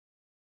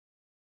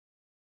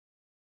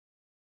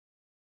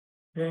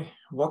Hey,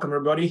 welcome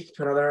everybody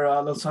to another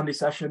little Sunday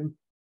session.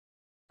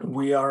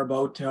 We are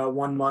about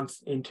 1 month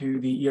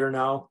into the year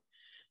now,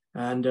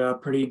 and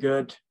pretty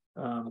good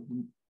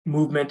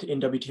movement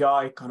in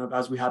WTI, kind of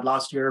as we had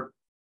last year.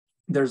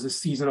 There's a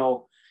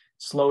seasonal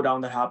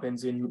slowdown that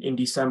happens in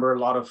December, a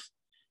lot of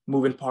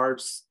moving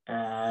parts,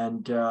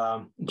 and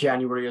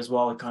January as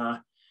well. It kind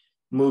of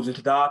moves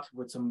into that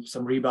with some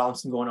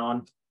rebalancing going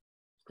on,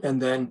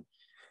 and then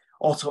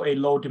also a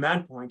low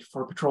demand point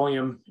for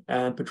petroleum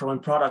and petroleum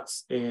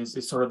products is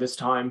sort of this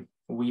time.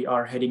 We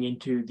are heading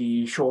into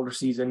the shoulder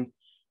season,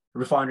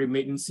 refinery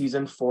maintenance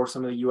season for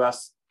some of the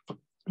US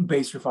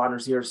based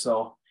refiners here.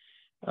 So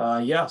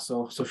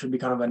so should be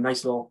kind of a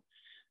nice little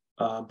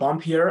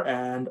bump here,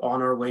 and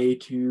on our way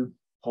to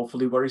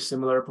hopefully very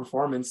similar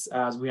performance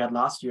as we had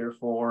last year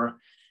for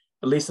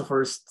at least the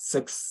first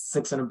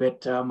six and a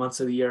bit months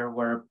of the year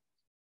were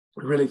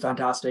really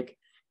fantastic,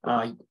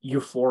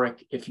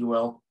 euphoric, if you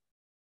will.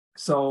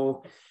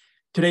 So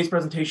today's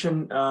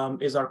presentation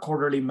is our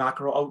quarterly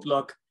macro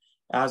outlook.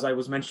 As I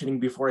was mentioning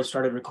before I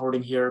started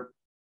recording here,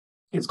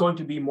 it's going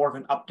to be more of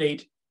an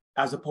update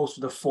as opposed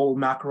to the full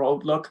macro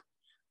outlook.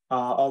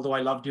 Although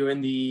I love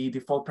doing the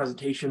full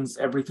presentations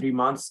every 3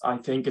 months, I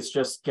think it's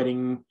just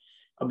getting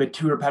a bit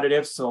too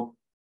repetitive. So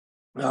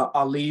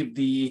I'll leave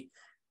the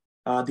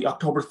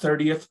October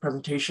 30th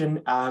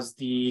presentation as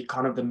the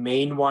kind of the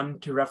main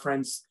one to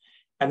reference.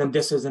 And then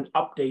this is an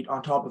update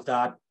on top of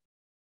that.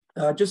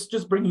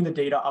 Just bringing the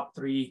data up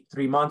three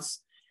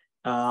months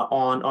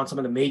on some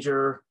of the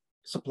major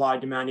supply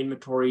demand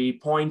inventory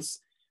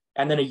points,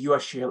 and then a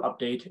US Shale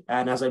update.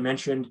 And as I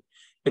mentioned,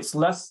 it's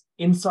less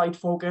insight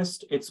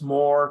focused. It's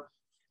more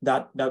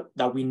that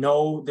we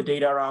know the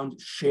data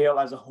around shale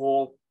as a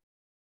whole.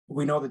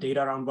 We know the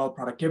data around well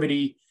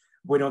productivity.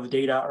 We know the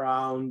data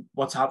around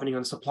what's happening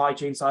on the supply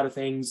chain side of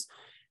things,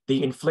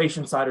 the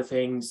inflation side of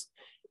things.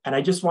 And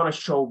I just want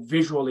to show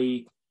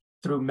visually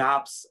through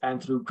maps and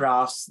through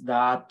graphs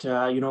that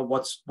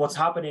what's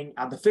happening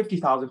at the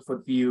 50,000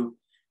 foot view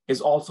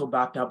is also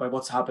backed up by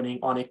what's happening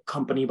on a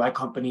company by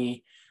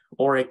company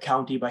or a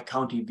county by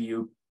county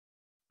view.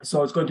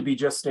 So it's going to be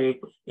just a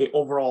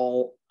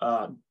overall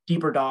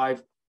deeper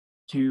dive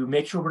to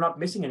make sure we're not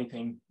missing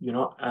anything.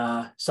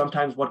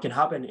 Sometimes what can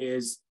happen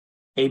is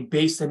a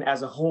basin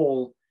as a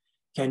whole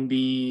can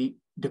be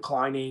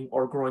declining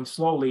or growing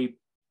slowly,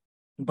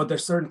 but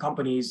there's certain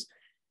companies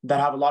that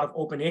have a lot of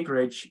open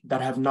acreage that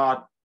have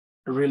not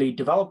really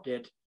developed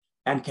it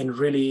and can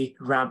really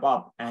ramp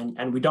up.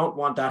 And we don't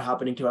want that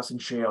happening to us in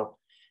shale.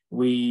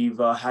 We've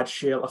had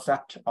shale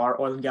affect our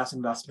oil and gas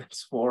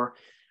investments for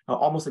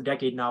almost a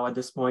decade now at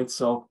this point.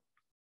 So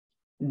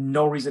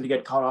no reason to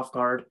get caught off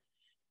guard,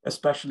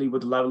 especially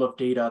with the level of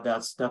data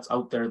that's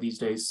out there these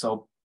days.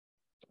 So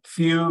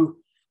few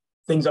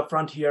things up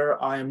front here.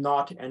 I am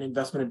not an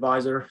investment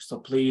advisor, so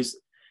please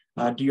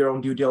do your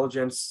own due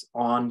diligence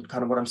on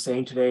kind of what I'm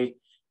saying today.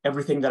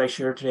 Everything that I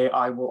share today,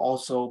 I will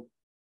also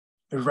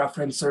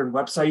reference certain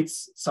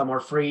websites. Some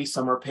are free,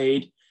 some are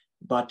paid.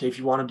 But if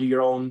you want to do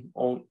your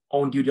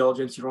own due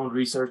diligence, your own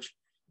research,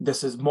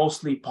 this is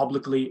mostly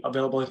publicly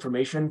available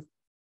information.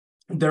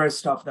 There is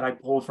stuff that I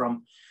pull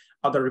from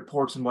other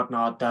reports and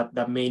whatnot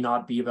that may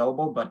not be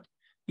available. But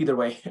either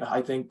way,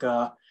 I think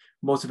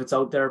most of it's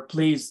out there.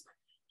 Please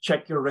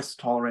check your risk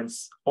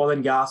tolerance. Oil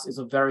and gas is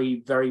a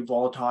very, very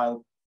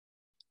volatile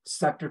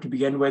sector to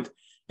begin with.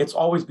 It's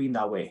always been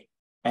that way.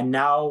 And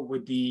now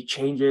with the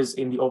changes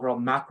in the overall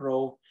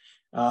macro,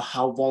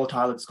 how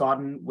volatile it's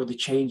gotten, with the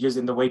changes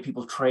in the way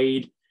people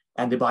trade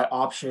and they buy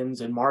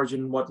options and margin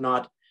and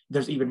whatnot,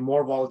 there's even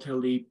more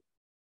volatility.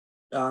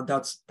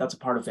 That's a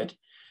part of it.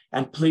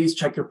 And please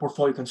check your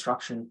portfolio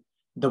construction.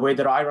 The way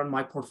that I run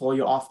my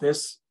portfolio off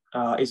this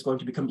is going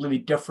to be completely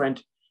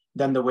different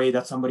than the way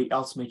that somebody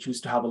else may choose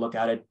to have a look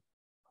at it.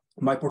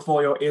 My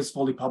portfolio is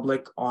fully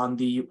public on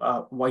the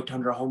White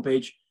Tundra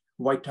homepage,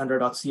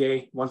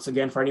 whitetundra.ca. Once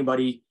again, for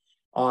anybody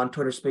on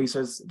Twitter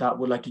Spaces that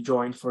would like to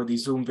join for the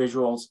Zoom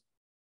visuals,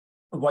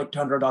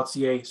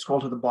 whitetundra.ca, scroll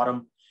to the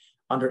bottom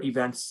under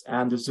events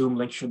and the Zoom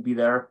link should be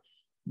there.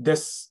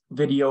 This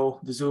video,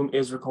 the Zoom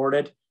is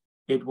recorded.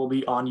 It will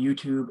be on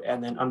YouTube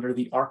and then under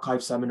the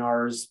archive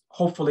seminars,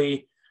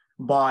 hopefully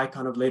by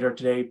kind of later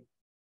today,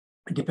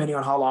 depending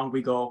on how long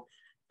we go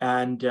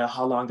and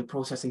how long the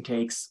processing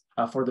takes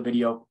for the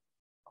video.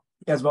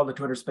 As well, the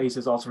Twitter Space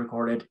is also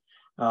recorded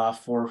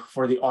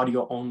for the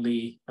audio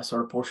only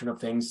sort of portion of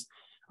things.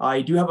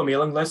 I do have a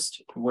mailing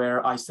list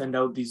where I send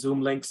out the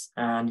Zoom links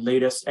and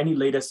any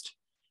latest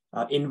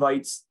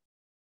invites.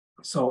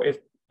 So if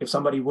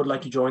somebody would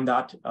like to join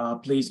that,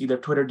 please either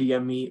Twitter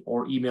DM me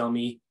or email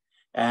me,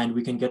 and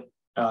we can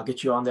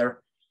get you on there.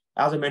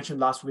 As I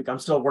mentioned last week, I'm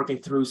still working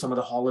through some of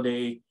the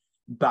holiday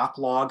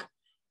backlog,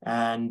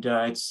 and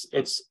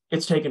it's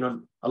taken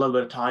a little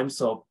bit of time.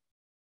 So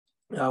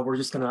we're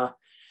just gonna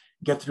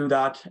get through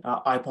that.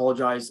 I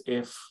apologize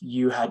if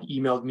you had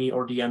emailed me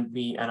or DM'd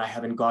me and I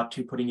haven't got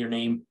to putting your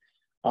name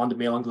on the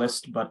mailing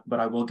list, but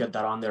I will get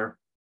that on there.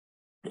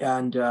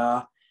 And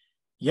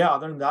yeah,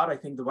 other than that, I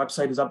think the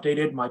website is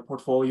updated. My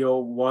portfolio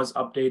was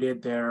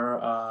updated there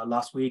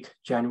last week,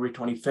 January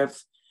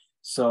 25th.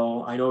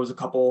 So I know it was a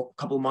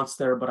couple months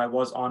there, but I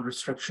was on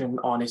restriction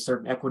on a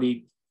certain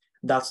equity.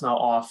 That's now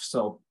off.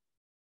 So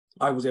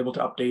I was able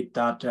to update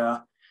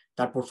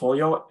that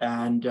portfolio,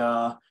 and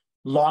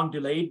long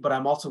delayed, but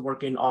I'm also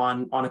working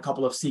on a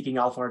couple of Seeking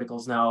Alpha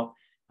articles now.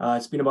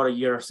 It's been about a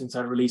year since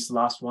I released the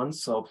last one.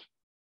 So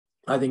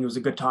I think it was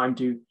a good time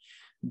to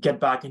get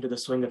back into the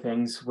swing of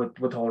things with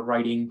the whole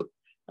writing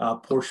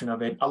portion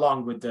of it,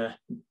 along with the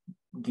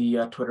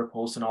Twitter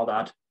posts and all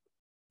that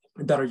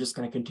are just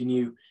going to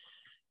continue.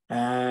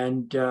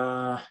 And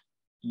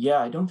yeah,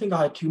 I don't think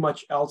I had too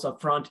much else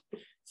up front.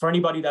 For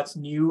anybody that's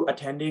new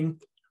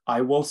attending,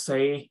 I will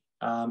say,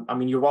 I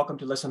mean, you're welcome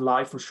to listen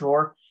live for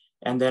sure.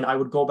 And then I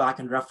would go back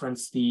and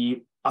reference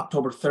the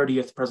October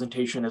 30th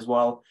presentation as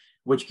well,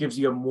 which gives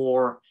you a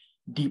more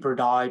deeper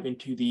dive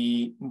into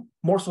the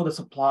more so the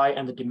supply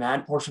and the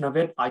demand portion of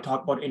it. I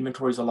talk about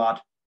inventories a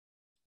lot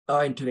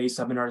in today's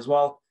seminar as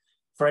well.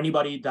 For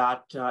anybody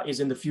that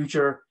is in the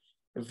future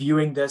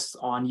viewing this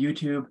on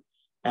YouTube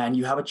and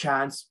you have a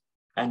chance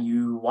and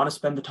you want to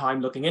spend the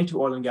time looking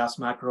into oil and gas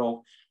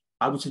macro,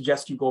 I would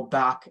suggest you go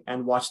back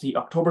and watch the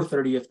October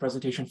 30th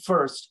presentation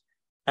first,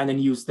 and then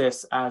use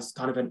this as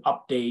kind of an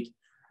update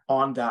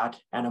on that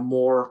and a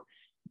more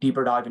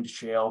deeper dive into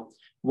shale,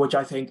 which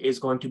I think is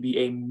going to be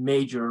a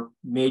major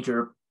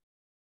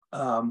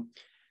what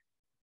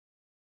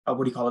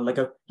do you call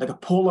it, like a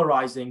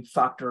polarizing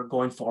factor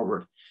going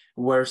forward,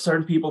 where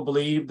certain people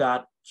believe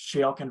that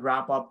shale can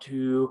ramp up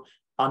to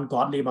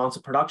ungodly amounts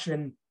of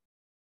production,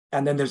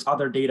 and then there's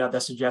other data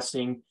that's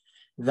suggesting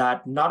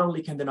that not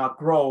only can they not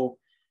grow,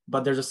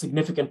 but there's a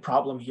significant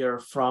problem here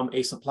from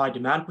a supply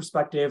demand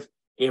perspective,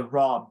 a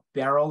raw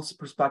barrels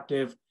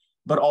perspective,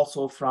 but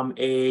also from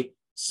a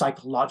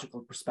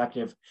psychological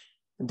perspective.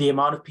 The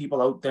amount of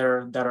people out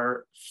there that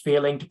are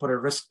failing to put a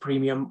risk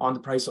premium on the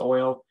price of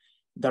oil,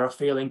 that are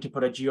failing to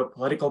put a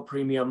geopolitical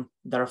premium,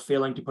 that are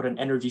failing to put an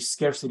energy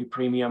scarcity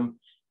premium,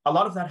 a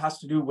lot of that has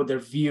to do with their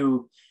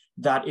view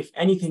that if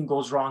anything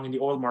goes wrong in the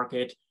oil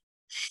market,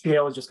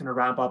 shale is just going to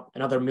ramp up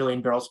another 1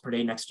 million barrels per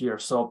day next year.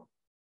 So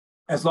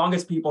as long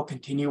as people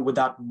continue with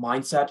that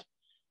mindset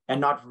and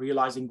not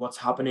realizing what's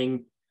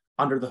happening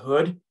under the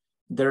hood,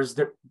 there's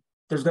going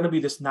to be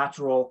this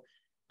natural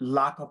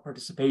lack of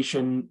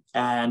participation,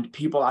 and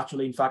people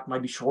actually, in fact,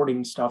 might be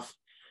shorting stuff.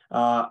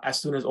 As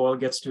soon as oil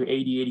gets to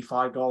 $80,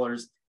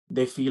 $85,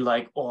 they feel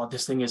like, oh,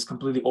 this thing is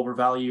completely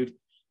overvalued.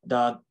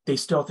 They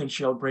still think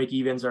shale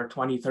break-evens are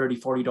 $20,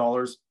 $30,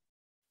 $40.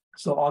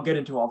 So I'll get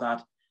into all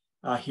that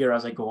here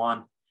as I go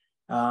on.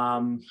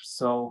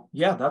 So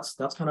yeah, that's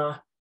kind of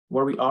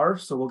where we are.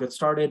 So we'll get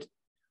started.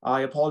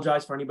 I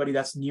apologize for anybody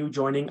that's new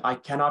joining. I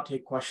cannot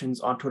take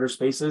questions on Twitter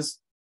Spaces.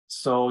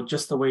 So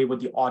just the way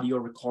with the audio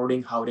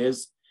recording, how it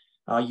is,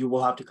 you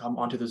will have to come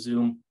onto the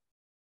Zoom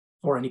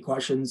for any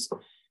questions.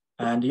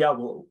 And yeah,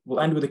 we'll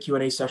end with a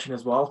Q&A session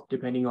as well,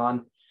 depending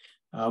on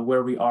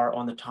where we are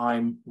on the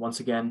time,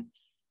 once again,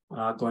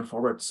 going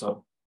forward.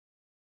 So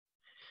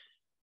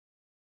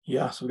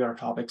yeah, so we got our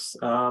topics.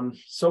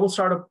 So we'll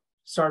start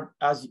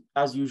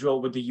as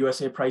usual with the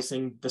USA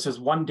pricing. This is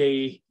 1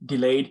 day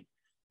delayed,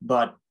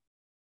 but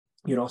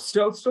you know,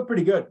 still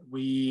pretty good.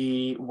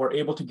 We were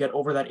able to get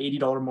over that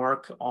 $80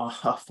 mark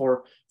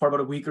for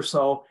about a week or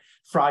so.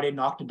 Friday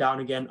knocked it down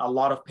again. A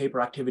lot of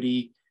paper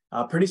activity,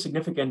 pretty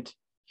significant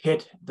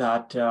hit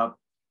that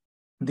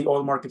the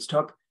oil markets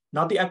took.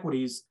 Not the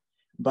equities,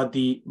 but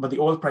the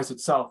oil price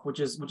itself, which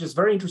is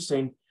very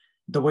interesting.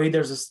 The way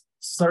there's this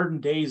certain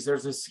days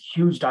there's this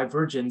huge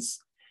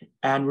divergence,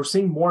 and we're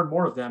seeing more and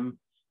more of them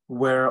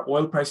where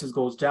oil prices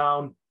goes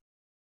down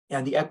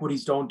and the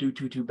equities don't do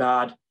too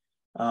bad.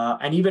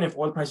 And even if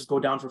oil prices go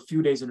down for a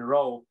few days in a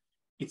row,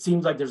 it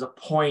seems like there's a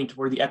point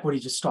where the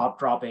equities just stop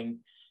dropping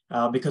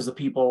because the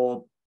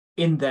people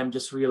in them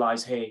just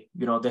realize, hey,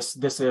 you know, this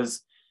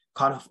is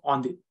kind of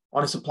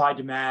on a supply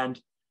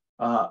demand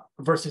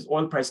versus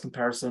oil price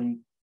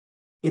comparison.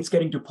 It's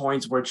getting to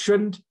points where it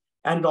shouldn't,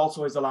 and it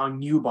also is allowing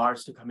new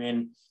buyers to come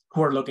in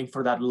who are looking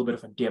for that little bit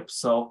of a dip.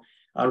 So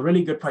a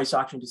really good price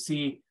action to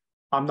see.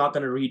 I'm not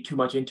going to read too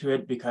much into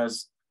it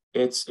because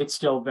it's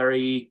still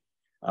very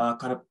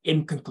kind of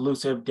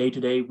inconclusive day to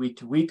day, week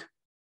to week.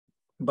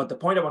 But the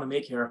point I want to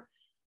make here,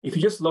 if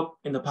you just look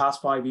in the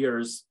past 5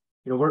 years,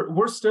 you know,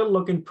 we're still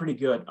looking pretty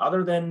good,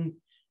 other than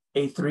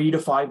a 3 to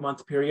 5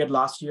 month period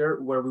last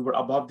year where we were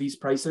above these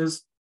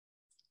prices.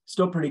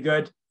 Still pretty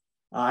good.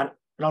 And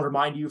I'll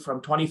remind you,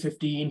 from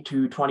 2015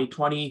 to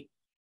 2020,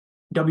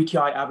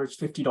 WTI averaged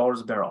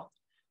 $50 a barrel.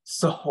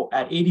 So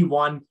at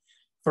 81,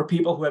 for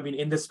people who have been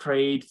in this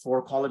trade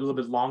for, call it, a little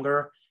bit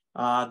longer,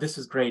 this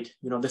is great.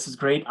 You know, this is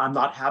great. I'm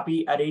not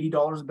happy at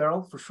 $80 a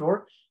barrel for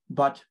sure,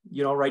 but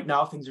you know, right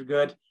now things are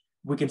good.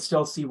 We can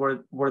still see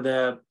where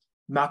the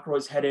macro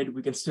is headed.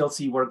 We can still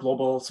see where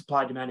global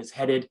supply demand is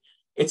headed.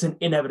 It's an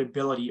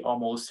inevitability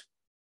almost.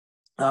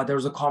 There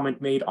was a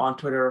comment made on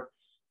Twitter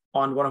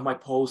on one of my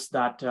posts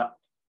that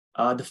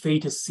the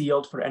fate is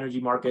sealed for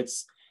energy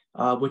markets,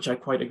 which I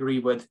quite agree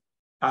with.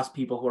 as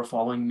people who are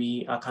following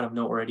me kind of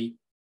know already,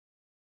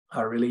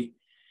 really.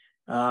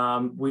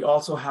 We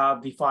also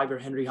have the 5-year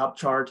Henry Hub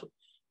chart,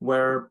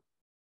 where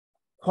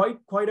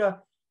quite a,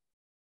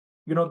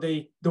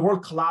 the word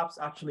collapse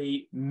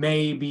actually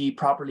may be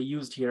properly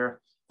used here.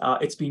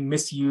 It's being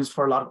misused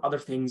for a lot of other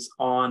things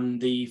on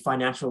the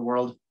financial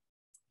world,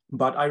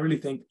 but I really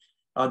think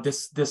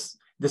this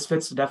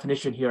fits the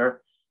definition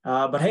here.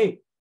 But hey,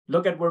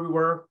 look at where we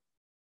were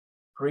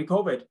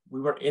pre-COVID. We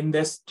were in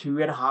this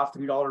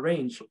 $2.50–3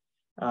 range,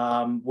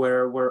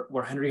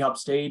 where Henry Hub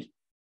stayed.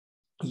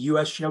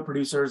 US shale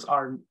producers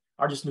are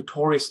just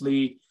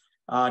notoriously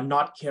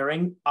not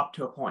caring up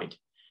to a point.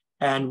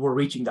 And we're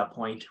reaching that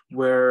point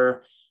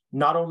where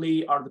not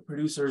only are the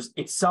producers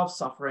itself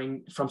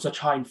suffering from such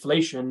high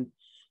inflation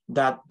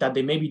that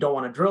they maybe don't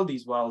want to drill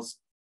these wells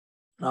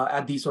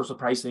at these sorts of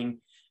pricing,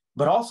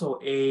 but also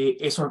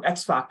a sort of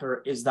X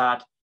factor is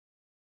that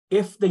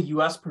if the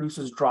US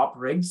producers drop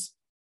rigs,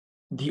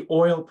 the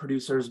oil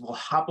producers will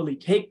happily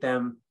take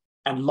them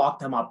and lock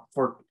them up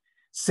for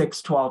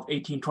 6, 12,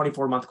 18,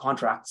 24-month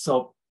contracts.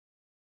 So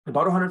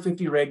about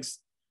 150 rigs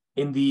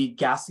in the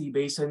gassy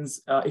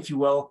basins, if you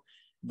will,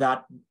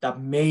 that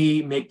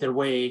may make their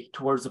way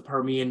towards the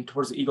Permian,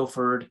 towards the Eagle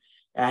Ford,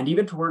 and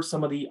even towards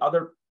some of the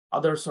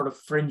other sort of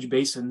fringe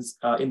basins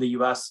in the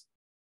US,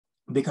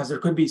 because there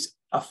could be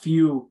a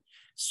few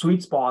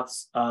sweet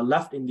spots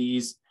left in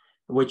these,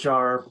 which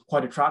are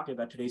quite attractive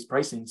at today's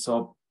pricing.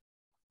 So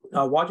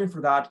watching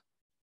for that.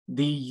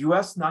 The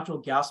US natural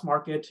gas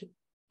market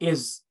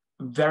is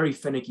very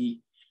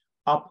finicky,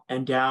 up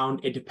and down.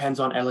 It depends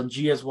on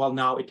LNG as well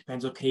now. It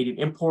depends on Canadian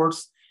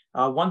imports.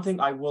 One thing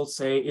I will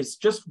say is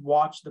just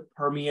watch the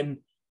Permian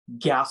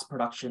gas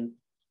production.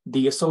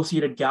 The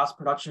associated gas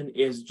production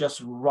is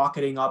just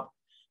rocketing up.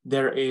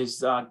 There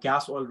is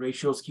gas oil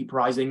ratios keep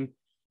rising.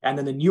 And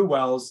then the new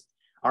wells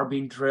are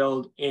being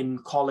drilled in,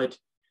 call it,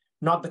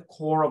 not the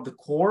core of the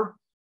core.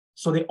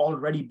 So they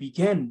already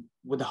begin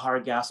with a higher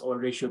gas oil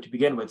ratio to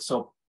begin with.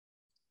 So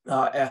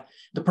the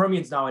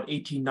Permian's now at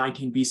 18,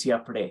 19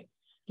 BCF per day.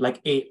 Like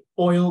a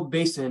oil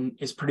basin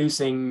is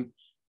producing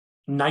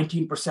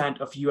 19%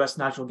 of US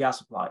natural gas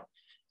supply.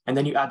 And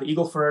then you add the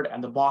Eagle Ford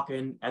and the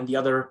Bakken and the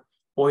other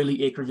oily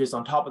acreages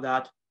on top of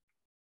that.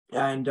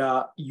 And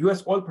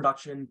US oil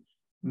production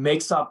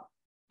makes up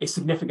a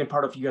significant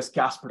part of US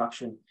gas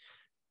production.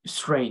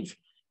 Strange,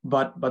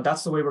 but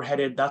that's the way we're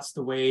headed. That's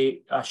the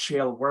way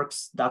shale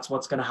works. That's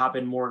what's going to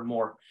happen more and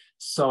more.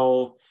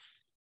 So,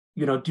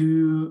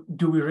 do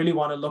we really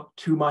want to look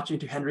too much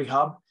into Henry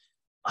Hub?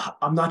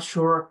 I'm not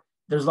sure.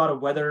 There's a lot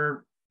of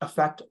weather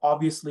effect,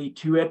 obviously,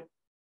 to it.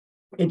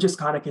 It just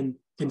kind of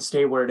can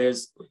stay where it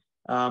is.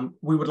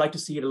 We would like to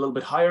see it a little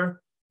bit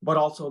higher, but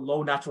also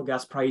low natural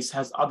gas price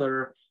has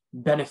other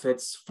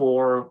benefits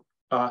for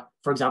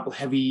example,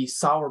 heavy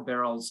sour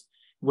barrels,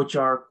 which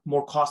are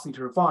more costly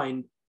to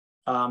refine.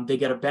 They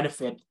get a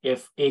benefit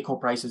if AECO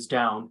price is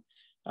down,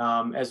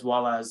 as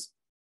well as,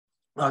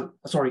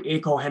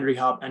 AECO, Henry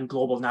Hub, and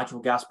global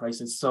natural gas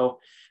prices. So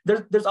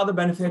there's other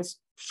benefits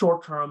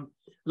short term.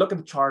 Look at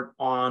the chart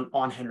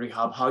on Henry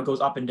Hub, how it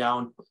goes up and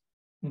down.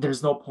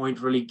 There's no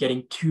point really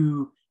getting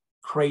too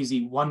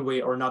crazy one way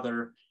or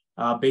another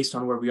based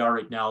on where we are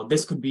right now.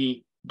 This could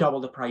be double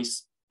the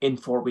price in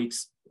 4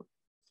 weeks.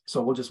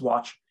 So we'll just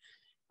watch.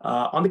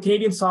 On the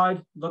Canadian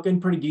side,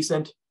 looking pretty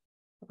decent.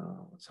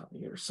 What's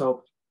happening here?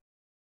 So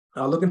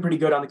looking pretty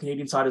good on the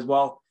Canadian side as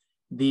well.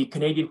 The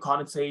Canadian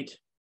condensate,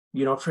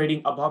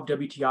 trading above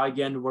WTI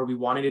again, where we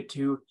wanted it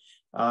to.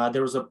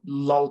 There was a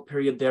lull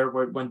period there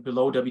where it went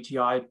below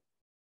WTI.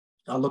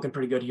 Looking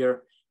pretty good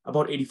here,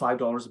 about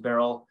 $85 a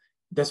barrel.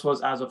 This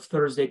was as of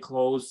Thursday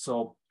close,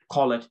 so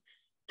call it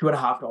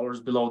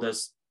 $2.50 below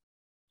this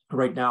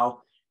right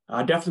now.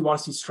 Definitely want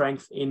to see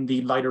strength in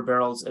the lighter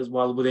barrels as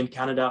well within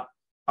Canada.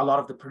 A lot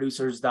of the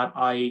producers that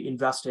I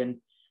invest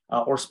in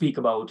or speak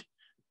about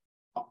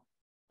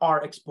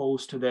are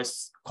exposed to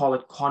this, call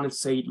it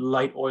condensate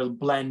light oil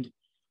blend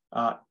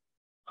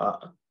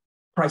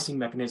pricing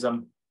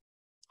mechanism.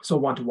 So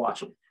one to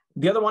watch.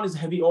 The other one is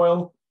heavy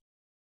oil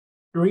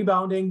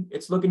rebounding.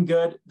 It's looking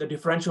good. The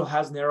differential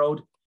has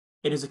narrowed.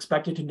 It is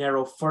expected to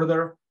narrow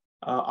further.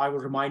 I will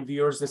remind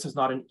viewers, this is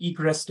not an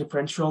egress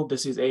differential.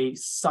 This is a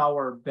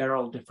sour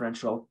barrel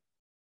differential.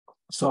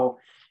 So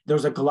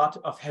there's a glut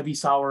of heavy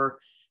sour,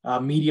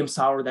 medium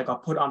sour that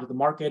got put onto the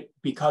market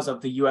because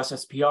of the US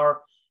SPR,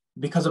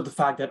 because of the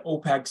fact that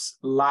OPEC's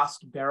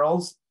last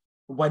barrels,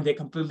 when they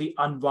completely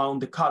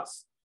unwound the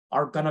cuts,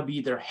 are going to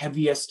be their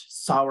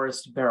heaviest,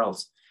 sourest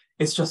barrels.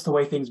 It's just the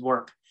way things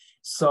work.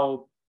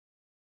 So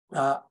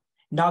now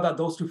that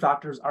those two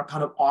factors are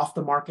kind of off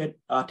the market,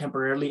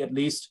 temporarily at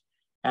least,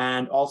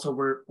 and also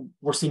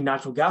we're seeing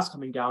natural gas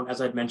coming down,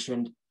 as I'd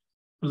mentioned,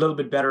 a little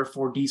bit better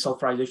for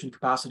desulfurization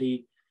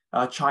capacity.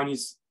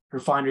 Chinese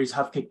refineries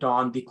have kicked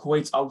on. The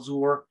Kuwait's Al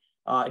Zour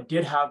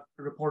did have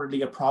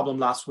reportedly a problem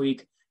last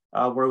week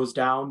where it was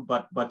down,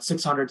 but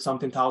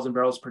 600-something thousand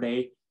barrels per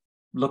day,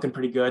 looking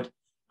pretty good.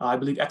 I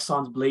believe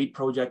Exxon's Blade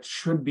project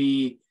should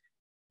be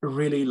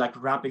really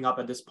like ramping up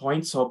at this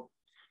point. So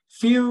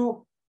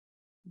few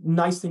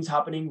nice things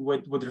happening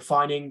with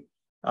refining,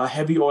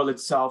 heavy oil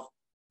itself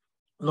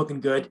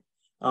looking good.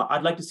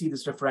 I'd like to see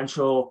this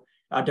differential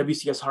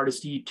WCS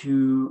Hardesty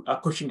to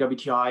Cushing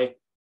WTI,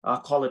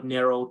 call it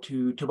narrow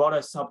to about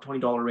a sub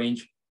 $20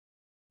 range,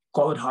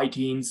 call it high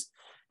teens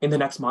in the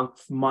next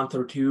month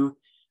or two,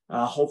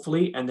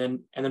 hopefully, and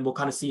then we'll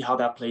kind of see how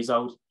that plays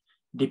out,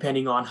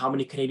 depending on how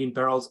many Canadian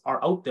barrels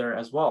are out there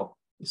as well.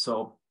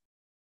 So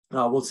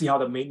we'll see how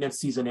the maintenance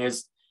season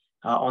is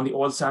on the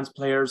oil sands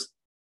players.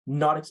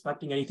 Not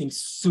expecting anything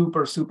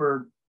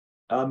super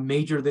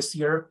major this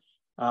year,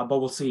 but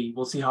we'll see.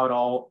 We'll see how it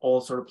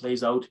all sort of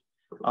plays out,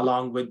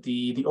 along with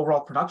the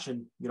overall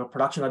production.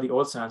 Production of the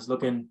oil sands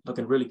looking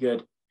really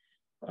good.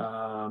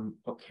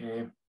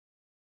 Okay.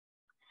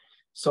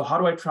 So how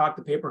do I track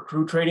the paper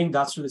crude trading?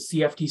 That's through the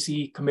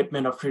CFTC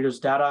commitment of traders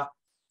data.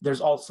 There's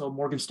also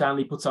Morgan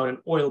Stanley puts out an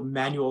oil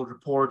manual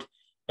report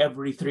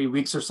every 3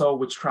 weeks or so,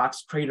 which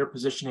tracks trader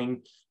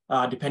positioning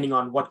depending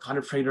on what kind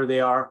of trader they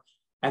are,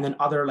 and then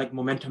other like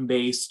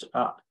momentum-based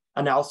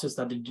analysis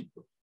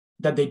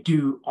that they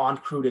do on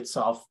crude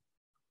itself.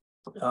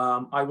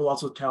 I will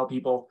also tell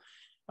people,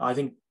 I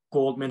think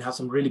Goldman has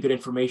some really good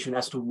information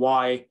as to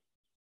why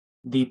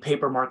the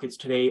paper markets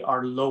today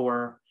are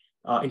lower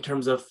in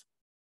terms of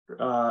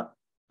a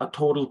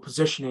total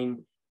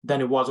positioning than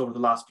it was over the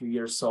last few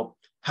years. So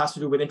has to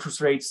do with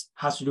interest rates,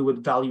 has to do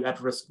with value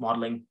at risk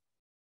modeling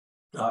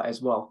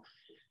as well.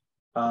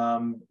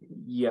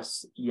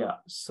 Yes, yeah.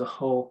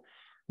 So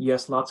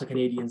yes, lots of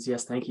Canadians.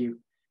 Yes, thank you.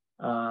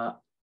 I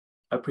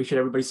appreciate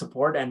everybody's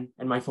support, and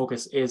my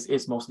focus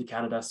is mostly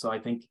Canada. So I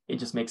think it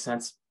just makes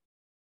sense.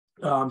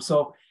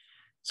 So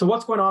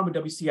what's going on with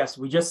WCS?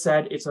 We just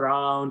said it's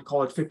around,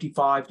 call it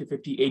 $55 to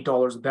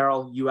 $58 a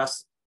barrel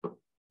US.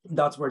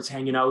 That's where it's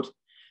hanging out.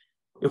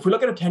 If we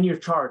look at a 10-year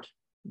chart,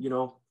 a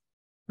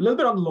little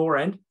bit on the lower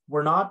end.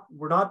 We're not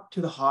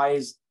to the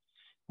highs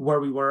where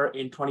we were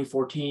in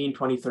 2014,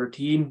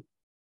 2013,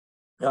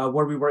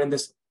 where we were in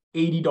this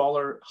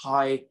 $80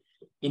 high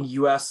in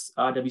US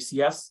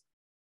WCS.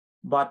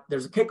 But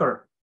there's a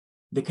kicker.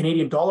 The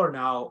Canadian dollar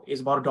now is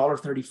about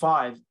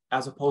 $1.35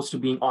 as opposed to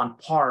being on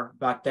par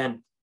back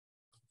then.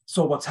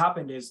 So what's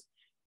happened is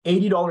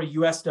 $80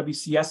 US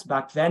WCS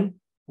back then,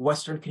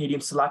 Western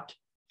Canadian Select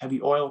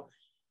heavy oil,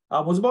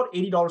 was about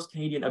 $80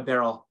 Canadian a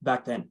barrel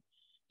back then.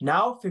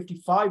 Now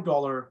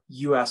 $55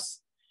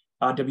 US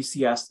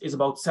WCS is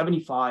about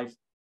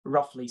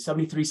roughly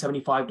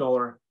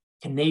 $75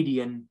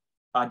 Canadian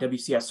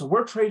WCS. So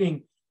we're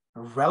trading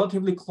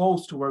relatively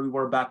close to where we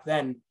were back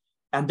then.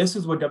 And this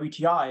is with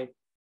WTI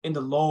in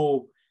the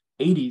low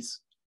 80s.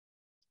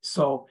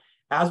 So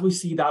as we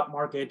see that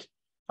market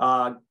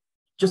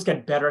just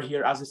get better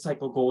here as the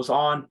cycle goes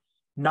on,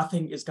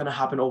 nothing is going to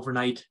happen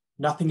overnight.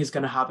 Nothing is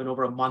going to happen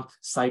over a month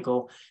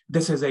cycle.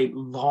 This is a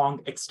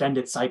long,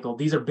 extended cycle.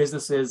 These are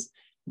businesses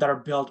that are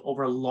built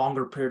over a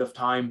longer period of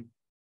time,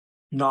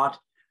 not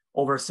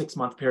over a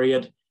 6-month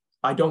period.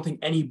 I don't think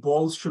any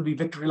bulls should be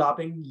victory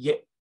lapping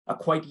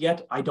quite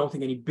yet. I don't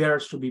think any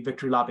bears should be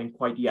victory lapping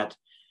quite yet.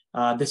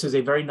 This is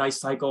a very nice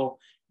cycle.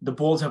 The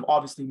bulls have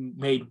obviously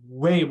made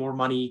way more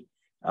money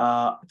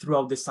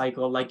throughout this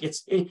cycle. Like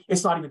it's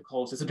not even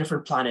close. It's a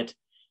different planet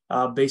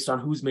based on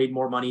who's made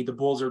more money, the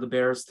bulls or the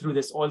bears through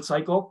this oil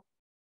cycle.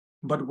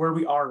 But where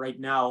we are right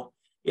now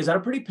is at a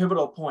pretty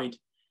pivotal point.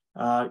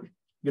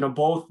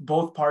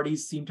 Both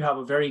parties seem to have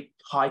a very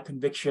high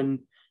conviction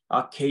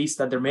case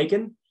that they're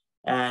making,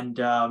 and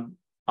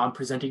I'm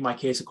presenting my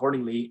case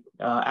accordingly,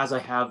 as I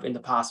have in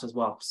the past as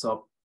well.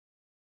 So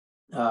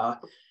a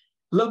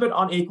little bit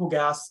on AECO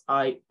gas.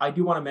 I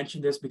do want to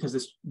mention this because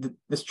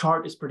this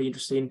chart is pretty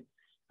interesting,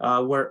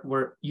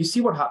 where you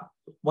see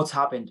what's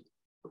happened.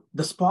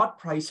 The spot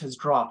price has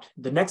dropped.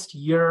 The next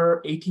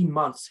year, 18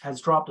 months has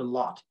dropped a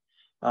lot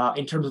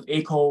in terms of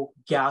AECO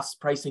gas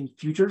pricing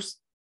futures.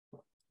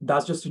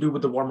 That's just to do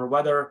with the warmer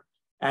weather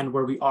and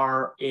where we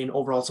are in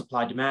overall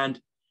supply demand,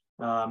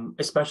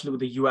 especially with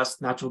the US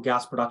natural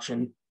gas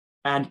production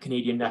and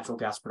Canadian natural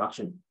gas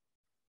production.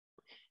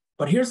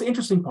 But here's the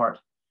interesting part.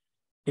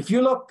 If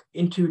you look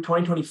into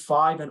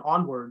 2025 and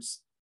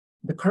onwards,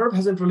 the curve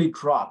hasn't really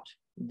dropped.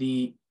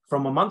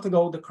 From a month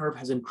ago, the curve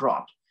hasn't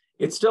dropped.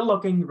 It's still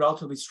looking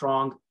relatively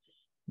strong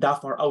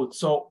that far out.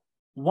 So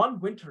one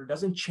winter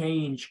doesn't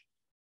change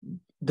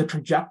the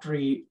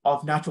trajectory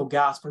of natural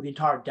gas for the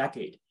entire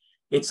decade.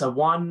 It's a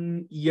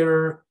 1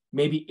 year,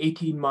 maybe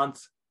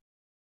 18-month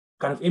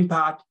kind of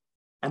impact.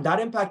 And that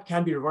impact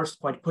can be reversed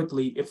quite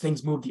quickly if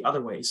things move the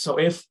other way. So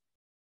if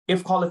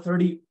call it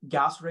 30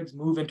 gas rigs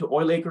move into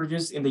oil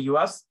acreages in the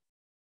US,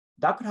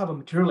 that could have a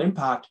material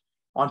impact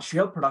on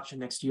shale production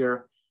next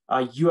year,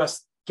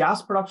 US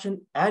gas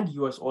production and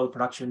US oil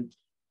production,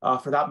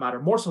 for that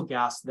matter, more so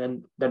gas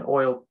than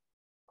oil,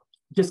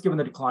 just given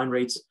the decline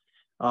rates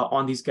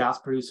on these gas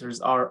producers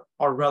are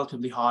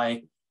relatively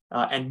high,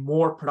 and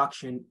more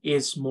production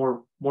is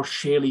more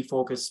shale-y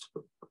focused,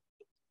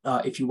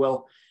 if you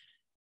will.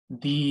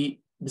 The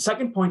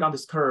second point on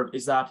this curve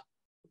is that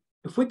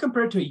if we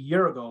compare it to a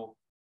year ago,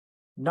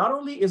 not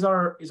only is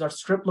our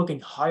strip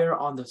looking higher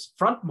on this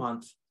front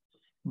month,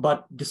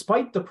 But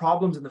despite the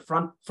problems in the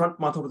front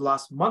month over the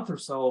last month or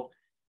so,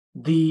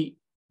 the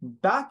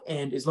back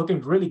end is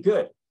looking really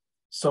good.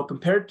 So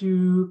compared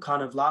to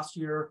kind of last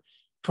year,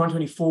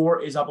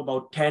 2024 is up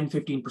about 10,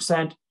 15%.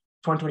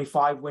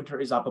 2025 winter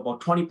is up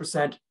about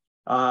 20%.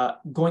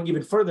 Going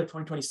even further,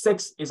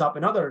 2026 is up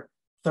another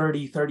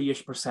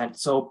 30-ish%.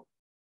 So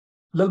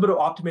a little bit of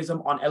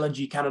optimism on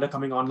LNG Canada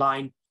coming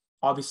online,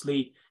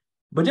 obviously.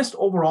 But just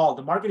overall,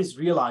 the market is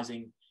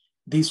realizing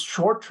these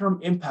short-term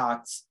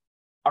impacts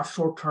are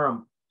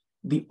short-term.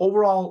 The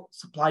overall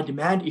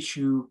supply-demand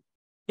issue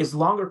is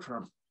longer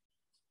term.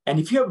 And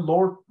if you have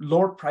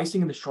lower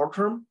pricing in the short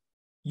term,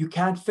 you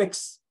can't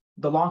fix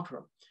the long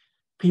term.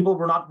 People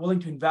were not willing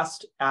to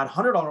invest at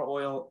 $100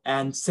 oil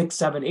and $6,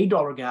 $7,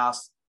 $8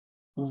 gas.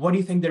 What do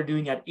you think they're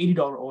doing at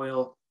 $80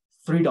 oil,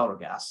 $3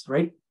 gas,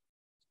 right?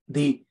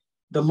 The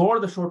lower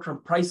the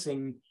short-term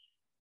pricing,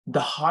 the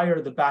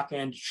higher the back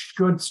end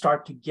should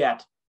start to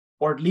get,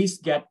 or at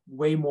least get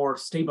way more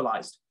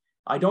stabilized.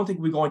 I don't think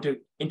we go into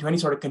any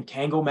sort of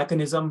contango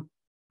mechanism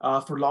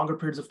for longer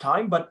periods of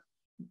time, but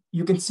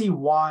you can see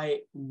why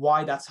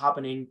that's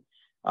happening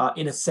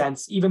in a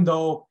sense, even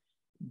though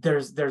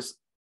there's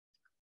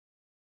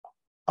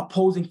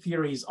opposing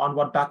theories on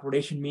what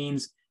backwardation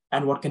means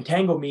and what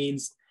contango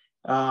means.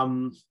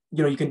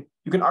 You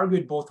can argue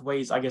it both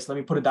ways, I guess. Let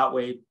me put it that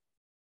way.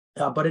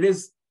 But it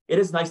is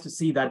nice to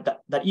see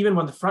that even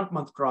when the front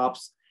month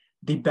drops,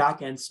 the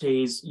back end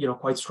stays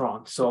quite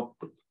strong. So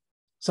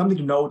something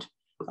to note.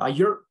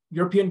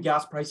 European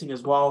gas pricing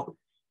as well.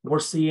 We're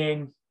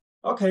seeing,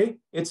 okay,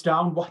 it's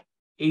down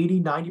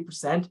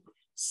 80-90%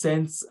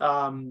 since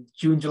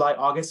June, July,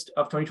 August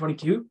of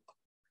 2022.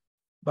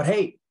 But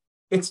hey,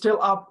 it's still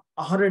up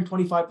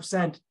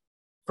 125%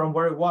 from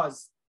where it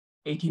was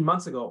 18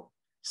 months ago.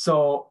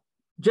 So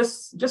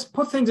just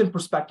put things in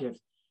perspective.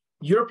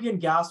 European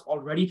gas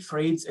already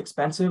trades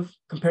expensive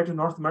compared to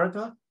North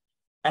America,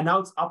 and now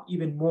it's up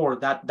even more.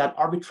 That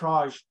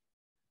arbitrage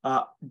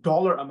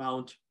dollar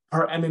amount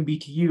per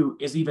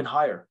MMBTU is even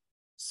higher.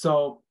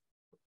 So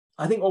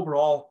I think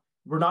overall,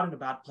 we're not in a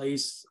bad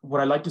place.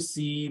 Would I like to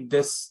see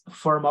this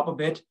firm up a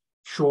bit?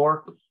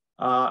 Sure.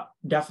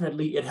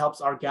 Definitely, it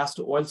helps our gas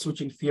to oil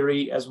switching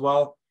theory as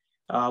well,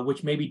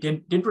 which maybe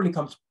didn't really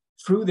come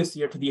through this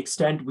year to the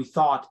extent we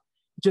thought,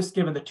 just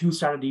given the 2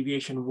 standard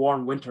deviation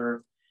warm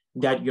winter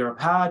that Europe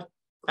had,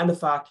 and the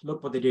fact,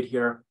 look what they did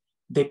here.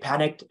 They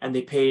panicked and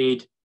they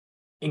paid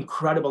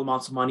incredible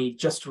amounts of money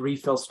just to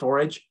refill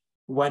storage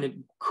when it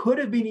could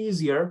have been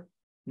easier.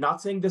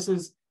 Not saying this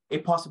is a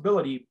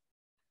possibility.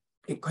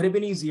 It could have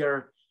been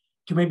easier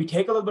to maybe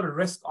take a little bit of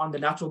risk on the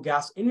natural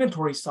gas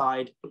inventory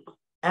side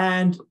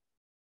and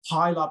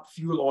pile up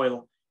fuel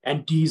oil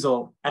and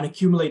diesel and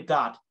accumulate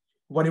that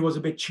when it was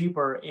a bit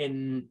cheaper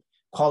in,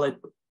 call it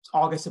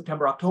August,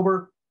 September,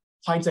 October.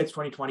 Hindsight's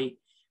 2020.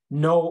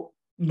 No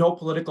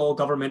political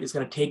government is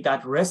going to take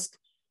that risk.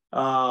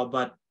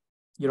 But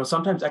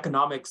sometimes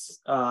economics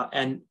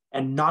and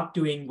not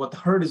doing what the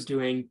herd is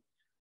doing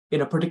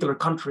in a particular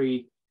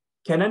country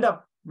can end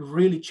up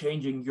really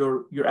changing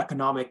your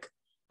economic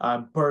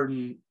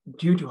burden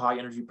due to high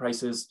energy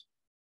prices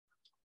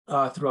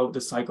throughout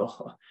the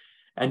cycle.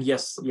 And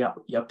yes,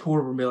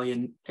 poor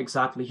Vermilion,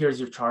 exactly. Here's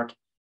your chart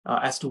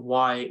as to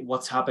why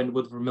what's happened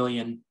with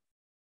Vermilion,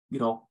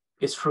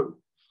 is true.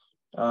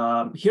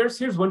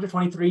 Here's winter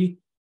 23.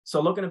 So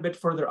looking a bit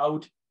further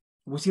out,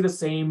 we see the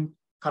same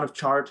kind of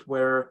chart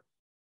where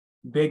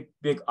big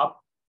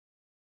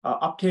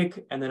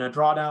uptick and then a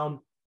drawdown.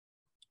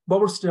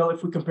 But we're still,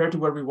 if we compare to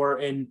where we were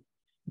in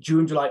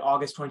June, July,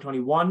 August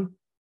 2021,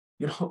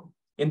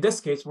 in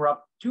this case, we're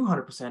up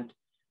 200%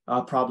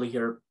 probably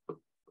here.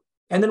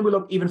 And then we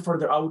look even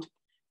further out,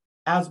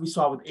 as we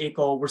saw with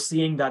AECO, we're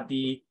seeing that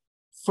the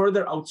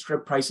further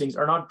outstrip pricings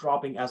are not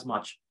dropping as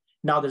much.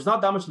 Now, there's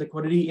not that much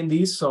liquidity in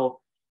these, so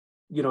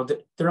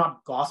they're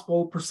not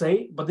gospel per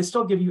se, but they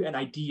still give you an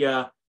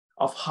idea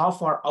of how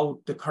far out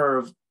the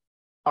curve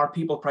are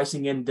people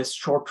pricing in this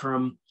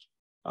short-term,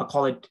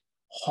 call it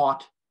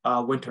hot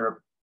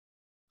winter.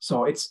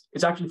 So it's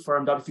actually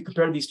firmed up. If you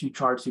compare these two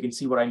charts, you can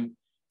see what I'm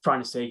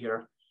trying to say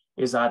here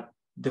is that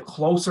the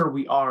closer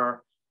we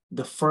are,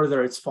 the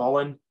further it's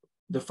fallen,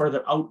 the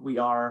further out we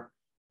are,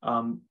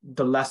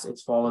 the less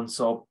it's fallen.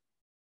 So,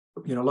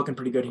 looking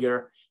pretty good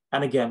here.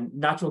 And again,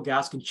 natural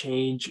gas can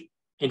change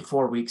in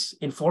 4 weeks.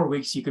 In 4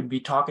 weeks, you could be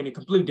talking a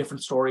completely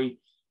different story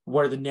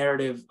where the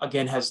narrative,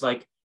 again, has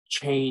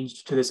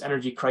changed to this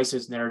energy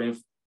crisis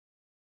narrative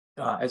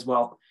as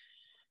well.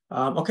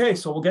 Okay,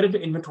 so we'll get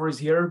into inventories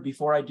here.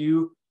 Before I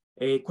do,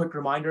 a quick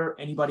reminder,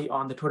 anybody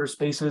on the Twitter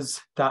Spaces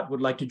that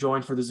would like to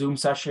join for the Zoom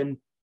session,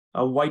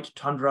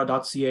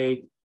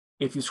 whitetundra.ca.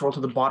 If you scroll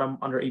to the bottom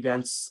under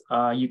events,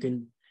 you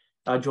can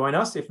join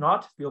us. If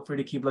not, feel free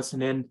to keep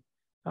listening in.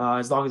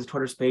 As long as the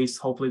Twitter Space,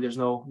 hopefully there's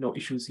no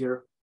issues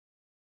here.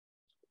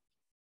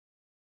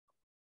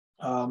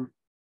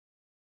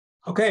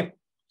 Okay.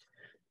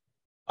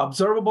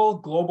 Observable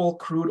global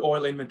crude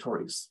oil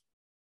inventories.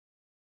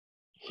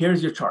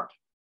 Here's your chart.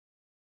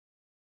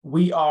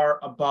 We are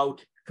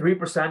about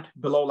 3%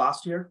 below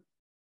last year.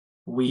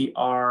 We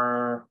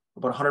are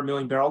about 100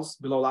 million barrels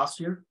below last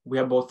year. We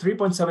have about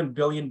 3.7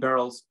 billion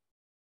barrels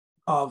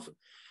of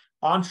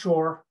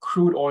onshore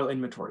crude oil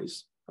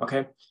inventories.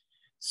 Okay.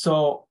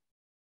 So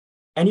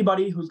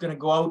anybody who's going to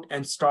go out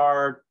and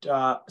start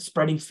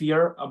spreading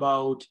fear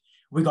about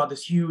we got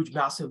this huge,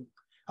 massive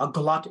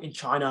glut in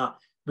China,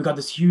 we got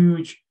this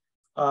huge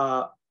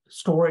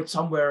storage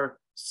somewhere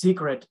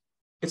secret,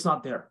 it's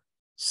not there.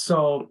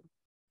 So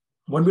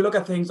when we look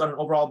at things on an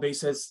overall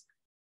basis,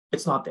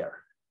 it's not there.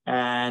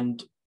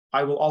 And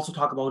I will also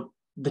talk about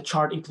the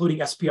chart, including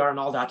SPR and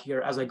all that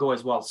here as I go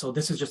as well. So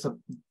this is just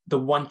the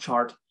one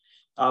chart,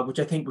 which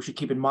I think we should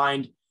keep in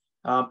mind.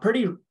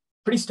 Pretty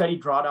steady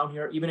drawdown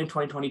here, even in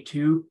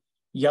 2022.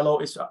 Yellow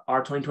is our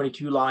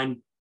 2022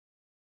 line,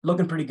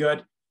 looking pretty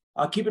good.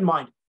 Keep in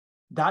mind,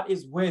 that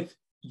is with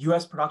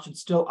US production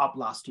still up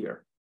last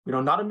year.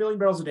 Not 1 million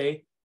barrels a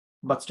day,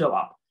 but still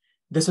up.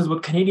 This is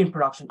with Canadian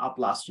production up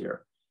last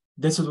year.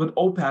 This is with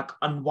OPEC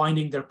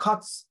unwinding their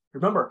cuts.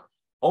 Remember,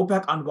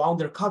 OPEC unwound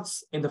their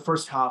cuts in the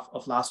first half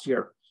of last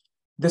year.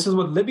 This is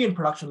with Libyan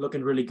production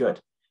looking really good.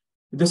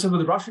 This is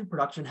with Russian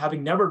production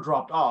having never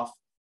dropped off.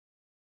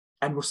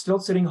 And we're still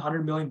sitting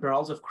 100 million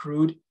barrels of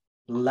crude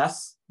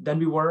less than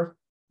we were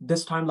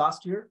this time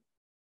last year.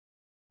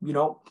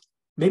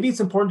 Maybe it's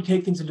important to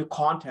take things into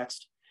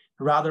context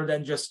rather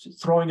than just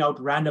throwing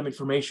out random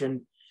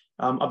information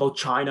about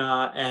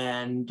China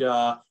and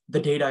the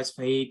data is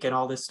fake and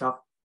all this stuff.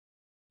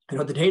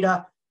 The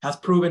data has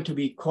proven to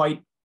be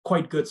quite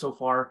good so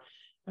far.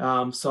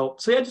 So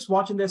yeah, just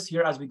watching this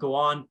here as we go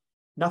on.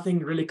 Nothing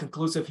really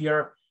conclusive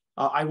here.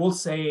 I will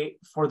say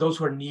for those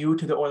who are new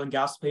to the oil and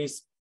gas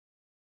space,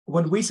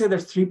 when we say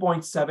there's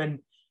 3.7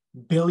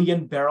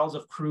 billion barrels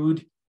of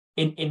crude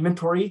in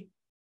inventory,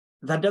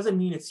 that doesn't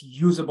mean it's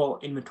usable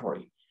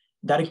inventory.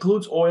 That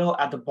includes oil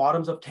at the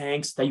bottoms of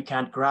tanks that you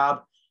can't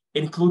grab.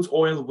 It includes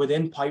oil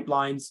within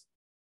pipelines,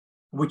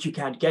 which you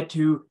can't get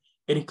to.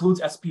 It includes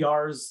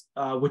SPRs,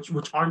 which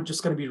aren't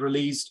just going to be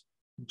released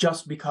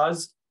just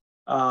because,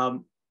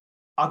 other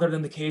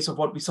than the case of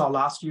what we saw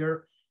last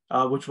year,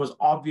 which was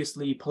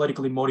obviously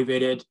politically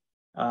motivated,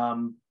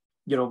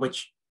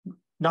 which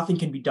nothing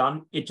can be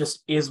done. It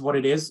just is what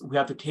it is. We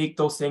have to take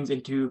those things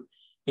into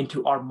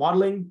our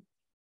modeling,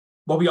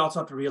 but we also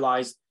have to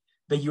realize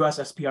the US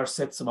SPR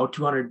sits about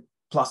 200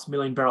 plus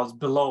million barrels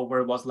below where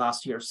it was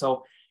last year.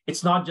 So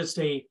it's not just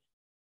a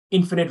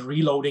infinite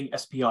reloading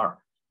SPR.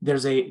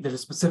 There's a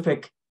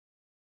specific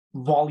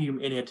volume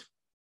in it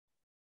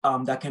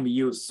that can be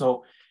used.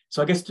 So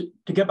I guess to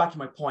get back to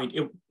my point,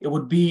 it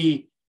would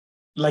be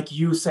like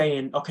you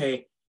saying,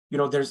 okay,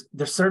 there's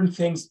certain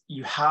things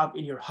you have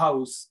in your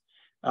house,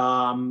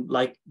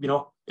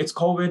 it's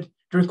COVID.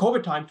 During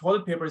COVID time,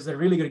 toilet paper is a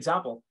really good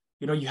example.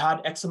 You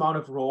had X amount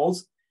of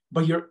rolls,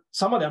 but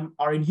some of them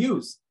are in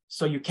use.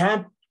 So you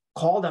can't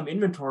call them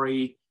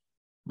inventory.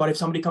 But if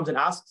somebody comes and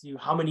asks you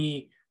how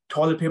many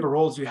toilet paper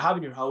rolls you have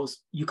in your house,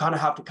 you kind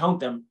of have to count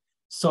them.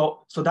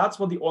 So that's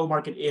what the oil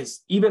market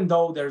is. Even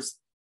though there's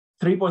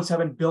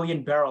 3.7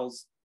 billion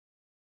barrels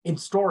in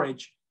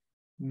storage,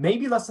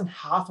 maybe less than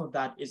half of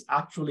that is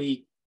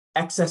actually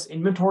excess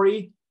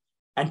inventory.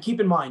 And keep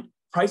in mind,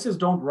 prices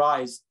don't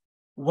rise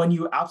when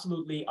you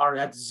absolutely are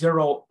at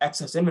zero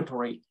excess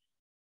inventory.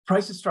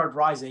 Prices start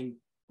rising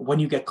when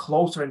you get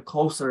closer and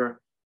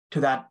closer to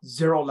that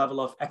zero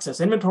level of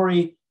excess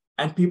inventory,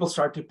 and people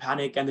start to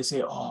panic and they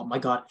say, oh my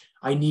God,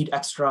 I need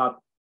extra,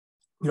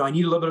 I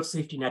need a little bit of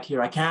safety net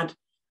here. I can't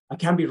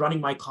be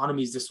running my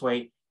economies this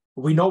way.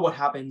 We know what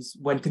happens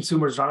when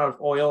consumers run out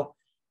of oil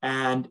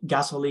and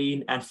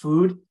gasoline and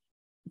food.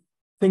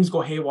 Things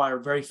go haywire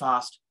very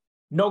fast.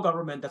 No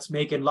government that's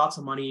making lots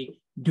of money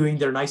doing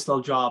their nice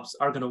little jobs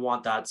are going to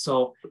want that.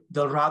 So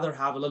they'll rather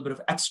have a little bit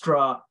of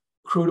extra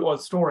crude oil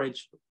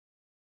storage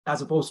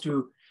as opposed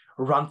to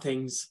run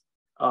things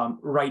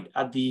right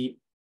at the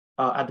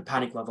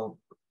panic level.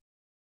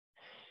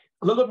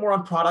 A little bit more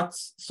on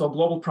products. So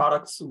global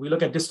products, we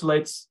look at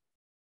distillates,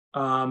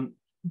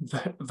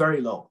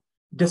 very low.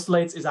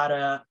 Distillates is at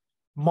a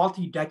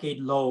multi-decade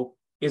low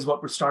is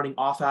what we're starting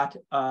off at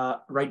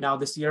right now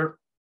this year.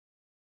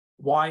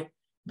 Why?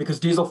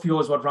 Because diesel fuel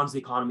is what runs the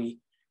economy.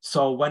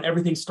 So when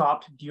everything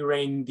stopped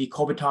during the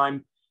COVID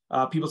time,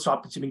 people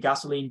stopped consuming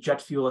gasoline,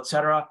 jet fuel,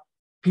 etc.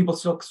 People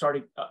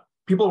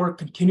were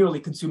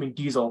continually consuming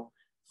diesel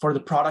for the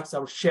products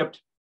that were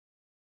shipped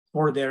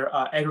for their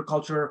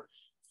agriculture,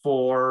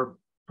 for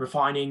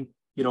refining,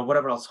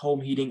 whatever else,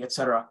 home heating,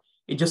 etc.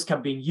 It just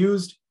kept being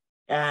used,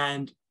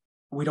 and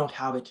we don't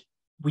have it.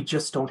 We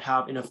just don't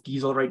have enough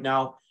diesel right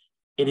now.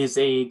 It is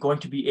going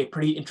to be a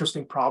pretty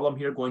interesting problem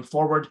here going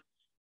forward.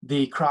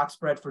 The crack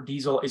spread for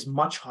diesel is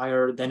much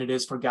higher than it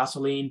is for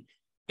gasoline.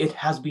 It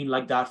has been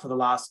like that for the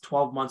last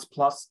 12 months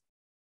plus,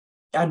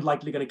 and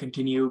likely going to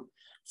continue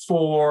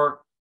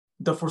for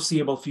the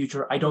foreseeable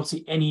future. I don't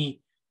see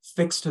any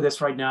fix to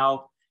this right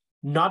now.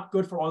 Not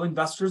good for oil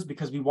investors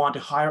because we want a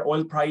higher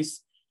oil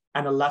price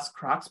and a less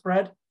crack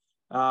spread.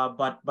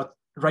 But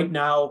right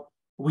now,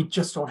 we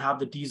just don't have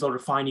the diesel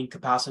refining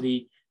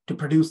capacity to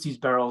produce these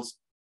barrels.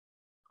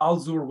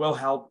 Al-Zur will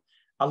help.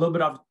 A little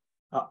bit of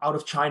out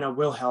of China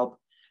will help,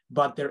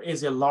 but there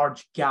is a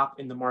large gap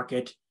in the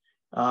market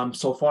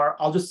so far.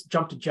 I'll just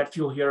jump to jet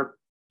fuel here.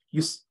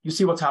 You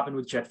see what's happened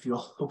with jet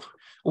fuel.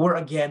 We're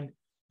again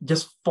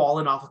just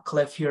falling off a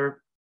cliff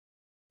here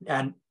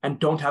and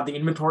don't have the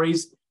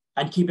inventories.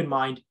 And keep in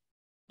mind,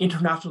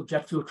 international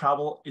jet fuel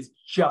travel is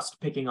just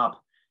picking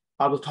up.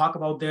 I will talk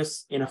about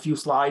this in a few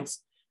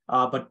slides,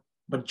 but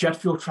jet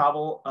fuel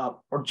travel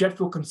or jet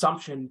fuel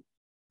consumption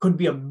could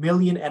be 1.5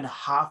 million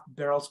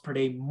barrels per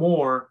day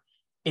more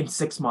in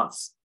 6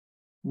 months.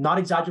 Not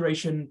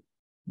exaggeration.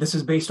 This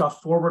is based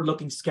off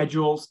forward-looking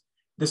schedules.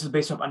 This is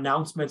based off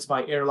announcements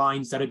by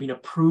airlines that have been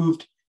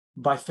approved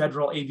by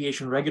federal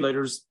aviation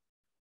regulators.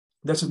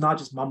 This is not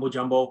just mumbo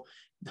jumbo.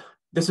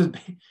 This is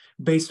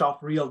based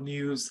off real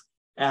news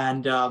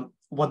and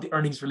what the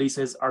earnings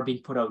releases are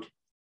being put out.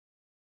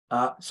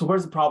 So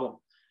where's the problem?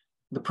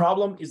 The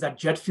problem is that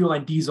jet fuel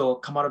and diesel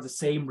come out of the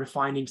same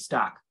refining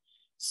stack.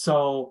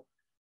 So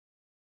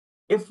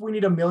if we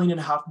need 1.5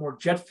 million more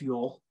jet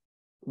fuel,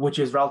 which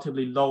is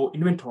relatively low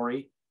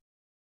inventory,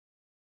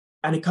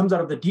 and it comes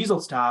out of the diesel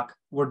stack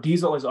where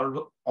diesel is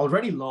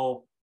already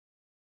low,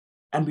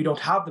 and we don't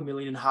have the 1.5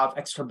 million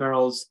extra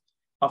barrels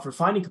of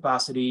refining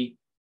capacity,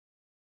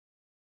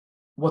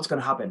 what's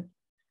going to happen?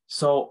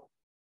 So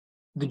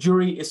the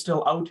jury is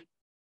still out.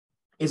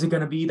 Is it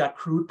going to be that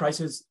crude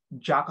prices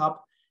jack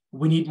up?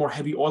 We need more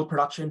heavy oil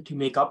production to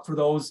make up for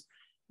those.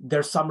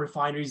 There's some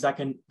refineries that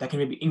can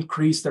maybe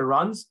increase their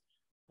runs,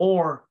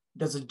 or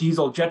does the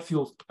diesel jet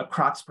fuel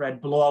crack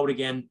spread blow out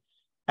again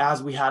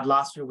as we had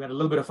last year? We had a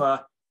little bit of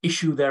a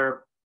issue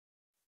there.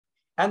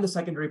 And the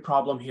secondary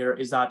problem here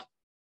is that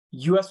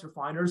US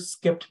refiners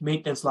skipped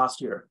maintenance last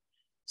year.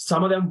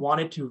 Some of them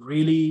wanted to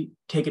really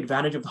take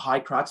advantage of the high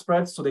crack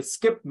spreads, so they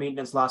skipped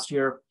maintenance last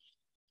year.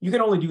 You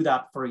can only do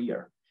that for a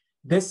year.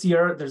 This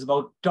year, there's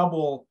about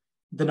double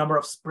the number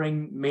of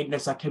spring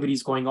maintenance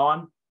activities going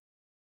on.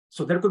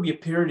 So there could be a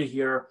period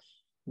here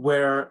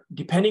where,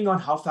 depending on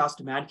how fast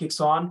demand kicks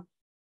on,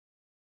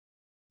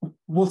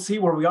 we'll see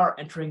where we are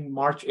entering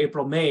March,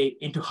 April, May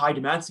into high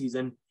demand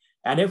season.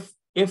 And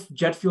if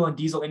jet fuel and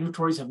diesel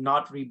inventories have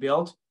not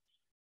rebuilt,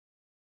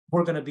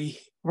 we're going to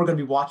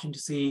be watching to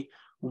see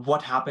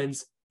what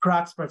happens.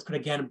 Crack spreads could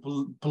again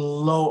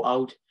blow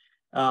out.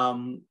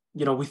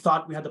 We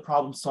thought we had the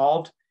problem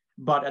solved,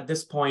 but at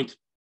this point,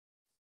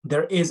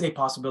 there is a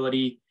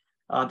possibility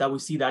that we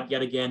see that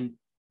yet again,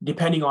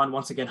 depending on,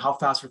 once again, how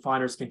fast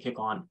refiners can kick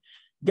on.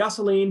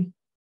 Gasoline,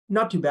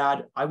 not too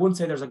bad. I wouldn't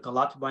say there's a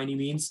glut by any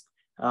means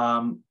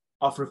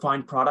of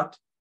refined product.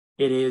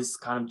 It is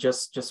kind of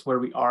just where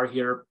we are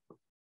here,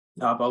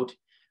 about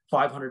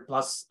 500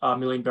 plus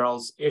million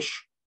barrels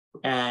ish.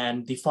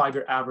 And the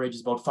 5-year average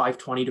is about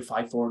 520 to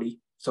 540.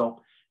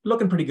 So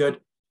looking pretty good.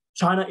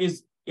 China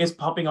is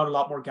pumping out a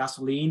lot more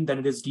gasoline than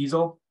it is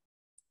diesel.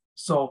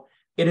 So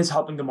it is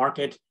helping the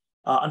market.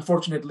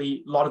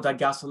 Unfortunately, a lot of that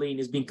gasoline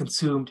is being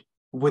consumed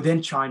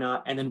within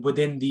China and then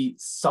within the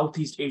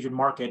Southeast Asian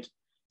market.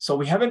 So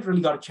we haven't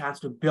really got a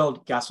chance to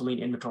build gasoline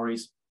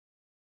inventories.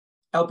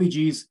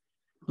 LPGs,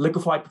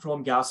 liquefied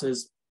petroleum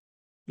gases,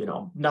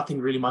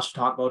 nothing really much to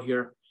talk about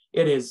here.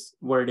 It is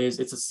where it is.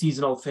 It's a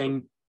seasonal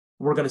thing.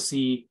 We're going to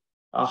see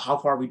how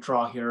far we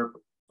draw here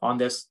on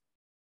this,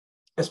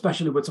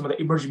 especially with some of the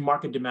emerging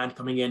market demand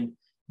coming in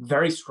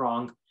very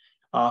strong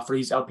for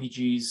these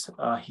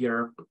LPGs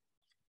here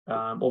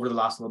over the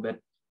last little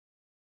bit.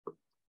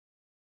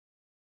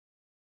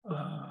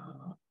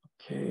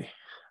 Okay.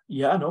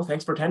 Yeah, no,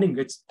 thanks for attending.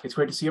 It's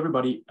great to see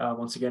everybody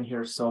once again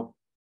here. So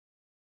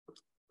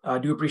I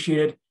do appreciate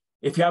it.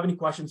 If you have any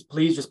questions,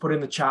 please just put it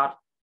in the chat.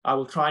 I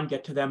will try and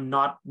get to them,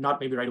 not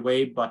maybe right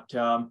away, but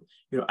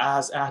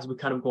as we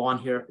kind of go on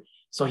here.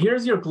 So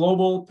here's your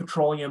global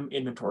petroleum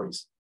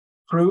inventories: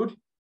 crude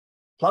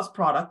plus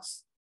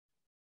products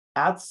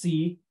at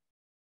sea,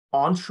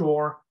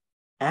 onshore,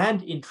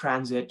 and in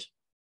transit,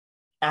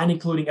 and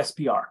including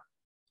SPR.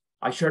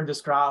 I shared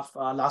this graph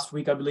last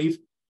week, I believe.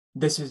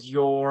 This is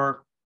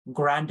your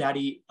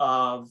granddaddy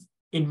of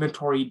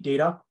inventory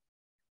data,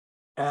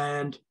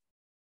 and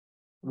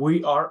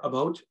we are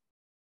about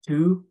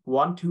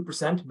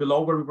 2%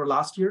 below where we were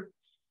last year,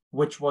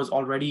 which was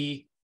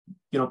already,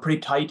 pretty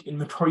tight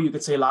inventory, you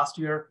could say, last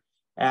year.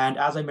 And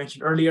as I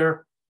mentioned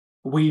earlier,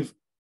 we've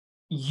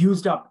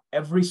used up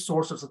every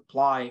source of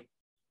supply,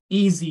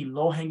 easy,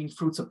 low-hanging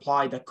fruit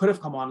supply that could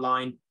have come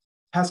online,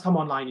 has come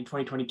online in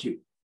 2022.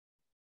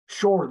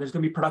 Sure, there's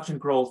going to be production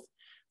growth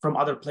from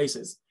other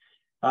places.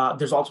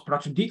 There's also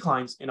production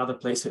declines in other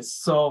places.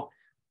 So,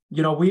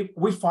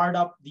 we fired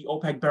up the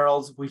OPEC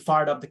barrels, we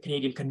fired up the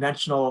Canadian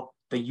conventional,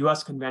 the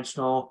US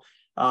conventional,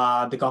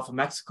 the Gulf of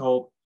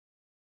Mexico,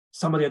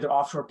 some of the other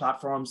offshore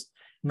platforms.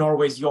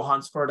 Norway's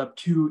Johan Sverdrup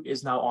 2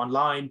 is now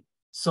online.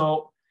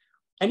 So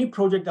any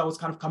project that was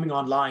kind of coming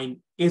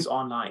online is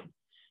online.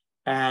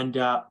 And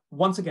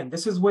once again,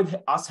 this is with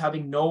us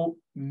having no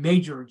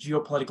major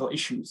geopolitical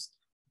issues.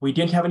 We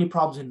didn't have any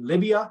problems in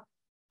Libya,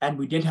 and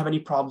we didn't have any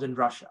problems in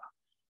Russia.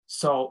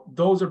 So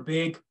those are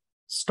big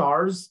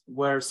stars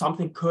where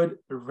something could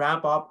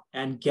ramp up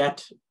and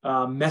get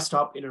messed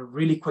up in a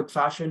really quick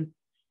fashion.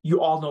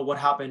 you all know what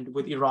happened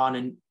with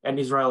Iran and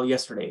Israel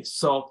yesterday.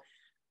 So,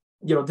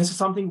 this is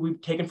something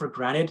we've taken for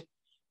granted,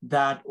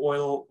 that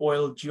oil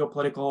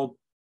geopolitical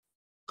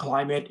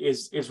climate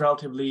is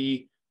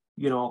relatively,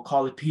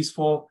 call it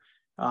peaceful.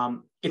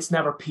 It's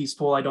never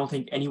peaceful, I don't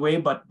think anyway,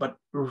 but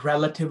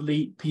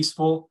relatively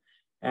peaceful.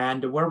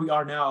 And where we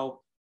are now,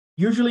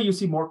 usually you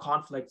see more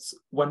conflicts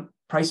when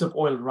price of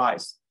oil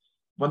rise.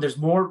 When there's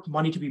more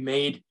money to be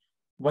made,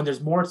 when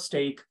there's more at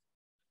stake,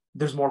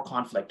 there's more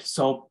conflict.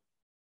 So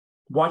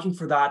watching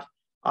for that,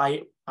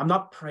 I'm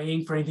not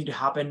praying for anything to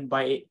happen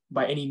by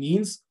any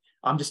means.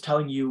 I'm just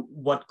telling you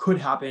what could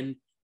happen,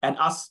 and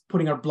us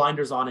putting our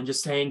blinders on and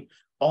just saying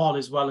all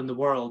is well in the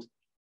world.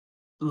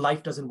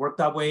 Life doesn't work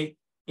that way.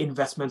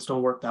 Investments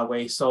don't work that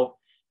way. So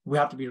we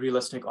have to be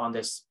realistic on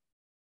this.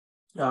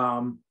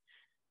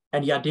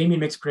 And yeah, Damien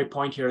makes a great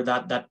point here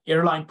that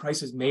airline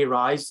prices may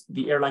rise.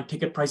 The airline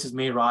ticket prices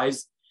may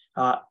rise,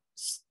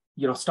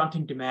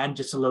 stunting demand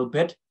just a little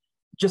bit,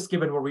 just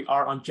given where we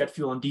are on jet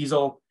fuel and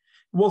diesel.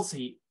 We'll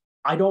see.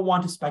 I don't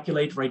want to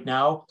speculate right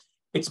now.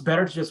 It's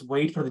better to just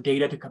wait for the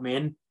data to come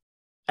in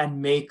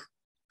and make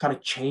kind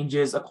of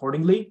changes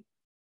accordingly.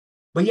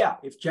 But yeah,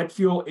 if jet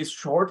fuel is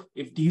short,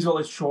 if diesel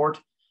is short,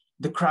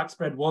 the crack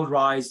spread will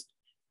rise.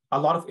 A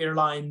lot of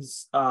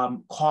airlines'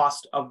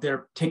 cost of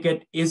their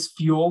ticket is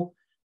fuel,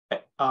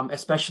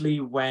 especially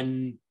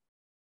when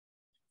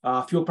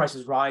fuel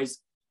prices rise.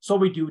 So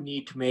we do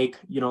need to make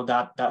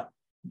that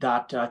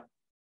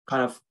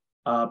kind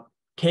of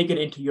take it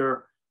into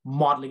your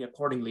modeling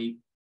accordingly.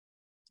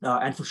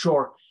 And for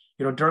sure,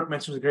 Dirk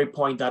mentions a great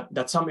point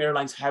that some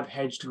airlines have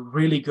hedged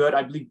really good.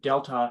 I believe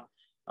Delta,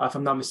 if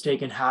I'm not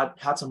mistaken, had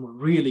some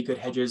really good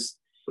hedges.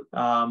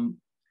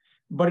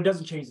 But it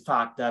doesn't change the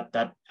fact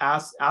that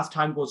as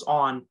time goes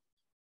on,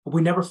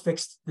 we never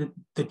fixed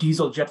the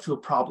diesel jet fuel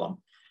problem.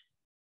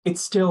 It's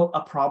still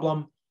a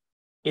problem.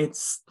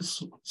 It's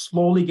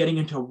slowly getting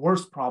into a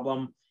worse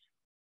problem,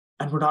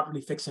 and we're not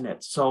really fixing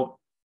it. So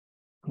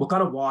we'll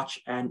kind of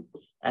watch and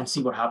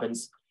see what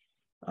happens.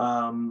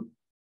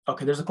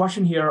 Okay, there's a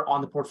question here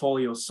on the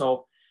portfolio.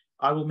 So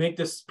I will make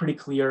this pretty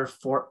clear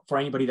for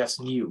anybody that's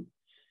new.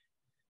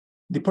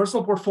 The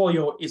personal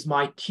portfolio is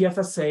my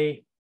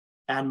TFSA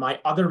and my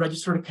other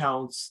registered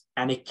accounts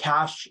and a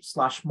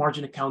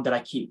cash/margin account that I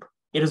keep.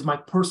 It is my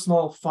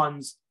personal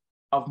funds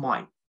of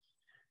mine.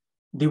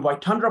 The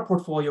White Tundra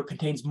portfolio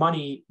contains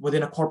money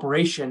within a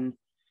corporation,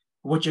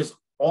 which is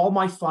all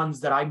my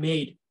funds that I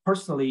made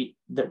personally.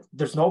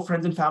 There's no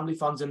friends and family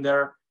funds in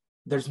there.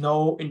 There's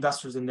no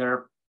investors in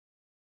there.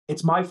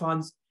 It's my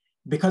funds.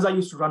 Because I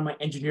used to run my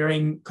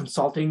engineering,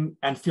 consulting,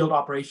 and field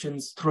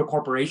operations through a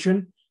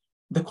corporation,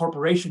 the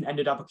corporation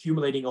ended up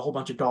accumulating a whole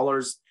bunch of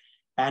dollars,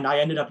 and I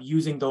ended up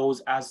using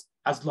those as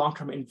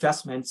long-term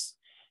investments.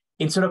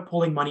 Instead of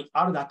pulling money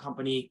out of that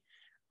company,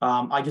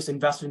 I just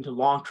invested into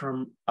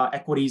long-term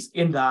equities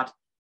in that,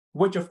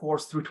 which of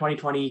course through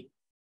 2020,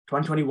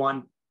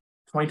 2021,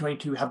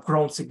 2022 have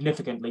grown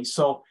significantly.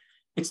 So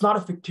it's not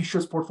a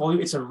fictitious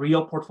portfolio, it's a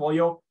real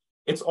portfolio.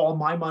 It's all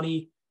my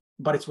money,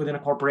 but it's within a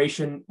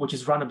corporation, which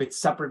is run a bit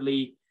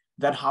separately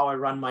than how I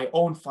run my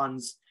own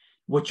funds,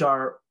 which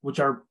are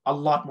a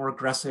lot more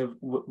aggressive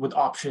with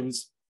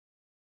options.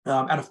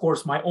 And of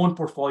course, my own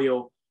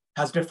portfolio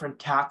has different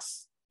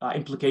tax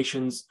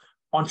implications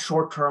on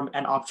short-term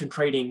and option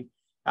trading,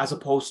 as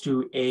opposed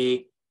to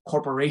a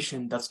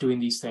corporation that's doing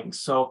these things.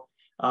 So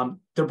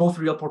they're both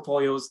real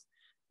portfolios.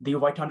 The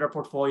White Tundra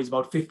portfolio is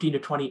about 15 to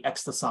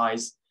 20x the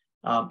size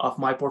of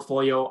my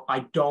portfolio.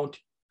 I don't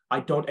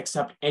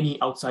accept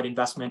any outside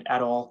investment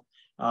at all.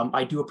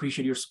 I do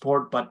appreciate your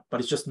support, but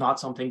it's just not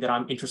something that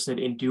I'm interested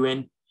in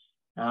doing.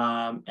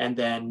 And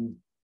then,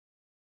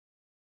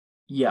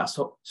 yeah,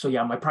 so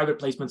yeah, my private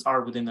placements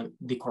are within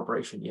the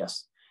corporation.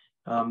 Yes,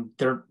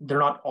 they're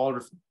not all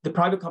the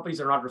private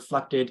companies are not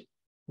reflected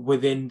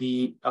within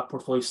the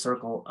portfolio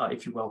circle,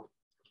 if you will.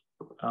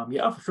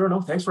 Yeah, for sure. No,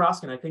 thanks for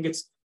asking. I think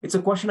it's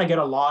a question I get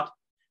a lot.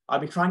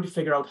 I've been trying to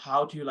figure out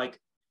how to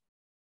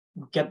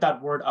get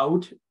that word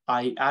out.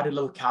 I added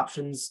little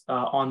captions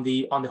on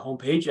the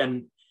homepage,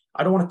 and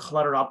I don't want to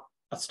clutter up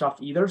stuff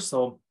either.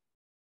 So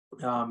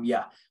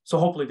yeah, so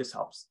hopefully this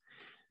helps.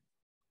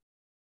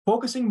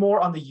 Focusing more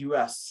on the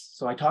US.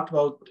 So I talked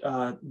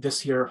about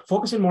this here.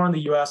 Focusing more on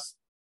the US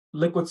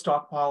liquid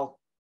stockpile.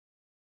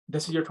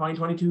 This is your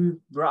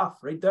 2022 graph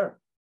right there.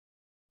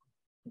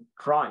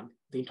 Drawing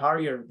the entire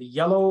year. The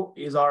yellow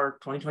is our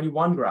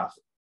 2021 graph.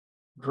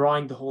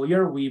 Drawing the whole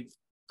year, we've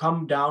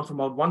come down from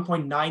about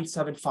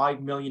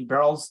 1.975 million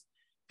barrels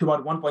to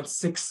about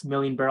 1.6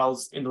 million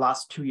barrels in the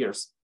last 2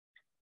 years.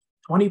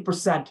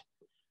 20%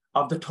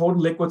 of the total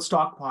liquid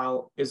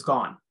stockpile is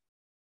gone.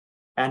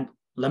 And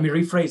let me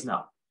rephrase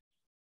now.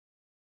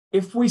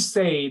 If we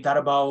say that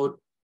about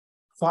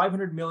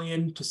 500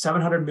 million to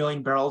 700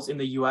 million barrels in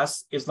the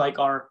US is like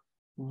our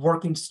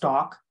working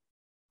stock,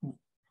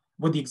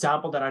 with the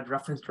example that I'd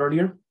referenced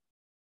earlier,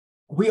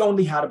 we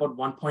only had about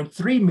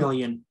 1.3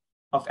 million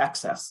of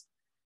excess.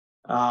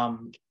 Where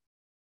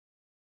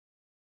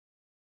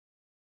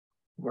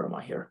am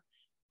I here?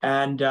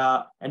 And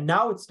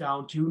now it's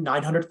down to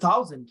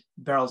 900,000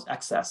 barrels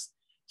excess.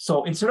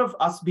 So instead of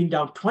us being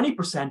down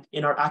 20%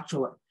 in our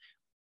actual,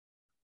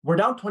 we're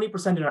down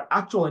 20% in our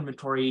actual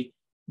inventory,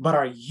 but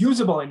our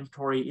usable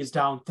inventory is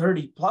down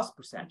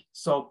 30+%.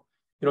 So,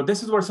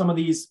 this is where some of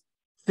these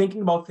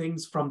thinking about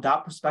things from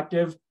that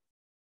perspective,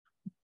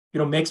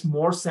 makes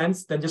more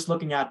sense than just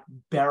looking at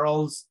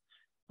barrels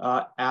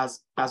as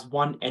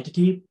one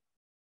entity.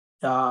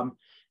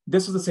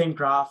 This is the same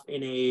graph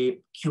in a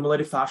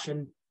cumulative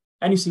fashion,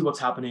 and you see what's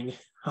happening.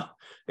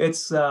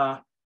 It's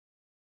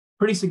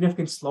pretty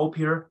significant slope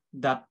here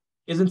that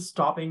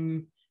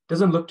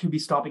doesn't look to be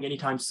stopping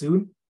anytime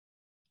soon.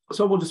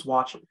 So we'll just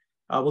watch.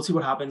 We'll see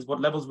what happens,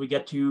 what levels we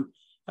get to.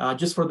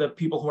 Just for the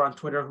people who are on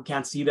Twitter who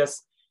can't see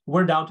this,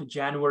 we're down to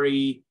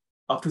January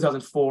of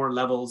 2004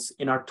 levels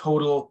in our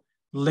total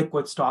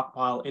liquid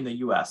stockpile in the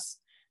US.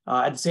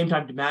 At the same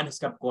time, demand has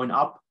kept going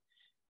up,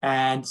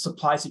 and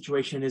supply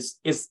situation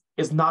is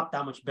not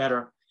that much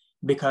better,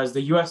 because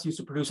the US used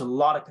to produce a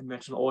lot of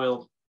conventional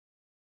oil,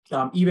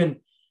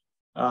 even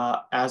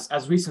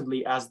as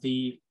recently as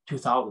the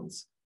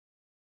 2000s.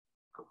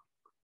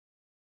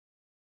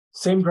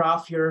 Same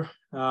graph here,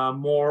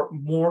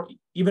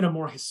 even a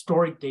more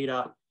historic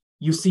data.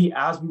 You see,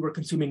 as we were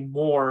consuming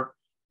more,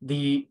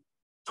 the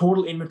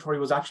total inventory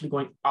was actually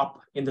going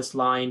up in this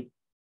line,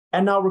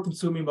 and now we're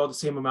consuming about the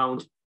same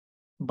amount,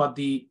 but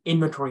the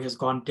inventory has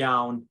gone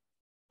down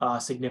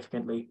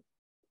significantly.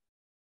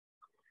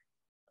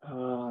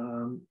 Okay.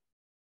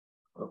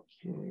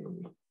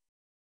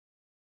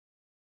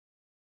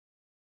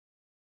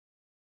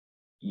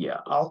 Yeah,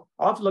 I'll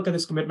have to look at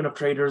this commitment of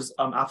traders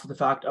after the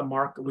fact.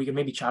 Mark, we can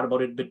maybe chat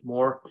about it a bit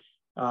more.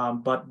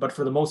 But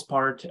for the most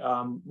part,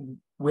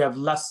 we have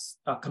less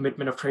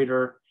commitment of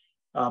trader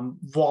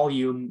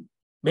volume,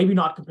 maybe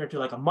not compared to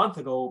like a month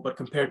ago, but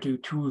compared to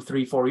 2,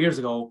 3, 4 years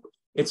ago,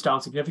 it's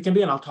down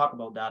significantly. And I'll talk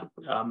about that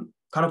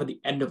kind of at the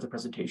end of the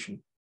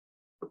presentation.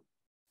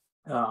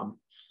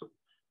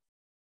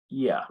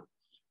 Yeah,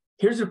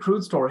 here's your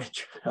crude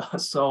storage.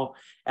 So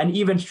an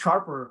even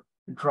sharper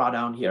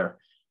drawdown here.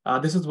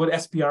 This is what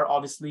SPR,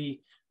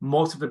 obviously,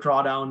 most of the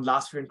drawdown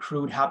last year in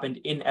crude happened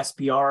in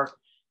SPR.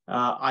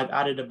 I've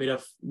added a bit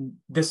of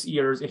this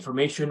year's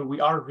information. We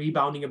are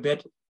rebounding a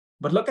bit,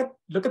 but look at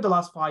the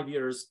last 5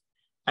 years,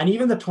 and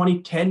even the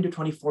 2010 to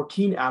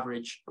 2014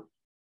 average.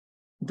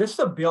 This is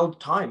a build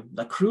time.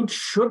 The crude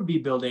should be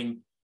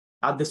building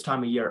at this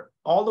time of year,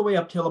 all the way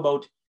up till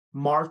about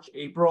March,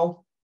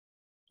 April.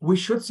 We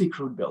should see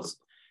crude builds.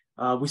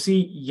 We see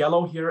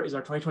yellow here is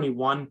our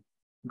 2021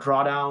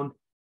 drawdown.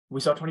 We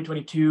saw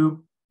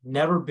 2022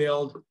 never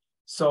build.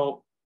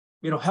 So,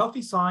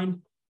 healthy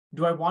sign.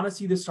 Do I want to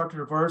see this start to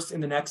reverse in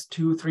the next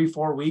 2, 3,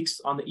 4 weeks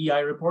on the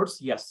EI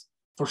reports? Yes,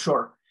 for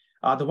sure.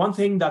 The one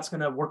thing that's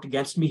going to work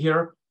against me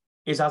here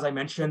is, as I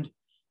mentioned,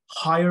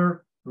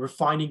 higher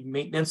refining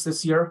maintenance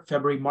this year,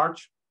 February,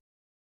 March,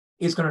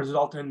 is going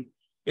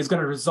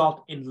to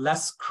result in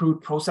less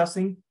crude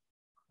processing,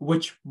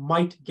 which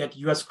might get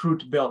US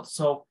crude to build.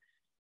 So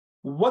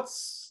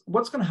what's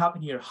going to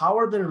happen here? How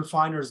are the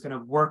refiners going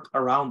to work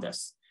around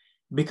this?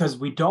 Because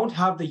we don't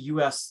have the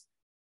US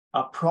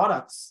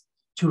products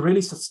to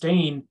really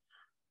sustain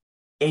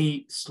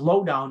a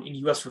slowdown in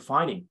US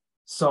refining.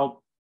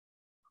 So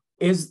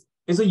is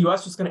the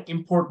US just going to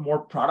import more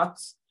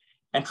products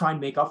and try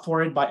and make up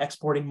for it by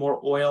exporting more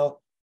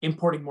oil,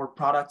 importing more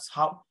products?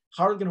 How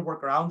are they going to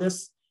work around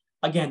this?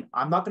 Again,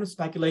 I'm not going to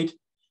speculate.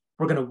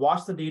 We're going to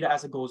watch the data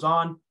as it goes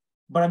on.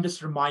 But I'm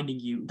just reminding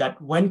you that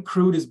when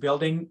crude is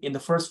building in the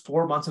first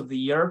 4 months of the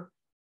year,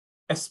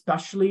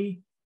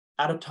 especially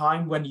at a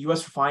time when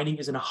US refining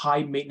is in a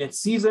high maintenance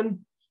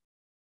season,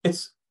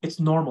 it's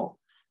normal.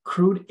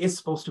 Crude is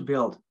supposed to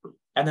build.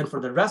 And then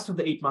for the rest of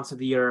the 8 months of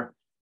the year,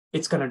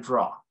 it's going to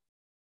draw.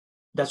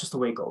 That's just the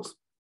way it goes.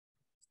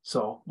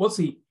 So we'll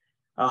see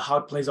how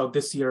it plays out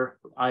this year.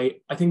 I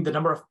think the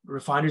number of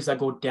refineries that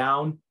go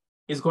down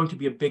is going to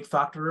be a big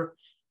factor.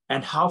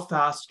 And how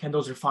fast can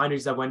those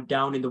refineries that went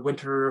down in the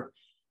winter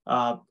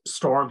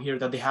storm here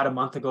that they had a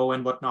month ago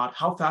and whatnot,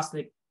 how fast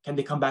can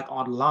they come back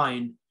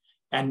online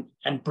and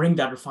bring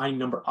that refining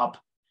number up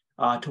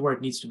to where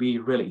it needs to be,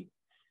 really?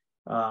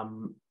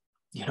 I'm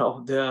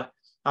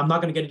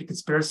not going to get into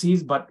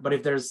conspiracies, but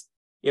if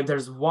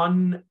there's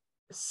one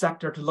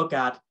sector to look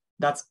at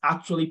that's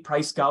actually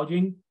price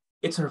gouging,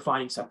 it's the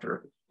refining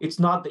sector. It's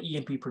not the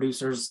E&P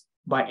producers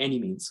by any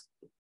means.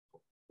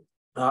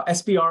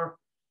 SPR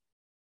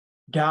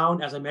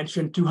down, as I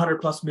mentioned,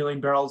 200+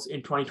 million barrels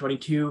in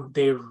 2022.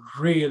 They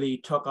really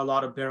took a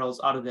lot of barrels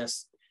out of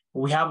this.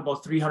 We have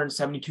about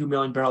 372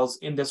 million barrels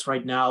in this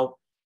right now.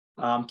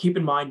 Keep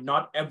in mind,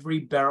 not every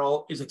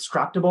barrel is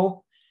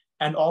extractable.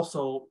 And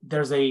also,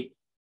 there's a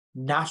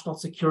national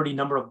security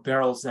number of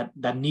barrels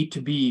that need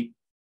to be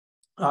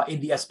in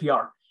the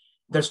SPR.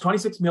 There's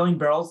 26 million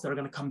barrels that are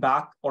going to come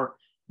back or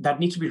that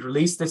need to be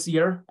released this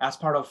year as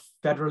part of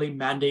federally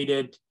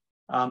mandated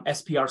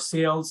SPR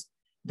sales.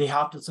 They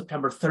have till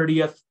September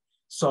 30th.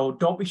 So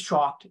don't be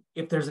shocked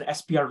if there's an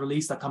SPR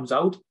release that comes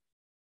out.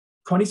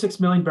 26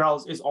 million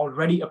barrels is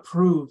already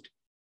approved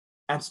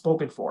and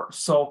spoken for.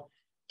 So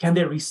can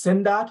they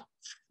rescind that?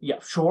 Yeah,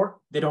 sure.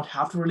 They don't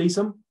have to release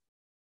them.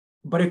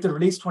 But if they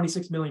release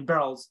 26 million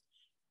barrels,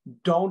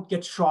 don't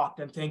get shocked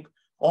and think,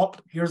 oh,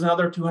 here's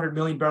another 200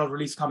 million barrel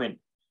release coming.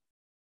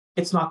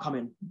 It's not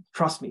coming.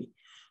 Trust me.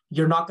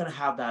 You're not going to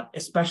have that,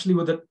 especially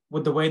with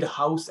the way the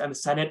House and the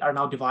Senate are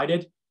now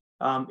divided.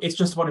 It's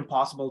just about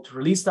impossible to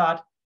release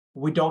that.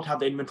 We don't have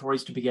the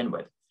inventories to begin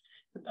with.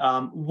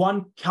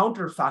 One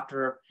counter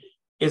factor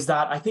is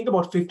that I think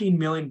about 15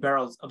 million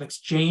barrels of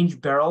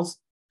exchange barrels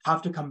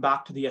have to come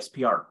back to the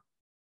SPR.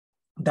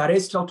 That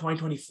is still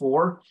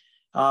 2024,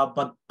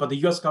 but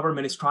the US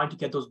government is trying to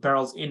get those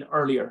barrels in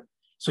earlier.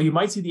 So you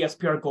might see the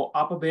SPR go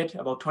up a bit,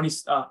 about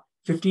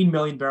 15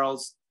 million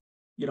barrels,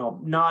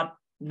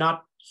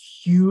 not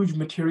huge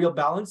material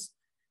balance,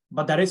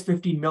 but that is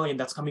 15 million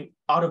that's coming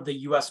out of the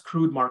US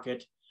crude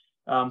market,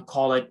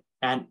 call it,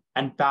 and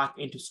back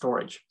into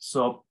storage.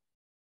 So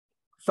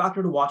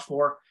factor to watch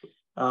for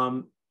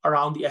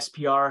around the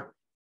SPR.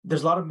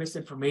 There's a lot of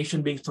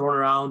misinformation being thrown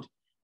around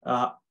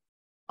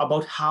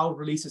about how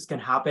releases can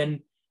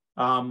happen.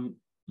 I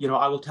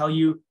will tell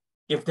you,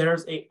 if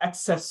there's a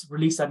excess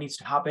release that needs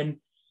to happen,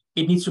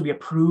 it needs to be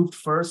approved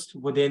first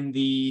within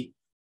the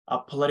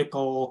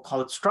political,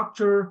 call it,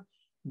 structure.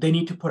 They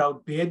need to put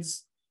out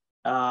bids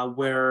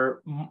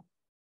where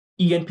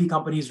E&P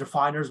companies,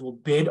 refiners will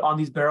bid on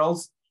these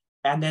barrels.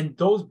 And then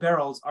those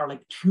barrels are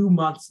like 2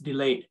 months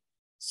delayed.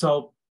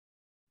 So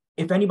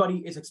if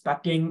anybody is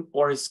expecting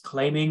or is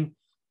claiming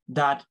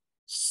that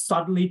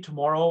suddenly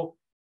tomorrow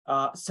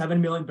 7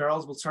 million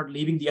barrels will start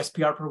leaving the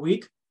SPR per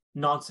week,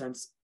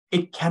 nonsense.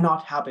 It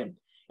cannot happen.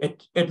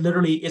 It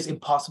literally is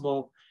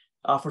impossible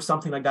for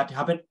something like that to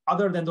happen,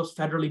 other than those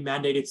federally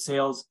mandated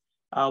sales,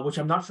 which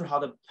I'm not sure how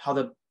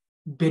the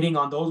bidding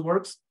on those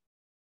works.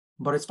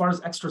 But as far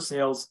as extra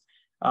sales,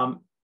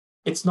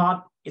 it's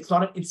not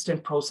an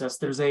instant process.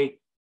 There's a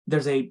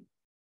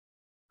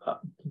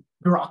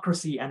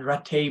bureaucracy and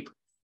red tape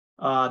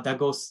that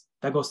goes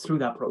through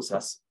that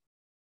process.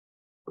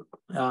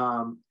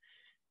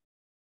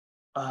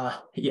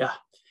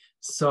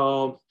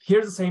 So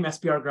here's the same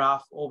SPR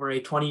graph over a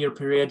 20-year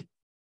period.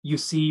 You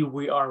see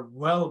we are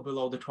well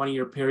below the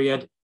 20-year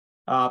period.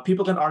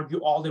 People can argue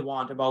all they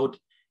want about,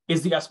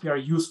 is the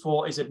SPR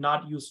useful? Is it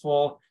not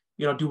useful?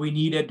 Do we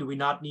need it? Do we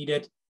not need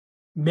it?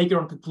 Make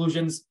your own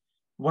conclusions.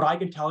 What I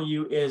can tell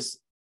you is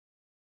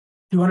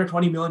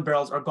 220 million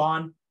barrels are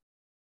gone.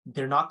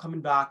 They're not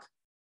coming back,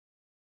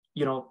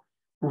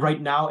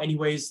 right now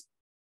anyways.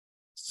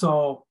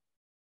 So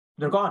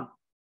they're gone.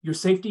 Your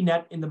safety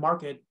net in the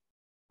market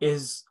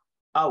is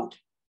out.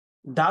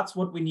 That's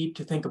what we need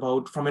to think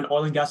about from an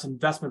oil and gas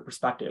investment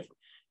perspective.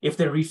 If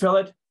they refill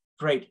it,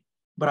 great.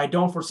 But I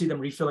don't foresee them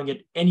refilling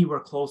it anywhere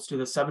close to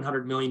the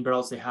 700 million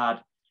barrels they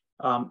had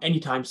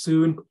anytime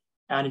soon.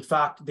 And in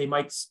fact, they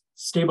might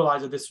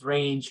stabilize at this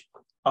range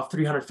of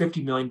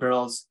 350 million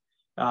barrels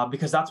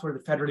because that's where the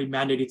federally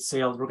mandated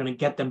sales, we're going to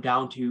get them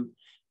down to,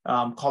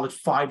 call it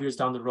 5 years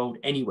down the road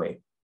anyway.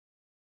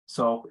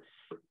 So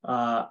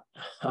so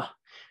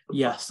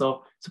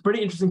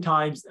pretty interesting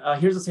times.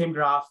 Here's the same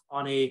graph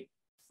on a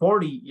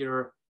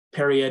 40-year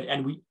period,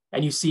 and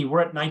you see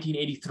we're at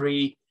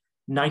 1983,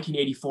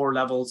 1984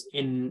 levels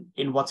in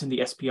what's in the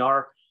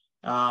SPR.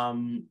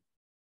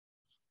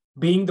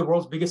 Being the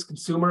world's biggest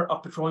consumer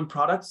of petroleum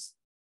products,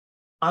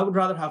 I would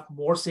rather have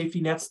more safety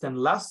nets than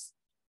less.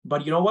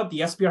 But you know what?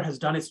 The SPR has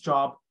done its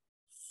job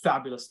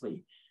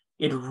fabulously.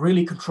 It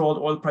really controlled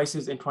oil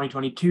prices in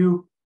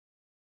 2022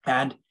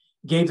 and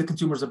gave the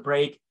consumers a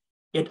break.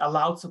 It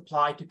allowed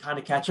supply to kind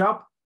of catch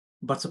up,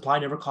 but supply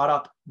never caught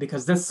up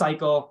because this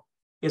cycle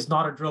is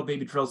not a drill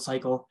baby drill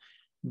cycle.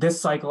 This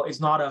cycle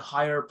is not a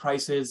higher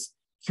prices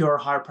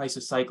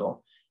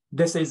cycle.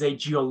 This is a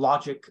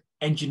geologic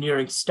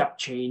engineering step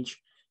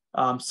change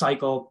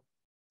cycle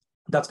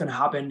that's going to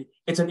happen.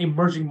 It's an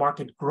emerging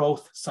market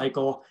growth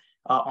cycle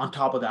on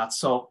top of that.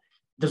 So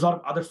there's a lot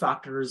of other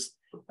factors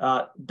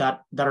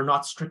that are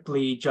not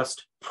strictly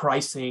just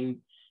pricing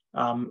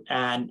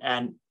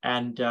and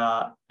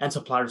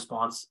supply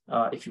response,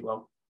 if you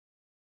will.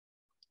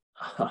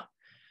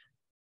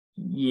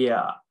 You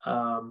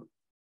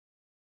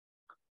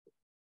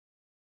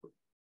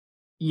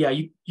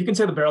can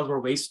say the barrels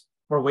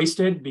were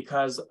wasted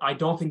because I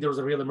don't think there was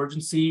a real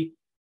emergency.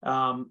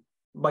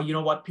 But you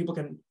know what? People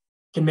can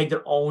make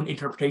their own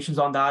interpretations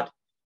on that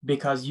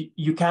because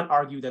you can't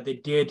argue that they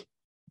did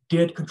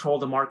control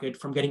the market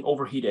from getting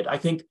overheated. I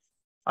think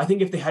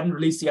if they hadn't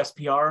released the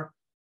SPR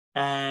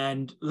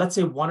and let's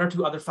say one or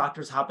two other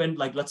factors happened,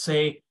 like let's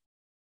say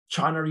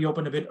China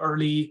reopened a bit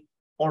early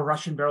or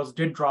Russian barrels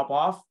did drop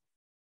off,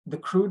 the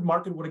crude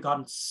market would have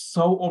gotten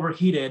so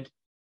overheated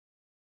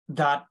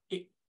that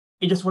it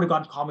just would have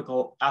gotten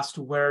comical as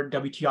to where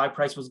WTI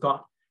price was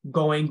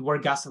going, where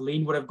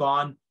gasoline would have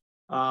gone.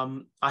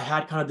 I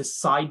had kind of this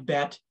side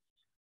bet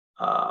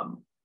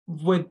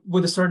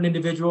with a certain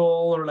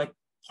individual or like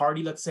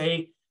party, let's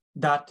say,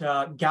 that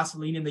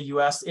gasoline in the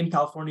US, in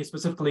California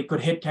specifically,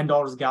 could hit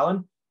 $10 a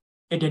gallon.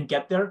 It didn't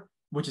get there,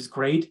 which is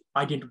great.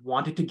 I didn't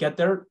want it to get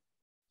there.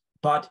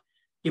 But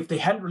if they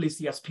hadn't released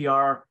the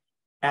SPR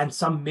and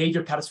some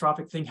major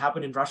catastrophic thing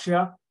happened in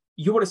Russia,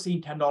 you would have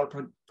seen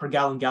 $10 per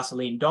gallon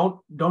gasoline.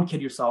 Don't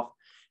kid yourself.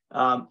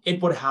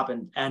 It would have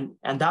happened. And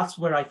that's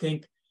where I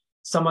think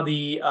some of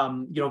the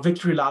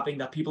victory lapping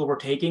that people were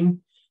taking,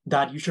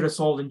 that you should have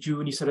sold in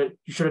June, you should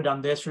have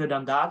done this, should have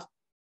done that.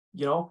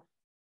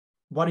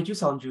 Why did you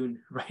sell in June,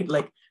 right?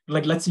 Like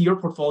let's see your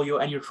portfolio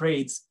and your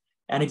trades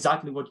and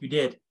exactly what you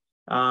did.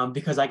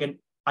 Because I can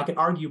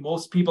argue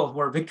most people who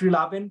are victory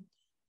lapping,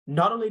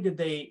 not only did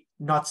they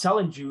not sell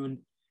in June,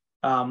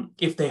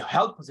 if they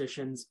held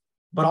positions,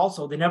 but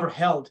also they never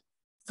held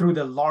through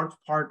the large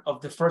part of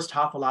the first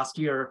half of last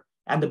year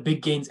and the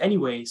big gains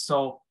anyway.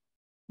 So,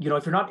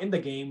 if you're not in the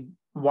game,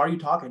 why are you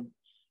talking?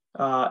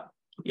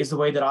 Is the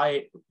way that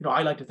I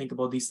like to think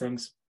about these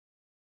things.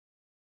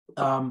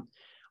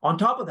 On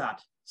top of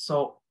that,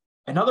 so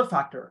another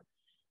factor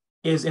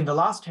is in the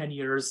last 10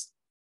 years,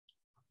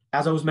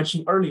 as I was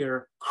mentioning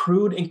earlier,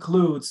 crude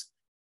includes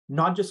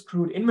not just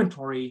crude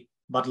inventory,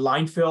 but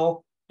line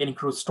fill. It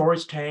includes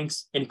storage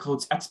tanks, it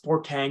includes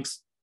export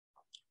tanks,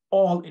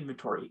 all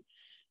inventory.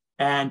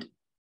 And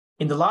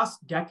in the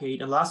last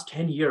decade, in the last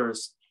 10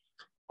 years,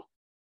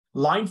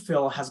 line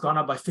fill has gone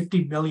up by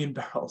 50 million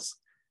barrels.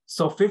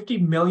 So 50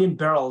 million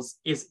barrels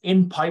is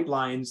in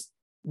pipelines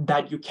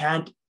that you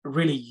can't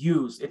really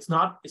use. It's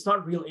not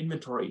real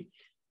inventory.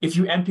 If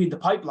you empty the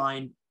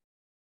pipeline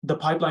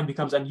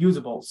becomes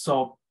unusable.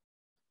 So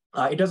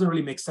it doesn't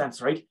really make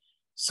sense, right?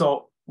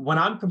 So when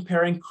I'm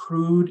comparing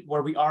crude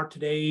where we are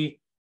today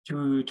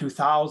to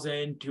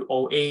 2000,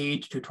 to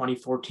 08, to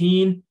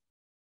 2014,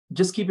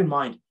 just keep in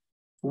mind,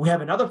 we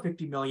have another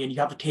 50 million you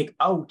have to take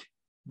out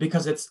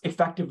because it's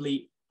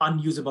effectively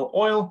unusable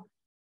oil.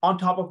 On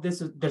top of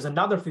this, there's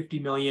another 50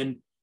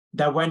 million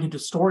that went into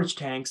storage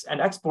tanks and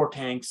export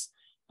tanks.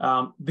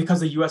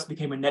 Because the US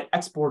became a net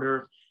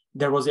exporter,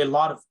 there was a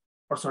lot of,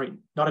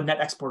 not a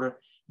net exporter,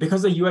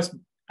 because the US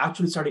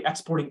actually started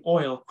exporting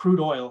oil, crude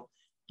oil,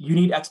 you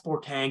need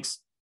export tanks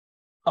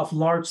of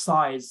large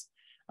size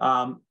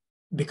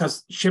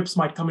because ships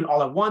might come in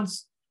all at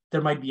once.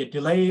 There might be a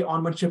delay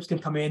on when ships can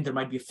come in. There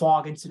might be a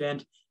fog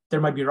incident.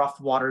 There might be rough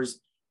waters.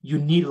 You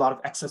need a lot of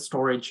excess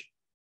storage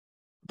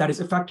that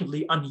is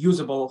effectively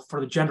unusable for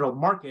the general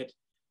market,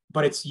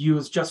 but it's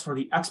used just for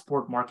the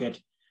export market.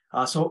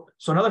 So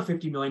another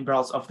 50 million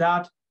barrels of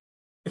that.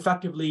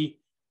 Effectively,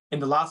 in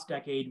the last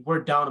decade, we're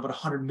down about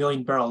 100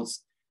 million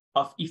barrels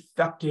of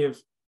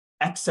effective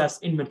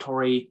excess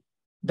inventory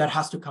that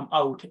has to come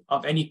out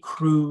of any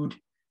crude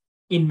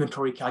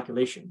inventory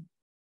calculation.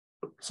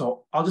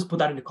 So I'll just put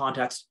that into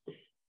context.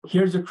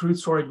 Here's the crude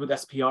storage with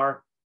SPR.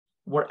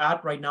 We're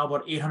at right now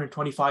about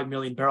 825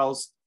 million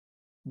barrels.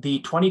 The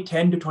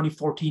 2010 to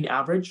 2014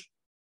 average,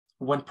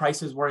 when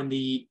prices were in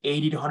the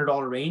 $80 to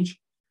 $100 range,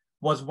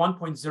 was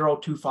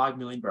 1.025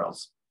 million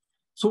barrels.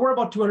 So we're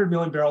about 200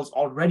 million barrels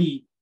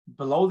already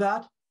below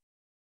that.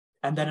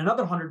 And then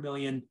another 100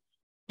 million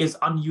is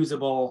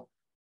unusable,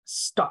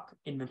 stuck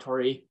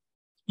inventory.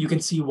 You can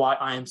see why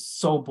I am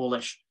so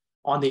bullish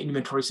on the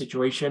inventory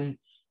situation,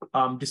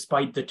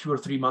 despite the 2 or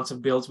 3 months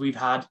of builds we've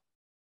had.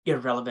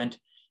 Irrelevant,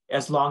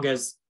 as long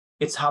as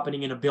it's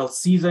happening in a build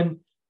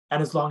season,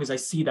 and as long as I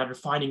see that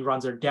refining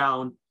runs are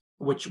down,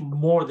 which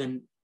more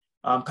than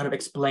kind of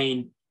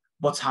explain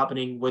what's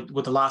happening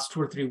with the last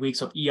 2 or 3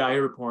 weeks of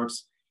EIA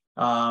reports,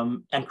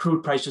 and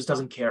crude price just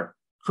doesn't care.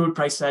 Crude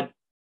price said,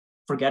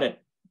 forget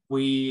it.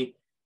 We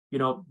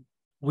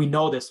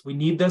know this, we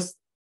need this.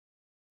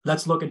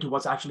 Let's look into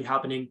what's actually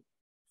happening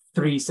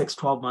 3, 6,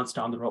 12 months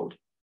down the road.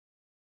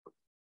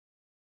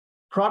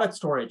 Product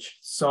storage.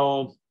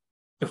 So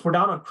if we're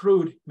down on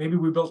crude, maybe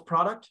we built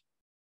product.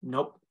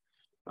 Nope.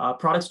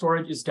 Product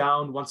storage is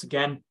down once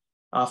again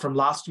from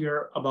last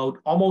year, about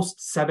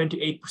almost 7 to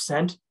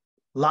 8%.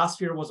 Last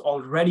year was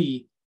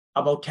already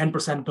about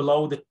 10%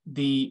 below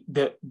the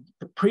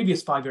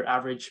previous 5-year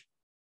average.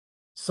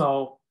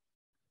 So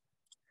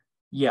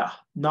yeah,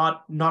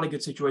 not a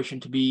good situation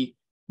to be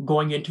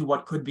going into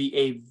what could be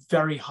a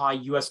very high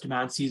US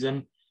demand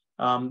season.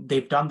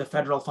 They've done the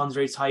federal funds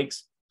rate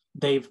hikes.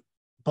 They've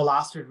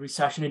blasted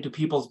recession into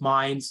people's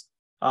minds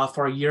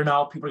for a year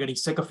now. People are getting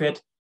sick of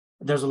it.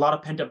 There's a lot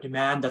of pent-up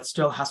demand that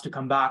still has to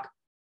come back.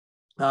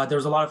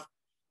 There's a lot of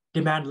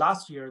demand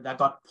last year that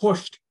got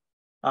pushed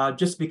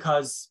just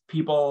because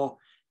people,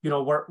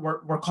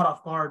 were caught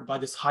off guard by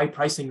this high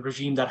pricing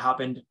regime that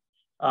happened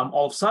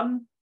all of a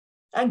sudden.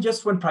 And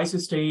just when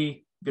prices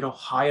stay,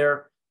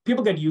 higher,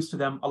 people get used to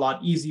them a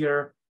lot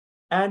easier.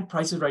 And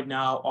prices right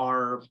now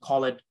are,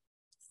 call it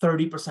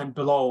 30%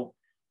 below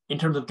in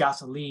terms of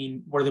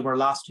gasoline where they were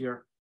last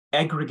year,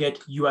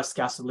 aggregate US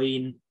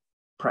gasoline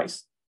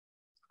price.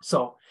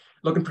 So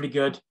looking pretty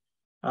good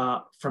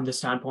from this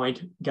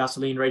standpoint.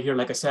 Gasoline right here,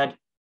 like I said,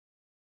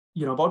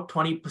 about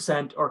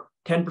 20% or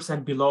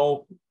 10%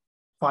 below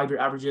 5-year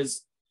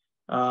averages.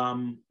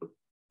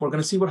 We're going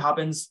to see what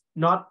happens.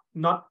 Not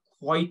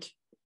quite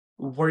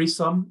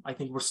worrisome. I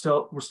think we're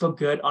still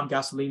good on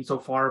gasoline so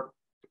far.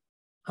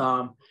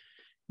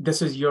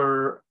 This is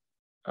your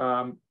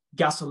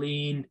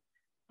gasoline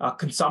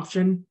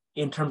consumption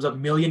in terms of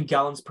million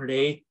gallons per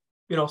day,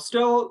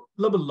 still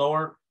a little bit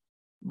lower,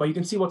 but you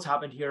can see what's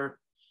happened here.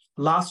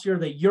 Last year,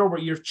 the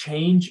year-over-year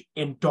change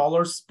in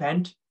dollars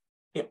spent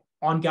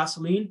on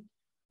gasoline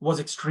was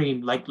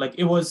extreme. Like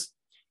it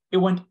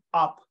went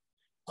up,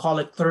 call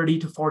it 30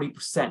 to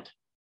 40%.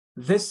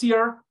 This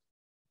year,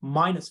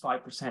 minus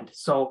 5%.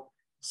 So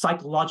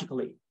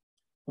psychologically,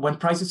 when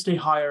prices stay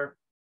higher,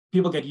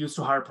 people get used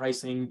to higher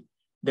pricing.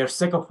 They're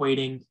sick of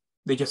waiting.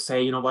 They just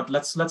say, you know what,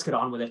 let's get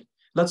on with it.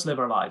 Let's live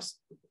our lives.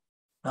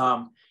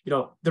 The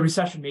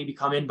recession may be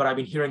coming, but I've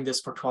been hearing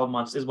this for 12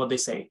 months is what they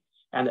say.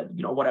 And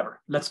whatever,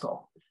 let's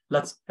go.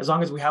 As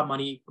long as we have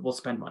money, we'll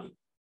spend money.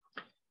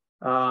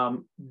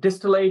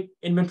 Distillate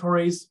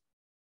inventories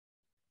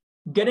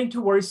getting to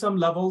worrisome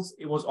levels.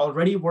 It was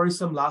already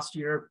worrisome last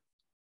year.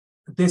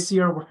 This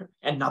year, we're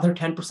another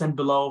 10%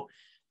 below.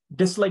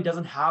 Distillate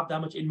doesn't have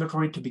that much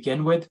inventory to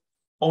begin with,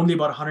 only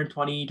about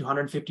 120 to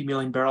 150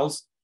 million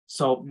barrels.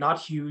 So not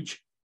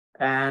huge.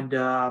 And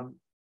jet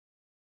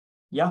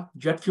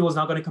fuel is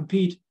not going to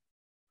compete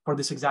for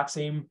this exact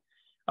same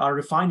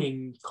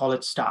refining, call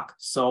it stack.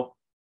 So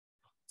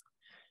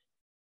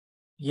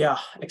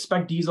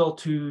expect diesel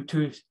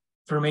to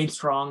remain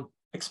strong.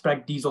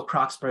 Expect diesel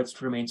crack spreads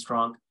to remain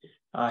strong.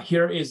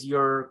 Here is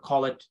your,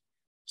 call it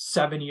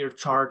 7-year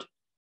chart,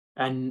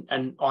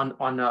 and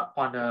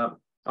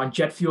on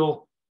jet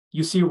fuel,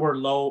 you see we're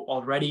low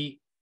already,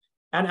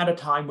 and at a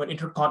time when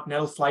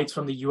intercontinental flights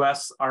from the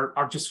US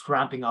are just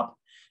ramping up.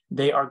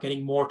 They are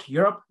getting more to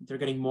Europe. They're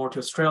getting more to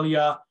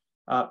Australia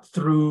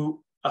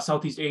through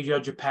Southeast Asia,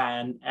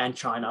 Japan, and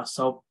China.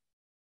 So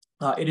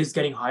it is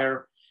getting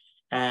higher,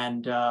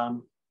 and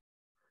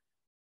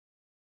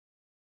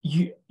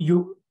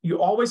you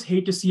always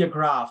hate to see a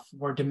graph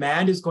where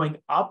demand is going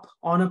up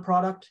on a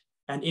product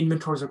and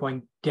inventories are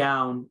going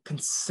down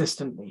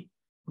consistently.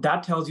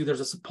 That tells you there's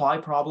a supply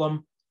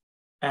problem,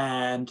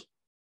 and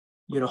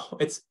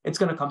it's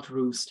going to come to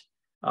roost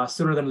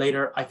sooner than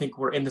later. I think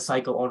we're in the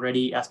cycle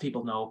already, as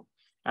people know,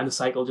 and the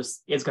cycle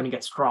just is going to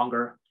get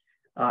stronger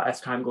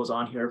as time goes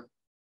on here.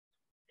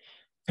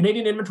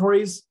 Canadian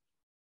inventories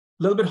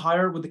a little bit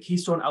higher with the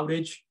Keystone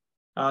outage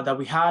that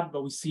we had,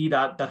 but we see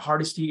that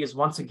Hardisty is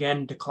once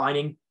again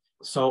declining.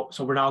 So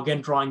we're now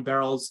again drawing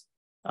barrels.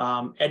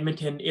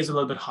 Edmonton is a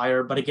little bit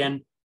higher, but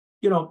again,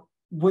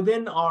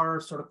 within our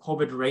sort of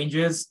COVID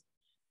ranges,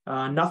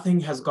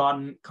 nothing has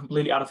gotten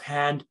completely out of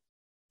hand.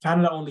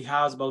 Canada only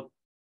has about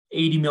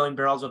 80 million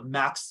barrels of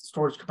max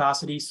storage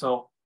capacity.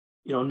 So,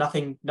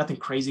 nothing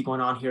crazy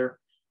going on here.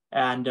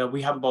 And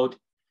we have about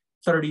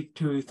 30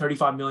 to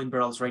 35 million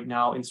barrels right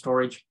now in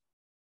storage.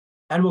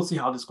 And we'll see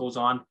how this goes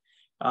on.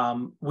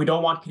 We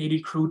don't want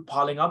Canadian crude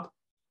piling up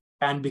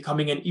and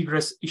becoming an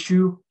egress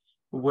issue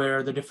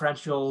where the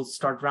differentials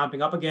start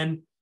ramping up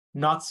again.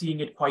 Not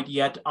seeing it quite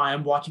yet. I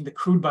am watching the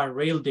crude by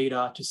rail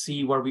data to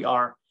see where we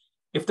are.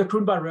 If the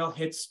crude by rail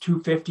hits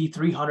 250,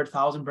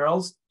 300,000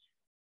 barrels,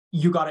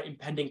 you got an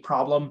impending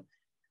problem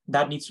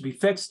that needs to be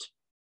fixed.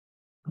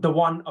 The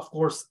one, of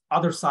course,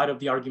 other side of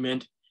the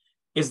argument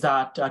is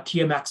that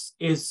TMX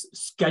is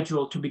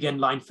scheduled to begin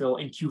line fill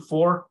in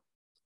Q4.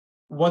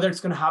 Whether it's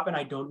going to happen,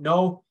 I don't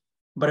know.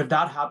 But if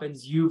that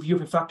happens,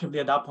 you've effectively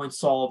at that point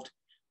solved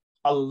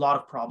a lot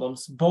of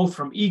problems, both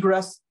from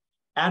egress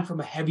and from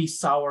a heavy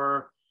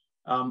sour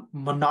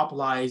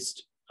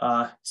monopolized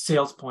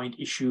sales point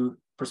issue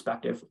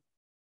perspective.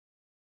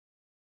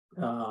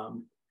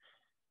 For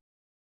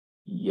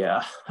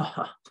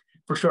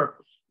sure.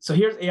 So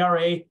here's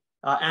ARA,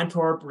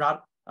 Antwerp,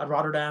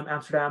 Rotterdam,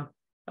 Amsterdam,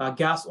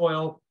 gas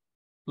oil,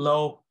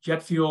 low,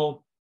 jet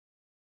fuel,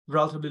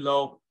 relatively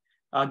low,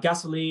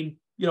 gasoline,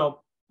 a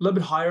little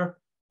bit higher,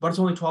 but it's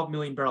only 12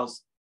 million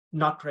barrels,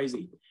 not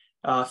crazy.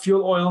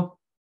 Fuel oil,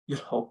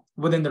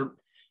 within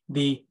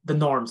the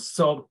norms.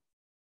 So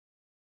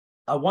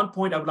one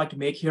point I would like to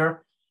make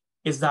here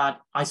is that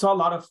I saw a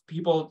lot of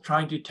people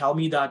trying to tell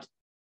me that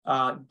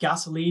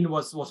gasoline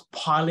was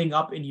piling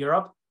up in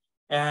Europe,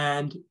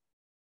 and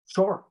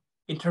sure,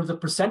 in terms of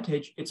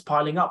percentage, it's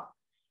piling up,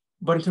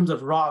 but in terms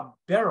of raw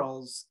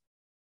barrels,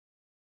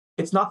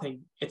 it's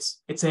nothing.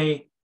 It's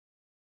a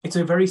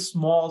very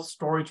small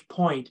storage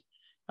point.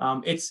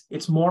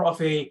 It's more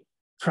of a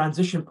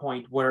transition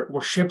point where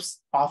ships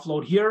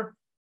offload here,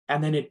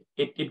 and then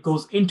it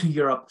goes into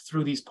Europe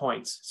through these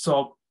points.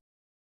 So,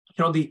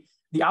 the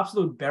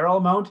absolute barrel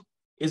amount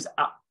is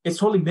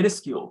totally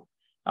minuscule.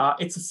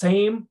 It's the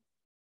same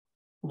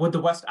with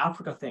the West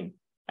Africa thing,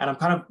 and I'm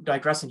kind of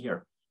digressing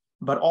here.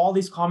 But all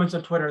these comments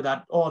on Twitter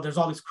that, there's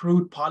all this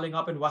crude piling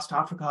up in West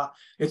Africa,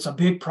 it's a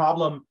big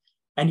problem,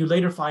 and you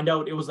later find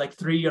out it was like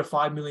 3 or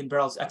 5 million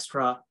barrels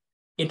extra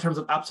in terms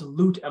of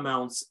absolute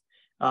amounts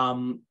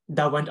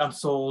that went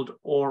unsold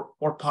or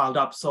piled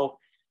up. So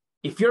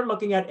if you're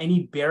looking at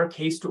any bear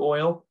case to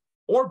oil,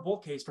 or bull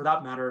case for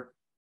that matter,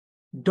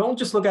 don't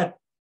just look at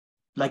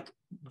like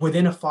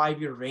within a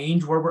 5-year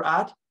range where we're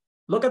at.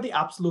 Look at the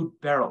absolute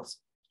barrels.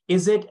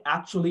 Is it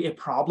actually a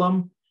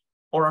problem,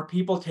 or are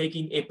people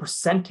taking a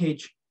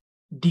percentage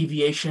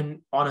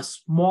deviation on a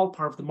small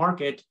part of the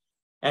market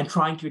and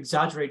trying to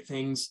exaggerate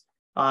things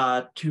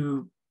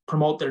to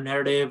promote their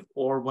narrative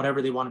or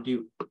whatever they want to do.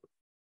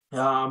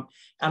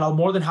 And I'll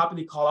more than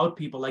happily call out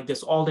people like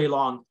this all day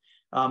long.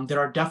 There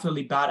are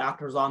definitely bad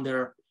actors on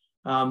there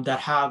that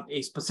have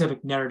a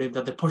specific narrative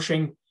that they're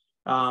pushing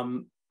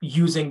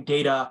using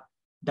data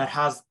that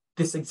has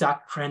this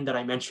exact trend that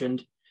I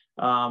mentioned,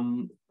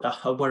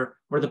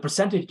 where the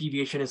percentage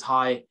deviation is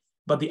high,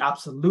 but the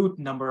absolute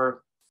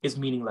number is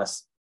meaningless.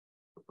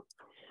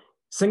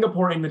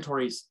 Singapore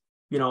inventories,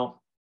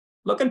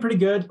 looking pretty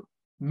good.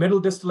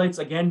 Middle distillates,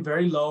 again,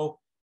 very low.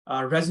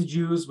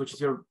 Residues, which is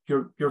your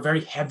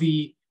very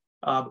heavy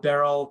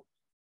barrel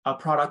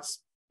products,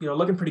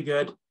 looking pretty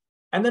good.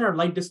 And then our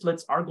light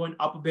distillates are going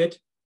up a bit,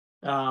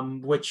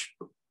 which,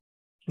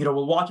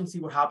 we'll watch and see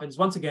what happens.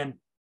 Once again,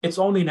 it's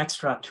only an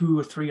extra 2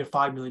 or 3 or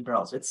 5 million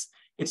barrels.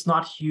 It's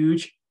not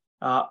huge.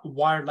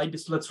 Why are light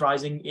distillates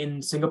rising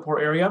in Singapore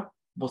area?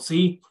 We'll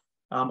see.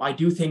 I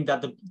do think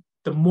that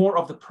the more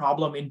of the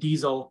problem in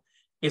diesel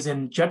is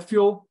in jet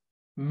fuel,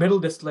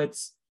 middle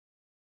distillates,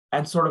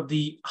 and sort of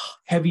the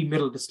heavy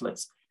middle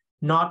distillates,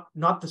 not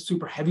the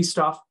super heavy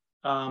stuff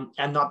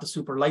and not the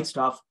super light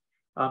stuff.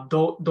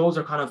 Those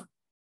are kind of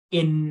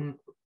in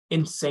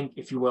sync,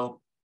 if you will.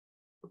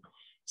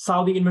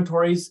 Saudi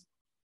inventories.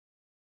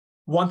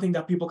 One thing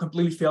that people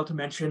completely fail to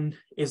mention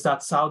is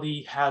that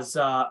Saudi has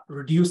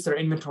reduced their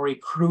inventory,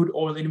 crude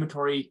oil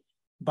inventory,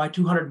 by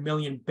 200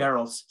 million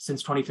barrels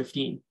since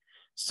 2015.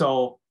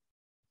 So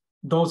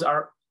those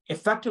are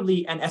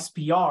effectively an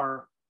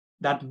SPR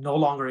that no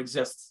longer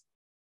exists.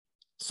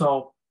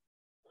 So,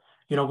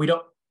 we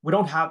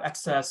don't have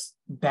excess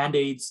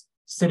band-aids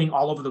sitting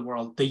all over the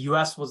world. The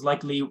US was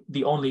likely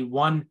the only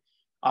one.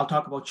 I'll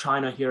talk about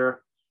China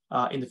here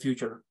in the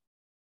future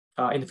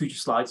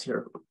slides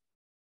here.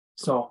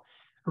 So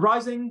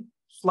rising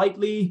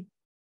slightly,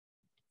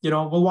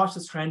 we'll watch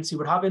this trend, see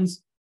what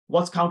happens.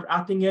 What's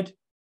counteracting it?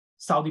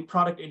 Saudi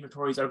product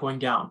inventories are going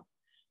down.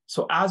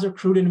 So as their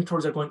crude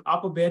inventories are going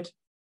up a bit,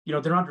 they're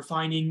not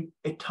refining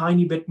a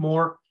tiny bit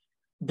more.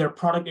 Their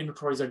product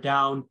inventories are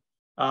down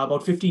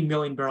about 15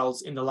 million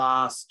barrels in the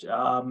last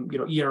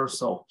year or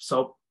so.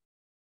 So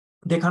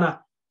they kind of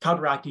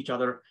counteract each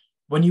other.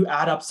 When you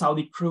add up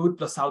Saudi crude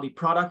plus Saudi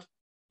product,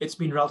 it's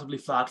been relatively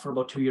flat for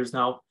about 2 years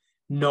now.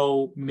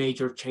 No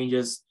major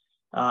changes.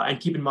 And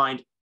keep in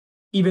mind,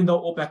 even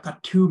though OPEC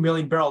cut 2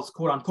 million barrels,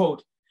 quote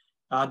unquote,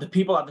 the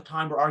people at the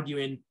time were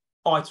arguing,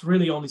 oh, it's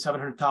really only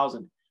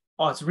 700,000.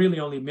 Oh, it's really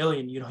only a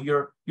million.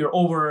 You're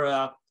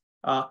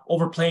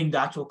overplaying the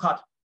actual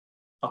cut.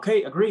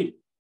 Okay, agreed.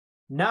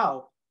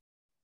 Now,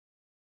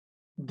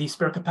 the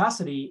spare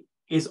capacity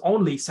is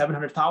only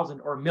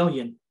 700,000 or a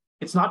million.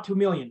 It's not 2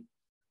 million.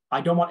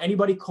 I don't want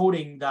anybody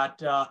quoting that,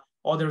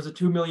 there's a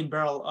 2 million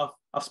barrel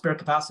of spare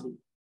capacity.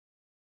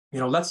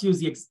 Let's use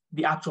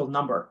the actual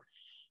number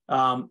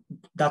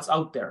that's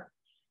out there.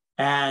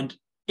 And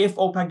if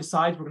OPEC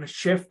decides we're going to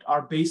shift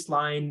our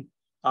baseline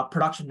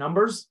production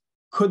numbers,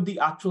 could the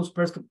actual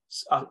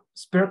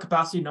spare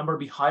capacity number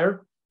be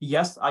higher?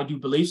 Yes, I do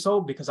believe so,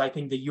 because I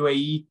think the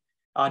UAE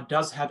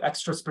does have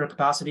extra spare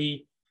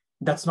capacity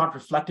that's not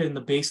reflected in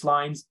the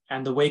baselines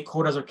and the way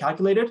quotas are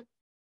calculated,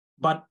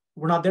 but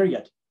we're not there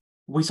yet.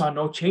 We saw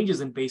no changes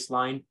in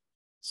baseline,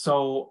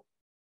 so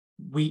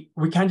we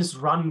can't just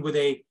run with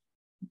a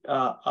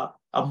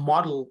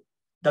model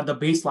that the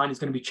baseline is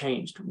going to be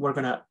changed. We're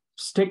going to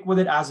stick with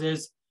it as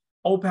is.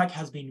 OPEC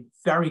has been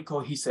very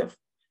cohesive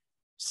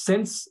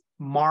since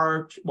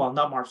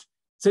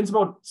since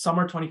about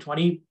summer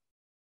 2020.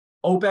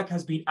 OPEC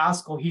has been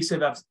as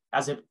cohesive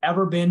as it's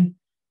ever been.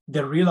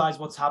 They realize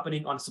what's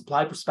happening on a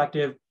supply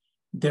perspective.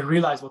 They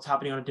realize what's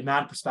happening on a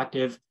demand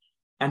perspective,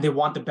 and they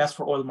want the best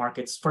for oil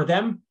markets. For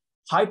them,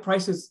 high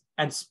prices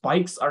and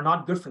spikes are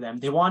not good for them.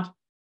 They want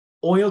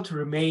oil to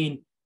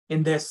remain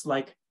in this,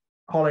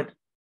 call it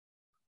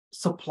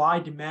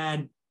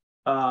supply-demand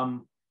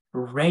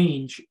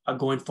range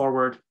going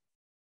forward,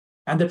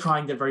 and they're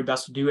trying their very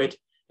best to do it.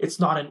 It's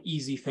not an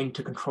easy thing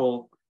to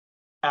control,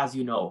 as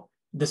you know.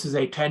 This is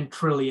a $10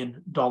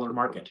 trillion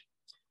market.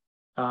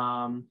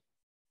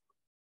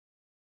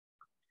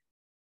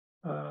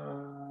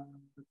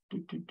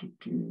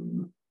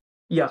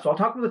 Yeah, so I'll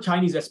talk about the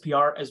Chinese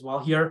SPR as well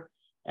here,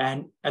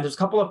 and there's a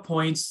couple of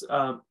points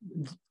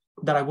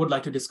that I would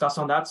like to discuss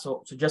on that.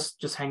 So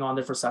just hang on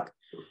there for a sec.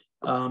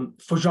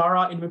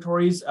 Fujairah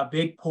inventories, a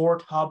big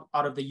port hub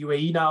out of the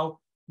UAE now,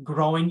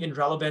 growing in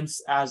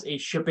relevance as a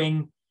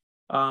shipping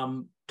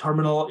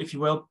terminal, if you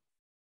will.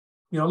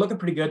 Looking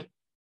pretty good,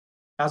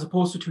 as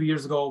opposed to 2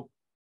 years ago.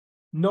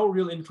 No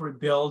real inventory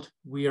build.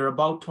 We are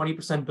about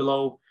 20%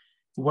 below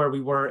where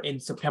we were in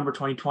September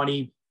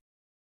 2020.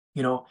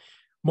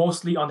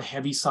 Mostly on the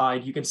heavy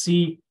side. You can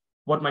see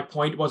what my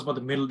point was about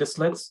the middle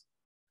distillates.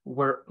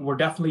 We're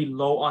definitely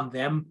low on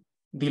them.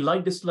 The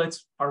light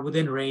distillates are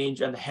within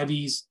range, and the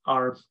heavies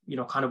are,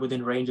 kind of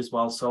within range as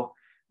well. So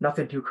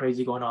nothing too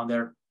crazy going on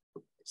there.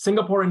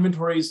 Singapore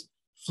inventories,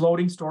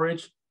 floating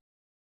storage.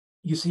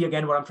 You see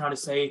again what I'm trying to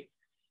say.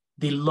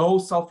 The low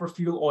sulfur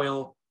fuel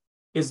oil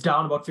is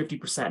down about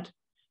 50%.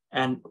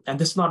 And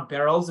this is not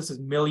barrels, this is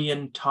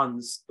million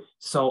tons.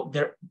 So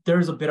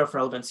there's a bit of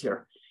relevance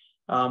here.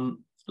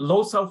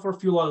 Low sulfur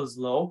fuel oil is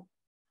low.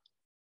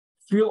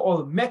 Fuel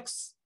oil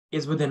mix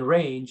is within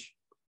range,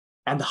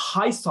 and the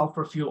high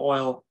sulfur fuel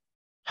oil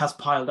has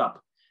piled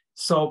up.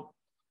 So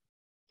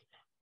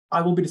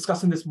I will be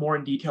discussing this more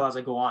in detail as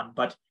I go on.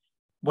 But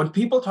when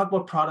people talk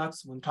about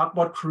products, when we talk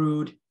about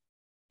crude,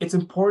 it's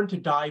important to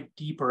dive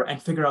deeper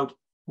and figure out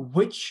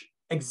which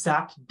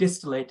exact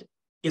distillate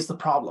is the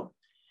problem.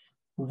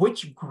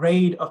 Which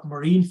grade of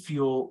marine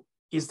fuel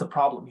is the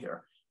problem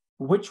here?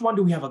 Which one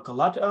do we have a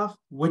glut of?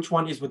 Which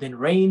one is within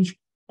range?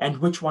 And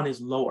which one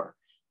is lower?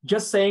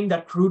 Just saying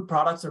that crude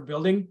products are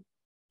building,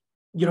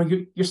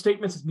 your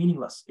statements is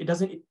meaningless. It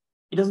doesn't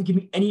give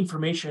me any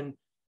information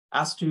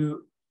as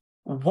to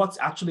what's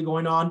actually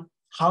going on,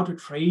 how to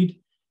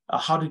trade,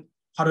 how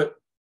to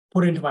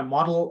put it into my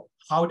model,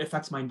 how it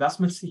affects my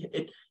investments.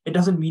 It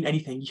doesn't mean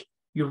anything.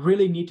 You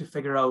really need to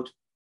figure out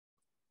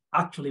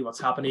actually what's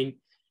happening.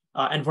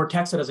 And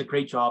Vortexa does a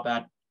great job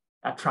at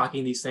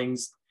tracking these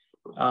things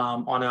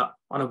on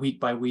a week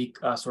by week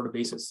sort of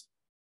basis.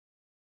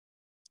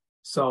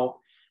 So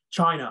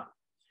China,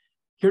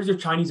 here's your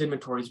Chinese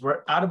inventories.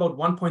 We're at about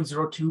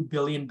 1.02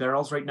 billion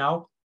barrels right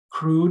now,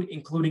 crude,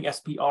 including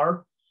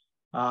SPR.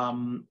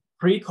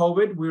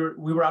 Pre-COVID,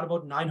 we were at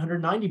about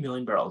 990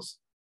 million barrels.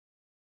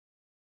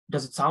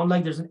 Does it sound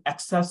like there's an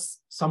excess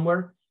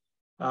somewhere?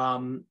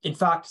 In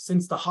fact,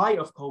 since the high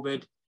of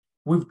COVID,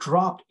 we've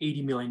dropped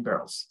 80 million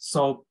barrels.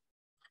 So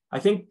I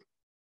think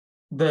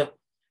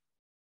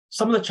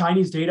some of the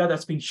Chinese data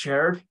that's being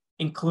shared,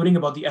 including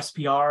about the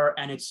SPR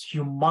and its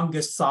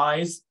humongous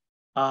size,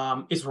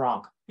 is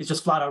wrong. It's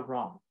just flat out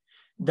wrong.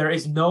 There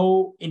is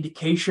no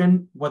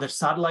indication, whether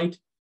satellite,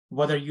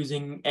 whether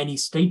using any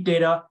state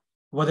data,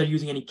 whether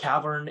using any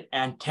cavern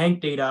and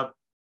tank data,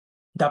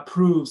 that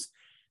proves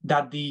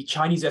that the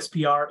Chinese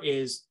SPR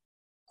is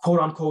quote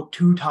unquote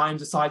 2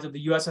 times the size of the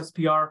US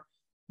SPR.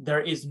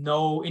 There is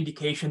no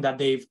indication that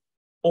they've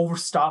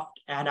overstuffed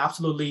and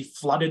absolutely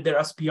flooded their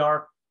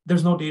SPR.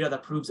 There's no data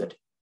that proves it.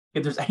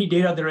 If there's any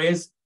data there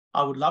is,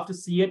 I would love to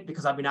see it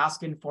because I've been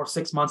asking for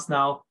 6 months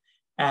now,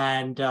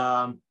 and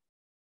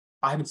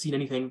I haven't seen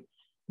anything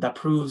that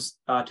proves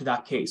to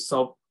that case.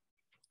 So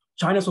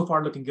China so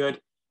far looking good.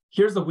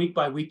 Here's the week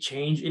by week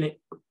change in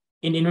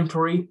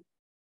inventory.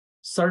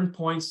 Certain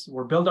points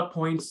were build-up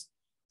points,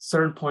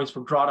 certain points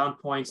were drawdown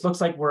points.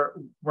 Looks like we're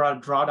at a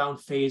drawdown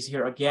phase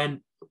here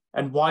again.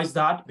 And why is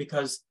that?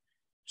 Because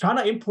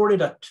China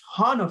imported a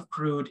ton of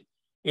crude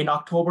in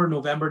October,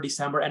 November,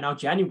 December, and now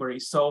January.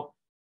 So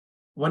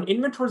when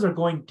inventories are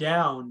going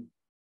down,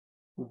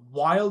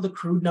 while the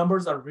crude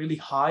numbers are really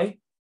high,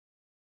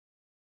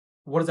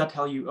 what does that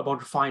tell you about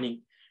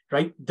refining,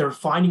 right? They're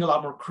refining a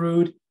lot more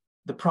crude.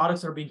 The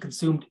products are being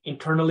consumed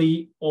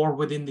internally or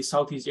within the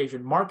Southeast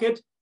Asian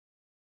market,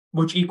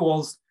 which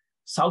equals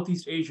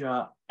Southeast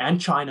Asia and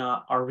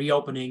China are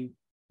reopening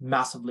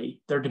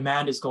massively. Their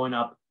demand is going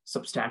up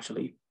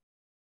substantially.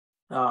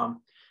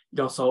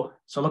 So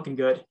looking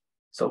good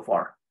so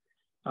far.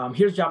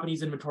 Here's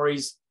Japanese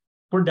inventories.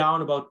 We're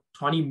down about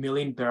 20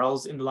 million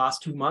barrels in the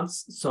last 2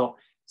 months. So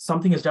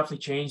something has definitely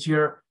changed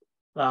here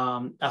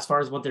as far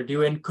as what they're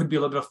doing. Could be a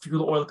little bit of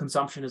fuel oil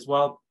consumption as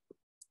well.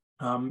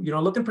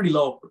 Looking pretty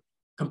low.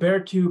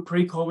 Compared to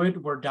pre-COVID,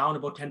 we're down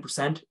about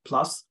 10%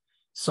 plus.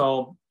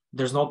 So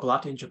there's no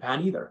glut in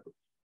Japan either.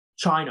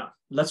 China,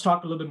 let's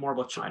talk a little bit more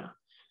about China.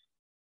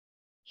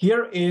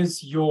 Here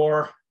is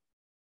your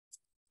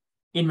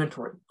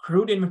inventory,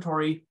 crude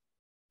inventory,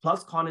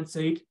 plus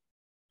condensate,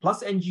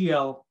 plus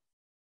NGL,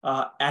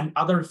 and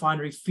other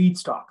refinery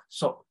feedstock.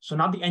 So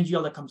not the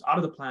NGL that comes out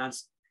of the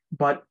plants,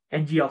 but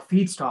NGL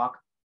feedstock,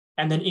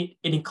 and then it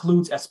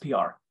includes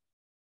SPR.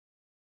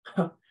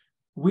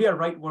 We are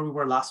right where we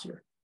were last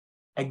year,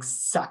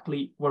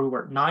 exactly where we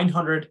were,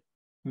 900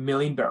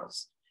 million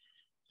barrels.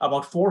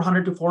 About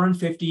 400 to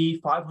 450,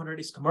 500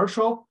 is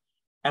commercial,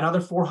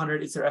 another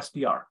 400 is their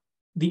SPR.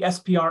 The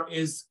SPR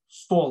is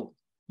full.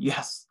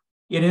 Yes,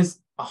 it is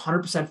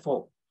 100%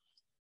 full.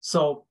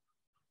 So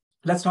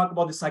let's talk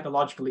about this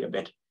psychologically a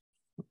bit.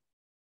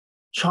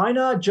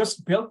 China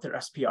just built their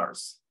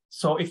SPRs.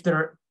 So if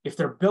they're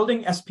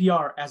building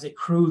SPR as a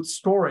crude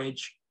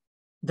storage,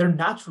 they're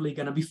naturally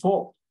going to be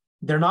full.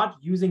 They're not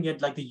using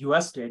it like the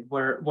US did,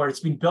 where it's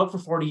been built for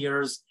 40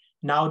 years.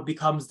 Now it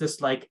becomes this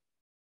like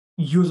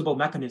usable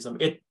mechanism.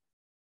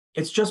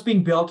 It's just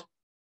being built.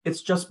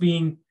 It's just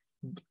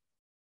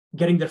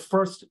getting their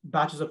first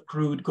batches of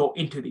crude go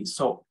into these.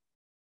 So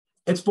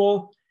it's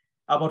full,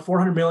 about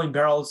 400 million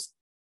barrels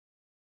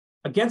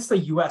against the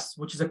US,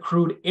 which is a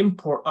crude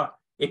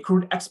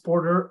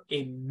exporter,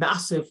 a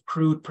massive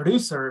crude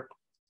producer.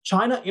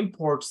 China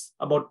imports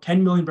about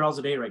 10 million barrels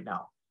a day right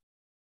now,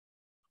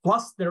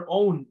 plus their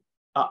own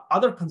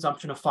other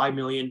consumption of 5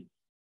 million,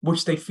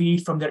 which they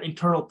feed from their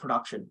internal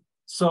production.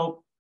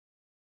 So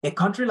a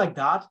country like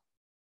that,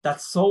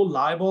 that's so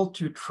liable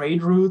to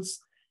trade routes,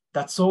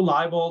 that's so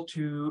liable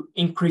to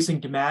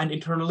increasing demand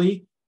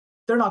internally,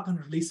 they're not going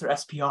to release their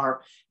SPR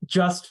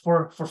just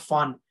for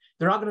fun.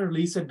 They're not going to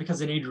release it because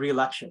they need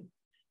re-election.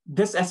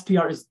 This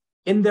SPR is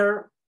in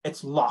there,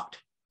 it's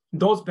locked.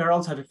 Those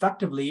barrels have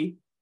effectively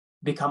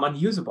become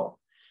unusable.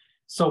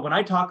 So when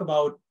I talk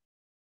about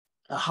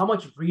how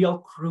much real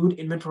crude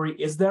inventory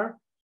is there,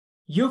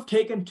 you've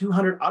taken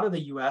 200 out of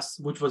the US,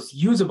 which was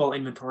usable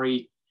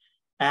inventory,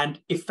 and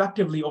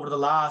effectively over the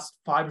last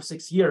 5 or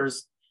 6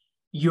 years,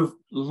 you've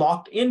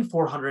locked in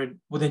 400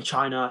 within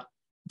China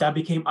that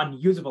became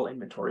unusable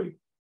inventory.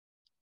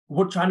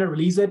 Would China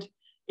release it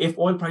if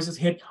oil prices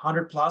hit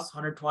 100 plus,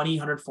 120,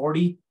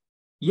 140?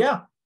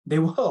 Yeah, they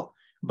will.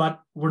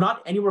 But we're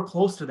not anywhere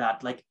close to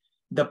that. Like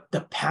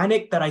the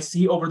panic that I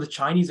see over the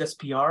Chinese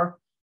SPR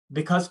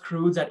because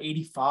crude's at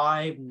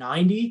 85,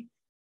 90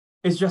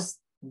 is just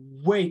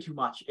way too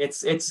much.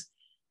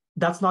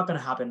 That's not going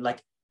to happen.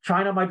 Like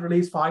China might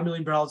release 5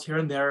 million barrels here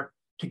and there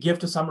to give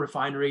to some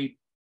refinery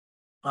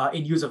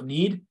in use of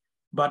need.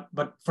 But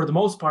for the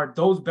most part,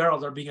 those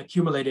barrels are being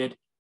accumulated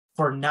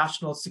for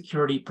national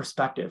security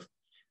perspective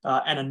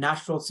and a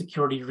national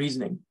security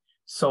reasoning.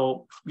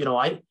 So,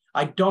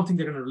 I don't think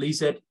they're going to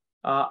release it.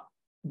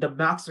 The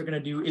max they're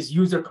going to do is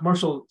use their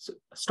commercial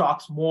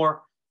stocks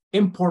more,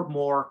 import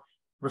more,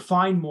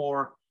 refine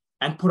more,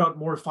 and put out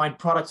more refined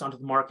products onto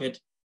the market,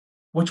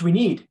 which we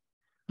need.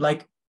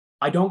 Like,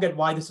 I don't get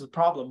why this is a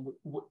problem.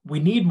 We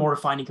need more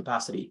refining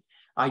capacity.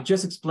 I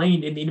just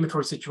explained in the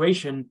inventory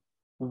situation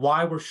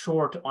why we're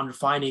short on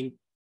refining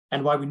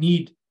and why we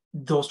need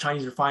those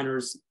Chinese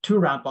refiners to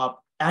ramp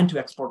up and to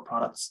export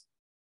products.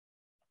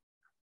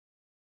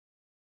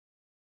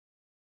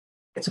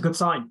 It's a good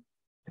sign.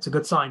 It's a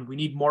good sign. We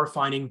need more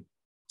refining,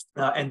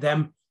 and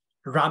them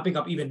ramping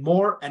up even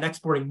more and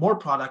exporting more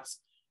products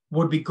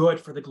would be good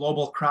for the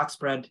global crack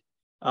spread,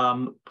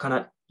 kind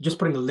of just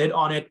putting a lid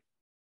on it.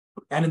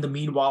 And in the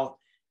meanwhile,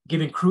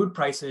 giving crude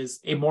prices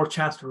a more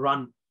chance to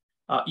run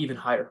even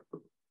higher.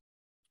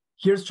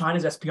 Here's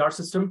China's SPR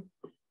system.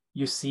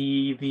 You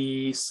see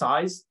the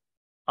size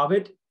of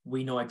it.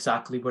 We know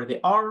exactly where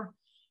they are.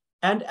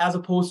 And as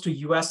opposed to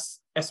US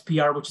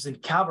SPR, which is in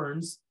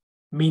caverns,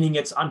 meaning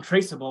it's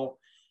untraceable,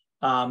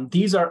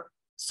 these are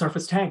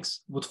surface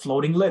tanks with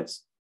floating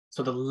lids.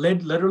 So the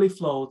lid literally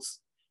floats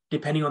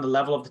depending on the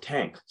level of the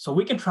tank. So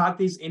we can track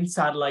these in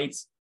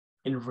satellites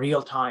in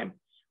real time.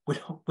 We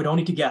don't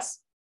need to guess.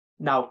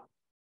 Now,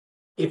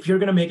 if you're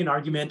going to make an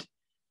argument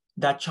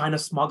that China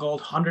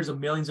smuggled hundreds of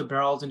millions of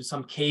barrels into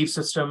some cave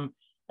system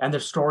and they're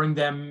storing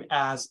them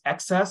as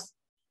excess,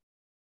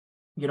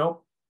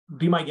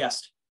 be my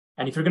guest.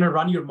 And if you're going to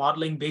run your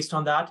modeling based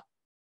on that,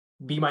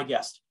 be my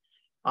guest.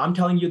 I'm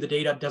telling you the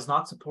data does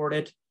not support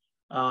it.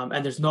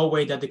 And there's no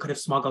way that they could have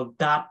smuggled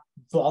that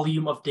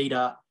volume of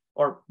data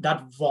or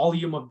that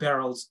volume of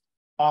barrels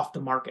off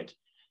the market.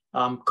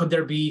 Could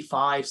there be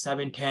 5,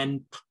 7,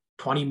 10,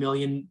 20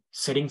 million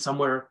sitting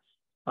somewhere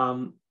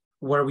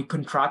where we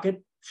couldn't track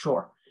it?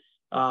 Sure.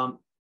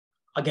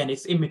 Again,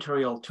 it's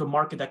immaterial to a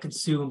market that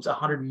consumes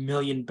 100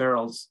 million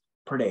barrels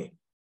per day.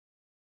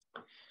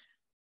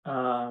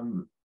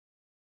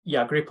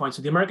 Yeah, great point.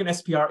 So the American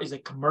SPR is a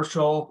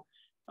commercial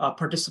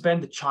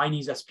participant. The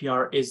Chinese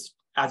SPR is,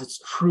 as its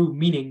true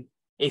meaning,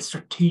 a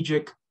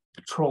strategic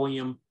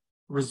petroleum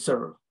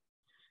reserve.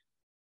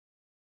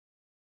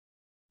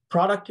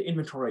 Product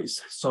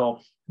inventories. So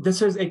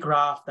this is a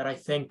graph that I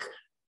think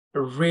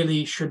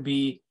really should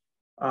be,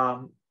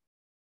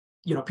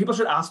 people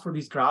should ask for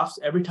these graphs.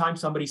 Every time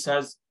somebody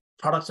says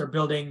products are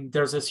building,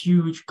 there's this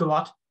huge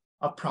glut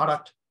of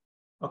product.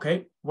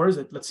 Okay, where is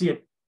it? Let's see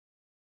it.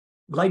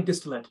 Light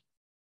distillate,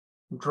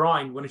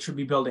 drawing when it should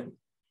be building.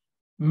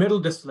 Middle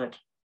distillate,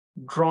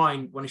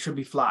 drawing when it should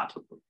be flat.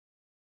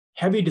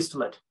 Heavy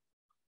distillate,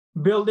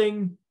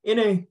 building in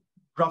a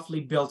roughly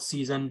built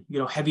season.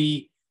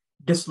 Heavy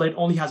distillate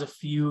only has a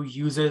few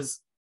uses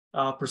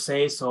per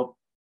se, so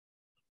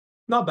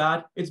not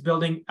bad. It's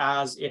building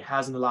as it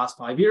has in the last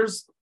 5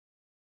 years.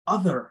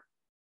 Other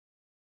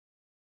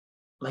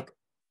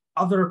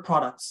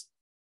products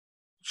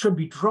should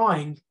be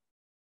drawing,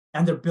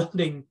 and they're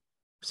building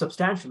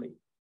substantially.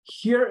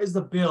 Here is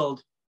the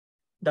build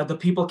that the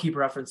people keep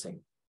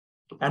referencing.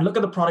 And look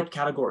at the product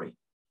category.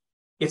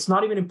 It's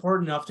not even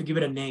important enough to give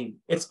it a name.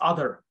 It's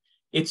other.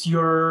 It's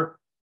your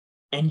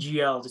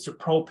NGLs, it's your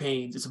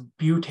propanes, it's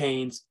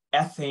butanes,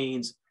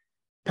 ethanes,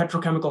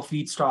 petrochemical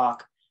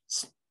feedstock,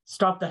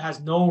 stuff that has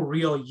no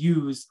real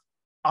use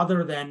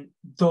other than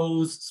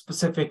those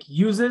specific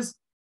uses.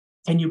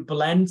 Can you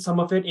blend some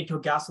of it into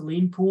a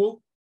gasoline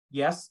pool?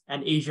 Yes,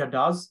 and Asia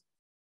does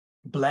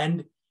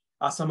blend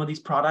some of these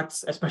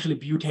products, especially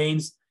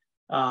butanes,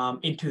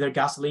 into their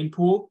gasoline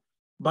pool,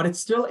 but it's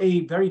still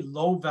a very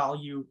low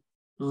value,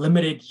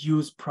 limited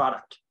use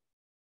product.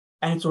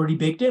 And it's already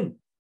baked in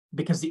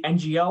because the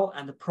NGL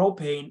and the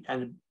propane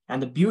and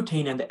the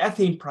butane and the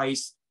ethane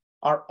price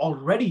are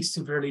already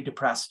severely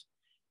depressed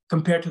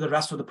compared to the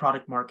rest of the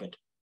product market.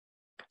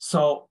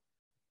 So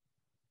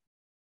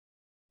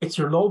it's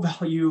your low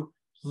value,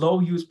 low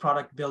use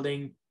product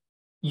building,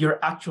 your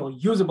actual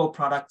usable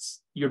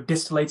products, your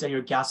distillates and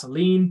your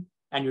gasoline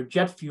and your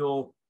jet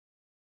fuel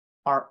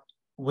are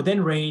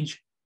within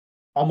range,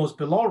 almost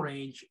below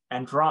range,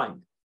 and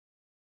drying.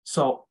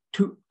 So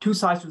two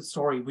sides to the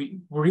story.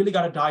 We really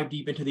got to dive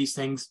deep into these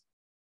things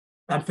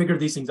and figure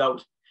these things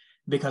out.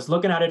 because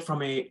looking at it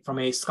from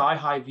a sky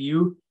high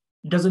view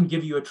doesn't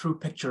give you a true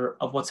picture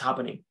of what's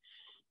happening.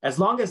 As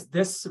long as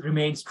this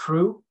remains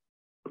true,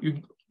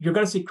 you're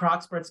going to see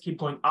crack spreads keep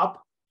going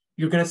up.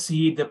 You're going to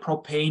see the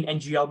propane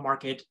NGL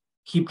market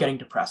keep getting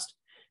depressed.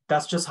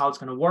 That's just how it's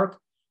going to work.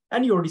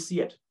 And you already see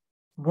it.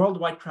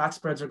 Worldwide crack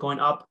spreads are going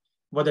up,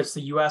 whether it's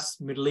the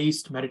US, Middle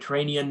East,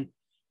 Mediterranean,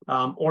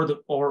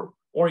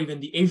 or even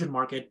the Asian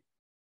market.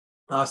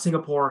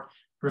 Singapore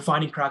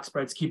refining crack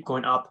spreads keep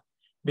going up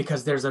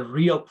because there's a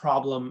real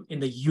problem in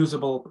the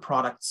usable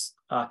products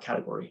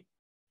category.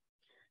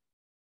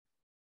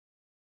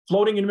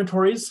 Floating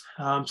inventories.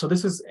 So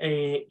this is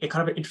a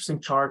kind of an interesting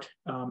chart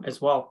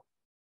as well.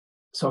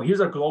 So here's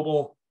a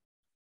global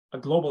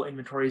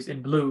inventories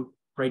in blue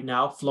right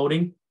now,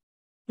 floating,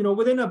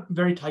 within a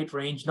very tight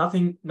range,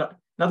 nothing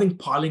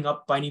piling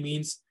up by any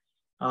means.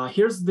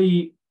 Here's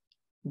the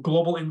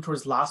global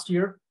inventories last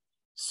year.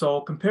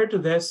 So compared to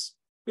this,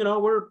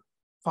 we're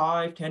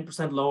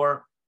 5-10%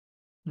 lower,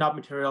 not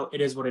material.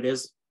 It is what it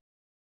is.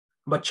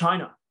 But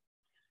China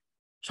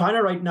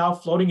right now,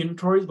 floating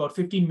inventories about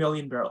 15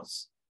 million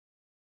barrels.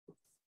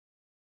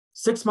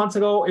 6 months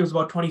ago, it was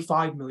about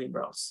 25 million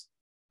barrels.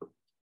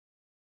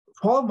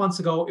 12 months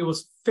ago, it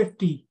was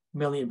 50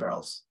 million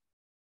barrels.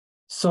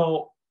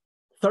 So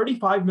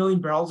 35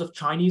 million barrels of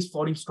Chinese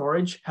floating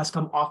storage has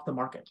come off the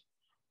market.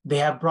 They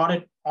have brought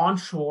it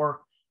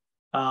onshore.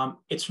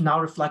 It's now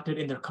reflected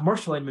in their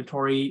commercial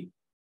inventory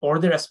or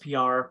their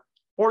SPR,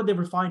 or they've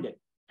refined it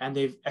and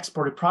they've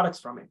exported products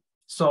from it.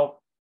 So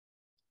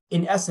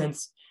in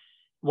essence,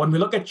 when we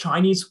look at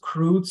Chinese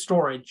crude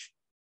storage,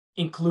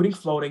 including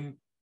floating,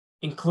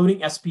 including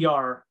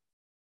SPR,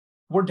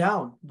 we're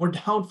down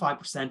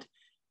 5%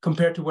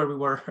 compared to where we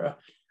were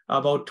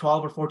about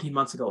 12 or 14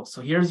 months ago.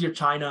 So here's your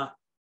China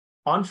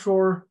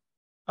onshore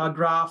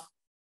graph,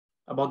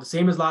 about the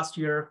same as last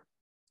year.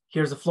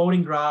 Here's the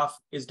floating graph,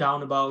 is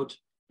down about,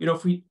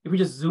 if we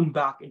just zoom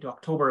back into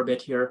October a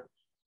bit here,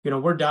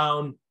 we're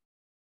down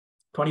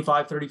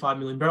 25, 35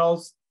 million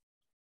barrels.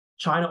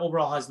 China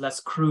overall has less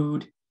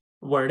crude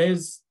where it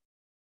is,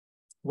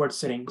 where it's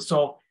sitting.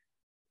 So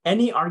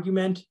any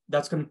argument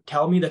that's going to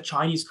tell me that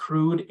Chinese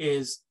crude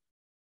is,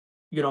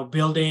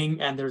 building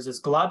and there's this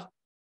glut,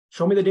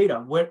 show me the data.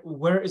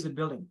 Where is it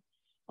building?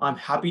 I'm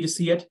happy to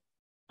see it.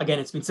 Again,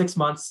 it's been 6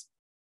 months,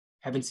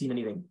 haven't seen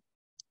anything.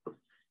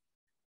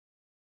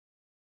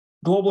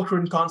 Global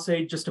crude and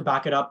condensate, just to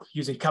back it up,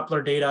 using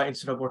Kepler data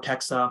instead of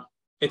Vortexa,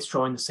 it's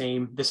showing the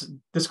same.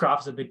 This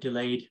graph is a bit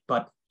delayed,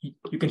 but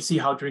you can see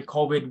how during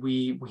COVID,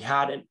 we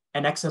had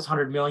an excess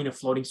 100 million of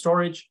floating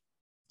storage.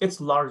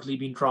 It's largely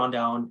been drawn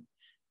down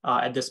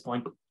at this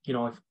point.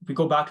 If we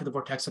go back to the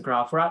Vortexa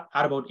graph, we're at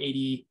about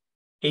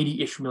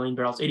 80-ish million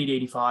barrels, 80 to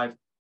 85.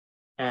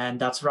 And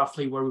that's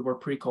roughly where we were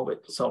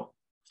pre-COVID. So,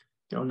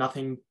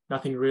 nothing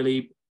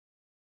really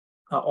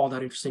all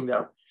that interesting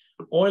there.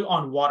 Oil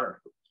on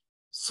water.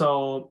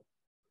 So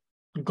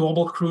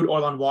global crude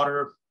oil on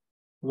water,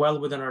 well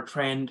within our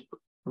trend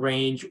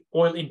range.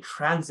 Oil in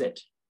transit.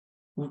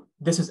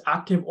 This is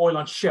active oil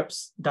on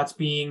ships that's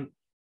being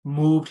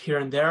moved here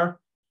and there.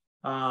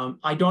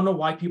 I don't know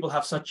why people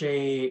have such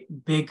a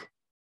big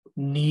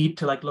need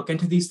to look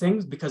into these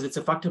things, because it's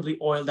effectively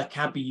oil that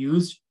can't be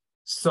used.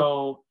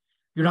 So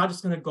you're not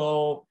just going to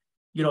go,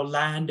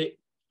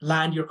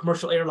 land your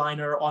commercial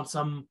airliner on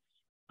some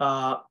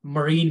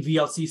marine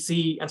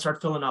VLCC and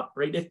start filling up,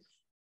 right?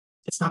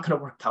 It's not going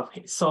to work that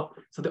way. So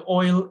the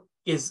oil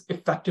is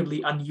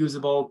effectively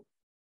unusable.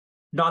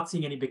 Not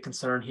seeing any big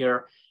concern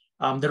here.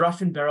 The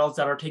Russian barrels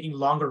that are taking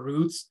longer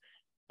routes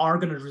are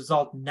going to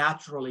result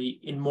naturally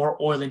in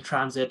more oil in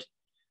transit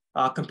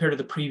compared to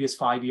the previous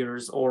 5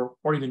 years or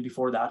even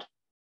before that,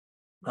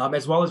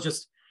 as well as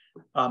just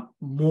the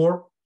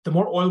more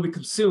oil we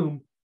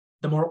consume,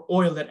 the more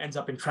oil that ends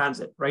up in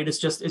transit, right? It's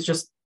just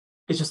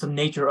the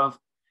nature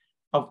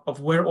of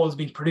where oil is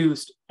being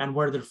produced and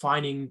where the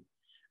refining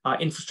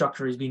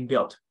infrastructure is being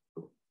built.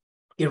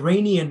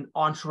 Iranian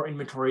onshore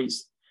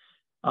inventories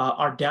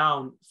are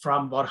down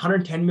from about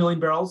 110 million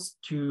barrels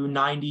to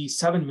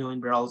 97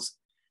 million barrels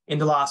in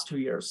the last 2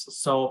 years.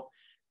 So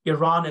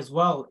Iran as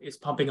well is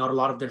pumping out a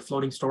lot of their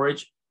floating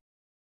storage.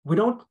 We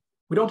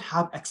don't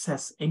have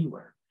excess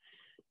anywhere.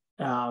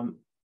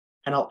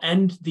 And I'll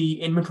end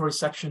the inventory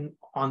section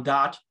on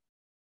that.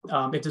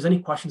 If there's any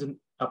questions,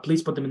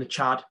 please put them in the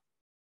chat.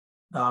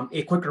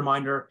 A quick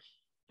reminder,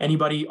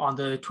 anybody on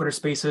the Twitter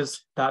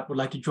Spaces that would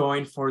like to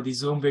join for the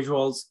Zoom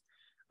visuals,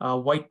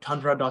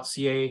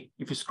 whitetundra.ca,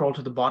 if you scroll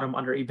to the bottom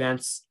under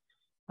events.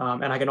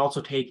 And I can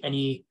also take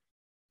any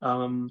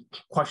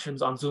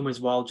questions on Zoom as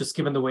well, just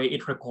given the way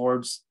it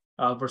records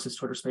versus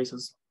Twitter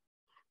Spaces.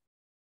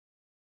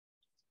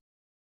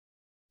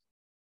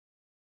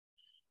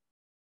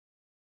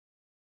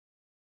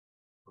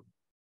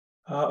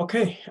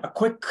 Okay, a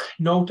quick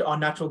note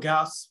on natural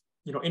gas.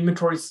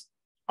 Inventories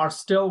are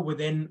still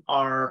within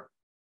our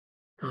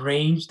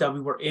range that we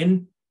were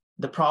in.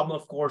 The problem,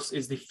 of course,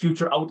 is the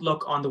future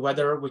outlook on the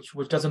weather, which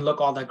doesn't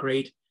look all that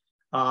great.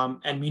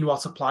 And meanwhile,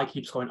 supply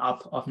keeps going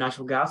up of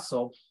natural gas.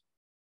 So,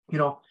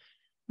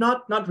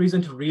 not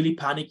reason to really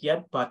panic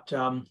yet, but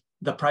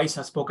the price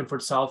has spoken for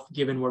itself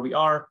given where we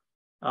are.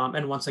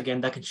 And once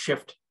again, that can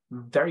shift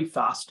very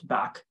fast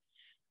back,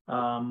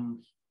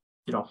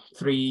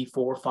 3,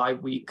 4, 5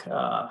 week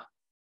time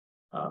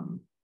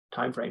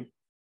frame.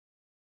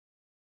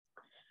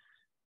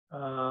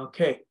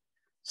 Okay,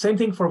 same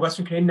thing for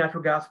Western Canadian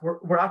natural gas.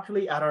 We're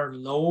actually at our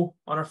low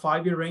on our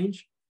 5-year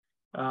range,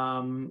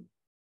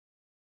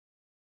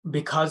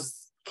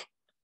 because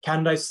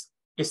Canada is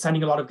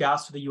sending a lot of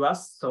gas to the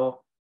US.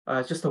 So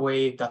it's just the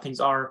way that things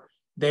are.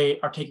 They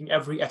are taking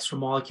every extra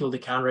molecule they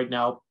can right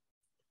now,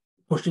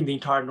 pushing the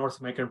entire North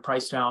American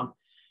price down.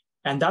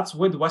 And that's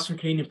with Western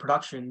Canadian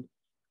production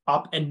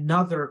up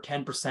another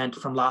 10%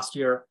 from last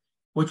year,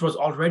 which was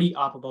already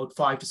up about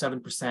 5 to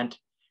 7%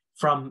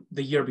 from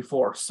the year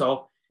before.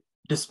 So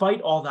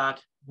despite all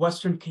that,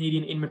 Western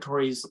Canadian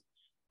inventories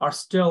are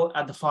still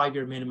at the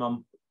 5-year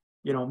minimum.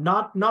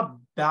 Not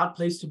bad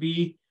place to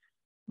be,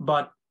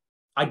 but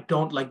I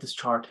don't like this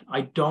chart.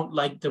 I don't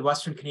like the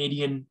Western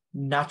Canadian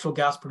natural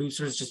gas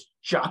producers just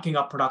jacking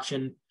up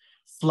production,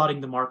 flooding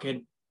the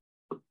market.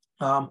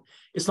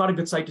 It's not a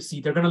good sight to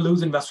see. They're going to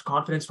lose investor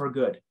confidence for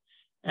good.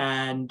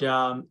 And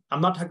I'm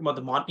not talking about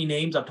the Montney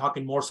names. I'm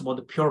talking more so about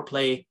the pure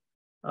play,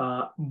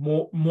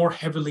 more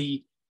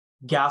heavily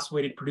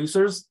gas-weighted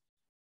producers.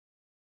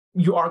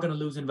 You are going to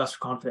lose investor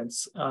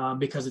confidence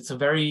because it's a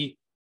very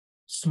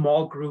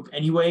small group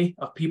anyway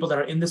of people that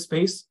are in this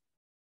space.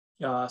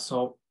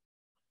 So,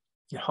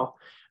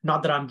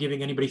 not that I'm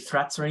giving anybody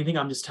threats or anything.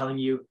 I'm just telling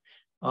you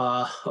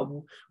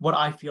what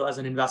I feel as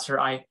an investor.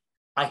 I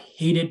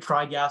hated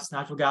dry gas,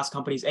 natural gas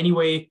companies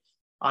anyway.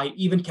 I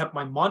even kept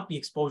my Montney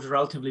exposure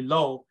relatively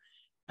low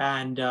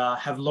and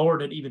have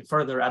lowered it even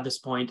further at this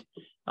point,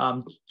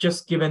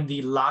 just given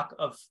the lack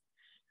of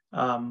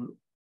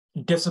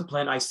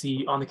discipline I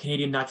see on the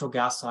Canadian natural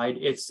gas side.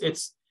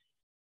 It's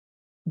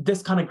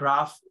this kind of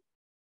graph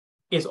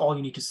is all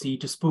you need to see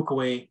to spook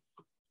away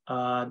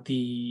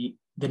the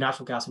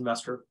natural gas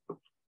investor.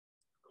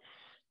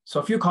 So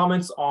a few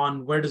comments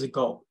on where does it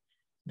go.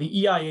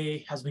 The EIA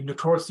has been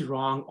notoriously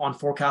wrong on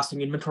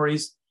forecasting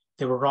inventories.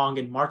 They were wrong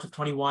in March of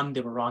 21.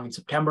 They were wrong in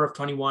September of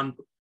 21.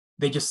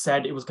 They just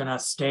said it was going to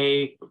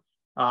stay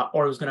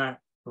or it was going to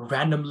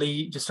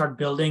randomly just start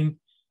building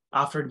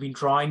after it had been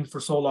drawing for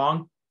so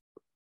long.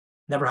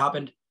 Never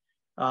happened.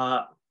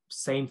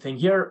 Same thing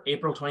here,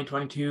 April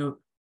 2022.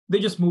 They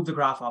just moved the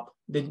graph up.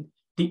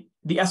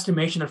 The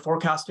estimation and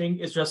forecasting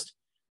is just,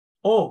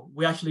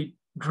 we actually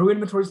drew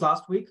inventories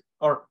last week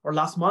or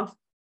last month.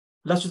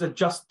 Let's just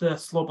adjust the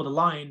slope of the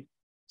line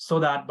so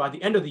that by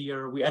the end of the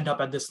year, we end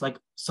up at this like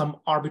some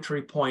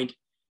arbitrary point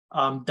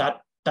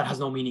that has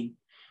no meaning,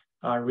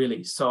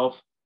 really. So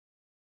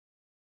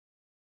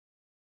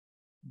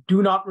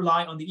do not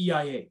rely on the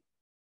EIA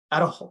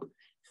at all.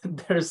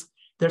 There's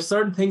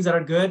certain things that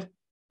are good.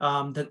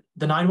 The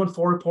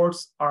 914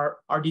 reports are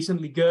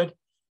decently good.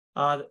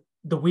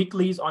 The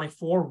weeklies on a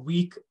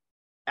 4-week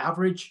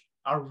average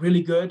are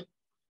really good.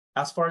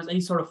 As far as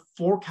any sort of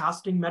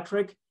forecasting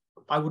metric,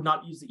 I would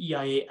not use the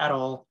EIA at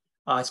all.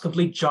 It's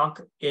complete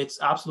junk.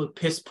 It's absolute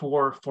piss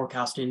poor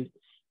forecasting.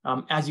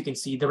 As you can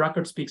see, the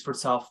record speaks for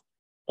itself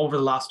over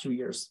the last 2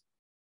 years.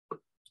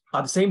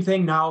 The same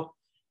thing now,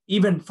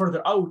 even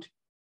further out,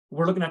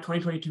 we're looking at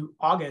 2022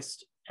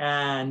 August.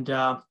 And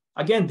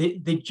again,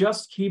 they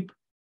just keep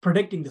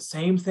predicting the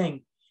same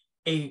thing,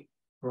 a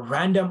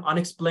random,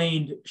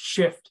 unexplained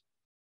shift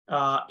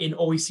in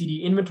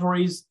OECD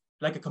inventories,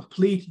 like a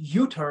complete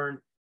U-turn,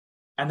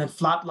 and then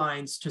flat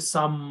lines to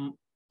some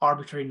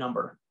arbitrary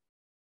number.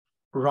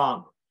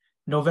 Wrong.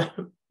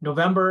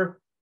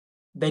 November,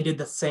 they did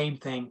the same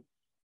thing.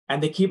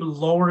 And they keep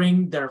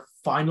lowering their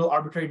final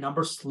arbitrary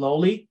number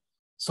slowly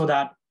so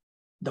that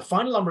the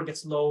final number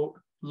gets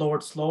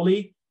lowered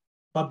slowly.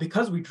 But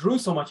because we drew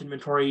so much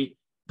inventory,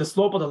 the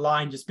slope of the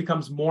line just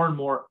becomes more and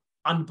more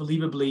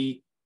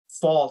unbelievably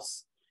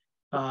false.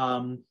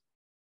 And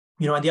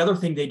the other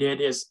thing they did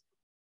is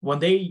when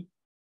they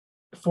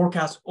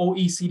forecast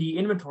OECD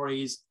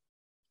inventories,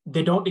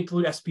 they don't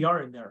include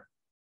SPR in there,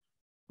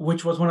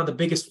 which was one of the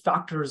biggest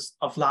factors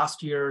of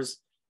last year's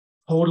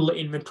total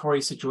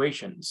inventory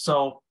situation.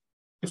 So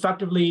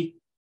effectively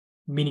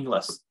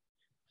meaningless.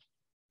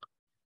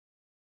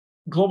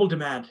 Global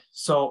demand.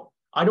 So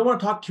I don't want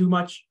to talk too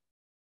much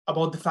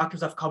about the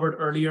factors I've covered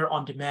earlier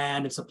on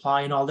demand and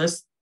supply and all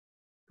this.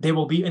 They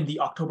will be in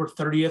the October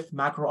 30th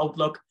macro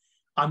outlook.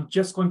 I'm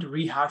just going to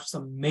rehash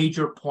some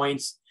major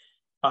points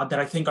that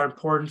I think are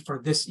important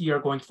for this year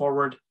going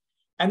forward.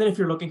 And then if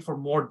you're looking for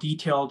more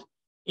detailed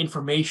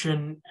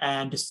information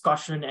and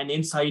discussion and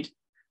insight,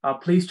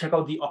 please check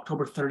out the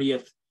October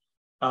 30th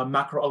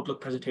macro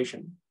outlook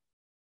presentation.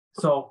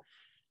 So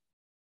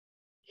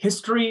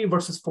history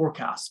versus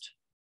forecast.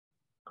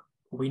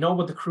 We know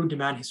what the crude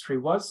demand history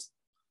was.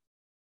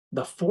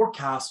 The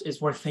forecast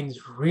is where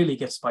things really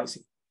get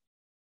spicy.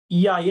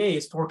 EIA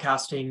is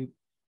forecasting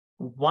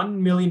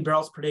 1 million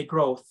barrels per day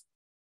growth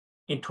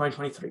in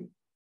 2023.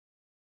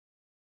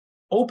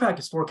 OPEC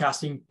is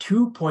forecasting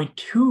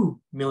 2.2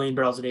 million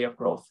barrels a day of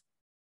growth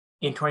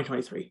in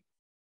 2023.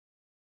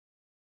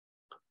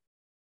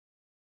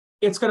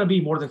 it's going to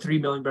be more than 3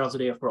 million barrels a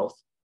day of growth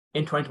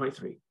in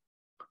 2023.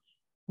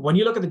 When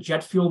you look at the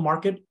jet fuel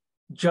market,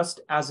 just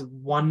as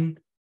one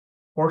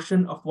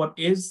portion of what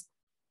is,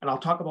 and I'll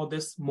talk about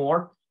this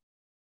more,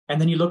 and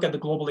then you look at the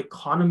global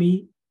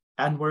economy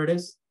and where it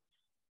is,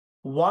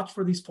 watch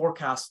for these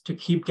forecasts to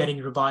keep getting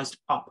revised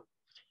up,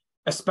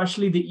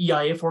 especially the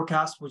EIA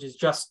forecast, which is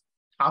just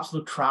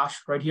absolute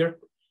trash right here.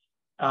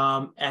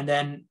 And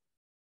then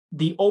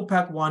the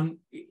OPEC one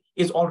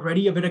is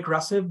already a bit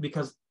aggressive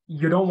because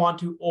you don't want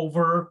to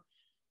over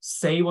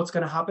say what's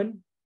going to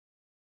happen.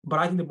 But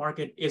I think the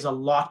market is a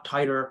lot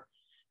tighter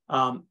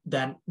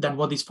than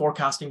what these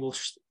forecasting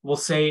will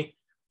say.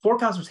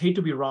 Forecasters hate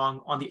to be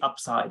wrong on the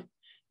upside.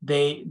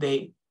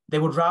 They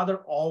would rather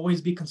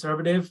always be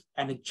conservative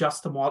and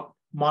adjust the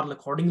model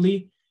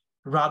accordingly,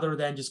 rather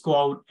than just go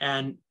out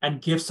and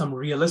give some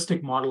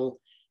realistic model,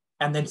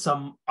 and then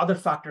some other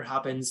factor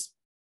happens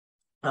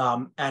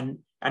and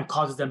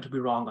causes them to be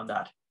wrong on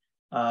that.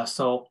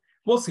 So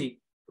we'll see.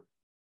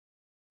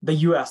 The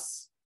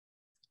US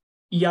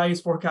EIA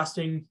is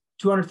forecasting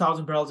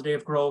 200,000 barrels a day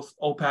of growth.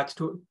 OPEC's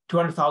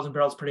 200,000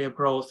 barrels per day of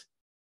growth.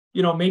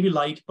 Maybe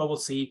light, but we'll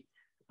see.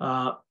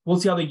 We'll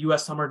see how the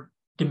US summer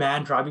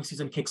demand driving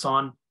season kicks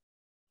on,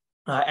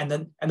 and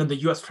then the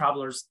US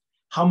travelers.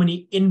 How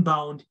many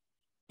inbound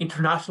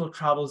international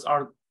travelers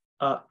are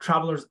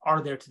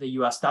there to the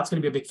US? That's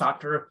going to be a big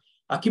factor.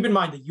 Keep in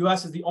mind, the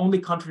US is the only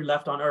country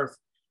left on Earth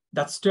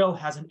that still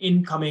has an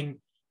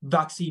incoming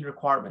vaccine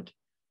requirement.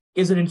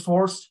 Is it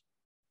enforced?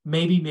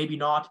 Maybe, maybe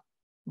not,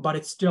 but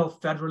it's still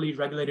federally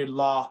regulated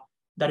law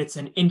that it's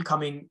an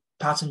incoming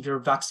passenger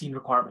vaccine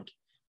requirement.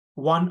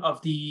 One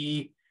of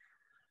the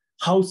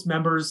House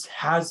members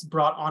has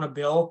brought on a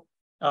bill,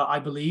 I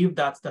believe,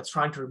 that's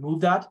trying to remove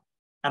that.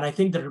 And I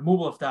think the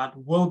removal of that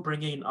will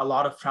bring in a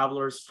lot of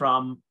travelers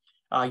from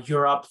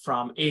Europe,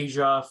 from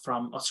Asia,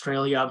 from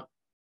Australia,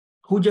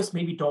 who just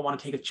maybe don't want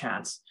to take a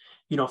chance.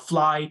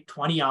 Fly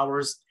 20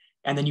 hours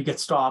and then you get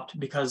stopped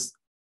because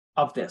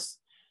of this.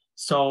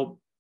 So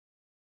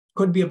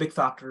could be a big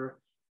factor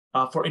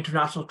for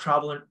international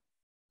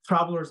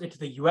travelers into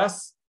the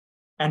US.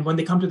 And when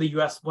they come to the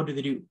US, what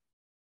do?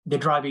 They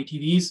drive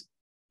ATVs,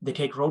 they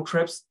take road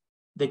trips,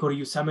 they go to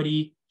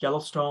Yosemite,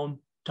 Yellowstone,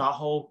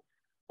 Tahoe,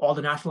 all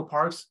the national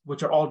parks,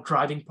 which are all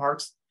driving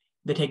parks.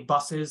 They take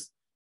buses,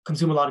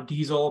 consume a lot of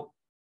diesel,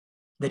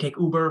 they take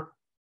Uber.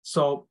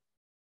 So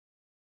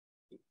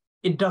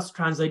it does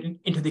translate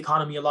into the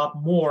economy a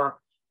lot more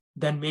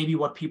than maybe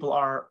what people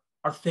are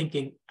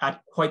thinking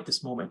at quite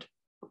this moment.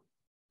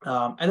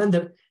 And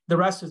then the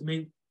rest is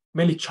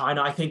mainly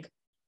China. I think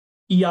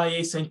EIA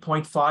is saying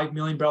 0.5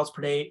 million barrels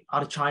per day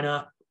out of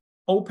China.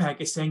 OPEC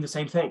is saying the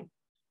same thing.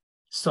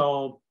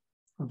 So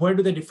where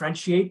do they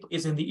differentiate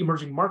is in the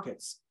emerging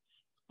markets.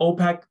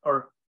 OPEC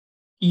or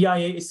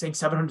EIA is saying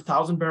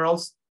 700,000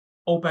 barrels.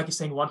 OPEC is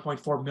saying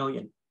 1.4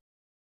 million.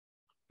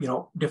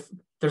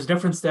 There's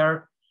difference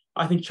there.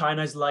 I think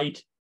China is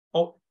light.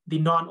 The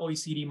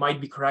non-OECD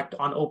might be correct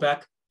on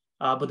OPEC,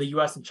 but the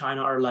US and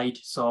China are light.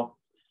 So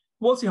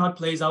we'll see how it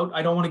plays out.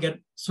 I don't want to get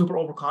super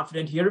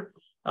overconfident here,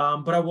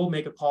 but I will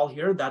make a call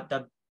here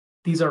that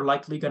these are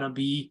likely going to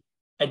be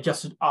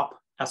adjusted up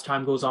as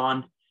time goes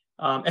on,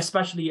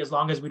 especially as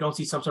long as we don't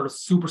see some sort of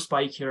super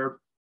spike here,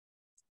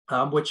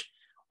 which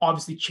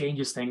obviously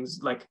changes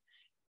things. Like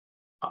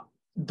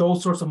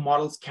those sorts of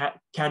models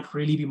can't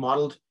really be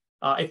modeled.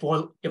 If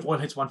oil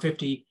hits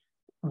 150,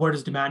 where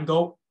does demand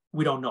go?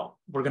 We don't know.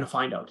 We're going to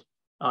find out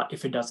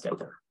if it does get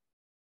there.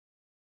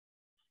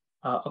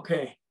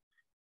 Okay.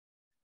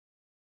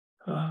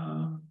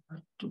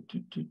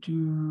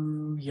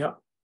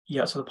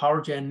 Yeah. So the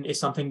power gen is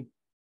something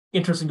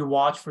interesting to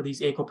watch for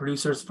these AECO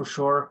producers for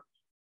sure.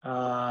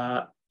 Yeah.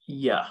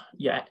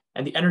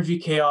 And the energy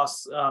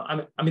chaos.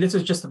 I mean, this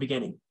is just the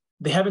beginning.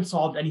 They haven't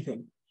solved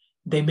anything.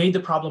 They made the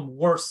problem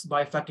worse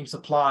by affecting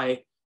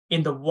supply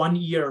in the 1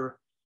 year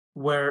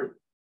where,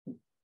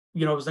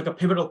 it was like a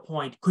pivotal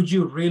point. Could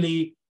you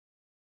really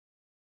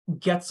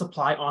get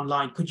supply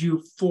online? Could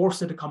you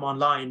force it to come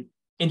online?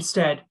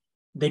 Instead,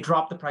 they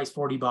dropped the price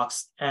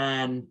 $40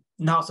 and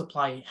now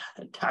supply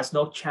has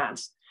no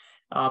chance.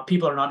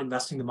 People are not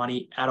investing the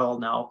money at all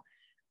now,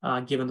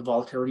 given the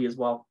volatility as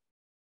well.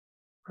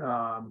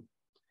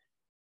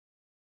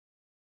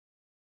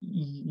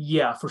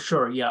 Yeah, for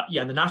sure. Yeah.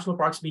 The national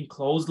parks being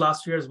closed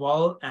last year as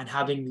well and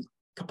having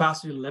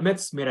capacity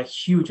limits made a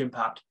huge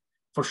impact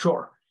for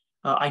sure.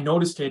 I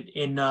noticed it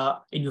in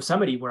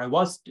Yosemite where I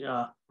was.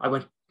 I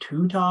went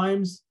 2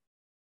 times,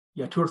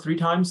 2 or 3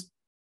 times.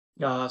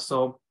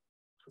 So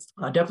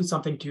definitely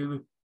something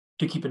to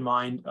keep in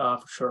mind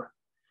for sure.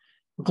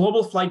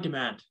 Global flight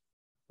demand.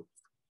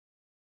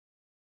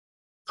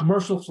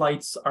 Commercial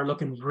flights are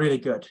looking really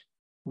good.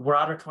 We're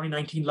at our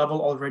 2019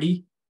 level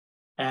already,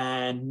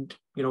 and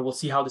we'll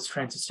see how this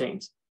trend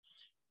sustains.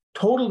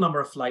 Total number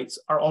of flights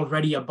are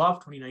already above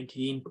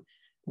 2019.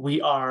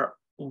 We are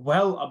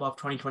well above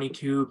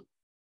 2022,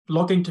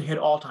 looking to hit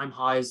all-time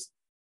highs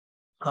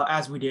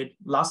as we did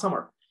last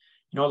summer.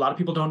 A lot of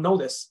people don't know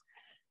this.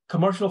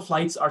 Commercial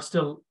flights are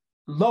still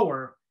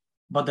lower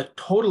but the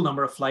total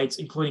number of flights,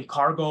 including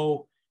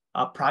cargo,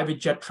 private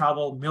jet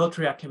travel,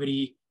 military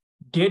activity,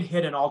 did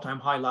hit an all-time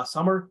high last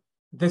summer.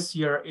 This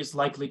year is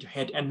likely to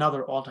hit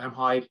another all-time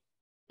high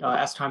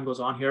as time goes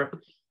on here.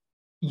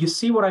 You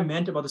see what I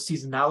meant about the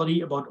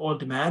seasonality, about oil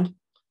demand?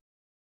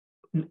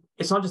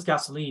 It's not just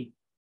gasoline.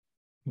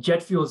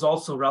 Jet fuel is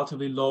also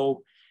relatively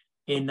low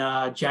in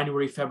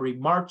January, February,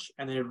 March,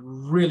 and then it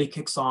really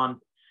kicks on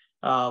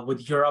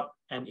with Europe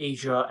and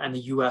Asia and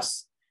the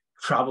US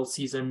travel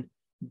season,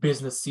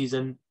 business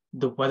season.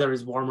 The weather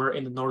is warmer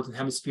in the Northern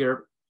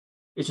Hemisphere.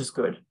 It's just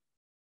good.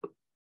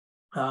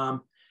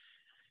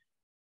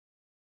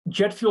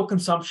 Jet fuel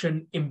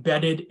consumption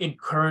embedded in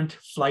current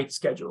flight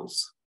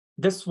schedules.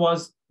 This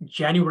was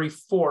January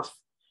 4th,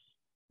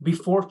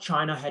 before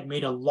China had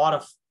made a lot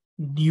of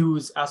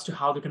news as to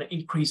how they're going to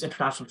increase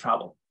international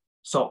travel.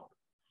 So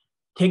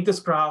take this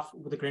graph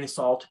with a grain of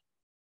salt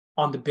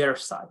on the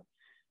bearish side.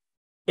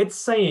 It's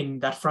saying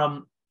that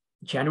from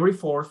January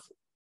 4th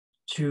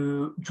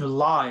to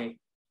July,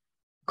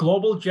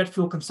 global jet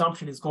fuel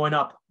consumption is going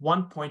up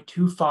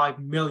 1.25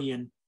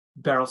 million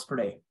barrels per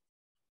day.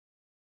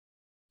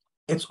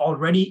 It's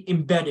already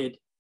embedded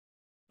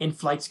in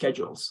flight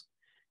schedules,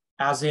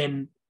 as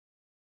in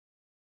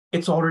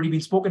it's already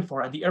been spoken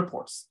for at the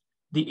airports.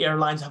 The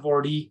airlines have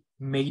already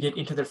made it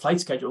into their flight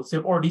schedules.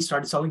 They've already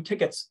started selling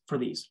tickets for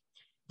these.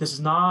 This is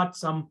not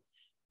some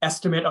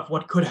estimate of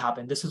what could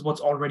happen. This is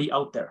what's already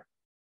out there.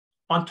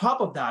 On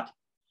top of that,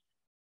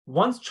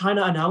 once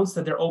China announced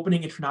that they're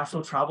opening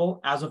international travel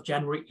as of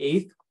January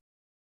 8th,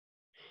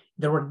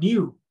 there were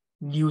new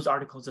news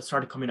articles that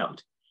started coming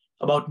out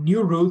about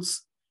new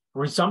routes,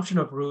 resumption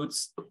of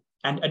routes,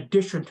 and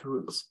addition to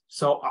routes.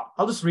 So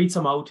I'll just read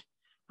some out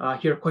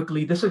here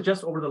quickly. This is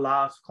just over the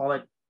last, call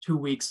it 2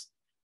 weeks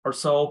or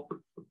so.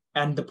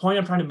 And the point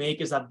I'm trying to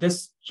make is that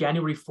this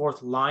January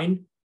 4th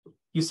line,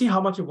 you see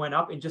how much it went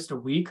up in just a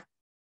week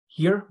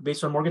here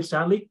based on Morgan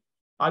Stanley?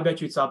 I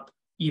bet you it's up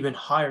even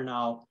higher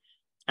now.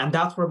 And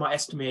that's where my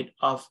estimate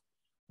of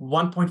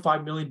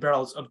 1.5 million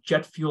barrels of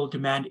jet fuel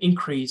demand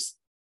increase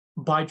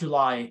by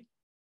July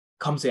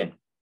comes in.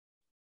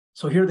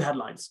 So here are the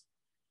headlines.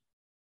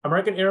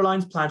 American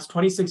Airlines plans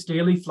 26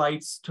 daily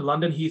flights to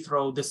London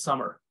Heathrow this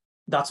summer.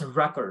 That's a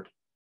record.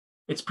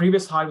 Its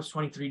previous high was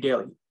 23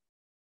 daily.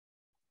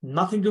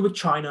 Nothing to do with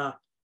China.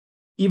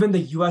 Even the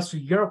US to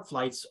Europe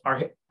flights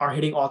are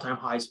hitting all-time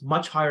highs,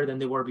 much higher than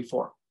they were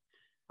before.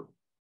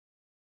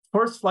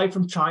 First flight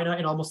from China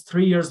in almost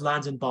 3 years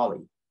lands in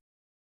Bali.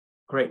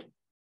 Great.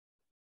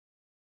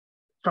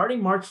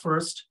 Starting March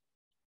 1st,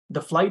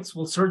 the flights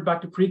will surge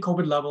back to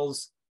pre-COVID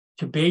levels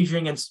to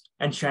Beijing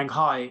and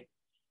Shanghai,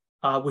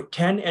 with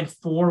 10 and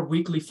 4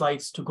 weekly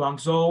flights to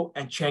Guangzhou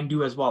and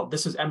Chengdu as well.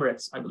 This is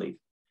Emirates, I believe.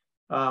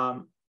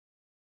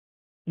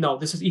 No,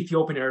 this is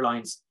Ethiopian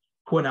Airlines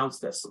who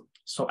announced this.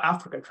 So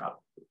African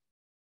travel.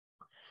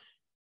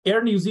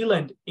 Air New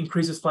Zealand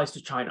increases flights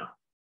to China,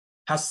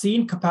 has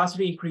seen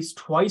capacity increase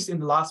twice in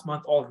the last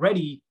month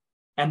already,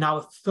 and now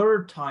a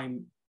third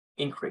time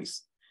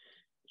increase.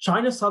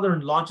 China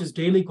Southern launches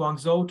daily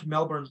Guangzhou to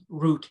Melbourne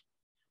route.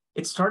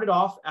 It started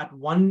off at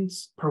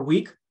once per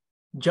week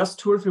just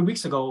 2 or 3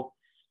 weeks ago,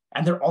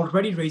 and they're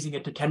already raising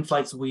it to 10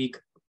 flights a week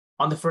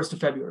on the 1st of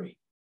February.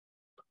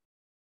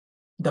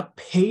 The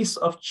pace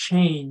of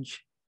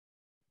change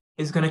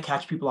is going to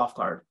catch people off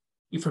guard.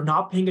 If you're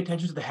not paying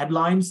attention to the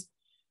headlines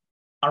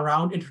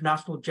around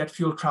international jet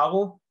fuel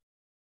travel,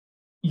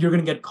 you're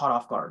going to get caught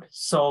off guard.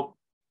 So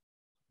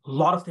a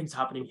lot of things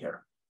happening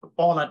here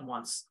all at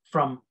once.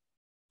 From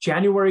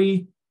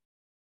January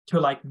to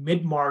like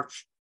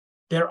mid-March,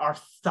 there are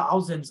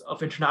thousands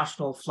of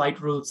international flight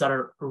routes that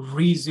are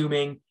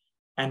resuming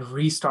and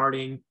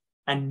restarting,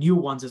 and new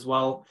ones as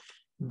well,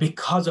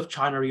 because of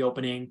China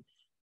reopening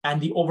and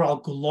the overall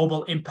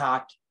global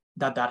impact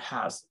that that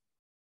has.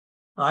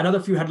 Another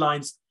few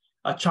headlines.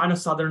 China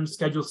Southern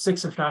scheduled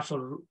 6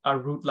 international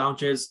route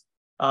launches.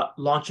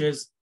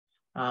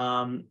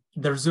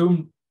 Their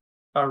Zoom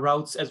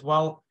routes as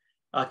well.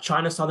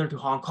 China Southern to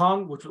Hong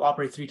Kong, which will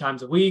operate 3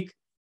 times a week.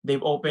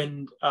 They've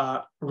opened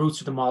routes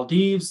to the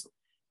Maldives.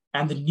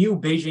 And the new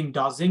Beijing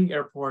Dazing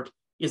Airport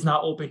is now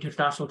open to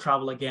international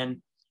travel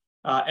again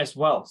as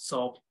well.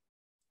 So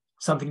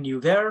something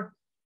new there.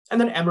 And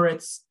then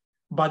Emirates,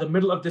 by the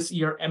middle of this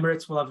year,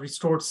 Emirates will have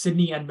restored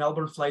Sydney and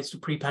Melbourne flights to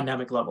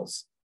pre-pandemic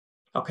levels.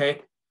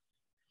 Okay.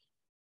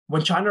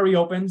 When China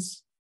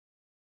reopens,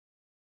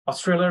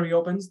 Australia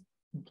reopens,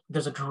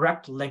 there's a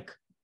direct link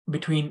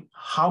between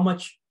how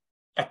much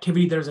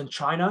activity there is in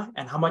China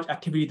and how much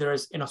activity there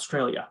is in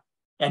Australia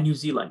and New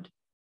Zealand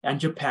and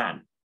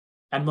Japan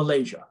and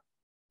Malaysia,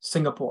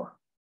 Singapore,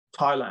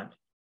 Thailand,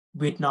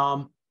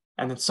 Vietnam,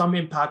 and then some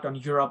impact on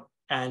Europe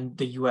and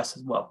the US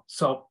as well.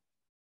 So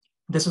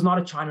this is not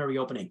a China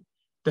reopening.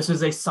 This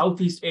is a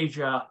Southeast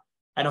Asia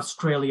and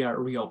Australia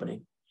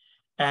reopening.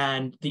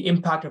 And the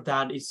impact of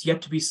that is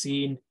yet to be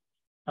seen.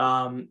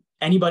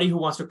 Anybody who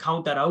wants to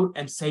count that out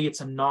and say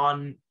it's a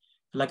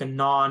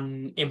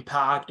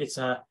non-impact, it's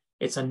a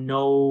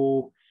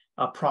no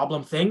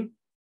problem thing,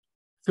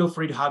 feel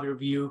free to have your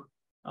view,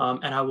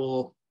 and I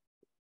will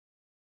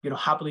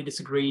happily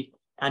disagree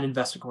and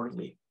invest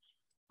accordingly.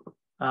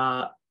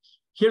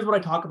 Here's what I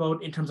talk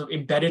about in terms of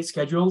embedded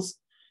schedules.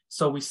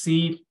 So we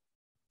see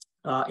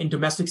in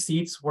domestic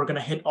seats, we're going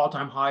to hit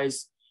all-time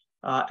highs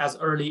as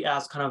early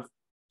as kind of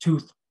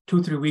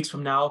 3 weeks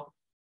from now.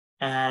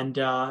 And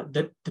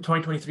the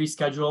 2023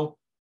 schedule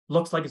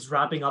looks like it's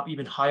ramping up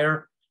even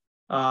higher.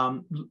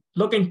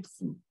 Looking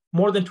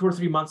more than 2 or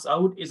 3 months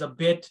out is a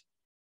bit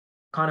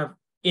kind of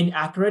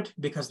inaccurate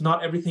because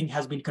not everything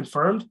has been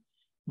confirmed,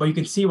 but you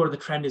can see where the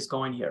trend is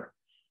going here.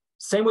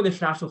 Same with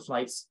international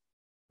flights.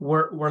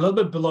 We're a little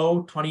bit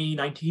below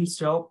 2019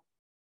 still,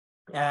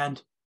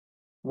 and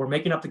we're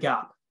making up the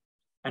gap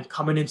and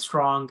coming in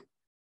strong.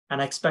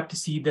 And I expect to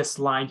see this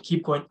line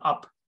keep going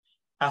up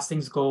as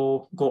things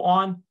go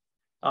on.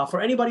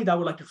 For anybody that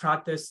would like to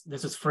track this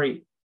is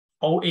free.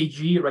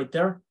 OAG right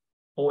there,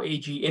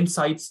 OAG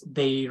Insights.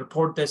 They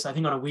report this, I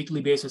think, on a weekly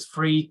basis,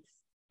 free.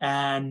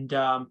 And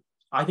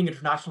I think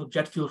international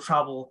jet fuel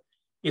travel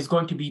is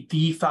going to be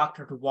the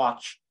factor to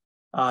watch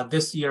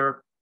this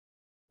year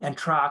and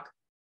track.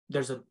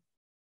 There's a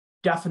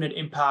definite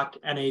impact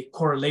and a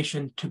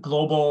correlation to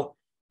global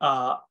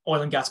oil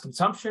and gas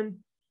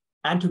consumption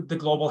and to the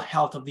global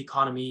health of the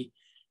economy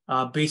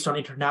based on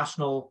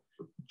international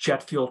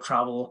jet fuel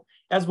travel.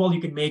 As well,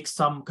 you can make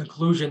some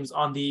conclusions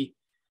on the,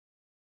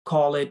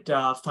 call it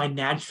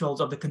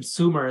financials of the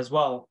consumer as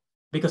well,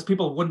 because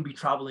people wouldn't be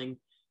traveling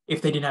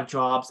if they didn't have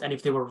jobs and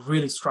if they were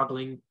really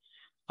struggling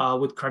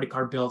with credit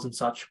card bills and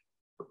such.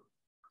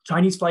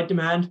 Chinese flight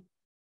demand,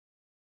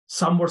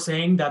 some were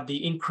saying that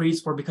the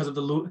increase were because of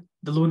the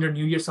Lunar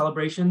New Year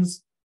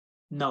celebrations.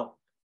 No,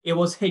 it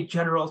was a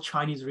general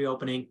Chinese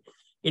reopening.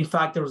 In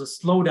fact, there was a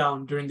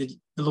slowdown during the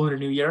Lunar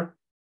New Year,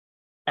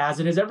 as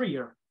it is every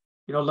year.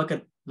 Look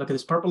at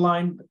this purple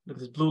line, look at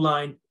this blue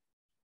line.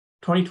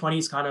 2020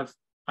 is kind of,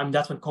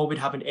 that's when COVID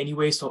happened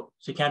anyway, so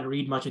you can't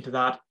read much into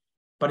that,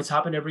 but it's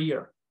happened every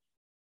year.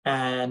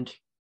 And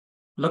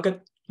look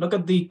at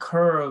the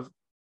curve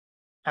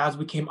as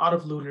we came out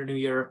of Lunar New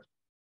Year.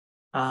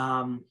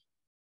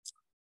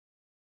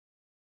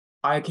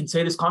 I can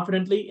say this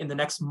confidently, in the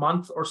next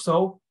month or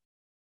so,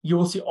 you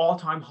will see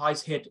all-time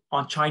highs hit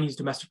on Chinese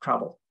domestic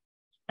travel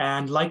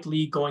and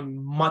likely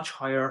going much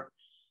higher.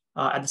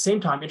 At the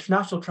same time,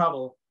 international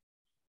travel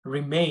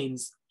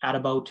remains at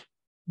about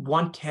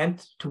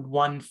 1/10 to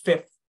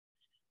 1/5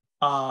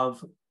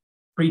 of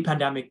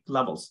pre-pandemic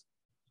levels.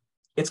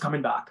 It's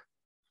coming back.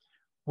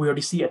 We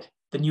already see it.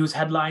 The news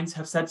headlines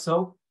have said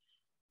so.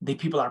 The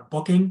people are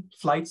booking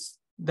flights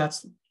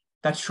that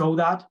show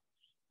that.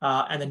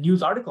 And the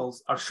news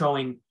articles are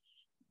showing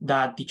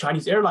that the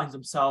Chinese airlines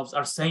themselves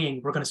are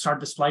saying, we're going to start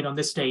this flight on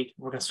this date.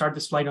 We're going to start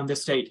this flight on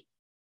this date.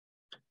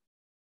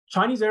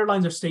 Chinese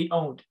airlines are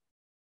state-owned.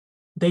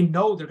 They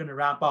know they're going to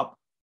ramp up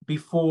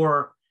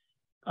before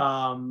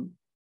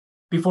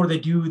they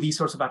do these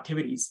sorts of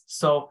activities.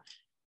 So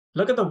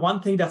look at the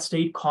one thing that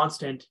stayed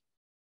constant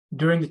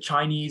during the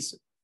Chinese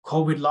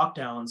COVID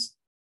lockdowns.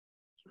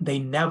 They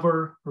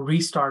never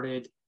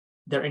restarted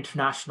their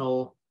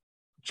international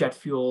jet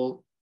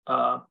fuel,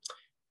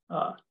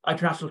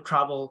 international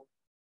travel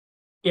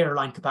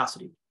airline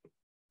capacity.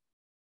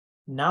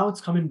 Now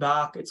it's coming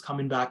back. It's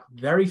coming back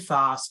very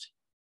fast.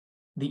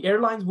 The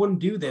airlines wouldn't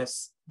do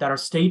this that are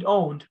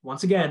state-owned,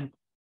 once again,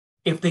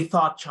 if they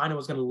thought China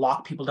was going to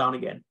lock people down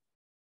again.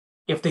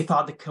 If they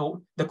thought the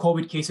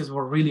COVID cases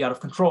were really out of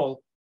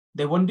control,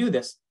 they wouldn't do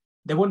this.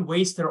 They wouldn't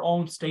waste their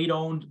own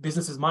state-owned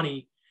businesses'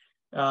 money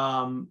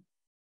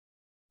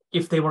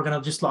if they were going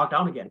to just lock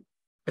down again.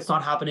 It's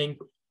not happening.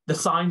 The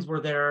signs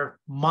were there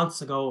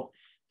months ago,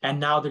 and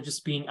now they're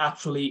just being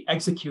actually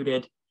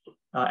executed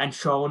and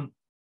shown.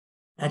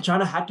 And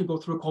China had to go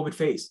through a COVID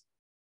phase.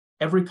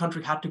 Every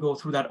country had to go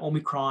through that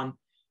Omicron,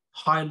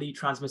 highly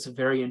transmissive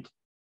variant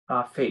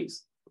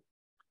phase.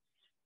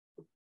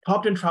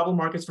 Top 10 travel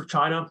markets for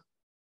China.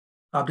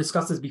 I've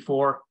discussed this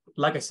before.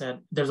 Like I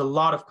said, there's a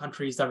lot of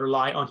countries that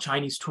rely on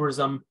Chinese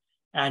tourism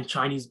and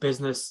Chinese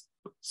business.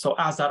 So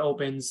as that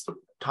opens,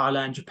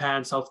 Thailand,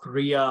 Japan, South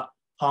Korea,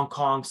 Hong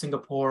Kong,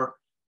 Singapore,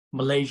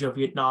 Malaysia,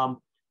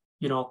 Vietnam,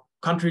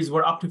 countries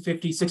where up to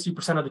 50,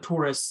 60% of the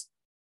tourists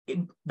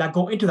that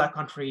go into that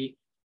country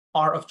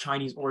are of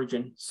Chinese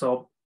origin.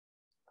 So,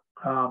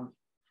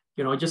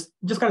 it just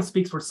kind of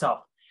speaks for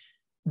itself.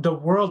 The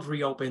world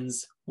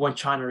reopens when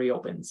China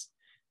reopens.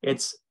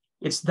 It's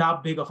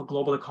that big of a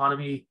global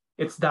economy.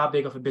 It's that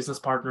big of a business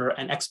partner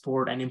and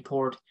export and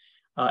import,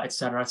 et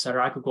cetera, et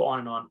cetera. I could go on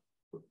and on.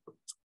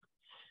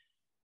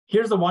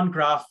 Here's the one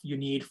graph you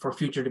need for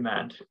future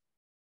demand.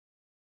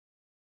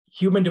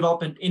 Human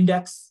Development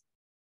Index,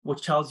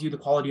 which tells you the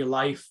quality of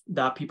life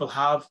that people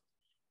have,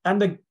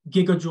 and the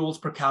gigajoules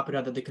per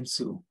capita that they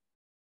consume.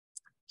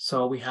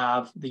 So we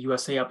have the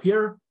USA up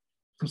here,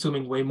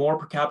 consuming way more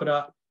per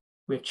capita.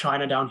 We have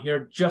China down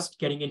here, just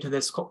getting into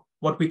this,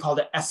 what we call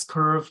the S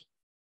curve.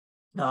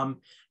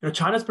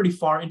 China's pretty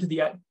far into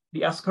the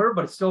S curve,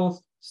 but it's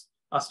still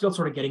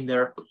sort of getting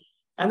there.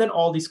 And then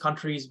all these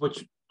countries,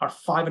 which are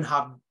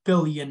 5.5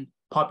 billion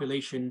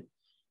population,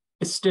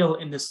 is still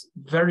in this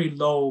very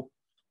low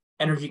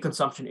energy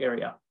consumption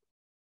area.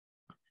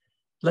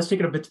 let's take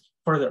it a bit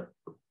further.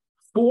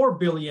 4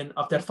 billion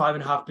of that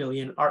 5.5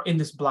 billion are in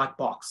this black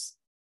box.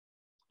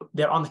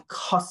 They're on the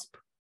cusp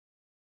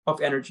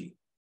of energy,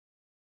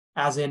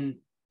 as in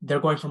they're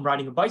going from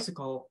riding a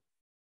bicycle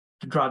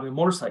to driving a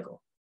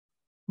motorcycle.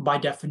 By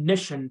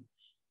definition,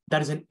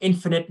 that is an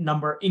infinite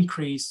number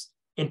increase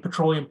in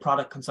petroleum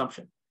product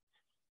consumption.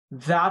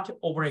 That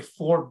over a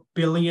 4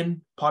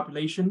 billion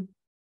population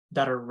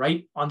that are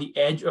right on the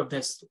edge of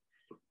this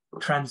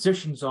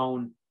transition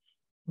zone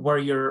where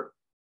your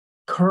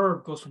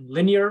curve goes from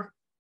linear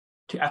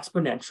to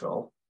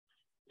exponential,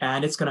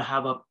 and it's going to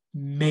have a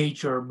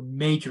major,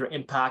 major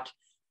impact.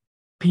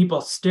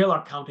 People still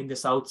are counting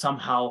this out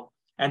somehow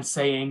and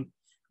saying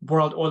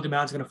world oil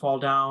demand is going to fall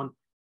down,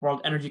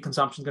 world energy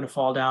consumption is going to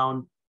fall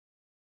down.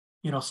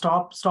 You know,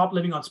 stop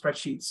living on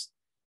spreadsheets.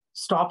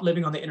 Stop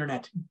living on the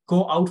internet.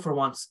 Go out for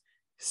once.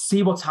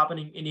 See what's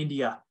happening in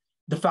India.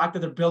 The fact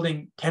that they're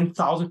building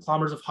 10,000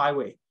 kilometers of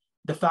highway.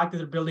 The fact that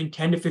they're building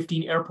 10 to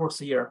 15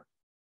 airports a year.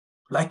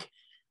 Like,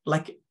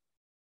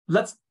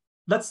 let's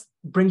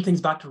bring things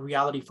back to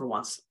reality for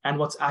once and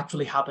what's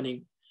actually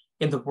happening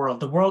in the world.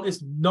 The world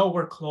is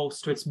nowhere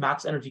close to its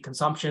max energy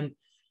consumption.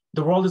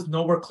 The world is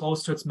nowhere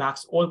close to its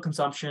max oil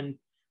consumption.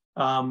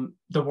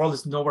 The world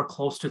is nowhere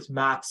close to its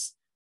max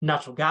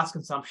natural gas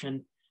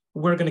consumption.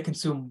 We're going to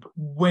consume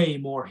way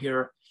more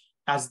here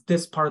as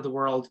this part of the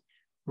world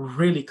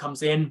really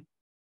comes in.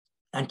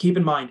 And keep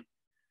in mind,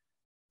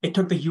 it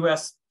took the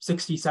US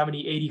 60,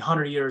 70, 80,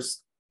 100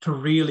 years to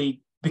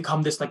really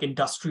become this like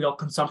industrial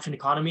consumption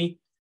economy.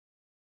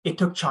 It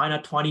took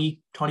China 20,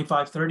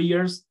 25, 30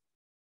 years.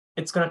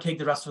 It's going to take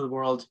the rest of the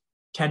world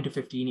 10 to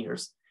 15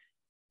 years.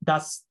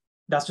 That's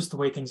just the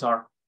way things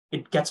are.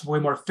 It gets way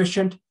more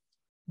efficient.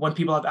 When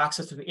people have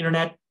access to the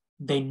internet,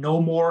 they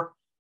know more.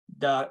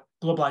 The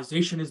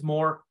globalization is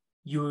more.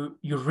 You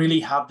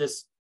really have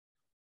this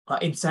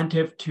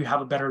incentive to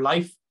have a better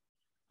life,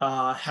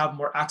 have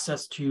more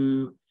access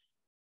to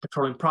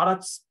petroleum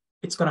products.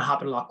 It's going to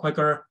happen a lot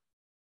quicker.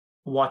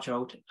 Watch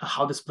out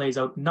how this plays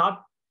out.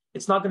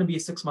 It's not going to be a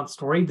 6-month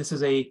story. This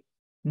is a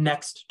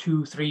next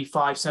 2, 3,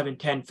 5, 7,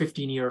 10,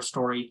 15-year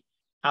story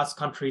as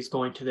countries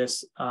go into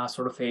this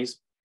sort of phase.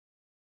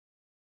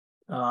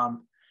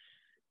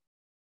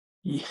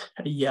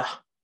 Yeah,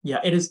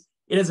 it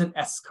is an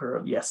S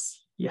curve. Yes.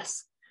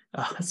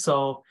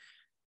 So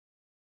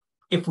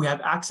if we have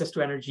access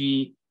to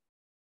energy,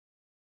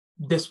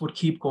 this would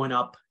keep going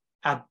up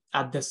at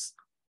this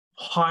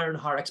higher and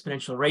higher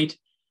exponential rate.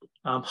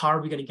 How are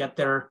we going to get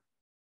there?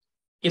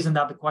 Isn't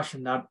that the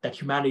question that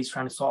humanity is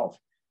trying to solve,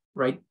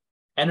 right?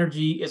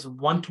 Energy is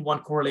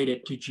 1-to-1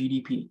 correlated to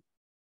GDP.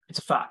 It's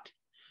a fact.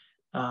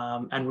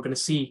 And we're going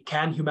to see,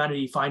 can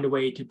humanity find a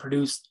way to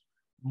produce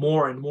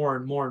more and more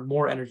and more and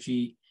more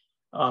energy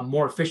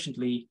more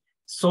efficiently?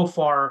 So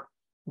far,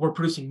 we're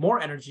producing more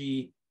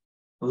energy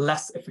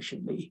less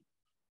efficiently.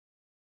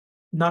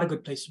 Not a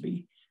good place to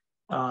be.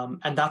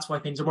 And that's why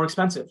things are more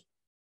expensive.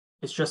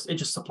 It's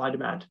just supply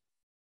demand.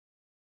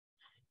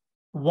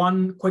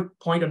 One quick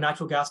point on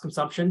natural gas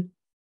consumption.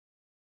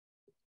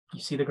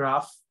 You see the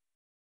graph,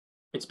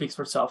 it speaks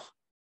for itself.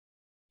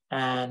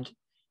 And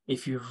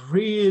if you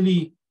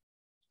really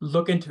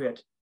look into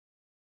it,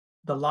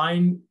 the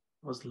line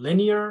was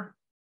linear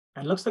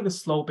and looks like the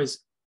slope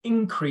is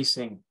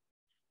increasing.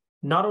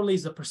 Not only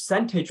is the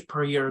percentage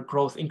per year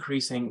growth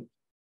increasing,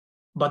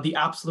 but the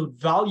absolute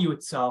value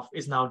itself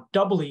is now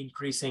doubly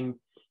increasing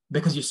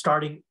because you're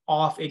starting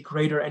off a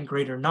greater and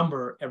greater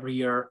number every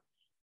year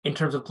in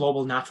terms of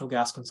global natural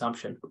gas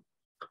consumption.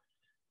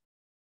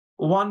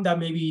 One that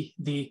maybe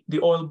the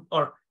oil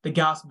or the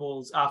gas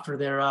bulls after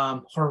their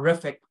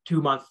horrific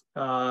 2-month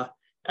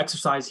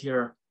exercise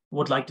here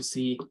would like to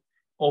see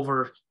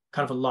over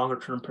kind of a longer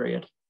term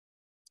period.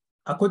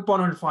 A quick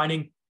point on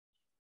refining.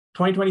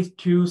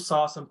 2022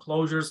 saw some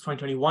closures,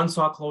 2021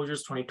 saw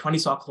closures, 2020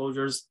 saw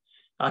closures.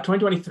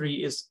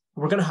 2023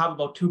 we're going to have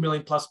about 2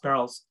 million plus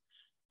barrels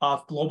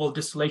of global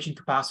distillation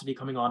capacity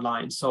coming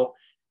online. So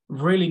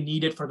really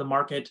needed for the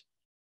market.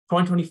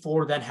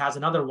 2024 then has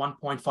another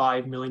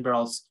 1.5 million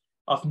barrels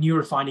of new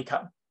refining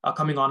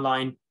coming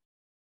online.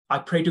 I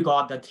pray to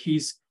God that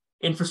these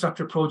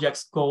infrastructure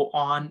projects go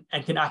on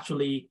and can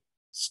actually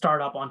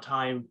start up on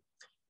time,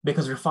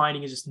 because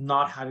refining is just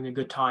not having a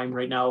good time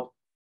right now.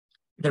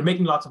 They're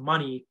making lots of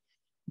money,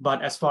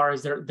 but as far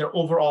as their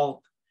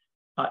overall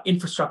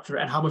infrastructure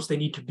and how much they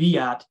need to be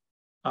at,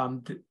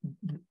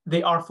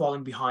 they are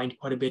falling behind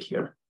quite a bit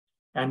here.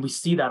 And we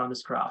see that on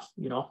this graph.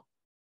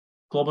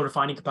 Global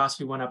refining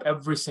capacity went up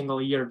every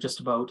single year just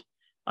about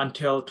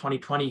until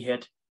 2020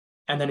 hit,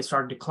 and then it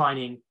started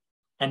declining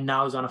and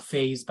now is on a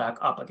phase back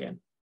up again.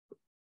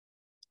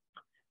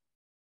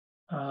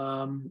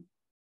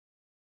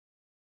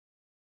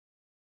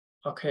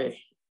 Okay.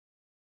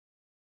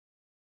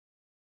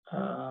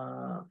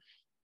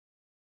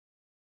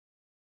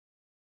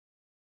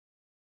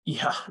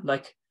 Yeah,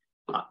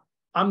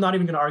 I'm not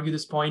even going to argue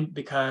this point,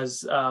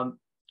 because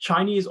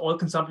Chinese oil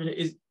consumption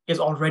is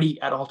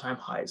already at all-time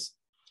highs.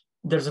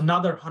 There's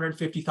another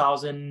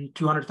 150,000,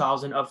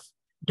 200,000 of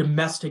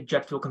domestic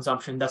jet fuel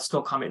consumption that's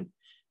still coming.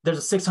 there's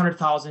a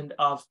 600,000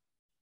 of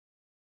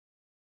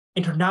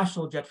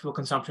international jet fuel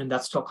consumption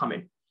that's still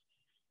coming.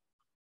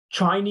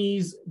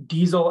 Chinese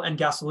diesel and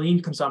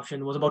gasoline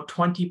consumption was about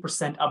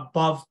 20%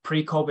 above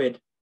pre-COVID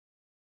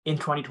in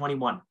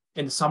 2021.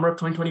 In the summer of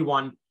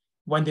 2021,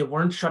 when they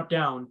weren't shut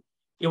down,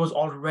 it was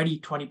already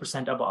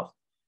 20% above.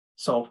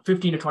 So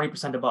 15 to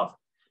 20% above.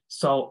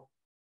 So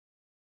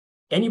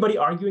anybody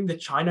arguing that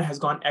China has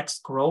gone X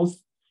growth,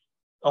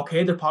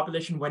 okay, their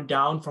population went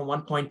down from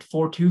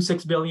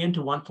 1.426 billion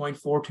to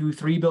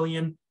 1.423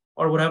 billion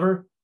or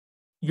whatever,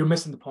 you're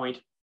missing the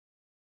point.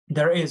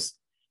 There is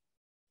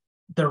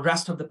the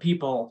rest of the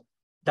people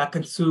that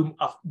consume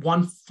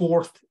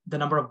 1/4 the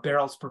number of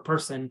barrels per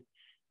person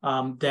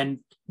than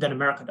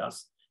America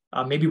does,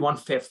 maybe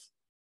 1/5.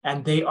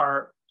 And they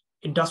are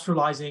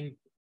industrializing,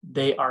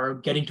 they are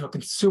getting to a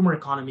consumer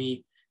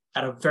economy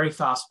at a very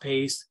fast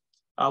pace.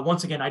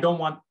 Once again, I don't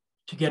want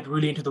to get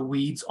really into the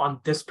weeds on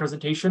this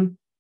presentation,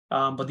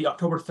 but the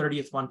October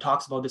 30th one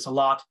talks about this a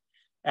lot.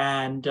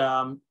 And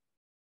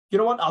you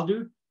know what I'll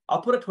do?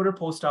 I'll put a Twitter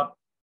post up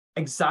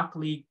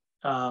exactly,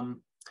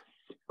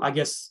 I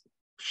guess,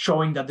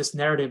 showing that this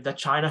narrative that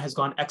China has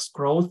gone X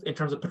growth in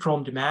terms of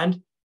petroleum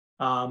demand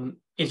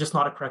is just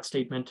not a correct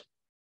statement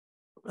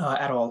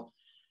at all.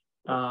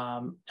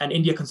 And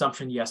India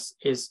consumption, yes,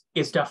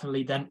 is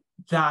definitely then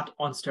that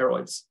on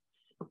steroids,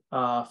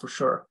 for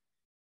sure.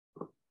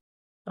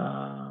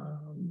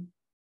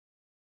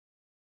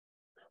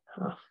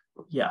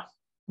 Yeah,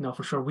 no,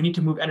 for sure. We need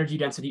to move energy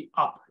density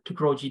up to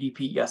grow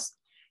GDP, yes.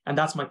 And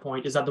that's my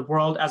point, is that the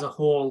world as a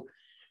whole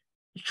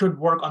should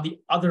work on the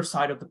other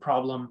side of the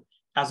problem,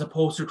 as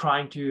opposed to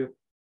trying to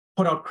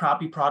put out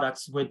crappy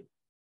products with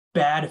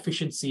bad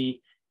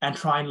efficiency and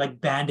try and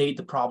like band-aid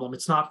the problem.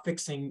 It's not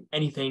fixing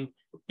anything,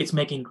 it's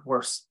making it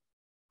worse.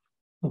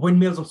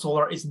 Windmills and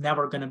solar is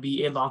never going to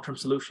be a long-term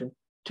solution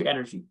to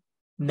energy.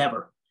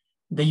 Never.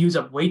 They use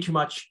up way too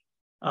much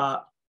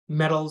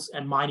metals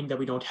and mining that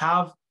we don't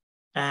have,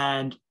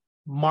 and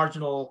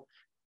marginal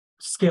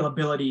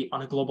scalability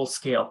on a global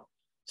scale.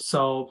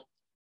 So,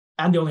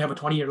 and they only have a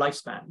 20-year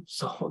lifespan.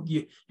 So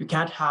you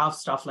can't have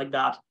stuff like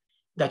that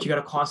you got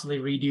to constantly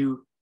redo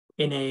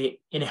in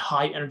a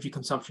high energy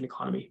consumption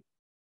economy.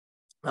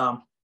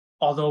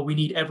 Although we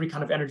need every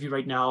kind of energy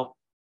right now,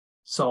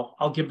 so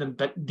I'll give them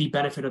the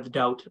benefit of the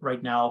doubt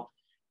right now.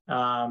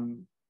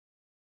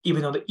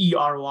 Even though the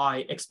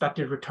EROI,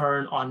 expected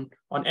return on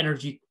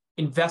energy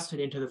invested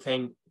into the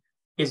thing,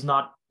 is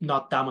not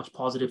that much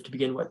positive to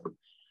begin with.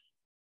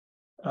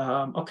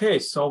 Okay,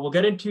 so we'll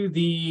get into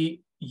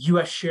the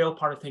US shale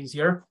part of things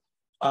here.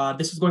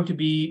 This is going to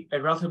be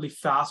a relatively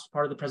fast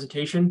part of the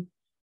presentation.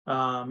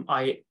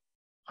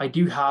 I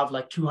do have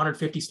like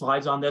 250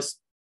 slides on this,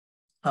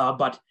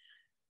 but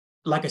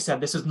like I said,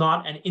 this is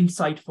not an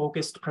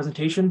insight-focused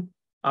presentation.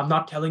 I'm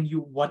not telling you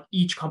what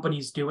each company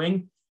is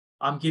doing.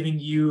 I'm giving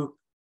you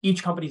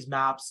each company's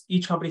maps,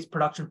 each company's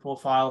production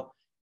profile,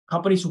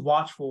 companies to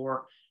watch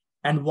for,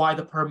 and why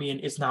the Permian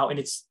is now in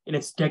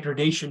its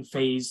degradation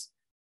phase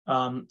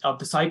of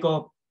the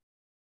cycle,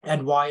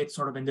 and why it's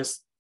sort of in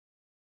this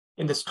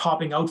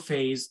topping out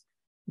phase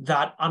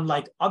that,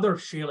 unlike other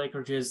shale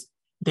acreages,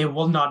 they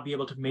will not be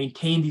able to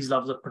maintain these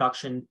levels of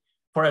production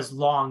for as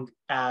long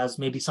as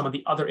maybe some of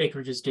the other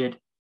acreages did,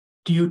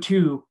 due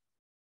to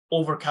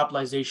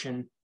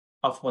overcapitalization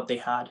of what they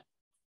had.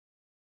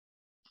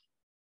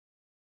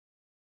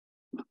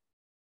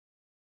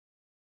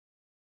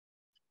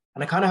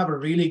 And I kind of have a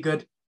really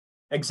good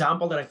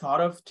example that I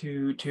thought of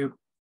to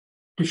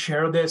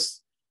share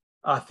this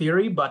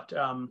theory, but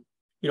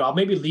I'll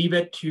maybe leave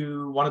it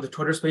to one of the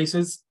Twitter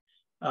spaces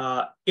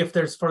if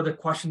there's further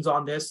questions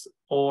on this,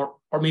 or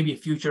maybe a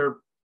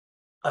future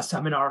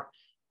seminar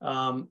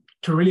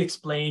to really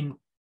explain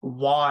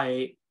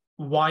why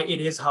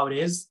it is how it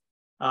is,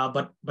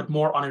 but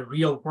more on a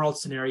real world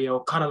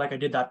scenario, kind of like I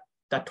did that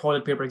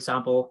toilet paper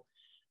example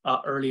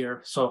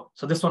earlier. So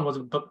this one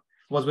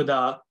was with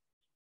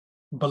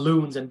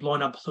balloons and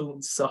blowing up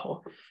balloons.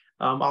 So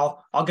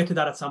I'll get to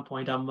that at some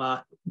point.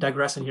 I'm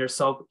digressing here.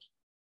 So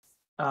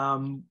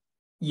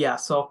yeah.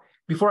 So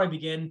before I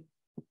begin,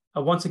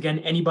 once again,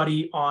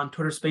 anybody on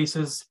Twitter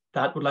Spaces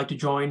that would like to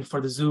join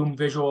for the Zoom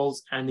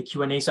visuals and the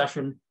Q&A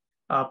session,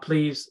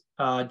 please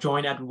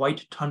join at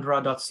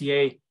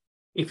whitetundra.ca.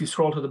 If you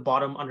scroll to the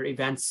bottom under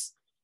events,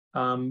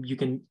 you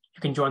can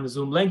join the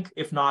Zoom link.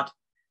 If not,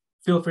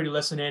 feel free to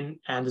listen in,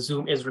 and the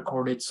Zoom is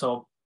recorded,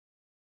 so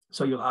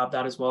you'll have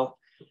that as well.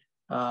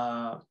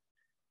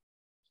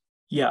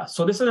 Yeah,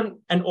 so this is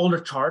an older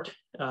chart.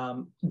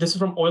 This is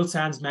from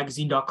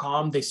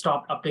oilsandsmagazine.com. They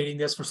stopped updating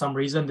this for some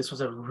reason. This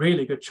was a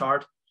really good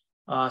chart.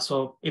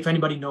 So if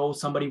anybody knows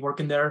somebody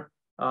working there,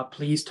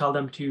 please tell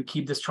them to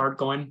keep this chart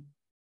going.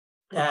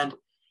 And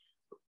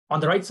on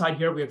the right side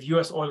here, we have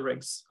US oil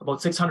rigs.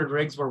 About 600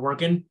 rigs were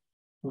working.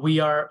 We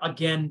are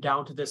again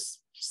down to this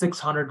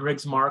 600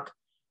 rigs mark,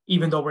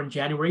 even though we're in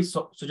January.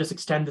 So just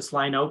extend this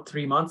line out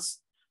 3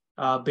 months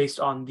based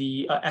on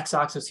the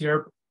x-axis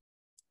here.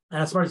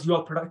 And as far as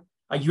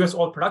US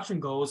oil production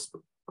goes,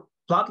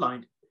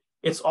 flatlined.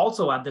 It's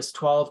also at this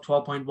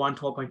 12.1,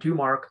 12.2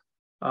 mark.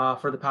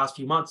 for the past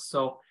few months.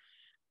 So,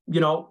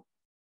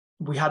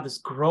 we had this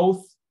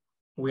growth,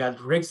 we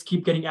had rigs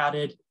keep getting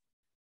added,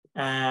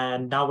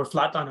 and now we're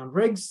flatline on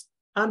rigs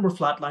and we're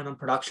flatline on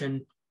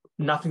production.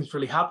 Nothing's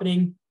really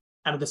happening.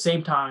 And at the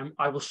same time,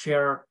 I will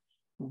share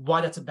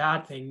why that's a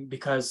bad thing,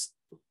 because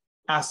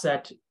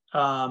assets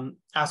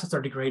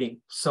are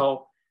degrading.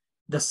 So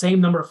the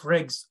same number of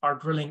rigs are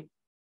drilling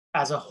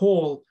as a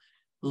whole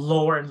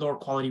lower and lower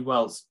quality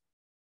wells.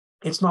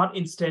 It's not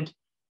instant.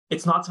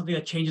 It's not something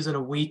that changes in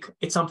a week.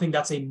 It's something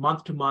that's a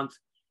month to month,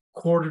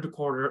 quarter to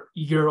quarter,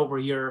 year over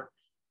year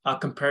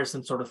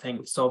comparison sort of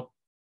thing. So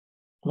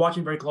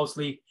watching very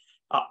closely,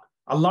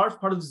 a large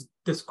part of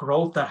this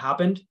growth that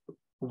happened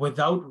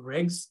without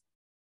rigs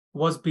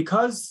was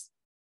because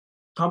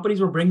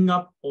companies were bringing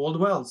up old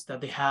wells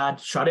that they had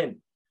shut in.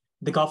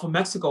 The Gulf of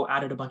Mexico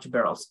added a bunch of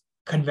barrels.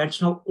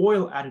 Conventional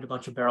oil added a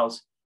bunch of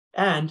barrels.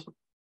 And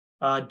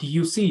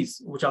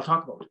DUCs, which I'll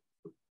talk about.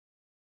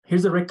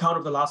 Here's the rig count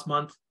of the last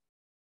month.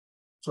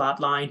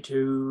 Flatline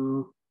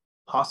to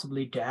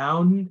possibly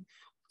down.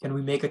 Can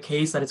we make a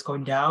case that it's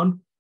going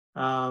down?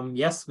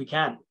 Yes, we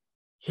can.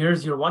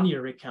 Here's your 1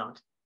 year rig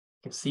count.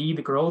 You can see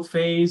the growth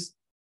phase,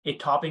 it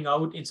topping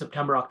out in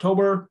September,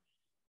 October.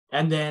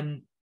 And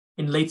then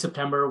in late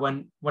September,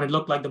 when it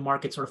looked like the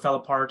market sort of fell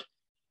apart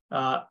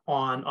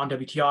on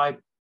WTI,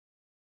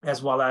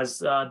 as well as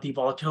the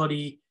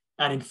volatility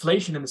and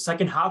inflation in the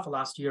second half of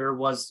last year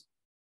was,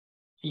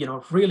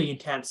 really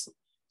intense.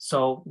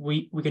 So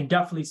we can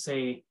definitely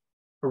say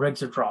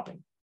rigs are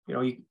dropping.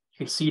 You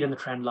can see it in the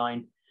trend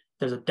line.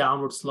 There's a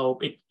downward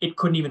slope. It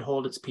couldn't even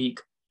hold its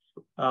peak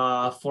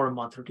for a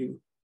month or two.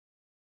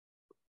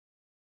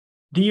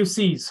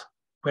 DUCs,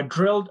 we had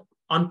drilled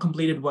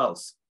uncompleted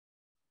wells.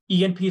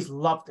 E&Ps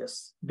loved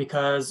this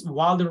because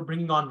while they were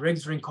bringing on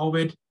rigs during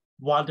COVID,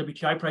 while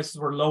WTI prices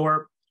were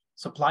lower,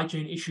 supply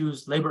chain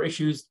issues, labor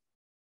issues,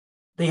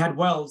 they had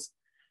wells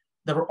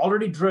that were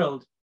already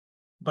drilled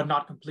but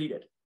not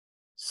completed.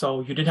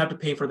 So you didn't have to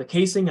pay for the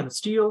casing and the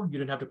steel. You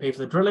didn't have to pay for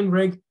the drilling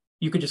rig.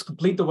 You could just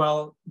complete the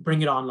well,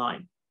 bring it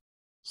online.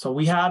 So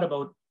we had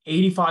about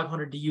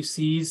 8,500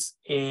 DUCs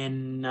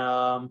in,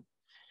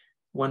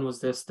 when was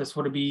this? This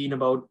would have been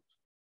about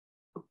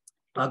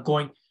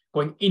going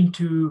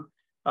into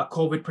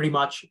COVID pretty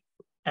much.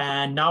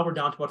 And now we're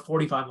down to about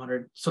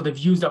 4,500. So they've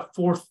used up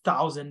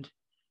 4,000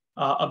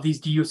 of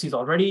these DUCs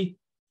already.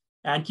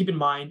 And keep in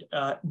mind,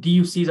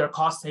 DUCs are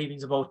cost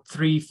savings about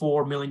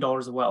 $3-4 million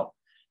a well.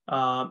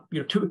 $2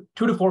 to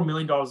 $4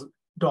 million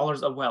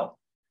a well.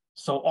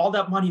 So all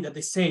that money that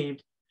they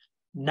saved,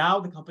 now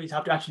the companies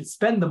have to actually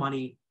spend the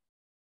money.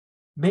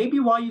 Maybe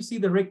why you see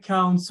the rig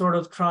count sort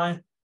of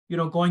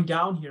going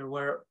down here,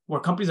 where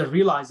companies are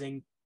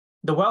realizing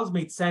the wells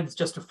made sense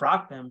just to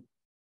frack them,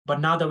 but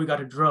now that we got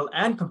to drill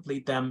and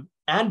complete them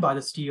and buy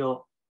the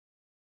steel,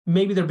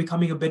 maybe they're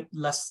becoming a bit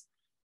less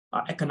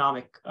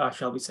economic,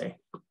 shall we say.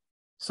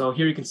 So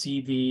here you can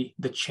see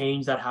the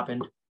change that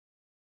happened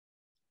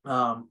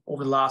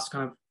over the last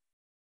kind of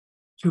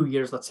 2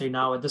 years, let's say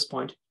now at this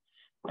point.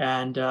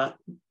 And look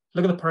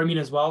at the Permian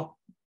as well.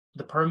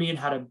 The Permian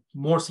had a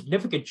more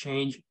significant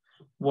change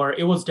where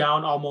it was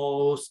down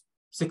almost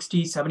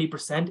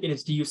 60-70% in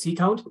its DUC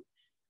count.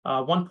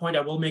 One point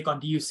I will make on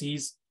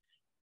DUCs,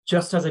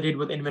 just as I did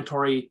with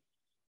inventory,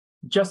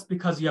 just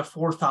because you have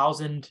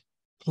 4,000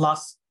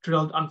 plus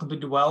drilled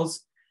uncompleted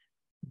wells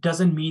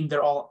doesn't mean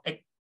they're all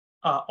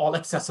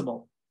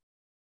accessible.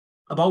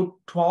 About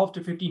 12 to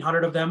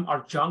 1,500 of them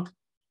are junk.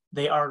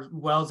 They are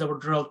wells that were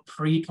drilled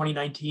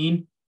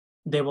pre-2019.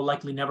 They will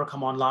likely never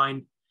come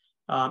online.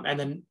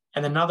 And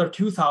another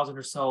 2,000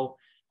 or so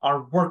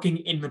are working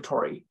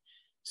inventory.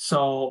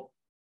 So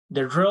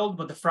they're drilled,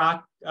 but the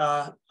frac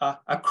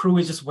a crew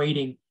is just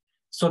waiting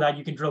so that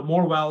you can drill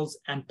more wells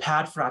and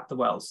pad frac the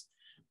wells.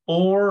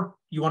 Or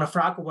you want to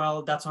frac a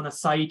well that's on a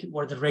site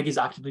where the rig is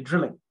actively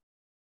drilling.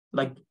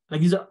 Like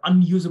these are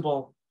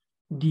unusable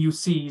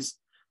DUCs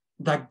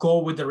that go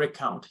with the rig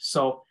count.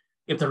 So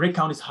if the rig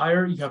count is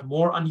higher, you have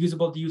more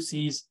unusable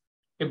DUCs.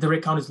 If the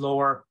rig count is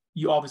lower,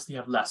 you obviously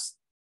have less.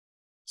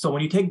 So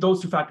when you take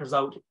those two factors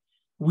out,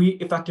 we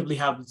effectively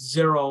have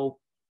zero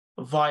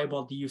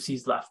viable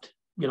DUCs left,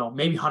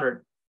 maybe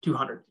 100,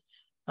 200.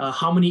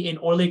 How many in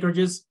oil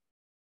acreages?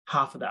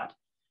 Half of that.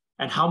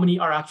 And how many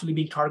are actually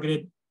being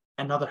targeted?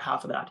 Another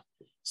half of that.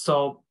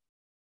 So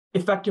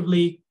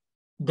effectively,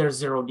 there's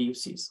zero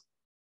DUCs.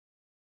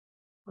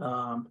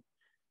 I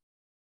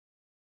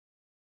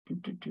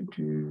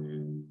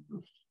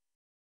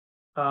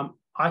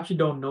actually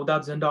don't know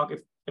that, Zendoc,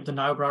 if the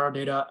Niobrara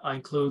data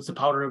includes the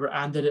Powder River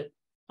and the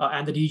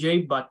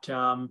DJ, but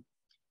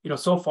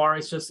so far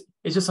it's just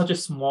such a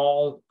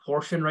small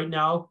portion right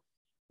now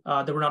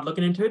that we're not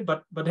looking into it.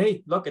 But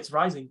hey, look, it's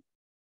rising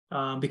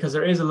because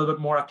there is a little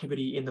bit more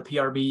activity in the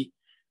PRB.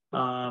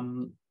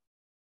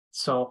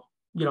 So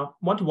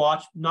want to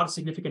watch, not a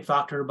significant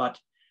factor, but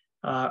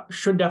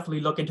should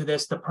definitely look into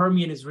this. The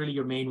Permian is really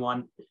your main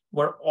one,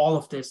 where all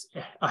of this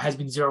has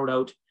been zeroed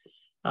out.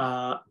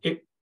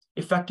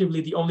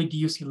 Effectively, the only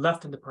DUC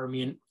left in the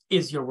Permian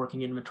is your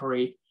working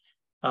inventory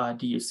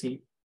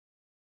DUC.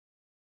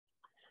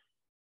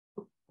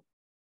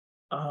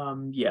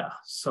 Yeah,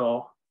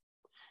 so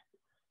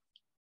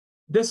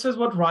this is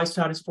what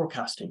Rystad is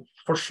forecasting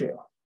for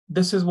shale.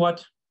 This is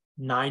what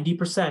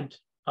 90%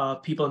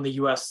 of people in the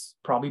US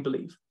probably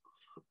believe,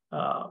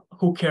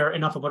 who care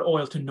enough about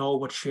oil to know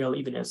what shale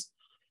even is.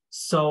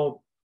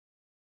 So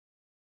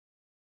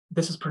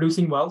this is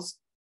producing wells.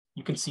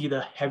 You can see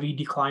the heavy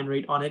decline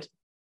rate on it.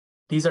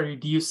 These are your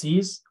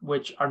DUCs,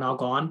 which are now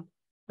gone.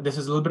 This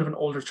is a little bit of an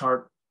older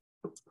chart.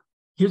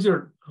 Here's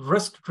your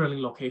risked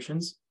drilling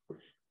locations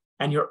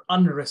and your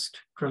unrisked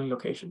drilling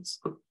locations.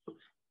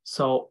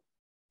 So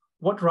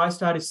what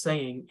Rystad is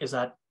saying is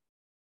that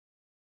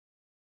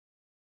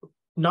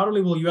not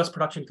only will US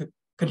production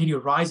continue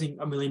rising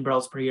 1 million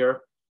barrels per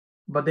year,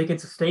 but they can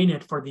sustain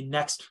it for the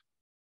next,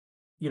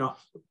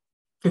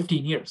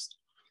 15 years.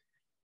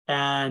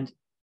 And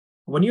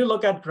when you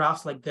look at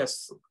graphs like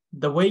this,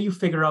 the way you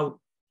figure out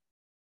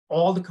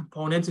all the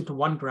components into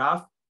one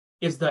graph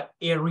is the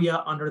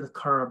area under the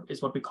curve,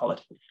 is what we call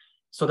it.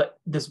 So that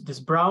this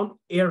brown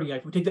area,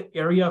 if we take the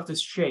area of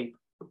this shape,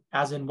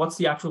 as in what's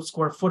the actual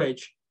square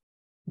footage,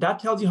 that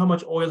tells you how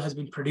much oil has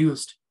been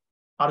produced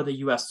out of the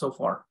US so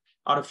far,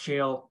 out of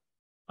shale,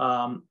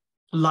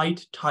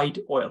 light, tight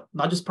oil,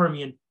 not just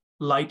Permian,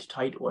 light,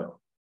 tight oil.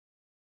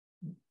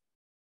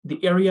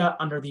 The area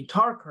under the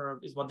entire curve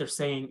is what they're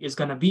saying is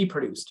going to be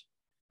produced.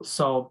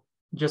 So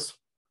just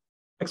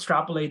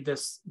extrapolate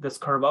this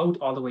curve out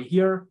all the way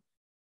here,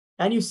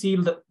 and you see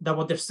that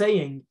what they're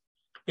saying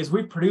is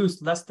we've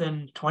produced less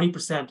than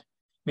 20%,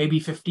 maybe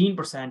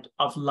 15%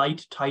 of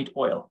light, tight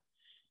oil.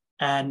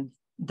 And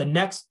the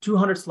next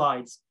 200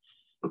 slides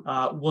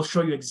will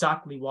show you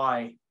exactly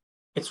why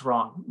it's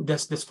wrong.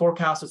 This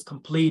forecast is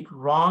complete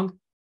wrong.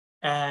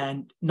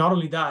 And not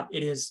only that,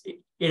 it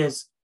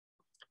is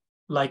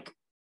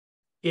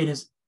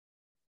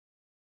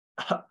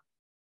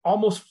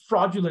almost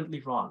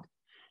fraudulently wrong.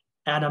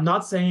 And I'm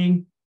not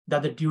saying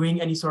that they're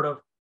doing any sort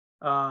of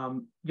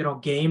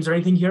games or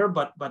anything here,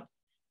 but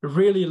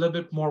really a little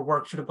bit more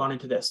work should have gone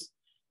into this,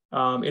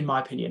 in my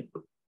opinion.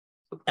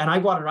 And I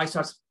got a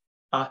Rystad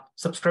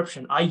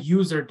subscription. I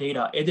use their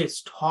data. It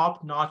is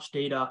top-notch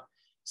data.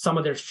 Some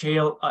of their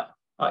shale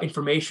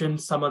information,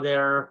 some of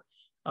their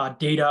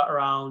data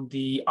around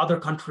the other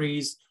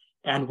countries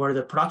and where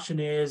the production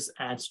is,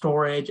 and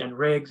storage and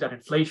rigs and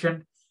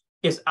inflation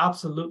is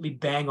absolutely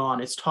bang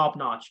on. It's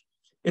top-notch.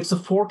 It's a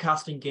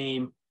forecasting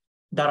game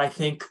that I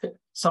think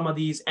some of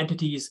these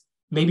entities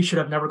maybe should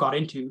have never got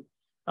into,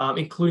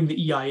 including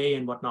the EIA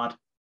and whatnot.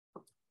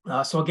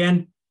 So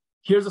again,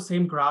 here's the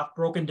same graph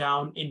broken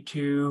down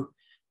into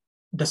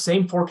the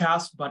same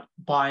forecast, but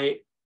by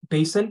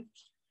basin.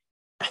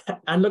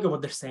 And look at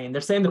what they're saying. They're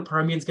saying the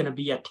Permian is going to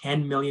be at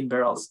 10 million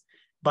barrels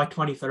by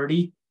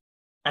 2030,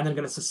 and they're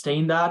going to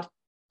sustain that.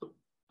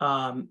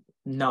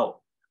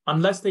 No,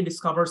 unless they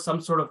discover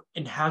some sort of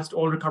enhanced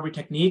oil recovery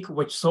technique,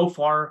 which so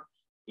far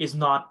is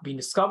not being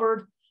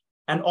discovered.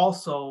 And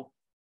also,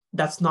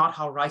 that's not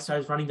how Rystad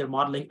is running their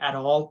modeling at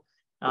all.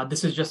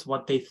 This is just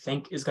what they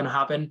think is going to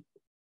happen.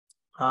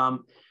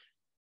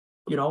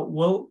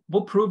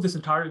 We'll prove this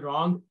entirely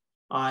wrong.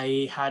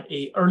 I had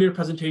an earlier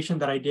presentation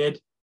that I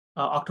did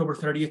October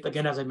 30th,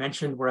 again, as I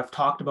mentioned, where I've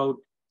talked about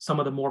some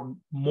of the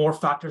more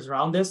factors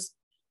around this.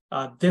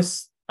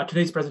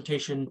 Today's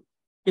presentation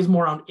is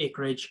more around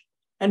acreage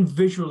and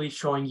visually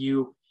showing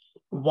you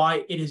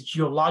why it is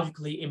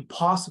geologically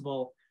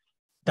impossible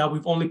that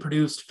we've only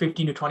produced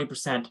 15 to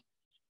 20%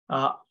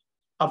 of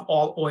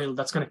all oil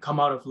that's going to come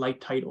out of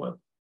light, tight oil.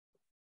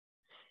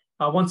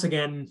 Once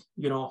again,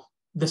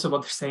 this is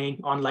what they're saying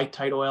on light,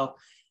 tight oil,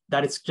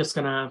 that it's just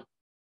going to,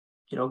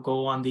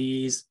 go on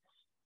these,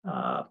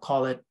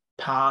 call it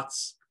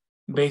paths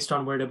based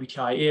on where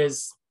WTI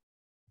is.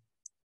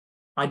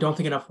 I don't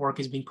think enough work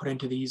is being put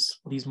into these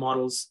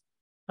models.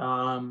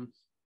 And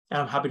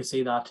I'm happy to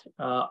say that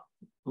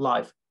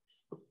live.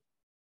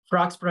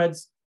 Frac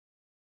spreads,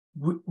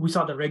 we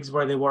saw the rigs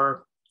where they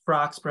were.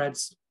 Frac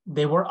spreads,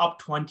 they were up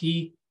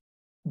 20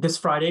 this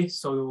Friday,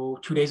 so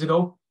 2 days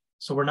ago.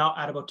 So we're now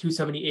at about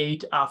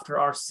 278 after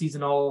our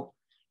seasonal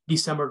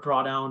December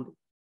drawdown.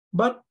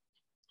 But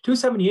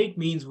 278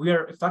 means we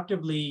are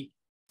effectively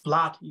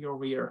flat year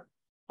over year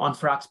on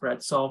frac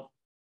spreads. So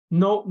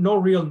no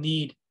real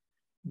need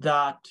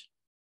that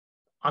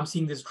I'm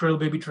seeing this drill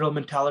baby drill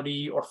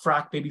mentality or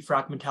frac baby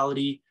frac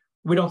mentality.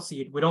 We don't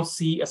see it. We don't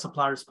see a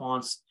supply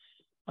response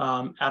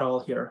at all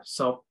here.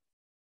 So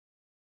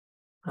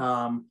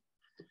we'll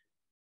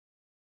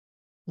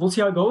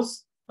see how it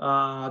goes.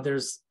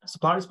 There's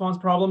supply response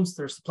problems,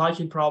 there's supply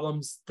chain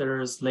problems,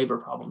 there's labor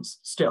problems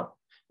still.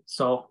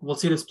 So we'll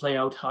see this play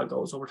out, how it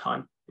goes over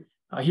time.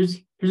 Here's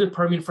the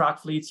Permian frac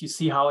fleets. You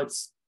see how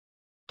it's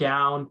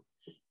down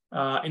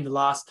in the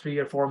last 3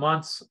 or 4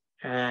 months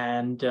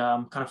and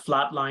kind of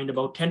flatlined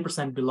about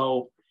 10%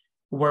 below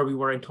where we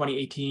were in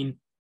 2018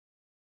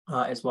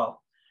 as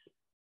well.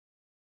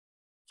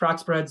 Frac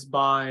spreads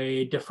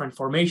by different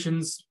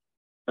formations,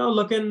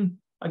 looking,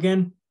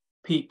 again,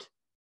 peaked.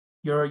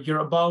 You're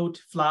about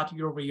flat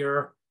year over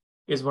year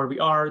is where we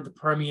are. The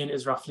Permian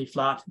is roughly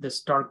flat,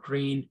 this dark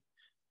green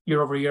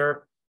year over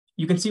year.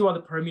 you can see why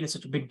the Permian is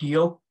such a big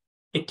deal.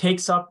 It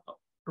takes up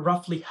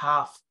roughly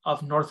half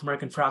of North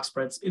American frac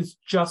spreads is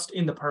just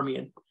in the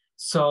Permian.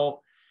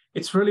 So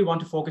it's really one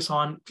to focus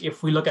on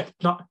if we look at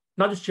not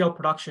just shale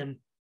production,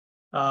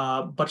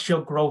 but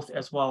shale growth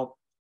as well,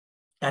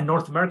 and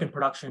North American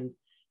production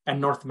and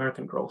North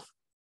American growth.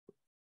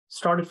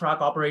 Started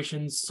frac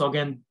operations. So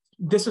again,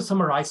 this is some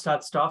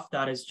Rystad stuff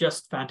that is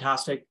just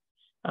fantastic.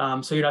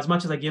 So as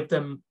much as I give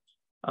them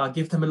a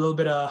little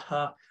bit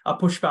of a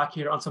pushback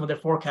here on some of their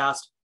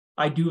forecast,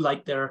 I do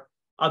like their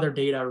other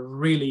data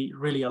really,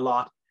 really a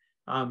lot.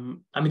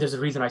 There's a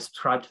reason I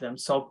subscribe to them.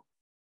 So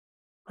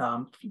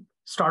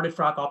started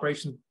frac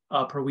operations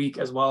per week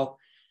as well.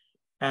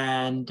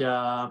 And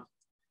yeah,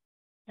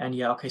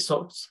 okay.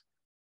 So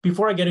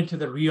before I get into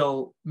the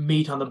real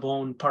meat on the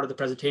bone part of the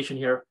presentation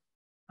here,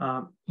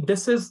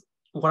 this is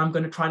what I'm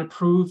going to try to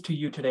prove to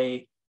you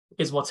today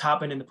is what's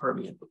happened in the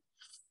Permian.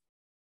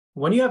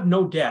 When you have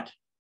no debt,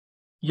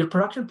 your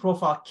production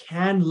profile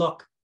can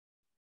look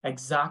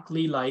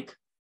exactly like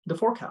the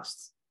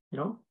forecasts.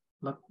 Look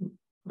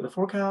at the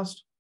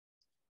forecast.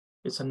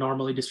 It's a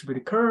normally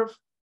distributed curve.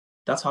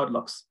 That's how it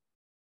looks.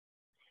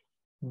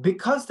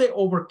 Because they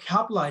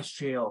overcapitalized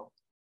shale,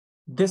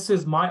 this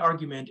is my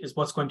argument is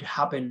what's going to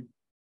happen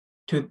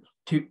to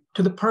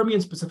the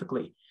Permian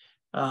specifically.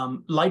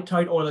 Light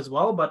tight oil as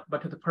well,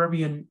 but to the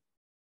Permian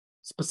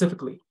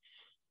specifically.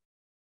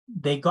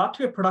 They got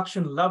to a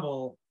production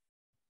level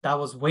that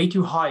was way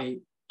too high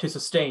to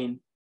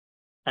sustain.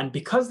 And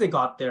because they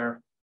got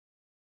there,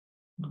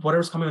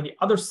 whatever's coming on the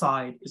other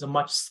side is a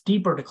much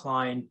steeper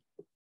decline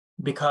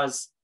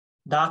because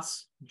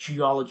that's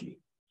geology.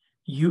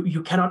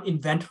 You cannot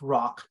invent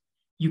rock.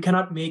 You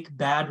cannot make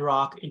bad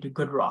rock into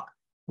good rock.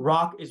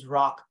 Rock is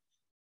rock.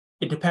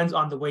 It depends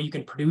on the way you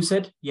can produce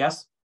it,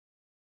 yes.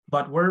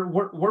 But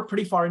we're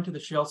pretty far into the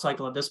shale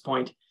cycle at this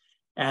point,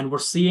 and we're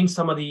seeing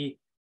some of the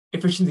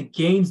efficiency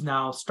gains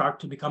now start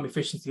to become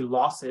efficiency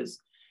losses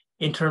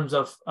in terms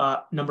of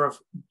number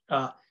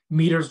of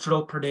meters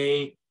drilled per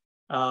day,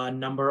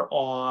 number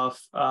of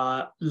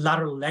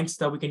lateral lengths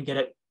that we can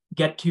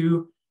get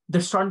to.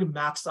 They're starting to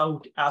max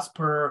out as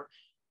per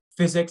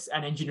physics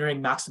and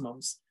engineering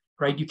maximums,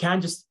 right? You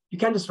can't just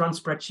run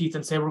spreadsheets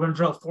and say we're going to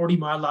drill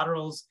 40-mile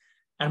laterals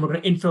and we're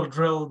going to infill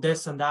drill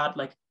this and that.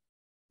 Like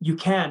you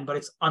can, but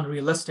it's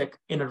unrealistic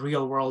in a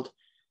real world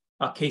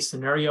case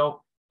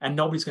scenario, and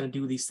nobody's going to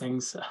do these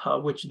things,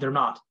 which they're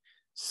not.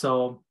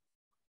 So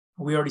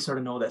we already sort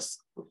of know this.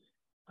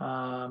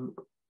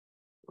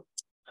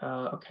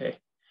 Okay,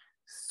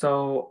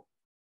 so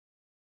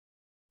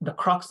the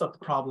crux of the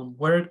problem,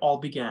 where it all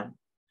began.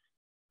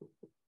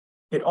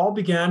 It all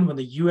began when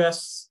the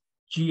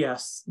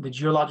USGS, the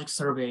Geologic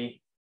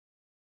Survey,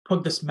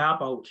 put this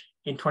map out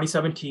in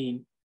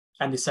 2017,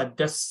 and they said,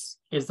 this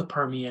is the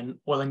Permian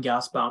oil and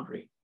gas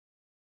boundary.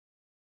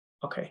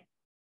 Okay.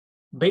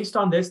 Based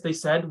on this, they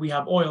said we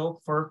have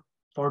oil for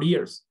 40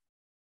 years.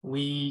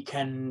 We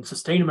can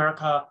sustain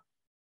America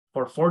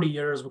for 40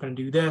 years. We're going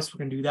to do this, we're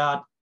going to do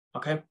that.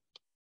 Okay.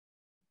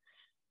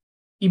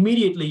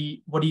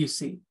 Immediately, what do you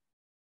see?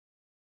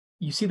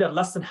 You see that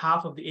less than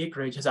half of the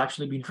acreage has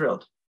actually been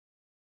drilled.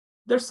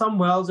 There's some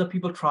wells that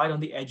people tried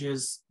on the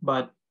edges,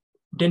 but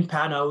didn't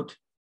pan out,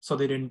 so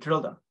they didn't drill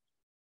them.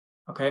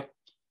 Okay.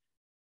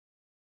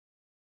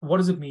 What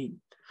does it mean?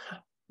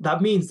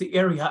 That means the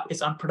area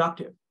is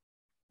unproductive.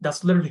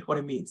 That's literally what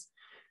it means.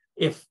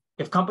 If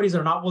companies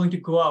are not willing to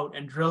go out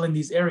and drill in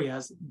these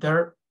areas,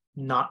 they're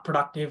not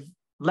productive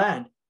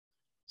land.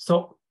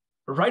 So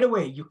right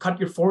away, you cut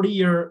your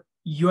 40-year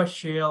US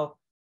Shale,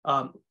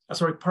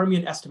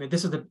 Permian estimate.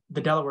 This is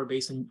the Delaware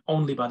Basin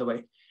only, by the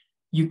way.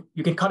 You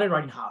can cut it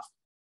right in half.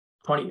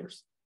 20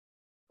 years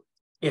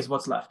is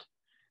what's left.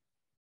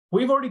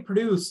 We've already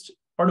produced,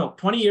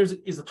 20 years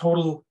is the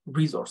total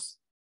resource.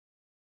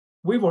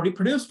 We've already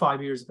produced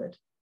 5 years of it,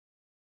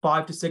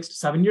 5 to 6 to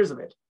 7 years of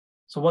it.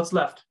 So what's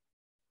left?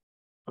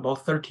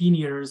 About 13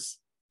 years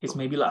is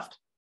maybe left.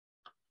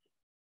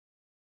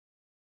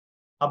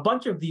 A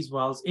bunch of these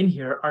wells in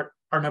here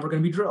are never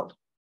going to be drilled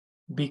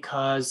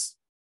because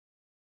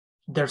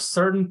there's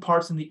certain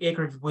parts in the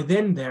acreage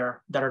within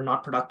there that are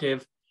not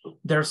productive.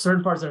 There are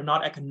certain parts that are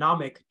not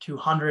economic to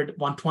 $100,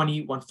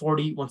 $120,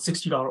 $140,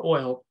 $160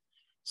 oil.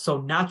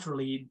 So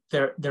naturally,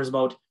 there's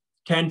about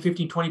 10,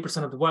 15,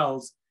 20% of the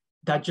wells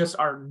that just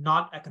are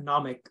not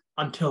economic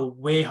until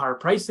way higher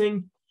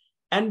pricing.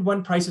 And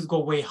when prices go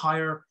way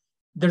higher,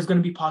 there's going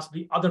to be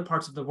possibly other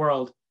parts of the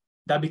world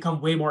that become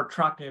way more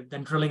attractive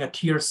than drilling a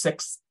tier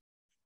 6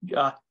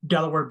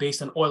 Delaware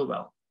Basin oil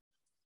well.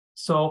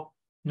 So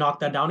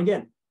knock that down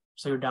again.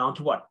 So you're down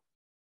to what?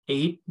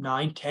 8,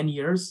 9, 10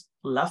 years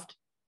left.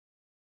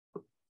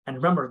 And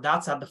remember,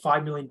 that's at the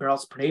 5 million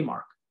barrels per day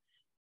mark,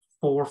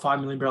 4 or 5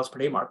 million barrels per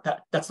day mark.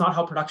 That's not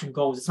how production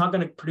goes. It's not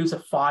going to produce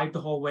at 5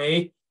 the whole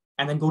way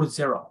and then go to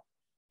 0.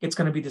 It's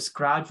going to be this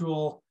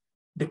gradual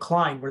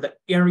decline where the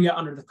area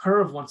under the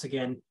curve, once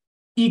again,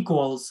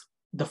 equals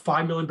the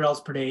 5 million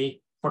barrels per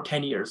day for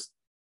 10 years.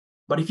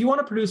 But if you want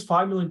to produce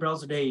 5 million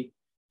barrels a day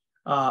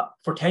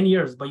for 10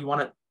 years, but you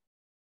want to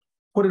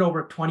put it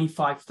over a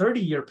 25,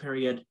 30-year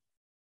period,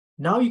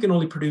 now you can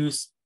only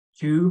produce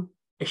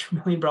 2-ish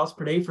million barrels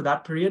per day for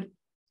that period.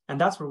 And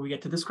that's where we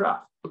get to this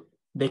graph.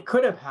 They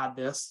could have had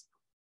this.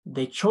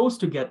 They chose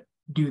to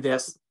do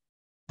this.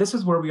 This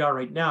is where we are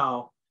right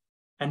now.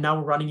 And now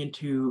we're running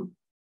into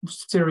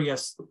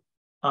serious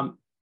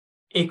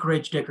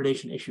acreage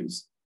degradation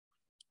issues,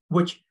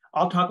 which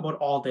I'll talk about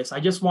all this. I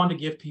just want to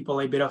give people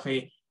a bit of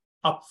a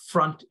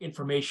upfront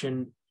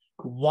information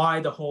why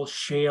the whole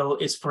shale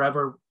is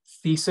forever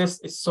thesis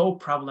is so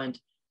prevalent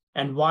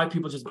and why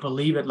people just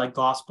believe it like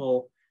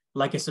gospel,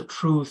 like it's the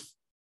truth,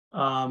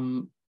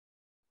 without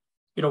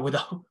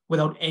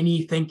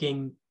any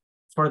thinking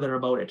further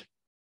about it.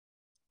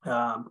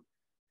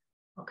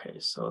 Okay,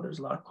 so there's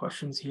a lot of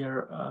questions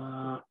here.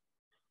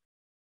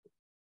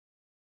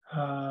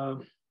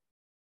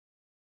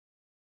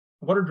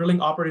 What are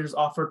drilling operators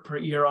offered per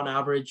year on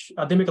average?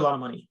 They make a lot of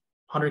money,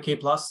 100K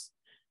plus,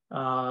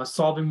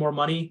 solving more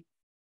money.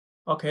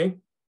 Okay,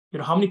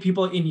 how many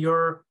people in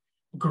your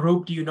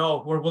group do you know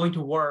who are willing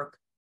to work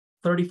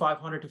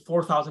 3,500 to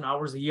 4,000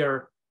 hours a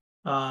year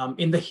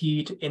in the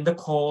heat, in the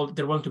cold?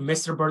 They're willing to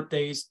miss their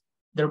birthdays.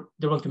 They're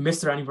willing to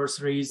miss their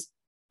anniversaries.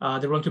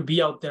 They're willing to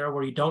be out there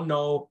where you don't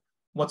know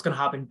what's going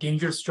to happen,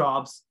 dangerous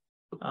jobs.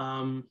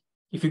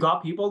 If you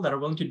got people that are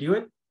willing to do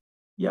it,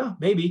 yeah,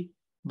 maybe.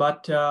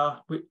 But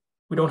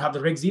we don't have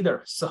the rigs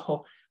either.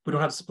 So we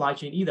don't have the supply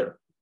chain either.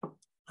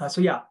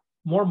 So yeah,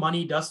 more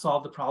money does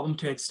solve the problem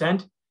to an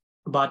extent,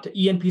 but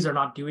E&Ps are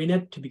not doing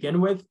it to begin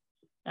with.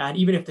 And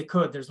even if they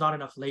could, there's not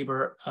enough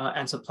labor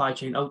and supply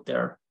chain out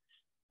there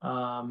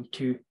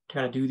to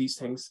kind of do these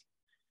things.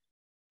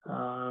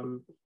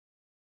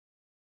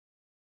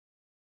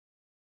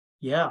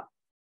 Yeah,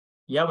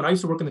 when I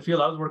used to work in the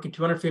field, I was working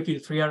 250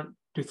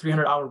 to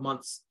 300 hour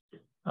months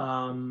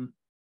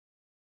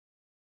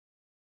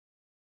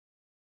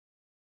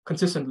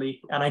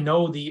consistently. And I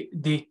know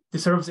the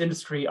service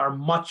industry are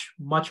much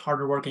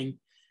harder working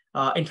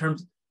in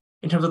terms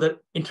of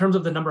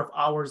the number of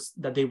hours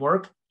that they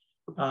work.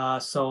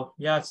 So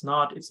yeah, it's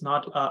not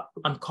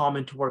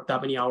uncommon to work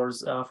that many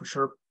hours for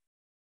sure.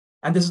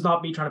 And this is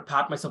not me trying to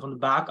pat myself on the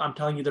back. I'm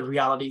telling you the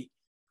reality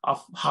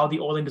of how the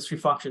oil industry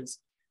functions.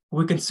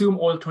 We consume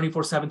oil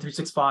 24/7,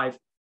 365.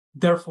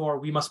 Therefore,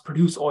 we must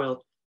produce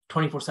oil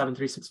 24/7,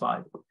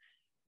 365.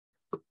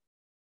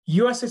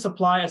 USA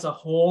supply as a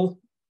whole,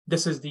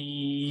 this is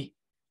the,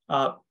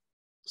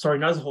 sorry,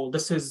 not as a whole.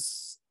 This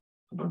is,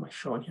 what am I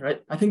showing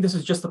here? I think this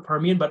is just the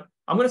Permian, but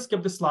I'm going to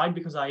skip this slide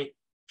because I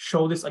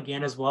show this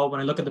again as well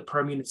when I look at the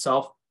Permian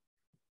itself.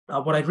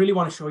 What I really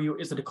want to show you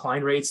is the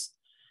decline rates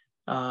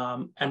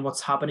and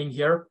what's happening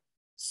here.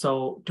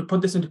 So to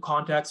put this into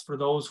context for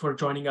those who are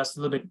joining us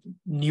a little bit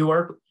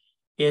newer,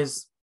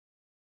 is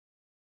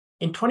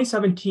in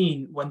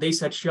 2017, when they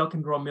said shale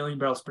can grow 1 million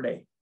barrels per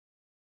day.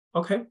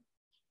 Okay.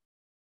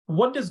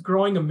 What does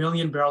growing 1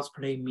 million barrels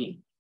per day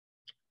mean?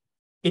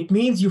 It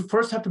means you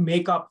first have to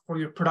make up for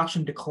your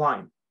production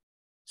decline.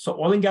 So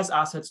oil and gas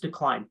assets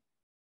decline.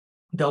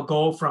 They'll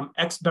go from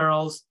X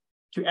barrels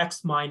to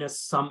X minus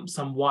some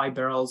Y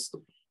barrels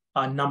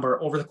number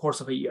over the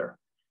course of a year.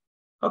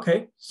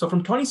 Okay, so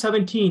from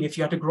 2017, if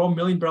you had to grow 1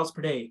 million barrels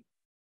per day,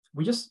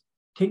 we just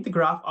take the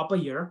graph up a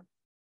year,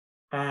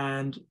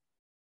 and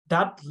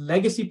that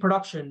legacy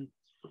production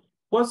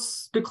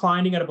was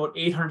declining at about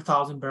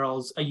 800,000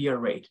 barrels a year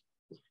rate.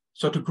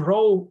 So to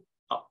grow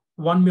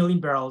 1 million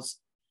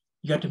barrels,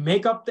 you had to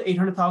make up the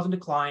 800,000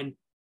 decline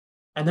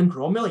and then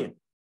grow 1 million.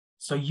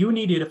 So you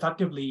needed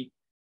effectively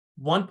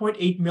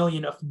 1.8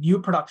 million of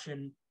new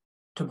production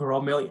to grow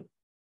 1 million.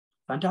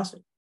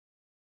 Fantastic.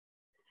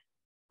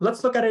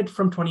 Let's look at it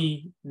from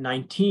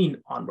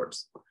 2019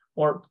 onwards,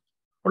 or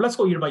let's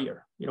go year by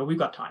year. We've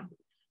got time.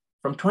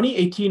 From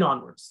 2018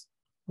 onwards,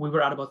 we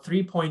were at about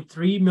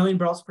 3.3 million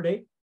barrels per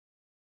day.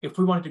 If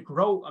we wanted to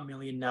grow 1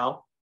 million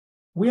now,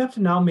 we have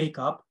to now make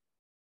up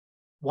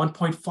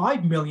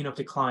 1.5 million of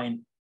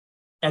decline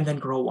and then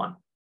grow 1.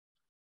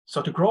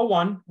 So to grow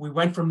 1, we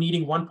went from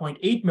needing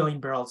 1.8 million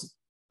barrels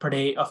per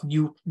day of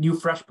new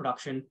fresh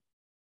production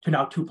to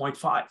now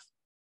 2.5.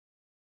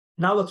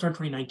 Now let's run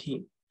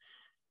 2019.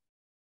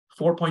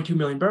 4.2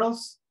 million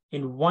barrels.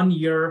 In 1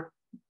 year,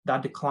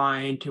 that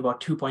declined to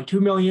about 2.2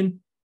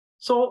 million.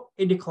 So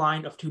a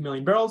decline of 2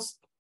 million barrels,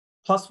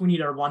 plus we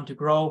need our 1 to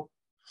grow.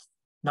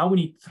 Now we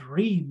need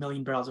 3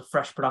 million barrels of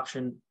fresh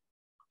production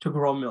to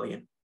grow 1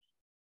 million.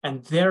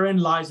 And therein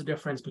lies the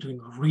difference between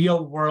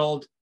real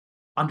world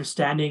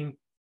understanding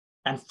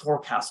and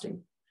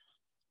forecasting.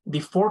 The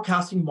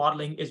forecasting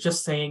modeling is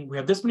just saying we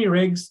have this many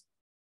rigs,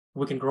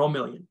 we can grow 1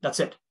 million. That's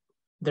it.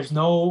 There's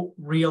no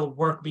real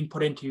work being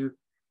put into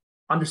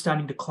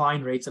understanding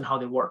decline rates and how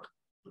they work.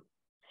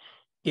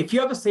 If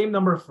you have the same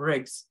number of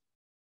rigs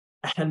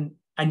and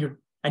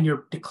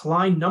your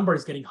decline number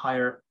is getting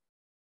higher,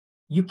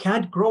 you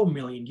can't grow 1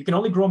 million. You can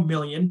only grow 1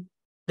 million.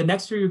 The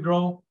next year you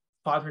grow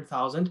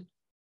 500,000.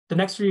 The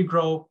next year you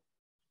grow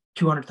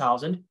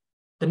 200,000.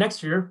 The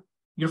next year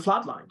you're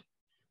flatlined.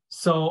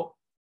 So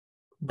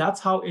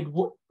that's how it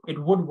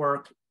would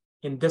work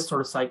in this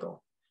sort of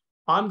cycle.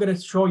 I'm going to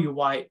show you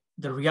why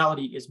the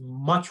reality is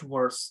much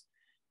worse,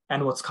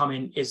 and what's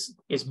coming is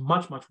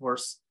much, much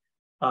worse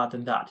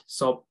than that.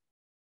 So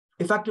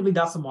effectively,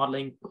 that's the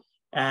modeling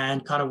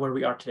and kind of where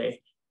we are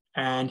today.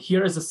 And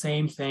here is the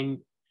same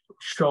thing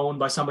shown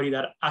by somebody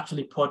that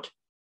actually put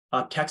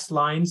text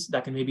lines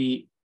that can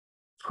maybe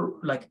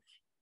like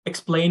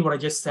explain what I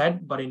just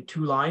said, but in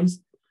 2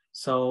 lines.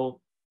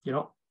 So,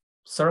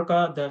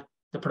 circa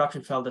the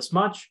production fell this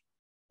much.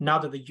 Now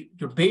that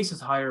your base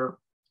is higher,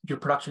 your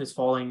production is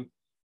falling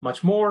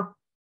much more.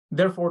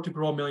 Therefore, to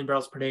grow 1 million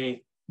barrels per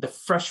day, the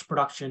fresh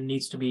production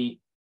needs to be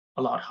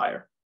a lot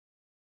higher.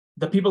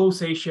 The people who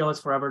say shale is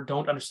forever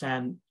don't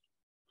understand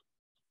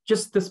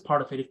just this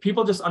part of it. If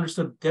people just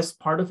understood this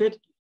part of it,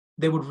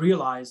 they would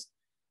realize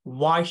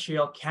why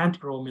shale can't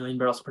grow 1 million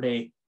barrels per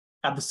day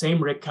at the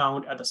same rig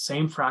count, at the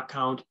same frac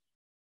count.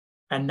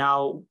 And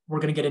now we're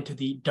going to get into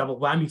the double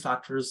whammy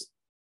factors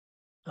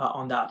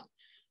on that.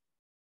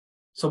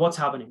 So what's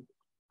happening?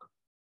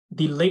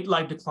 The late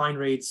life decline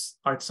rates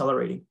are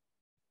accelerating.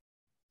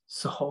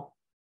 So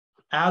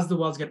as the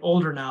wells get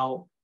older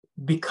now,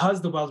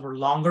 because the wells were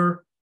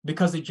longer,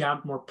 because they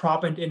jammed more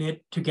proppant in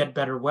it to get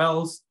better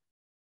wells,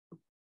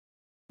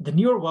 the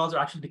newer wells are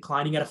actually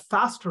declining at a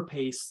faster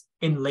pace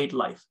in late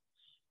life.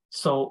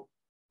 So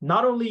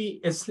not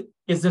only is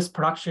this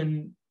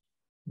production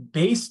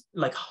based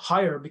like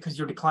higher because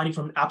you're declining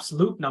from an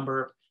absolute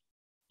number,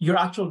 your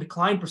actual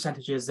decline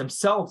percentages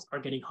themselves are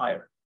getting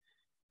higher.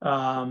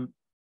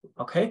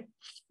 Okay,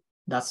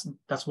 that's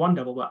one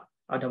double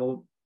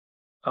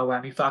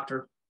whammy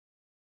factor.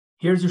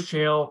 Here's your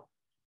shale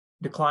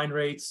decline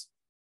rates,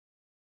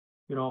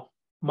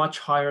 much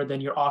higher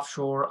than your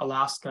offshore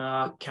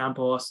Alaska,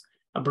 Campos,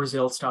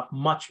 Brazil stuff,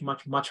 much,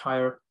 much, much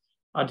higher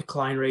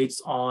decline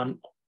rates on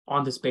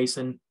this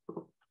basin.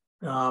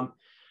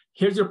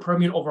 Here's your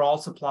Permian overall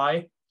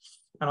supply.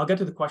 And I'll get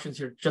to the questions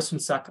here just in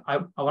a sec. I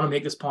want to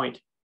make this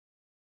point.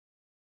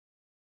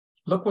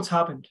 Look what's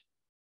happened.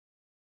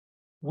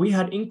 We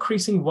had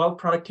increasing well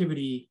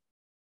productivity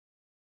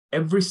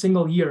every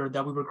single year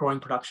that we were growing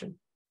production.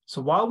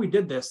 So while we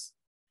did this,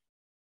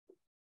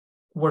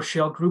 where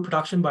shale grew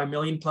production by 1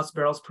 million plus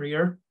barrels per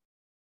year,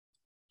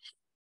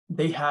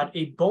 they had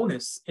a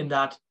bonus in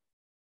that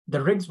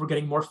the rigs were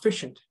getting more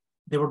efficient.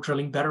 They were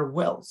drilling better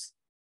wells.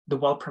 The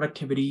well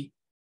productivity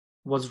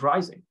was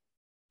rising.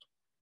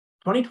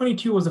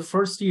 2022 was the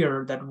first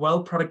year that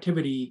well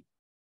productivity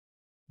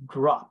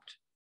dropped.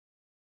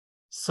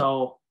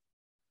 So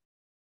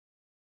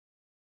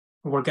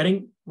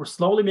we're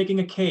slowly making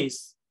a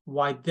case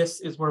why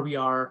this is where we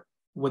are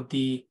with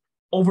the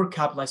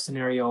overcapitalized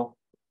scenario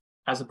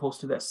as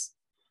opposed to this.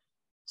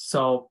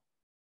 So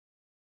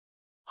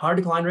higher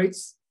decline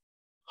rates,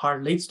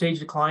 higher late stage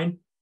decline,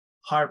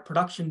 higher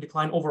production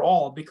decline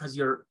overall because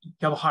you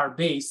have a higher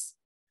base,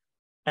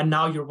 and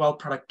now your well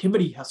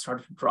productivity has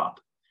started to drop.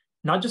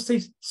 Not just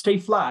stay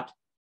flat,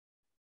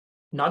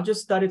 not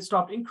just that it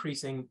stopped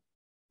increasing,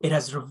 it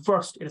has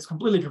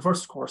completely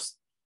reversed course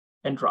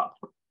and dropped.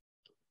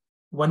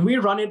 When we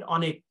run it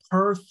on a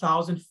per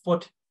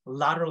 1,000-foot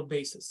lateral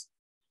basis,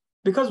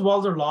 because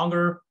wells are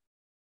longer,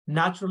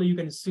 naturally you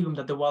can assume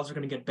that the wells are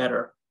going to get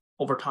better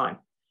over time.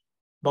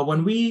 But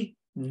when we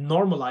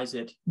normalize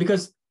it,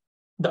 because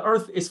the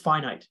earth is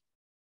finite,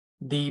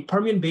 the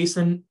Permian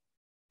Basin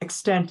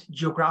extent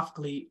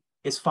geographically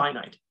is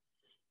finite.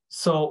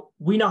 So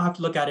we now have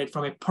to look at it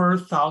from a per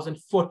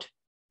 1,000-foot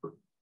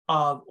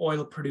of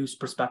oil produced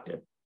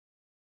perspective.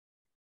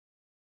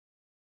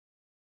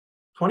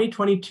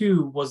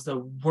 2022 was the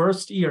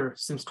worst year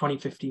since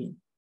 2015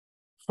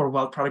 for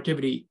well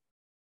productivity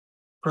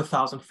per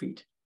 1,000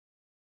 feet.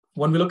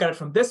 When we look at it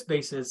from this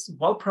basis,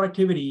 well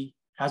productivity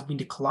has been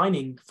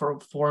declining for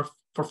 4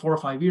 or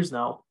 5 years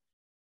now,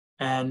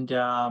 and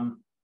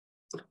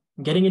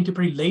getting into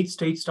pretty late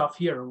stage stuff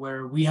here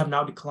where we have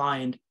now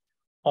declined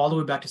all the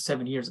way back to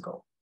 7 years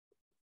ago.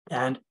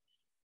 And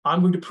I'm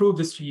going to prove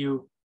this to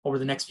you over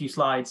the next few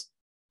slides,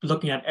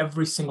 looking at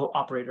every single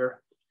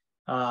operator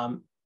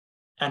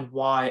and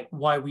why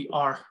we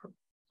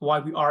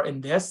are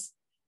in this,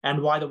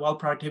 and why the well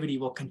productivity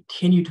will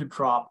continue to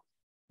drop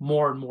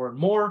more and more and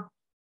more.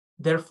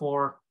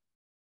 Therefore,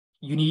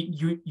 you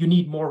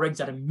need more rigs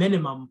at a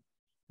minimum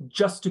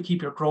just to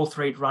keep your growth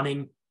rate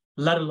running,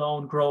 let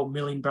alone grow 1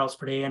 million barrels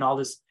per day and all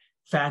this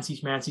fancy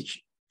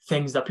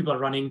things that people are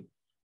running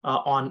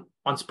on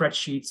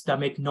spreadsheets that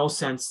make no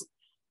sense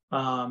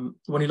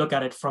when you look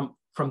at it from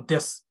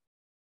this,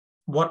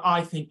 what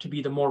I think to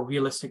be the more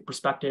realistic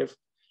perspective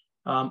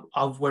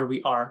of where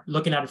we are,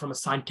 looking at it from a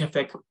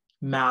scientific,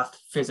 math,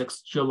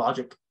 physics,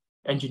 geologic,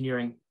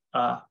 engineering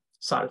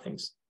side of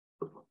things.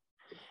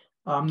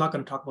 I'm not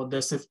going to talk about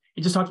this. It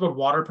just talks about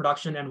water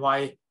production and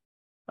why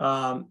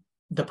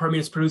the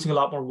Permian is producing a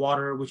lot more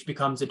water, which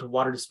becomes into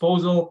water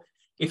disposal.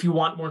 If you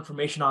want more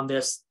information on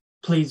this,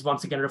 please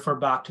once again refer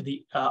back to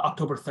the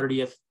October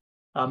 30th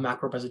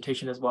macro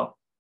presentation as well.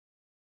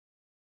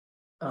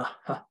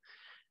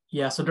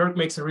 Yeah, so Dirk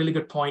makes a really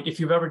good point. If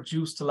you've ever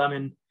juiced a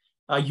lemon,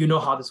 you know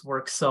how this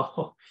works.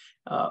 So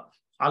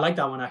I like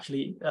that one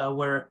actually,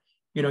 where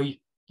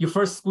you you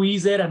first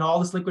squeeze it and all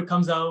this liquid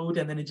comes out,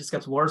 and then it just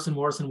gets worse and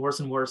worse and worse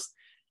and worse.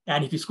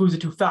 And if you squeeze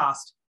it too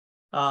fast,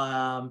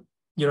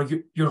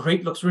 your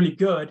rate looks really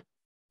good,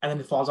 and then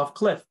it falls off a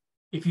cliff.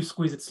 If you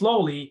squeeze it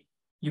slowly,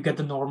 you get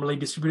the normally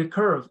distributed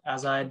curve,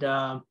 as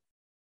I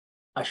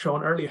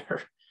shown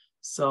earlier.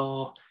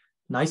 So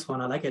nice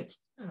one, I like it.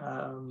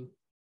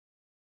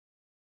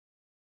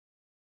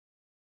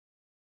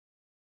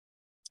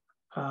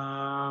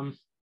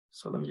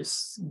 So let me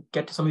just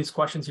get to some of these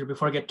questions here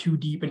before I get too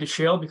deep into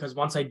shale, because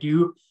once I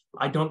do,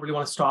 I don't really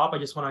want to stop. I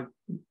just want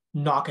to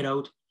knock it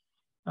out.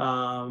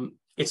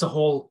 It's a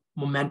whole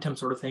momentum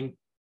sort of thing.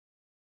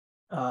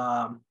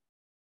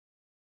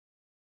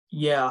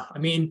 Yeah, I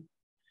mean,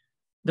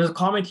 there's a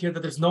comment here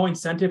that there's no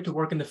incentive to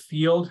work in the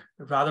field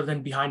rather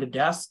than behind a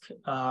desk.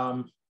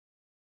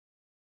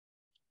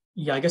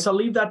 Yeah, I guess I'll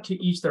leave that to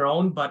each their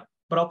own, but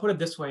I'll put it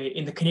this way.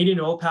 In the Canadian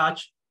oil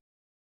patch,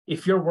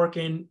 if you're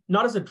working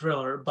not as a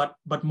driller, but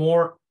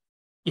more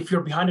if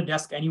you're behind a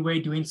desk anyway,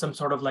 doing some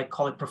sort of like,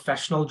 call it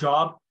professional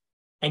job,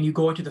 and you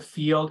go into the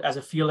field as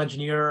a field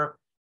engineer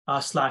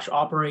slash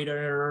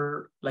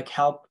operator, like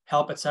help,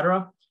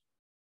 etc.,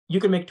 you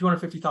can make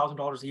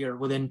 $250,000 a year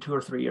within 2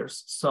 or 3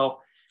 years. So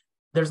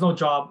there's no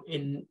job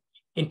in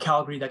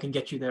Calgary that can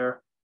get you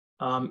there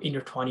in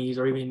your 20s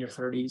or even in your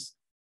 30s,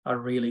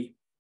 really.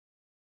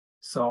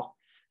 So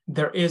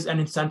there is an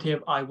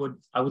incentive. I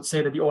would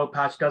say that the oil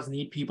patch does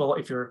need people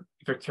if you're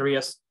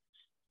curious.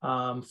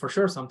 For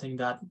sure, something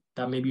that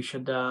maybe you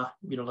should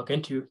look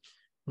into.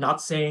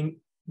 Not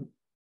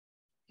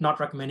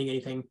recommending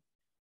anything,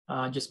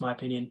 just my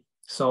opinion.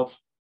 So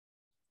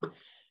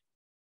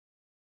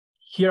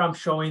here I'm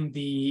showing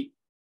the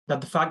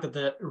fact that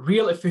the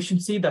real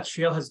efficiency that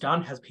shale has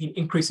done has been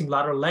increasing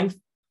lateral length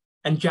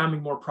and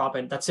jamming more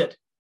proppant. That's it.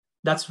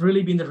 That's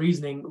really been the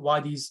reasoning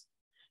why these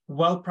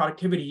well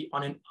productivity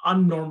on an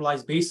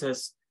unnormalized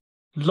basis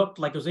looked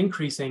like it was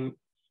increasing,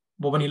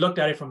 but when you looked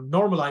at it from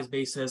normalized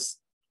basis,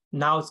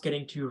 now it's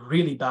getting to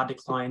really bad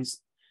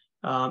declines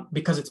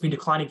because it's been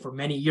declining for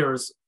many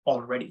years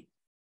already.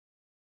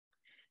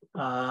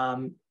 A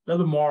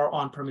little bit more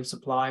on Permian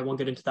supply. I won't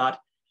get into that.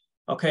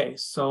 Okay,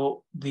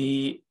 so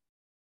the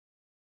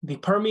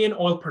Permian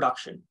oil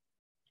production.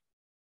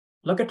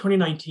 Look at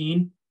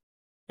 2019,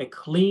 a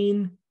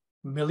clean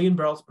 1 million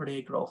barrels per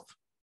day growth.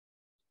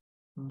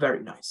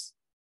 Very nice.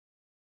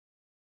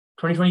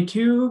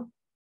 2022,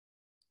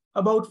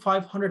 about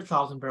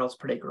 500,000 barrels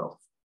per day growth.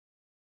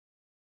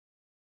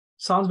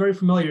 Sounds very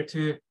familiar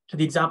to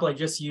the example I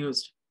just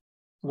used,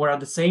 where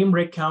at the same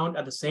rig count,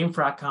 at the same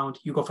frac count,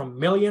 you go from 1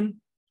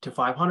 million to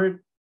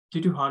 500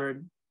 to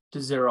 200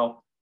 to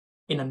 0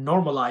 in a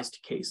normalized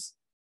case.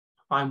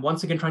 I'm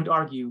once again trying to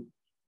argue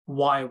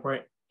why we're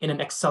in an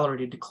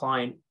accelerated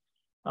decline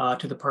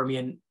to the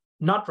Permian,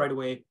 not right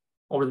away,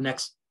 over the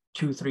next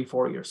 2, 3,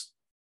 4 years.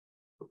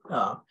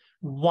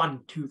 1,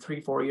 2,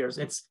 3, 4 years.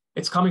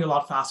 It's coming a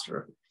lot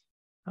faster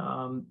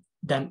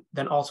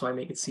than also I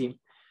make it seem.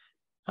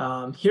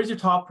 Here's your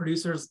top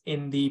producers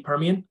in the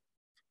Permian.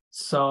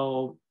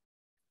 So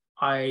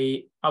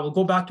I will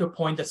go back to a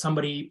point that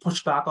somebody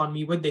pushed back on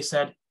me with. They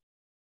said,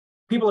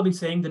 people have been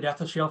saying the death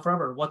of shale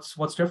forever.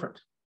 What's different,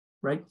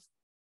 right?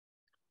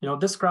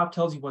 This graph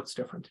tells you what's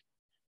different.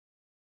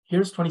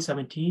 Here's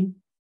 2017.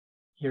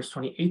 Here's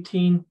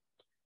 2018,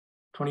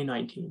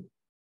 2019.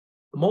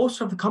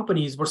 Most of the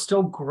companies were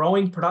still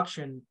growing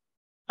production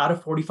at a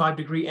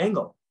 45-degree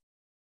angle.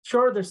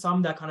 Sure, there's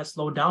some that kind of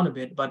slowed down a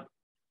bit, but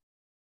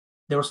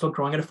they were still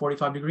growing at a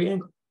 45-degree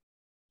angle.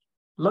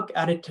 Look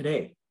at it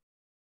today.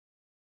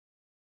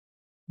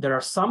 There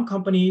are some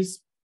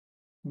companies,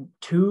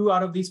 2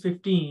 out of these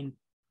 15,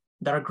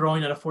 that are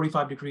growing at a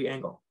 45-degree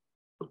angle.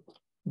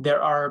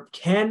 There are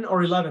 10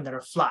 or 11 that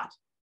are flat.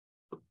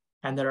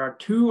 And there are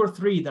 2 or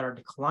 3 that are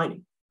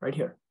declining right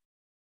here.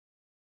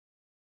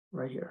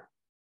 Right here.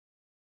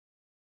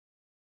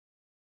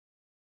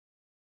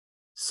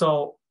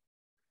 So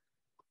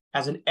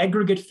as an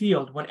aggregate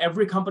field, when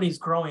every company is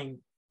growing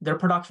their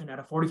production at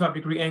a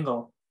 45-degree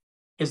angle,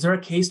 is there a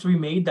case to be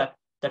made that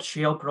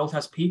shale growth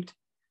has peaked?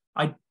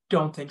 I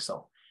don't think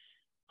so.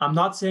 I'm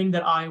not saying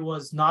that I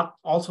was not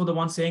also the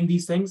one saying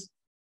these things.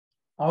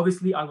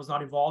 Obviously, I was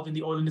not involved in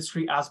the oil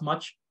industry as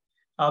much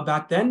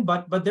back then,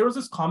 but there was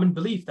this common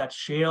belief that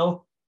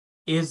shale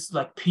is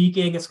like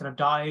peaking, it's going to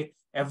die.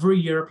 Every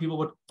year,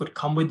 people would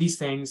come with these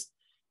things.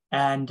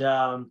 And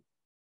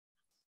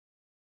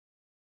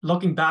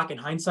looking back in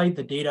hindsight,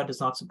 the data does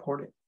not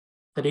support it.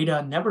 The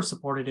data never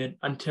supported it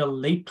until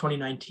late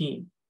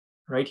 2019,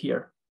 right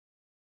here,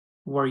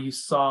 where you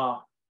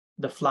saw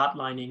the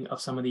flatlining of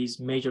some of these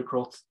major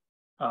growth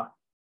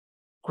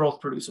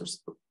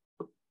producers.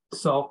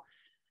 So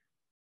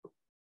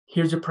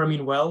here's your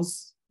Permian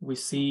wells. We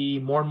see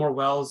more and more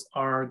wells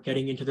are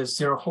getting into the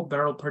 0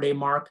 barrel per day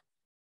mark.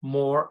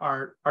 More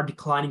are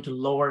declining to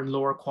lower and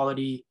lower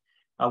quality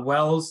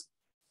wells,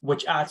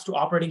 which adds to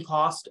operating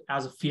cost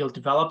as a field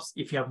develops.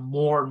 If you have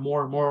more and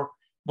more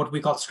what we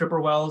call stripper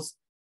wells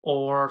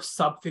or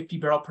sub 50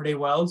 barrel per day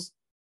wells,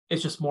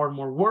 it's just more and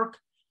more work.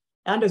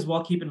 And as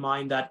well, keep in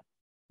mind that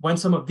when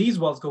some of these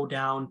wells go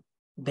down,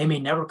 they may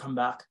never come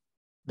back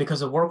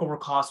because the workover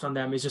cost on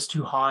them is just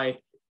too high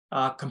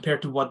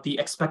compared to what the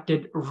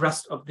expected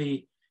rest of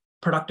the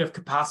productive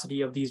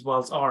capacity of these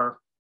wells are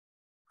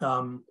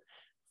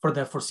for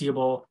the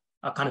foreseeable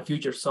kind of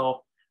future.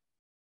 So,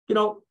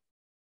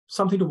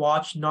 something to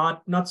watch,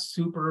 not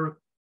super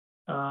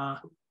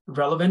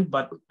relevant,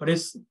 but it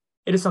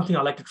is something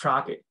I like to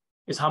track. It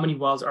is how many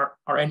wells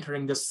are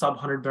entering this sub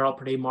 100 barrel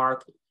per day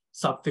mark,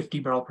 sub 50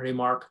 barrel per day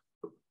mark.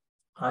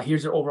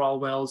 Here's your overall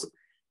wells.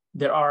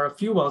 There are a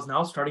few wells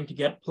now starting to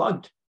get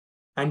plugged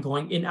and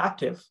going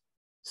inactive.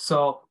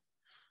 So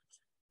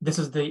this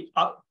is the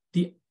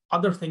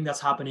other thing that's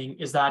happening,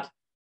 is that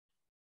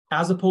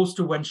as opposed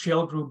to when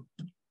shale grew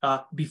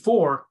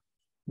before,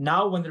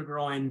 now when they're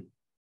growing,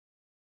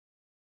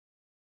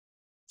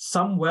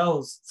 some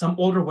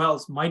older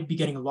wells might be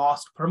getting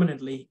lost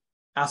permanently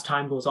as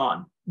time goes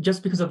on,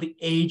 just because of the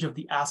age of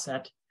the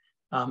asset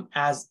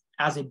as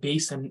a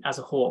basin as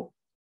a whole.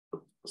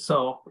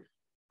 So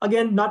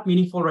again, not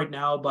meaningful right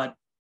now, but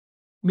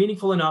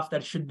meaningful enough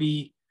that it should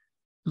be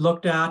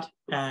looked at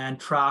and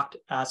tracked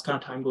as kind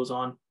of time goes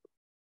on.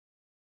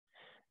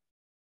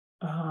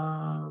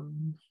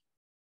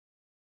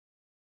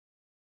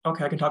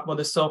 Okay, I can talk about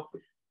this. So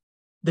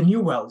the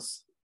new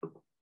wells,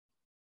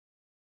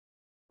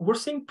 we're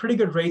seeing pretty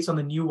good rates on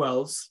the new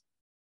wells,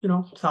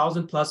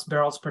 1,000 plus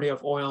barrels per day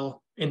of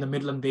oil in the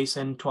Midland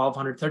Basin,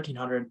 1,200,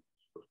 1,300.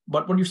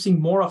 But what you're seeing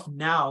more of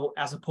now,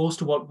 as opposed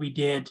to what we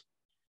did,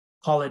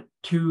 call it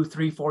 2,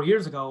 3, 4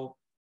 years ago,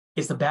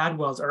 is the bad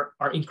wells are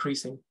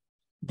increasing.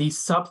 These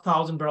sub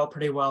 1,000 barrel per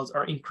day wells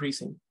are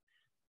increasing.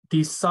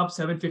 These sub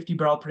 750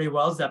 barrel per day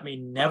wells that may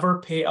never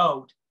pay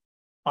out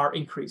are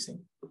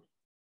increasing.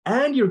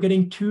 And you're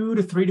getting 2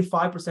 to 3 to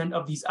 5%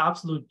 of these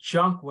absolute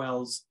junk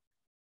wells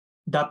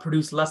that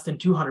produce less than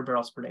 200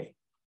 barrels per day,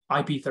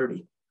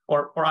 IP30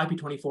 or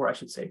IP24, I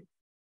should say.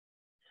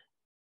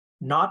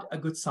 Not a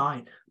good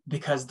sign,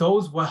 because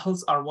those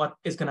wells are what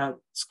is going to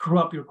screw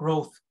up your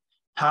growth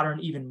pattern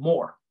even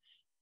more.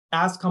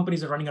 As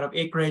companies are running out of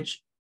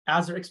acreage,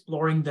 as they're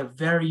exploring the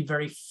very,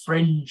 very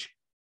fringe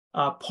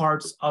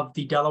parts of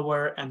the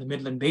Delaware and the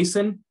Midland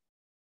Basin,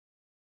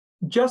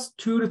 just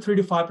 2 to 3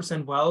 to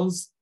 5%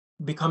 wells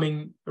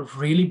becoming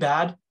really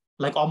bad,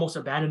 like almost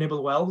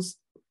abandonable wells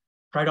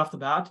right off the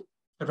bat,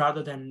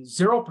 rather than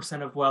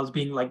 0% of wells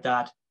being like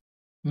that,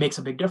 makes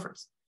a big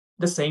difference.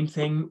 The same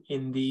thing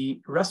in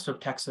the rest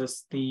of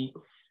Texas, the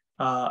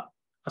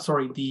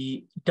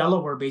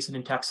Delaware Basin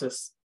in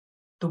Texas.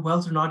 The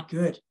wells are not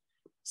good.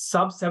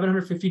 Sub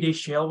 750-day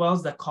shale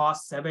wells that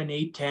cost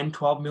 $7, $8, $10,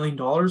 $12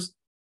 million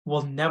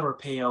will never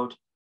pay out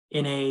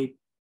in a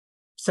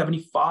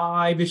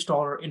 $75-ish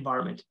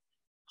environment.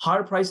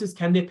 Higher prices,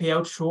 can they pay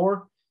out?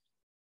 Sure.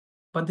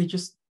 But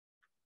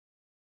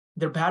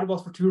they're bad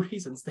wells for two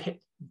reasons.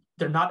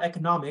 They're not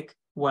economic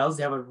wells.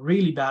 They have a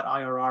really bad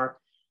IRR.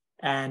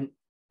 And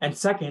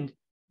second,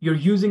 you're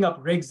using up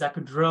rigs that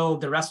could drill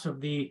the rest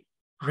of the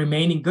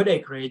remaining good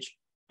acreage,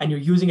 and you're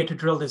using it to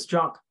drill this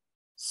junk.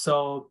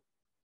 So,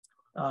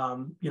 as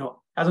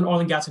an oil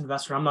and gas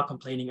investor, I'm not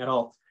complaining at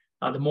all.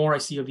 The more I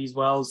see of these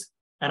wells,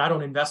 and I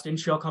don't invest in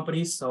shale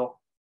companies, so,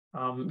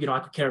 I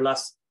could care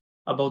less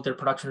about their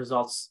production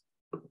results.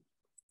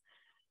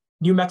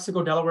 New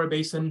Mexico, Delaware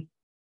Basin,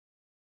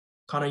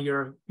 kind of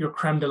your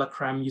creme de la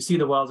creme. You see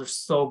the wells are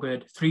so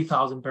good,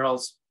 3,000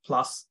 barrels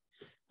plus.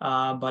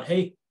 But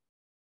hey,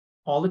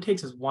 all it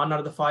takes is 1 out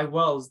of the 5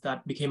 wells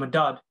that became a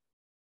dud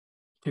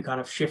to kind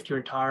of shift your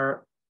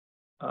entire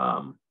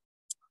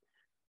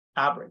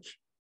average.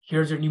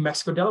 Here's your New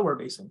Mexico, Delaware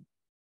Basin.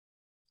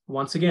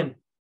 Once again,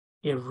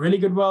 a really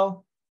good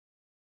well,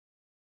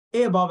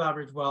 a above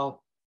average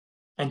well,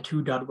 and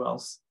 2 dud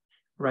wells,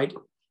 right?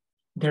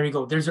 There you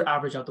go. There's your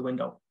average out the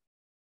window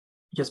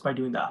just by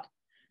doing that.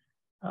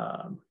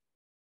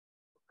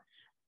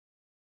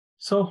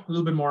 So a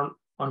little bit more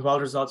on well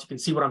results. You can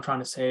see what I'm trying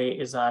to say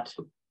is that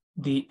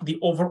the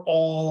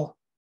overall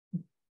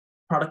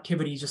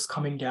productivity is just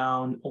coming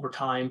down over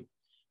time.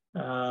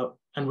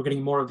 And we're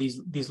getting more of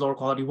these lower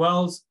quality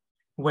wells,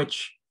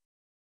 which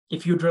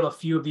if you drill a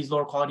few of these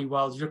lower quality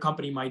wells, your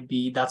company might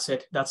be, that's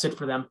it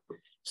for them.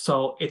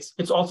 So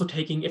it's also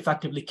taking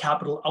effectively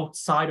capital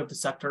outside of the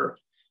sector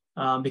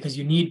because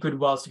you need good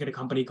wells to get a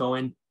company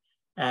going.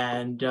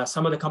 And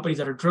some of the companies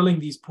that are drilling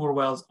these poor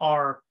wells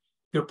are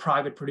your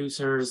private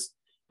producers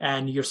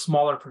and your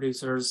smaller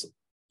producers,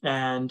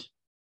 and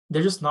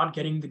they're just not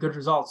getting the good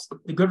results.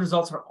 The good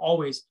results are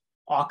always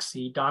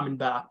Oxy,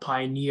 Diamondback,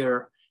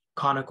 Pioneer,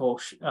 Conoco,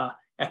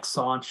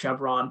 Exxon,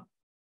 Chevron.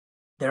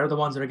 They're the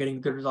ones that are getting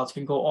the good results. You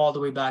can go all the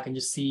way back and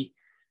just see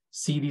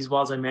these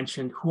wells I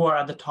mentioned, who are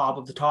at the top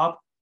of the top.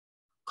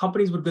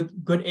 Companies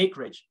with good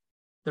acreage.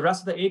 The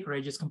rest of the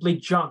acreage is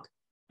complete junk,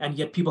 and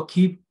yet people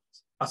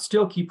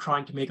still keep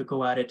trying to make a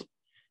go at it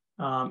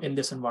in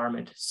this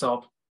environment.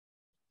 So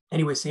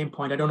anyway, same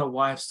point. I don't know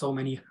why I have so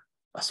many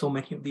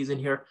of these in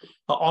here,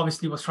 but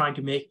obviously was trying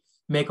to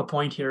make a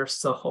point here.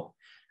 So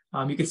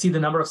you can see the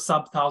number of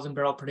sub 1,000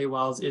 barrel per day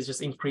wells is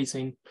just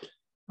increasing.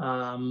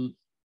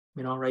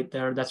 Right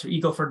there. That's your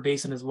Eagle Ford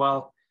Basin as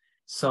well.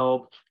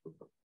 So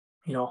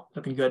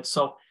looking good.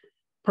 So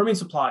Permian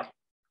supply,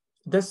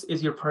 this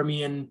is your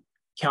Permian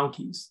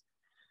counties.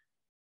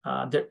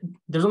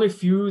 There's only a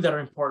few that are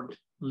important: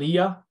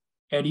 Leah,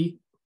 Eddy,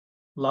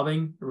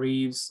 Loving,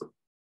 Reeves,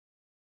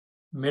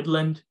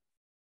 Midland,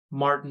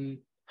 Martin,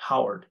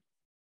 Howard.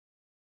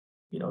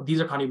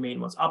 These are kind of main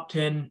ones.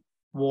 Upton,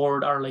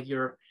 Ward are like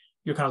your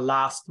kind of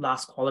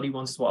last quality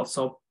ones as well.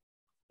 So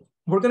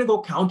we're going to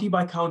go county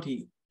by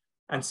county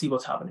and see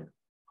what's happening.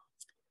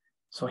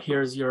 So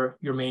here's your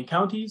main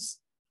counties.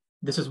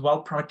 This is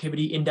well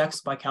productivity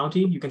index by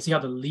county. You can see how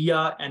the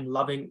Leah and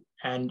Loving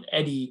and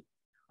Eddy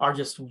are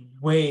just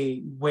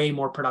way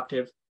more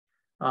productive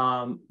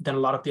than a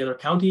lot of the other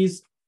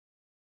counties.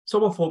 So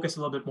we'll focus a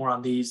little bit more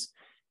on these,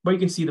 but you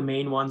can see the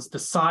main ones. The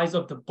size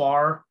of the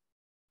bar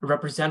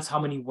represents how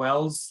many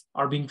wells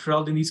are being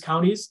drilled in these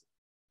counties,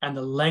 and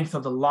the length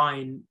of the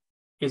line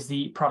is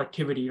the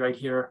productivity right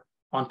here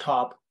on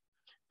top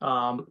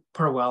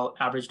per well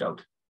averaged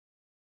out.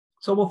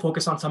 So we'll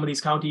focus on some of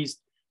these counties.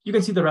 You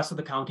can see the rest of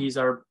the counties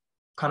are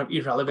kind of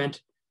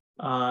irrelevant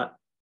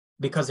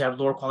because they have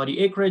lower quality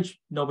acreage.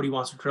 Nobody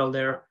wants to drill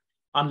there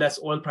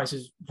unless oil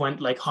prices went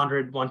like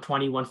 100,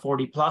 120,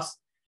 140 plus.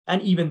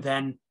 And even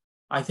then,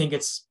 I think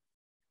it's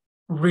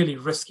really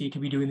risky to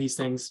be doing these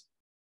things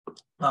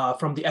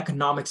from the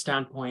economic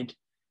standpoint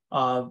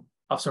of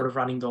sort of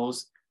running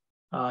those,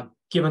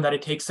 given that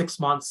it takes 6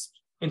 months,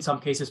 in some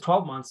cases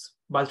 12 months,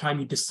 by the time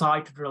you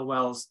decide to drill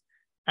wells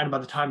and by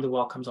the time the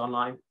well comes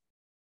online.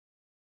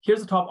 Here's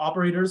the top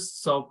operators.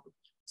 So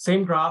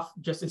same graph,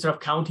 just instead of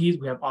counties,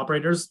 we have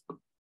operators.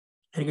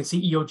 And you can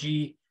see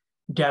EOG,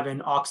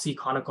 Devon, Oxy,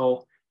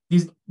 Conoco.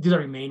 These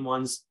are the main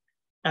ones.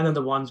 And then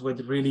the ones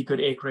with really good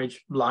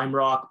acreage, Lime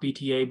Rock,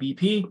 BTA,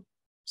 BP.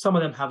 Some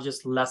of them have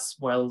just less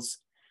wells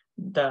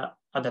that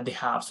they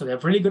have. So they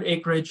have really good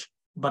acreage,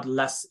 but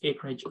less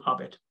acreage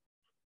of it.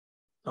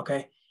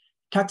 Okay.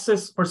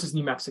 Texas versus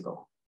New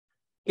Mexico.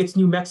 It's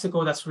New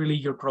Mexico that's really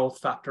your growth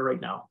factor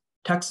right now.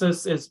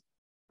 Texas is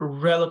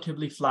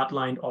relatively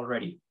flatlined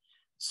already.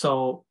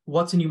 So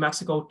what's in New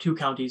Mexico? 2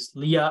 counties,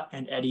 Leah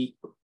and Eddy.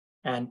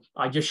 And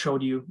I just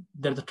showed you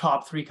they're the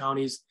top 3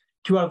 counties,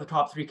 2 out of the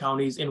top 3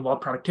 counties in well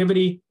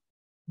productivity.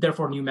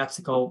 Therefore, New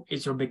Mexico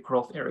is your big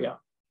growth area.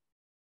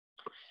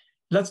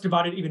 Let's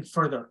divide it even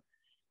further.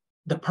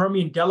 The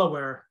Permian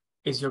Delaware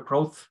is your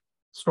growth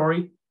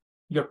story.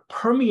 Your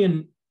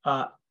Permian,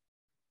 your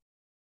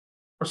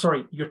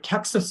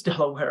Texas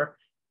Delaware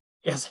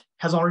has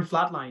already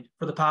flatlined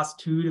for the past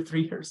 2 to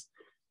 3 years.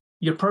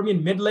 Your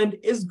Permian Midland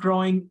is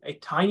growing a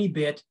tiny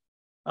bit,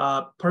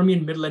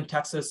 Permian Midland,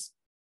 Texas,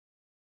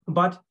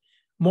 but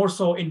more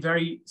so in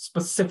very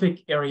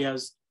specific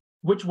areas,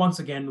 which once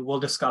again, we'll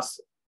discuss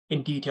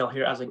in detail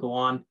here as I go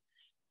on.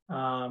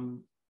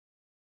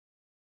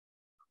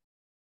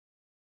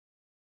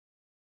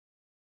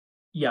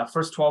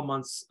 First 12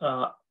 months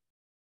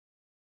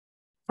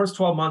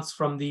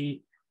from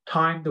the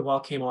time the well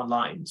came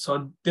online.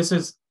 So this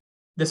has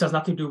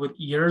nothing to do with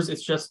years.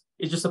 It's just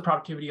the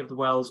productivity of the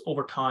wells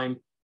over time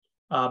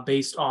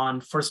based on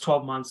first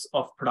 12 months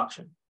of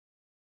production.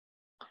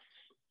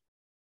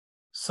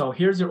 So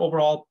here's your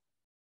overall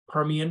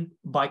Permian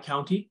by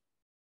county.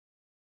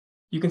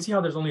 You can see how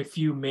there's only a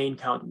few main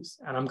counties,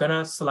 and I'm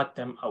gonna select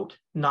them out,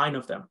 9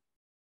 of them.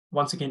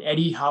 Once again,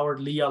 Eddy, Howard,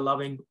 Leah,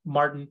 Loving,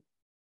 Martin,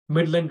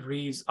 Midland,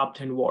 Reeves,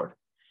 Upton, Ward.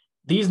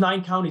 These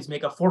 9 counties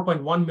make up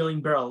 4.1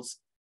 million barrels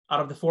out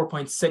of the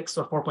 4.6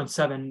 or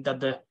 4.7 that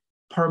the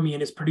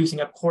Permian is producing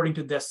according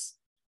to this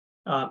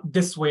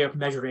way of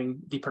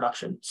measuring the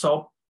production.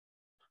 So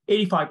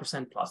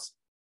 85% plus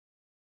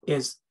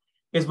is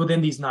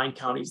within these 9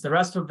 counties. The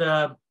rest of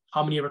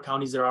how many other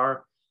counties there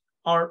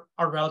are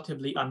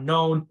relatively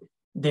unknown.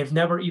 They've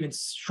never even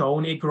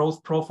shown a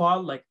growth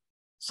profile. Like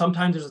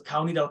sometimes there's a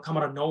county that'll come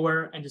out of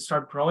nowhere and just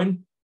start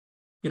growing.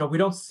 We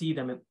don't see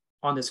them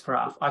on this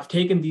graph. I've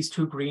taken these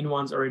 2 green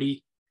ones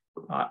already,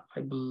 I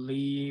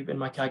believe in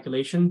my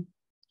calculation.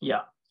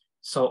 Yeah.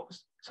 So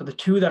the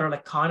 2 that are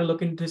like kind of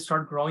looking to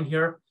start growing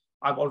here,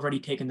 I've already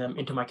taken them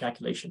into my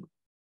calculation.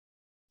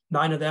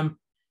 9 of them.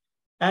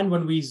 And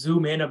when we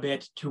zoom in a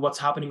bit to what's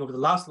happening over the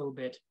last little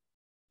bit,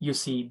 you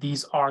see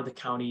these are the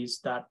counties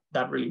that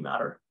really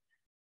matter.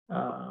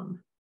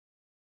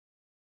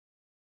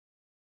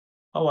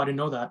 Oh, I didn't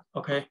know that.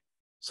 Okay.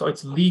 So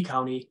it's Lee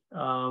County,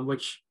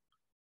 which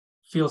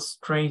feels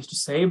strange to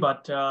say,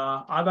 but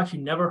I've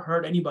actually never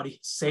heard anybody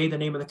say the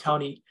name of the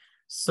county.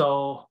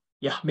 So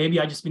yeah, maybe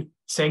I just been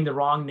saying the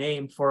wrong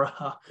name for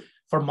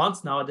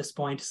months now at this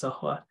point.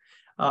 So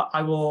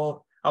I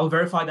will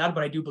verify that,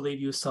 but I do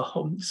believe you. So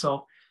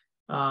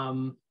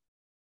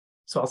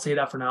I'll say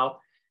that for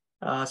now.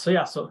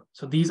 So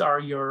these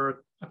are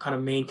your kind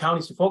of main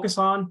counties to focus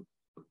on.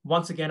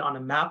 Once again, on a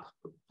map,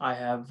 I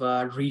have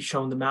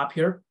re-shown the map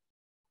here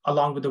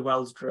along with the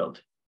wells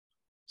drilled.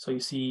 So you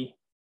see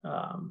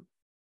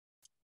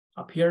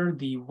up here,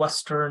 the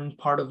western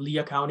part of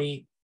Leah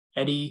County,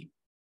 Eddy,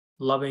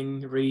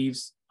 Loving,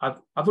 Reeves.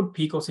 I've put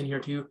Pecos in here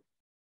too,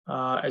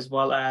 as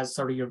well as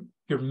sort of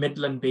your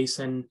Midland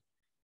Basin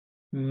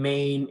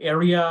main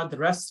area. The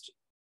rest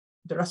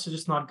is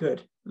just not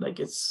good. Like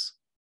it's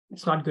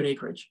not good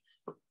acreage.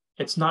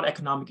 It's not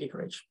economic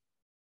acreage.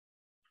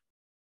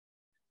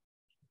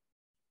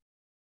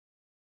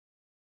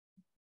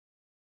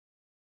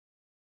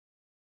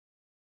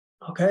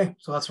 Okay,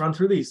 so let's run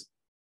through these.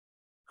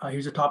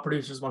 Here's your top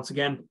producers once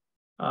again.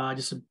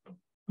 Just a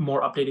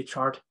more updated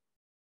chart.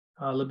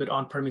 A little bit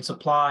on Permian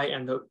supply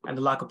and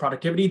the lack of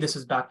productivity. This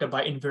is backed up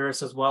by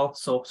Inventories as well.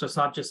 So it's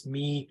not just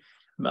me,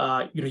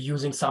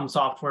 using some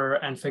software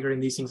and figuring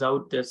these things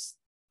out. This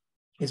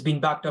is being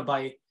backed up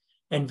by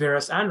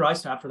Inventories and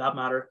Rystad for that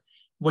matter,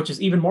 which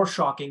is even more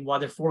shocking. Why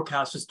their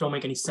forecasts just don't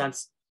make any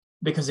sense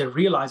because they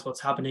realize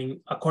what's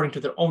happening according to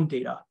their own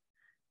data,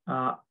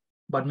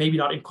 but maybe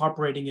not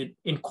incorporating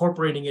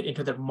it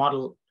into their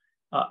model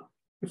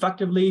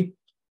effectively.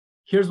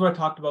 Here's what I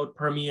talked about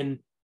Permian.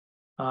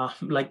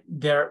 Like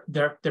their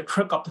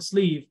trick up the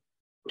sleeve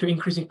to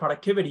increasing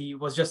productivity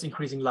was just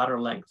increasing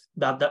lateral length.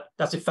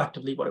 That's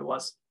effectively what it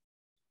was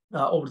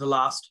over the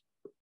last,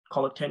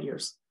 call it 10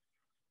 years.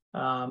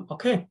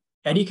 Okay,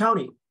 Eddy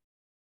County,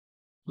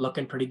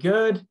 looking pretty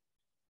good.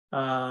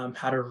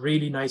 Had a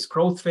really nice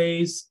growth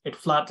phase. It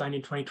flatlined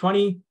in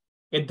 2020.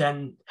 It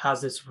then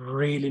has this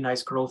really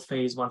nice growth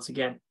phase once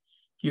again.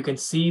 You can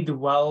see the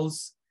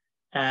wells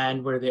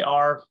and where they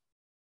are.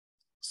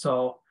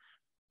 So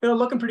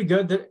looking pretty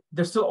good.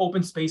 There's still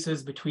open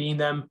spaces between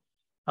them.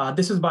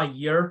 This is by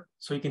year,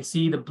 so you can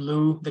see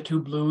the two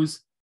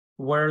blues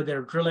where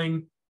they're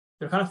drilling.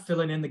 They're kind of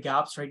filling in the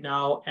gaps right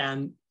now,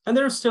 and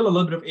there's still a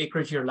little bit of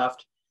acreage here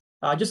left.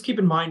 Just keep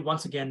in mind,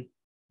 once again,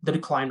 the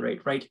decline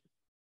rate, right?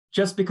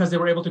 Just because they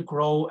were able to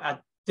grow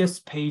at this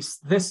pace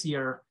this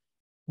year,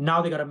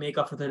 now they got to make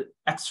up for the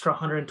extra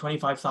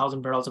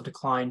 125,000 barrels of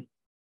decline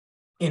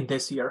in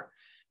this year.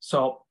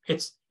 So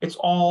it's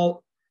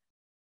all.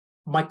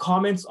 My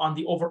comments on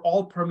the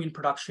overall Permian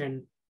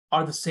production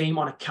are the same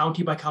on a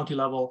county by county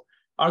level,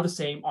 are the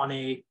same on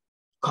a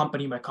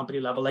company by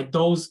company level. Like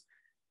those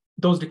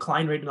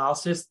decline rate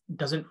analysis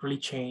doesn't really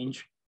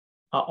change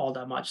all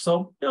that much.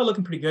 So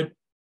looking pretty good.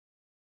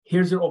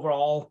 Here's your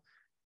overall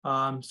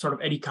sort of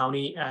Eddy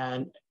County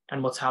and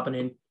what's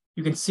happening.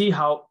 You can see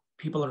how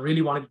people are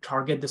really wanting to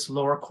target this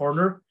lower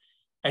corner.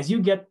 As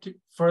you get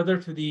further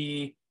to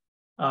the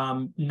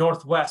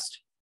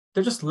northwest,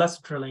 there's just less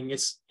drilling.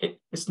 It's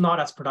not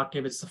as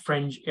productive. It's the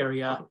fringe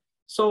area.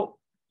 So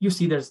you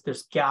see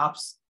there's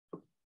gaps.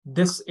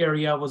 This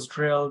area was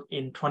drilled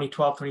in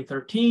 2012,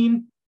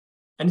 2013,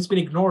 and it's been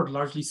ignored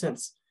largely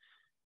since.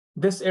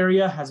 This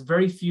area has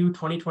very few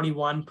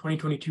 2021,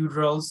 2022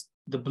 drills,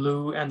 the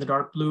blue and the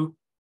dark blue.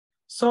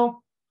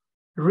 So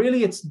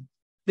really it's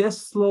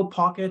this little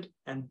pocket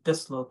and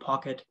this little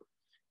pocket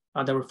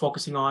that we're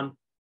focusing on.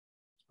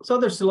 So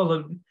there's still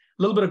a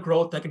little bit of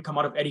growth that can come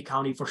out of Eddy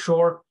County for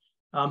sure.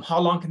 How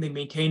long can they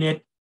maintain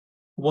it?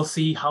 We'll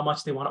see how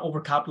much they want to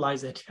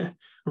overcapitalize it.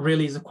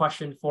 Really is a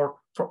question for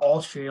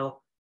all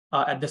shale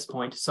at this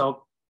point.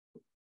 So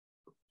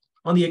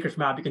on the acreage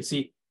map, you can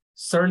see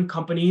certain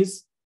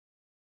companies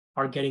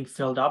are getting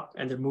filled up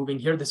and they're moving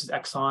here. This is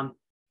Exxon,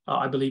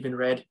 I believe, in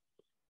red.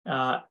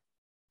 And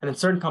then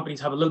certain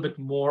companies have a little bit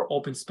more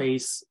open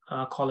space,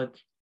 call it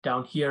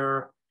down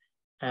here,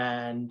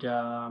 and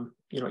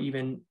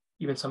even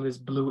some of this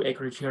blue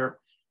acreage here,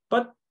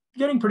 but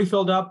getting pretty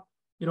filled up.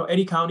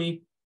 Eddy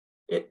County,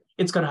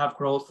 it's going to have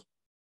growth.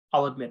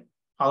 I'll admit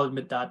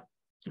that,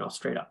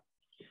 straight up.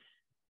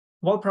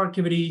 Well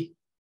productivity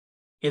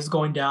is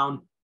going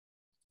down.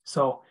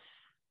 So,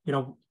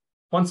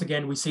 once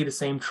again, we see the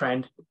same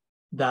trend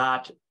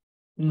that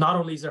not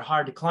only is there a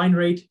higher decline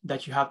rate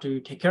that you have to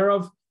take care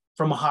of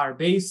from a higher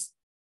base,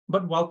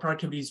 but well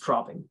productivity is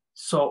dropping.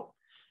 So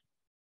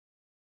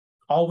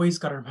always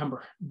got to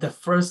remember the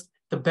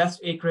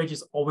best acreage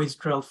is always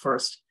drilled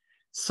first.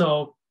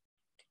 So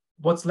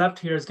what's left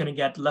here is going to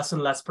get less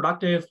and less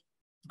productive.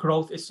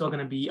 Growth is still going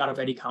to be out of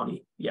Eddy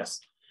County. Yes.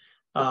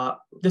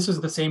 This is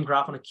the same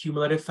graph on a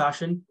cumulative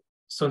fashion.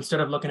 So instead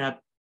of looking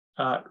at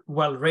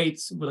well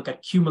rates, we look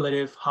at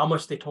cumulative, how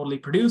much they totally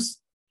produce.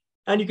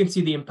 And you can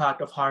see the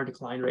impact of higher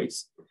decline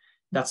rates.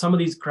 That some of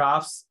these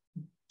graphs,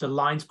 the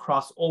lines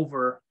cross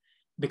over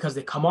because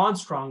they come on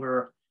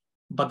stronger,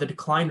 but the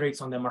decline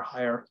rates on them are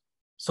higher.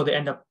 So they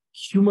end up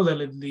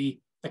cumulatively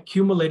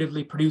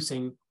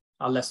producing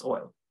less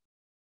oil.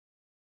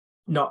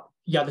 No,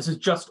 yeah, this is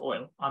just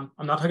oil. I'm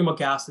not talking about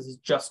gas. This is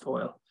just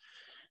oil,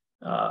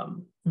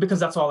 because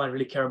that's all I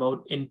really care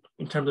about in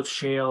terms of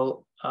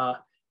shale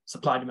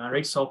supply demand,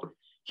 right? So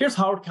here's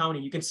Howard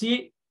County. You can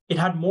see it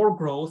had more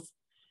growth,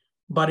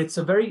 but it's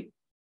a very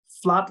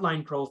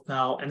flatline growth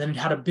now. And then it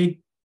had a big,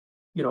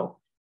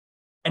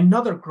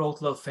 another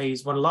growth little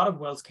phase when a lot of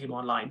wells came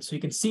online. So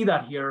you can see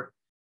that here.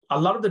 A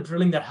lot of the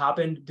drilling that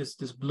happened,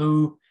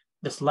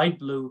 this light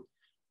blue,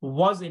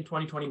 was in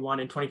 2021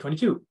 and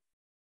 2022.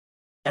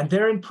 And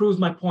therein proves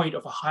my point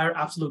of a higher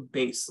absolute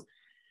base.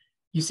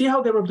 You see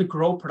how they were able to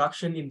grow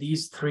production in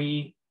these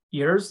 3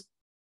 years?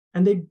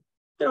 And they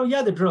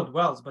drilled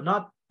wells, but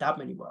not that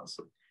many wells.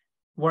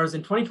 Whereas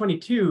in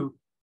 2022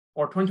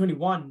 or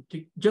 2021,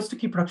 just to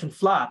keep production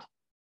flat,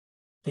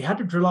 they had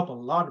to drill up a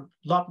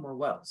lot more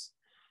wells.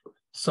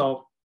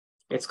 So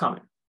It's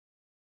coming.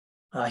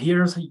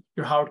 Here's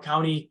your Howard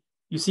County.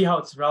 You see how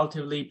it's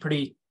relatively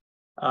pretty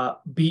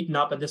beaten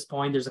up at this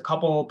point. There's a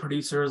couple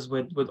producers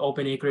with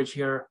open acreage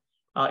here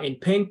in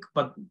pink,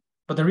 but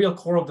the real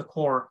core of the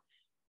core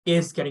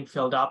is getting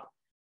filled up,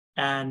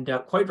 and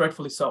quite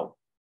rightfully so.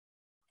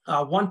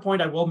 One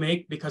point I will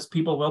make, because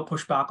people will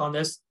push back on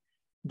this,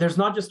 there's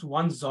not just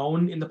one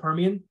zone in the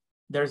Permian.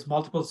 There's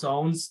multiple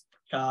zones,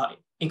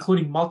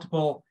 including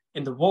multiple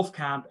in the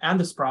Wolfcamp and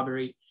the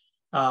Strawberry.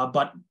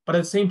 But at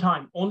the same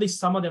time, only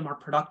some of them are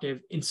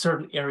productive in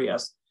certain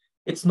areas.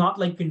 It's not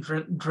like you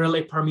can drill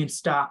a Permian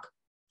stack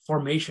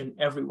formation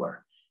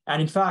everywhere.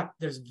 And in fact,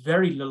 there's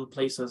very little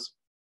places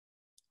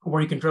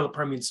where you can drill a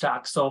Permian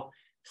stack. So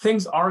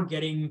things are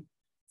getting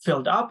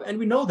filled up, and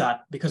we know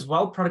that because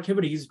well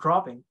productivity is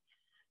dropping.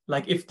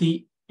 Like if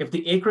the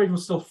acreage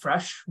was still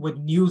fresh with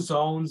new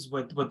zones,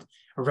 with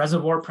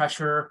reservoir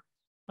pressure,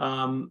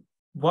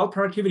 well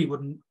productivity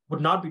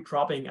would not be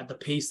dropping at the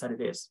pace that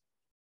it is.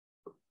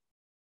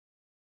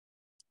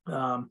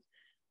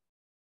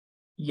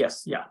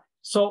 Yes, yeah.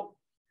 So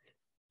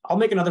I'll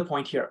make another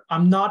point here.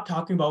 I'm not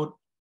talking about,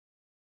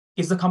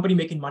 is the company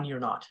making money or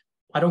not?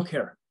 I don't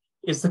care.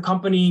 Is the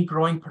company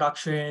growing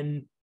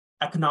production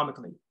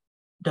economically?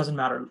 Doesn't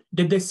matter.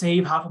 Did they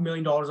save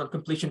 $500,000 on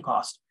completion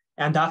cost?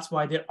 And that's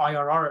why their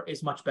IRR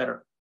is much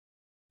better.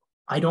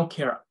 I don't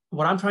care.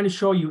 What I'm trying to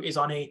show you is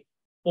on a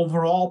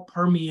overall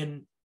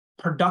Permian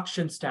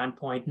production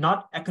standpoint,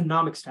 not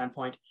economic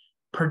standpoint,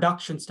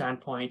 production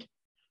standpoint,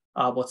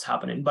 what's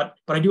happening. But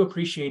I do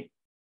appreciate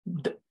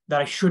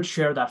that I should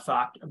share that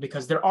fact,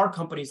 because there are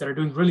companies that are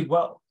doing really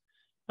well,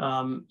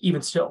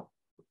 even still.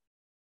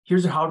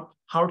 Here's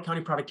Howard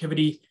County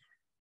productivity.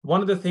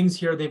 One of the things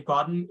here they've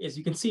gotten is,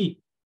 you can see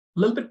a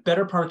little bit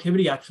better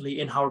productivity actually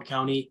in Howard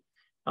County.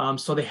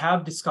 So they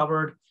have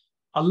discovered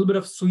a little bit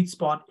of sweet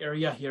spot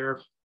area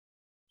here.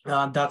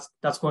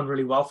 That's going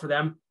really well for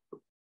them.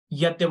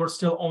 Yet they were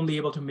still only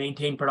able to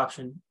maintain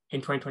production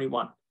in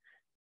 2021,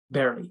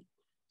 barely.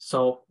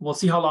 So we'll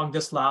see how long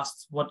this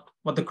lasts, what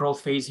the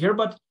growth phase here.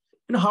 But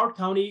Howard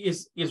County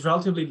is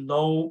relatively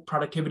low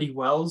productivity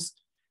wells.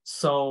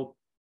 So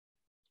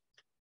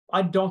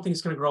I don't think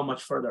it's going to grow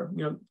much further.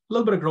 A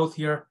little bit of growth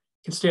here,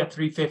 can stay at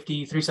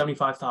 350,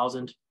 375,000,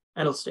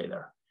 and it'll stay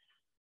there.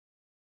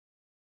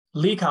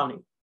 Lee County,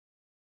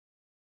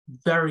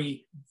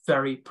 very,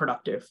 very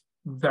productive,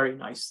 very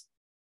nice.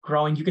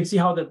 Growing. You can see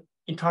how the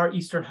entire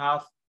eastern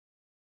half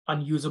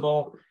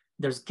unusable.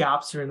 There's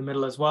gaps here in the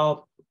middle as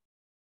well.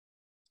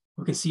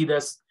 We can see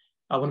this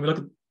when we look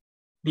at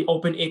the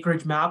open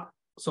acreage map.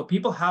 So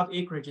people have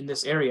acreage in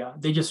this area.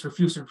 They just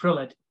refuse to drill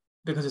it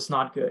because it's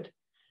not good.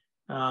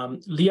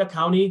 Lea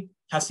County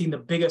has seen the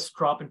biggest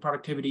drop in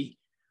productivity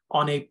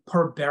on a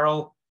per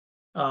barrel,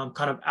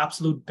 kind of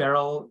absolute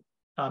barrel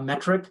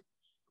metric.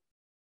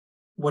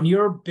 When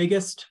your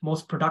biggest,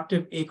 most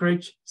productive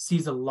acreage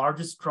sees the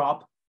largest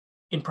drop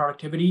in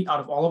productivity out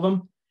of all of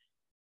them,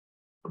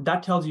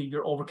 that tells you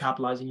you're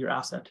overcapitalizing your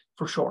asset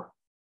for sure.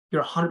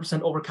 You're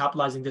 100%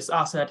 overcapitalizing this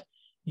asset.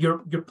 You're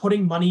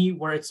putting money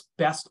where it's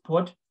best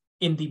put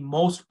in the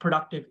most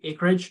productive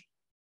acreage,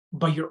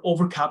 but you're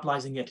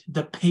overcapitalizing it.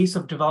 The pace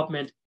of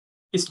development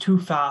is too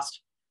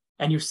fast,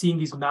 and you're seeing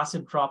these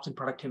massive drops in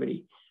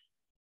productivity.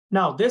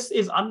 Now, this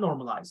is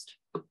unnormalized.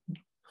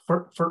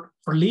 For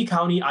Lee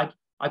County,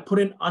 I put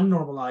in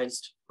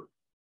unnormalized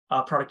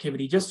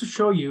productivity just to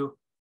show you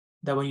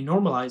that when you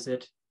normalize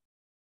it,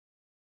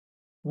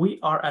 we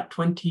are at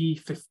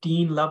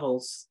 2015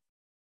 levels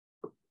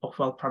of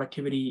well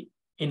productivity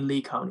in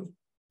Lee County.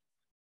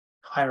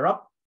 Higher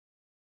up,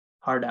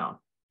 higher down.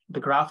 The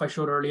graph I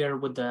showed earlier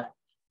with the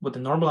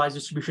normalized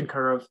distribution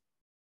curve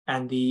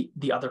and the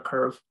other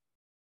curve.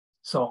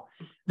 So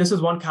this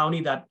is one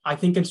county that I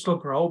think can still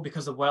grow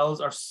because the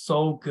wells are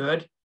so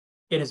good.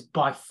 It is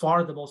by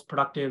far the most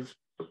productive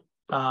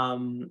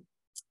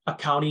a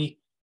county,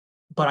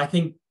 but I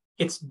think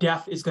its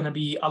death is going to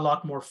be a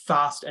lot more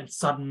fast and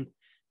sudden,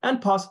 and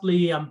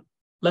possibly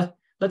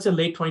let's say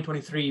late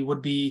 2023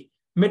 would be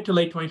mid to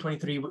late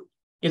 2023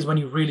 is when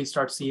you really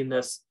start seeing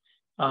this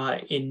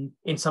in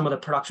some of the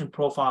production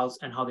profiles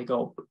and how they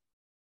go.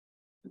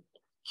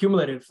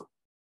 Cumulative,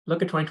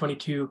 look at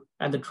 2022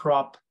 and the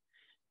drop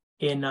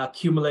in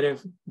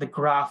cumulative, the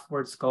graph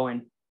where it's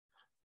going,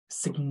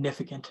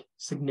 significant.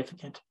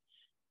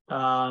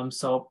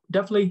 So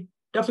definitely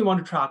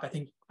want to track. I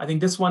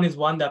think this one is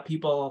one that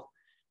people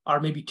are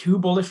maybe too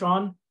bullish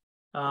on,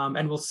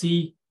 and we'll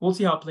see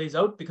how it plays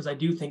out, because I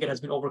do think it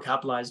has been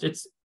overcapitalized.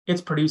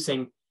 It's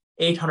producing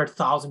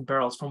 800,000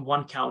 barrels from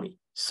one county.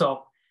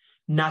 So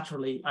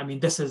naturally, I mean,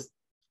 this is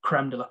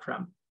creme de la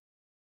creme.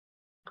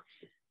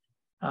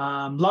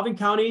 Loving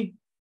County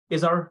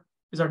is our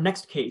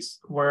next case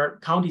where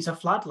counties have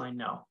flatlined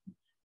now.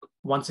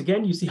 Once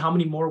again, you see how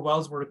many more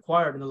wells were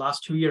required in the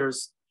last 2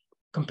 years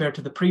compared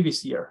to the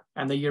previous year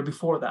and the year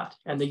before that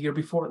and the year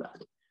before that,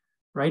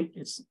 right?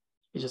 It's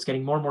just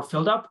getting more and more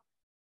filled up.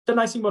 The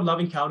nice thing about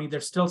Loving County,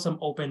 there's still some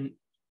open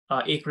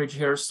acreage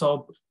here,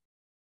 so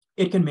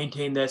it can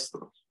maintain this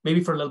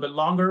maybe for a little bit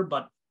longer,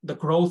 but the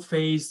growth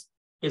phase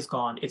is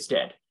gone. It's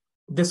dead.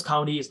 this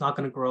county is not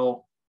going to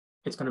grow.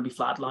 It's going to be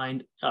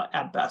flatlined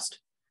at best.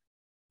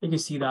 You can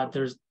see that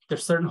there's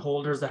certain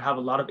holders that have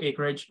a lot of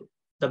acreage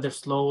that they're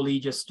slowly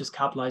just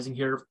capitalizing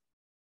here.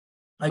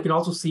 I can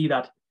also see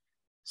that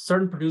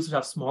certain producers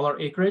have smaller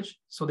acreage,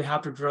 so they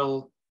have to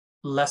drill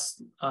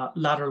less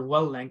lateral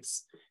well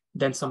lengths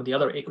than some of the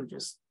other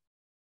acreages.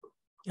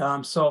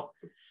 So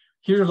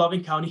here's your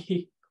Loving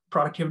County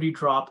productivity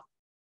drop,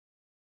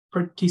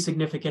 pretty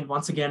significant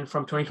once again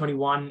from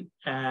 2021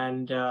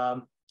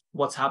 and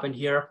what's happened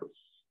here.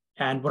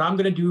 And what I'm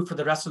going to do for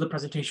the rest of the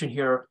presentation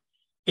here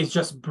is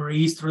just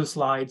breeze through the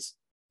slides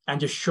and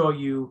just show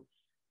you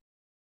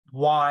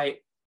why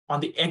on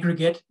the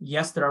aggregate,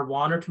 yes, there are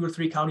 1 or 2 or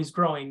 3 counties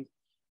growing,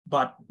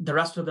 but the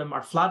rest of them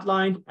are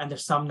flatlined and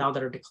there's some now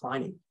that are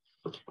declining.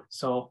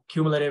 So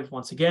cumulative,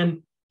 once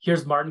again,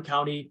 here's Martin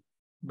County,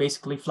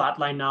 basically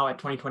flatline now at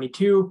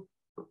 2022.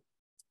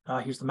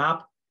 Here's the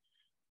map.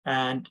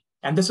 And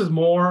this is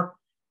more,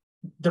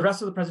 the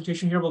rest of the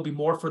presentation here will be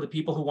more for the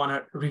people who want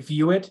to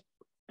review it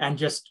and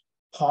just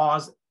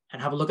pause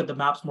and have a look at the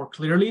maps more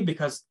clearly,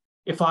 because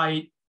if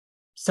I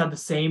said the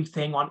same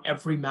thing on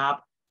every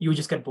map, you would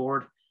just get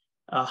bored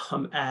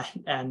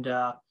and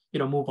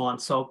move on.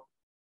 So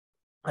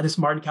this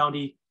Martin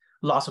County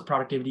loss of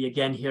productivity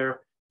again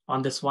here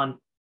on this one.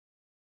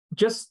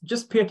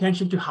 Just pay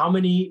attention to how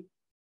many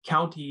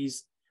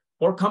counties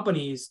or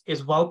companies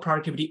is well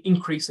productivity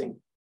increasing.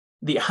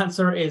 The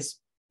answer is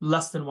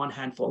less than 1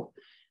 handful.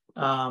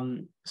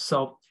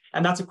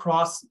 And that's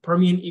across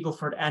Permian, Eagle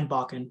Ford, and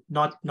Bakken,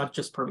 not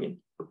just Permian.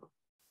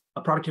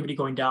 Productivity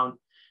going down.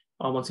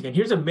 Once again,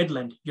 here's a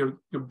Midland, your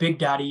big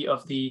daddy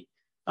of the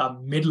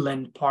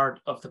Midland part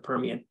of the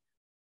Permian.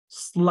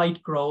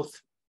 Slight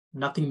growth,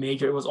 nothing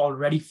major. It was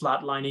already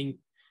flatlining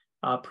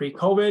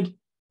pre-COVID,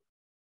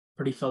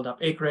 pretty filled up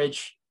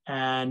acreage.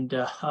 And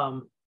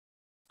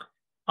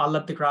I'll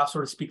let the graph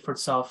sort of speak for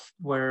itself,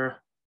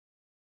 where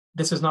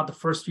this is not the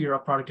first year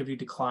of productivity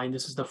decline.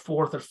 This is the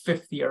 4th or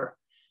 5th year.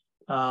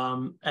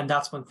 And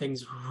that's when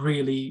things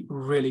really,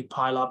 really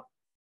pile up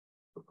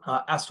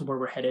as to where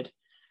we're headed.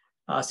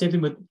 Same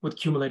thing with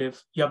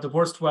cumulative. You have the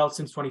worst well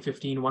since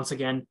 2015, once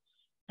again,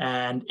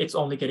 and it's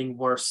only getting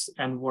worse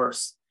and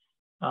worse.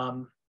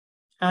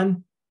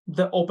 And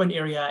the open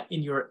area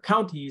in your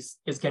counties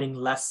is getting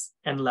less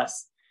and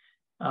less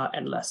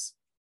and less.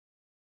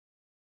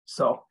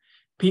 So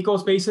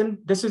Pecos Basin,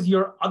 this is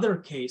your other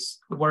case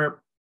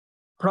where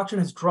production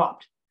has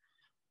dropped.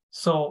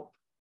 So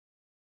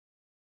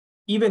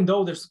even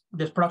though there's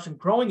production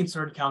growing in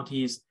certain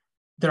counties,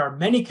 there are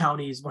many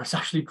counties where it's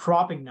actually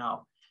dropping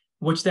now,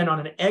 which then on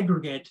an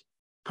aggregate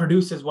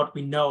produces what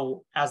we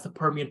know as the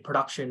Permian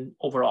production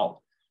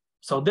overall.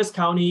 So this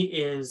county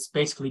is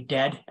basically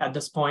dead at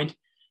this point.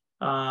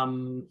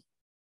 Nothing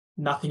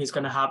is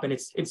going to happen.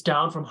 It's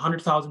down from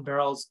 100,000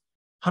 barrels,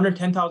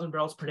 110,000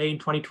 barrels per day in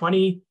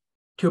 2020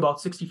 to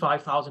about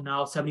 65,000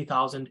 now,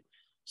 70,000.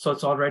 So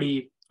it's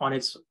already on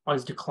its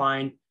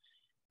decline.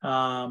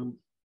 Does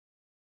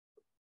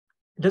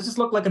this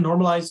look like a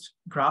normalized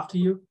graph to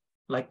you?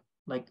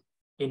 Like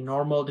a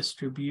normal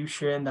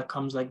distribution that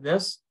comes like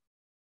this?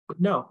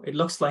 No, it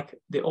looks like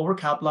they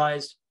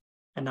overcapitalized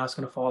and now it's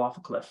going to fall off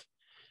a cliff.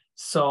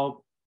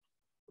 So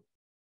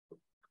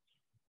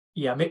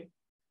yeah,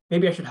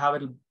 maybe I should have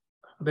it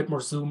a bit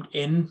more zoomed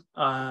in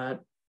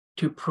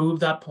to prove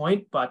that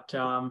point, but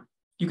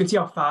you can see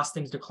how fast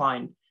things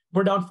decline.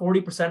 We're down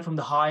 40% from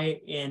the high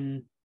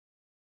in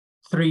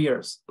 3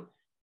 years,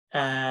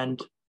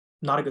 and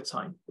not a good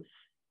sign.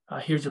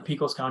 Here's your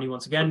Pecos County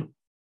once again.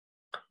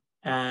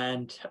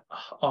 And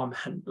oh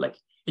man, like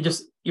it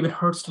just even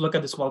hurts to look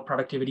at this well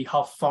productivity,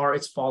 how far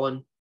it's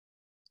fallen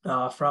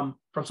from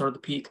sort of the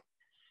peak.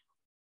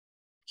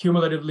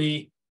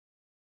 Cumulatively,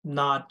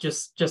 not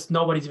just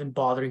nobody's even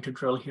bothering to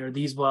drill here.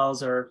 These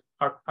wells are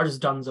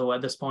just donezo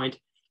at this point.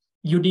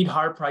 You need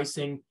higher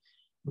pricing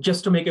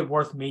just to make it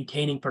worth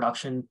maintaining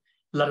production,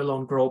 let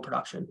alone grow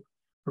production.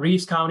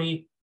 Reeves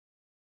County,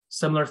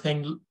 similar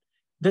thing.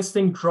 This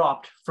thing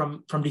dropped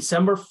from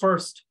December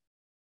 1st,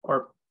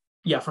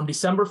 from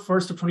December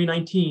 1st of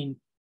 2019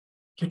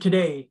 to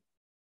today.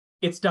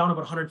 It's down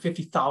about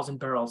 150,000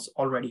 barrels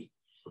already.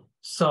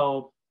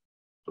 So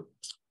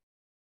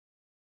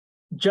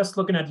just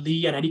looking at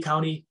Lee and Eddy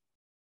County,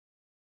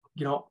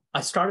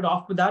 I started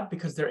off with that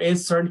because there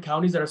is certain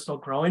counties that are still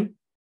growing,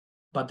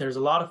 but there's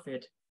a lot of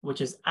it which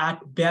is at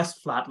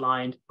best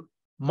flatlined,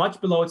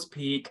 much below its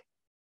peak,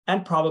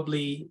 and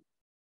probably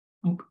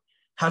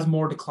has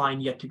more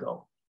decline yet to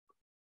go.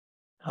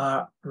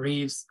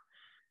 Reeves,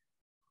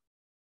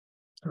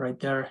 right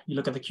there, you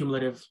look at the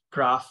cumulative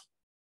graph.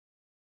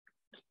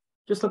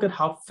 Just look at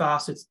how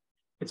fast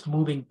it's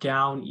moving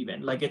down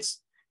even. Like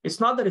it's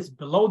not that it's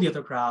below the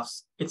other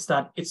graphs, it's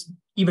that it's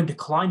even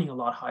declining a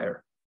lot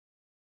higher.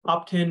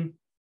 Upton,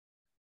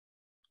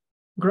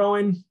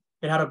 growing.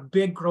 It had a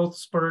big growth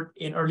spurt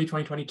in early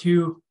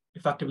 2022,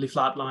 effectively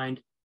flatlined,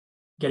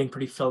 getting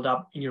pretty filled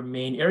up in your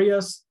main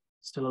areas.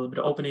 Still a little bit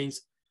of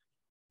openings.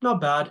 Not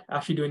bad,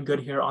 actually doing good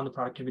here on the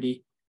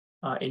productivity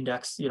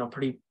index,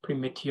 pretty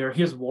mid-tier.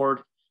 Here's Ward,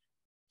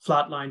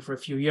 flatline for a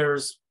few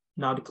years,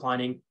 now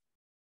declining,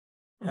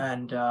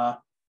 and a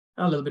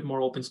little bit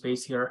more open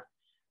space here.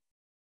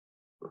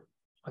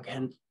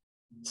 Again,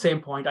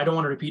 same point. I don't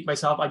want to repeat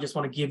myself. I just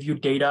want to give you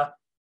data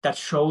that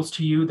shows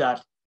to you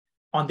that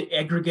on the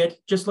aggregate,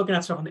 just looking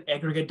at stuff on the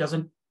aggregate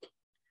doesn't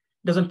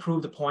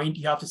prove the point.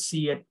 You have to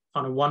see it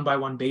on a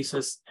one-by-one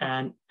basis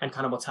and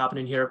kind of what's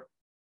happening here.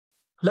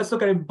 Let's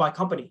look at it by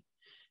company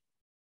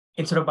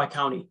instead of by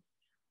county.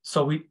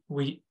 So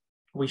we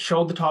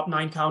showed the top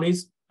 9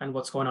 counties and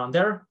what's going on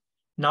there.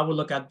 Now we'll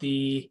look at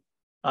the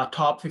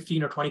top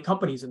 15 or 20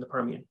 companies in the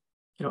Permian.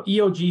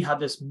 EOG had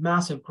this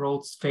massive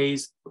growth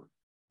phase,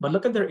 but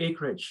look at their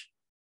acreage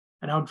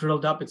and how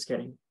drilled up it's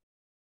getting,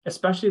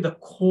 especially the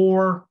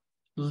core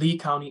Lee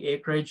County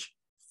acreage.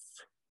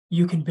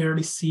 You can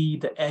barely see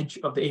the edge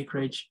of the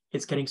acreage.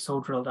 It's getting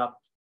so drilled up.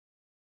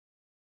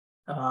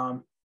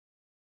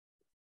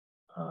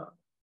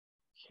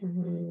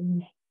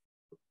 Okay.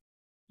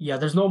 Yeah,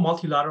 there's no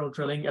multilateral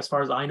drilling as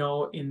far as I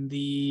know in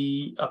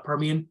the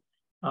Permian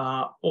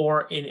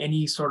or in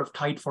any sort of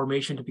tight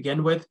formation to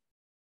begin with,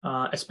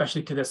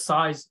 especially to this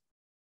size.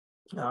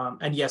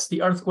 And yes,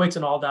 the earthquakes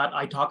and all that,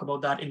 I talk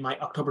about that in my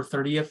October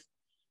 30th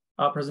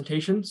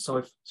presentation. So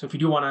if you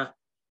do want to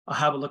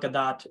have a look at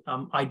that,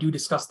 I do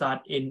discuss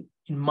that in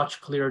much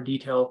clearer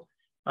detail,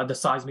 the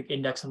seismic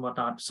index and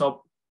whatnot.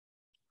 So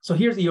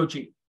here's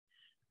EOG,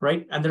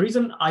 right? And the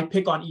reason I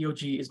pick on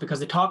EOG is because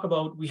they talk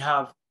about we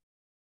have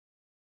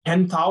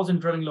 10,000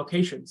 drilling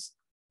locations.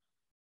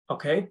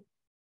 Okay,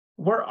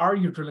 where are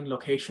your drilling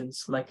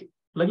locations? Like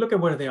look at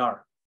where they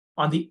are.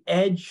 On the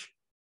edge,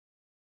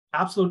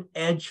 absolute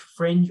edge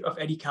fringe of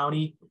Eddy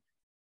County.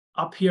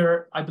 Up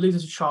here, I believe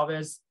this is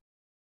Chavez.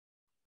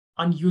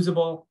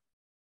 Unusable,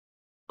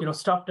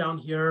 stuff down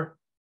here.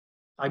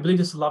 I believe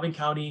this is Loving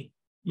County,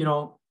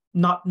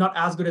 not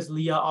as good as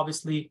Leah,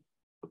 obviously.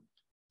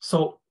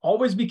 So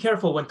always be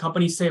careful when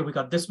companies say we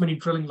got this many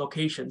drilling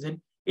locations.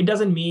 It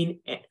doesn't mean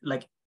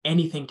like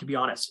anything, to be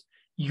honest.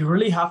 You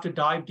really have to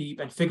dive deep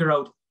and figure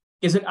out,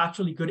 is it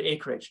actually good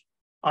acreage?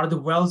 Are the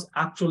wells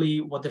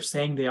actually what they're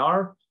saying they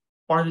are?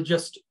 Or are they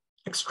just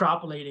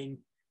extrapolating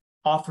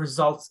off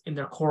results in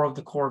their core of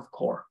the core of the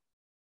core?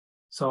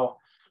 So,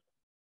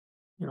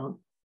 a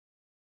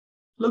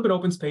little bit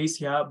open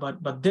space, yeah,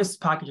 but this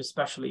package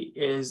especially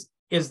is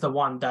the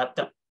one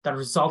that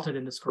resulted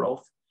in this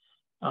growth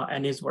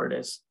and is where it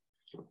is.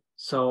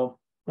 So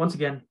once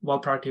again, well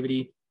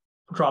productivity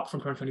dropped from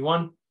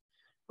 2021,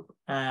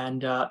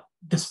 and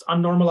this is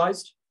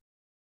unnormalized.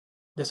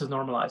 This is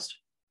normalized.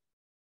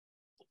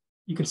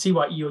 You can see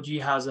why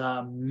EOG has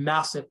a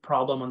massive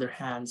problem on their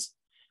hands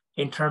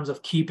in terms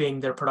of keeping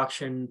their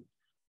production,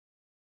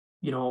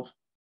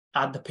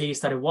 at the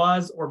pace that it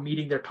was, or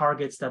meeting their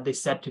targets that they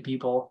set to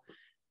people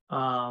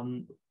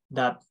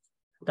that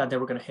they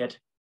were going to hit.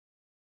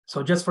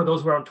 So just for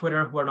those who are on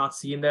Twitter who are not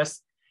seeing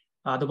this,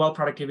 the well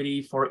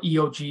productivity for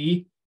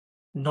EOG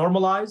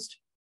normalized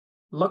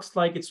looks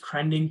like it's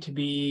trending to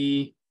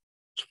be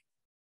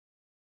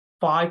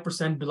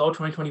 5% below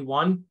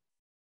 2021,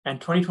 and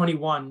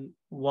 2021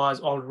 was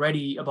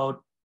already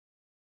about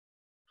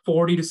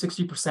 40 to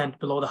 60%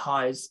 below the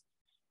highs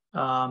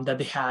that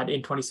they had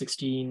in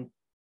 2016.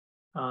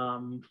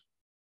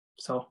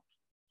 So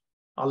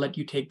I'll let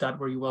you take that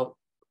where you will.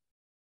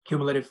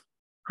 Cumulative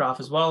graph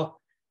as well.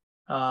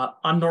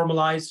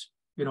 Unnormalized,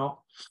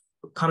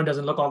 kind of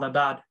doesn't look all that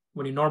bad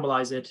when you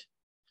normalize it.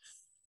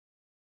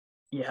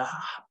 Yeah,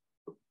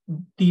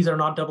 these are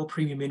not double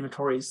premium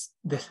inventories.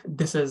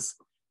 This is,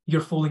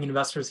 you're fooling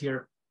investors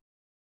here.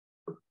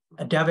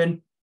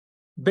 Devon,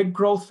 big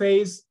growth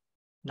phase,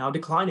 now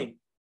declining.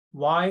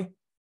 Why?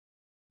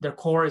 Their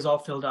core is all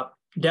filled up.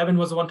 Devon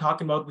was the one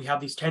talking about we have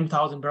these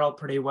 10,000 barrel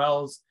per day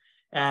wells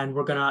and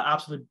we're gonna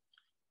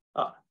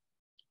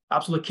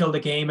absolutely kill the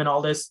game and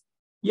all this.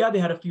 Yeah, they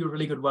had a few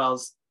really good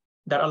wells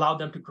that allowed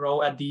them to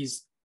grow at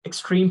these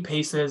extreme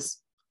paces,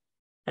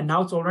 and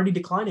now it's already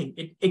declining.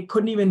 It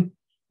couldn't even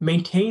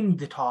maintain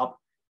the top.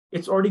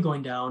 It's already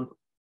going down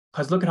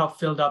because look at how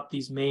filled up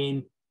these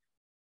main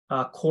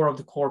core of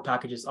the core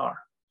packages are.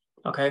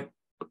 Okay,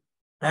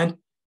 and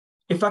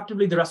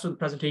effectively the rest of the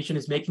presentation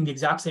is making the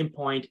exact same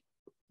point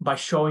by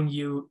showing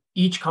you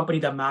each company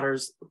that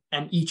matters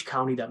and each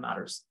county that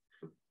matters.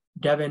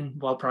 Devon,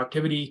 well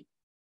productivity,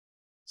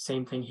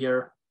 same thing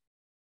here.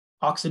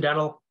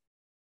 Occidental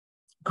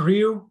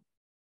grew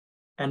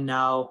and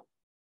now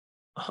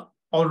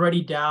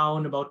already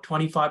down about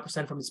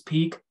 25% from its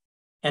peak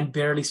and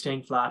barely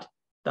staying flat.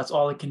 That's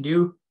all it can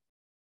do.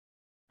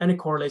 And it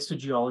correlates to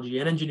geology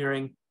and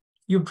engineering.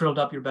 You've drilled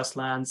up your best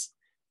lands.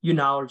 You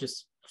now are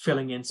just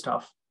filling in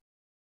stuff.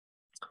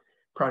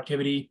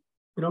 Productivity,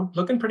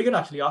 looking pretty good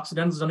actually.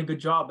 Occidental's done a good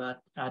job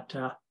at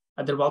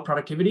their well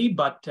productivity,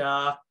 but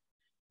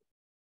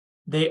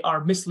they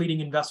are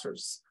misleading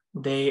investors.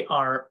 They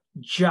are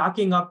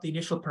jacking up the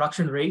initial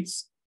production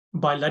rates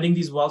by letting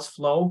these wells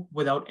flow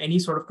without any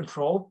sort of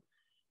control.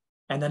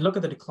 And then look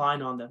at the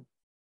decline on them.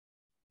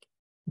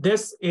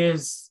 This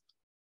is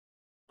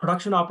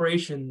production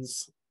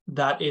operations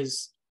that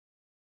is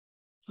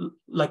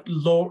like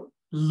low,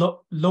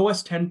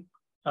 lowest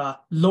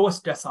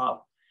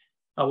decile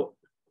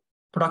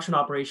production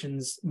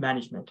operations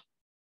management.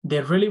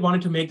 They really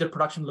wanted to make their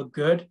production look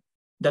good,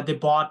 that they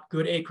bought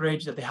good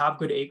acreage, that they have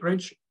good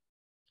acreage.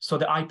 So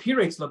the IP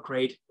rates look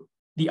great,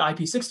 the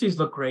IP60s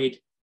look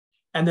great,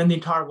 and then the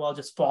entire well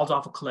just falls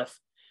off a cliff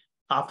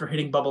after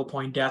hitting bubble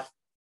point death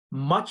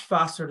much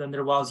faster than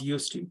their wells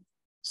used to.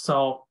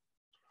 So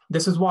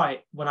this is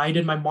why when I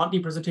did my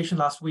Montney presentation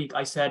last week,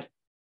 I said,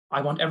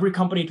 I want every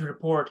company to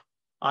report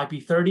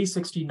IP 30,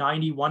 60,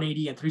 90,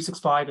 180, and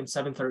 365 and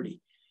 730.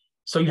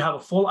 So you have a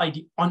full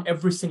idea on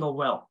every single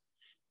well.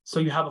 So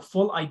you have a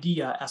full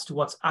idea as to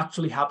what's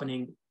actually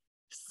happening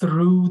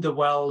through the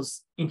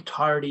well's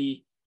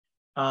entirety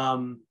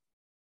of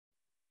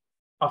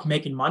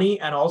making money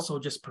and also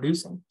just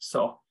producing.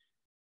 So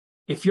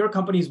if your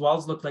company's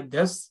wells look like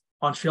this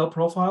on shale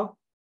profile,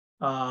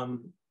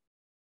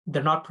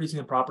 they're not producing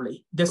them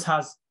properly. This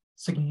has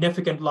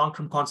significant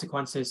long-term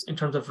consequences in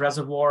terms of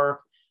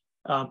reservoir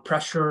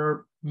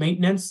pressure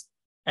maintenance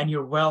and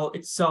your well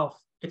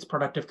itself, its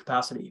productive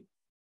capacity.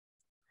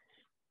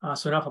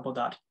 So enough about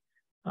that.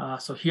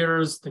 So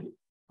here's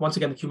once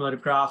again the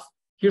cumulative graph.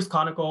 Here's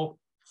Conoco,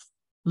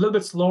 a little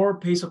bit slower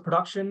pace of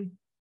production,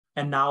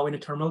 and now in a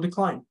terminal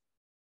decline.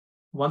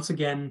 Once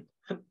again,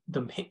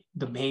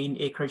 the main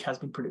acreage has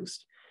been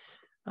produced.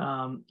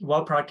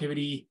 Well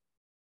productivity,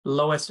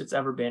 lowest it's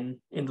ever been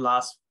in the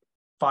last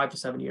 5 to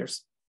 7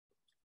 years,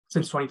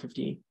 since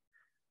 2015,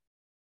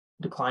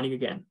 declining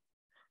again.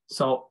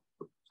 So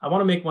I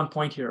want to make one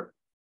point here.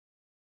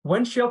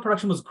 When shale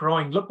production was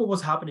growing, look what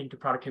was happening to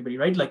productivity,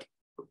 right? Like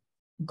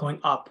going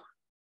up,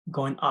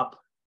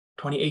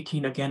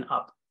 2018 again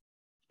up.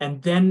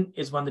 And then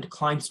is when the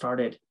decline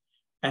started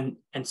and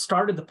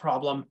started the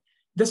problem.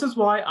 This is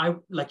why I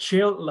like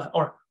shale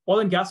or oil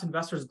and gas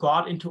investors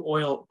got into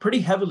oil pretty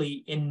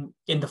heavily in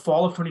the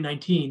fall of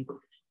 2019,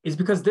 is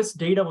because this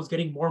data was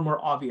getting more and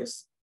more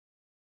obvious.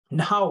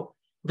 Now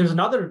there's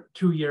another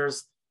 2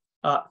 years,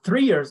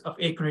 3 years of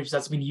acreage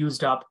that's been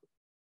used up,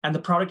 and the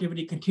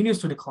productivity continues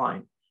to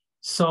decline.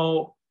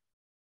 So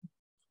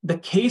the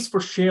case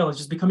for shale is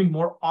just becoming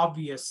more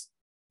obvious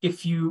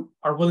if you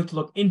are willing to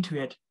look into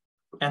it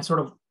and sort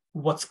of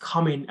what's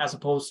coming, as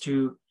opposed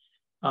to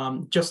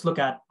just look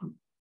at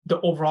the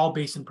overall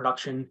basin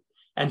production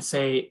and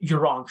say, you're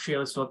wrong,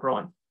 shale is still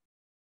growing.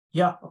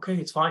 Yeah, okay,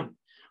 it's fine.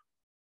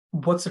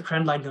 What's the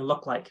trend line going to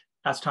look like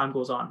as time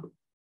goes on?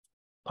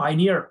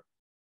 Pioneer,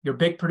 your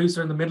big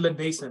producer in the Midland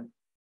Basin,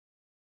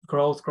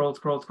 growth,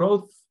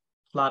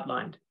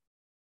 flatlined.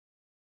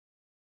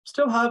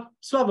 Still have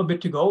a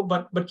bit to go,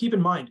 but keep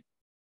in mind,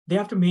 they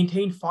have to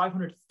maintain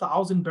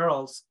 500,000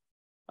 barrels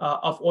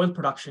of oil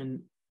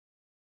production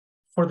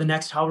for the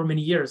next however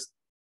many years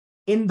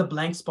in the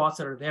blank spots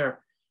that are there.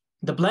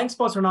 The blank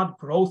spots are not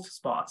growth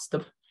spots.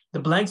 The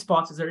blank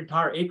spots is their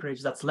entire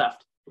acreage that's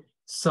left.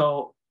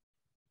 So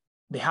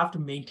they have to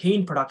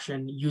maintain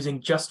production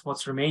using just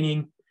what's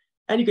remaining.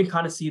 And you can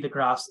kind of see the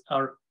graphs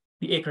or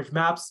the acreage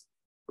maps.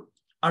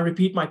 I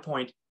repeat my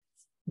point.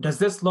 Does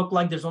this look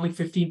like there's only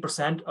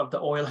 15% of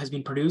the oil has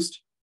been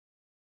produced?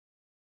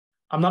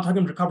 I'm not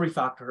talking recovery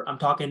factor. I'm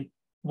talking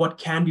what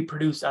can be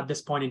produced at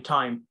this point in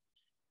time.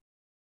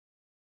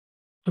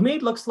 To me,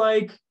 it looks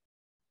like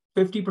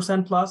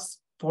 50% plus,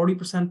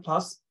 40%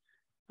 plus,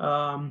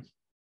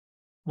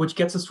 which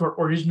gets us to our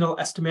original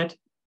estimate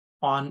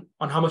on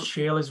how much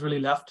shale is really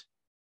left.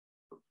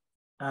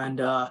 And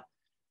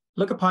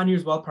look at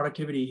Pioneer's well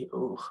productivity.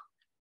 Ooh,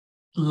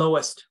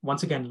 lowest,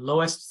 once again,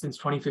 lowest since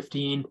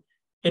 2015.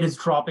 It is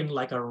dropping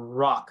like a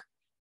rock.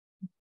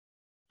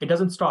 It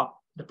doesn't stop.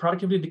 The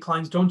productivity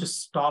declines don't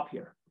just stop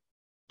here.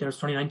 There's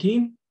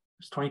 2019,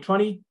 there's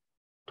 2020,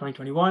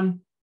 2021,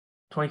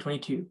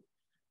 2022.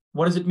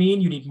 What does it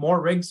mean? You need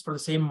more rigs for the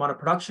same amount of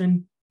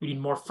production. You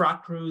need more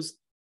frac crews,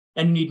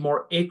 and you need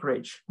more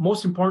acreage.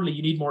 Most importantly,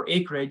 you need more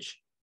acreage.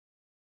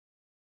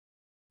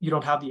 You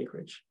don't have the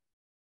acreage.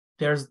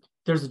 There's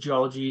the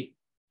geology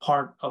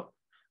part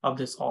of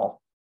this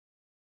all.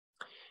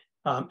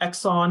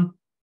 Exxon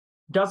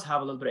does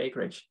have a little bit of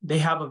acreage. They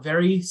have a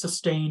very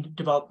sustained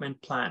development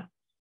plan.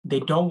 They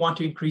don't want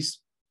to increase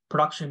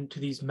production to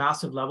these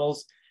massive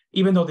levels,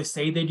 even though they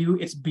say they do.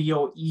 It's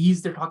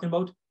BOEs they're talking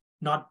about,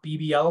 not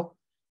BBL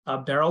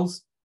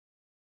barrels.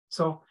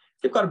 So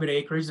they've got a bit of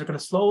acreage. They're going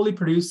to slowly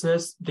produce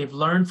this. They've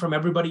learned from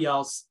everybody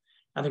else,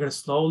 and they're going to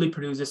slowly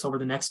produce this over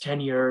the next 10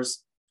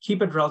 years,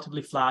 keep it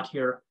relatively flat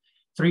here,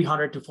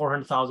 300 to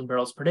 400,000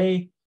 barrels per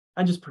day,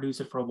 and just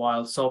produce it for a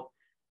while. So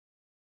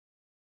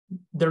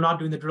they're not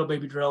doing the drill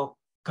baby drill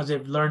because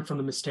they've learned from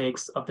the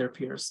mistakes of their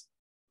peers.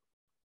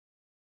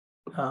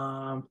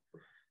 Okay,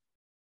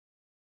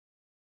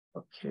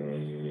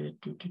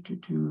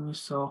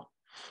 so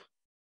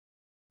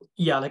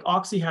yeah, like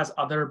Oxy has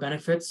other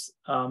benefits,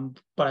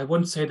 but I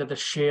wouldn't say that the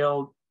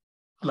shale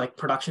like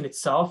production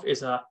itself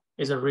is a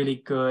really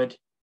good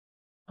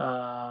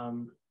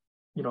thing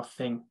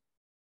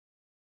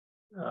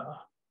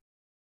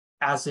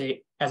as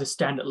a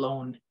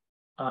standalone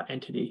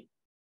entity.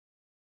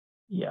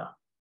 Yeah.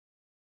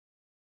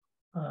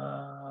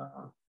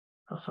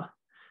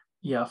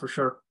 Yeah, for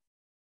sure.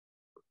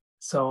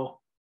 So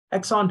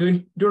Exxon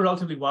doing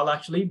relatively well,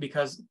 actually,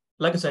 because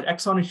like I said,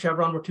 Exxon and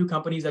Chevron were two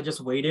companies that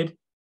just waited.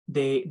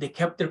 They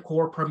kept their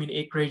core Permian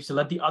acreage to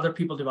let the other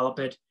people develop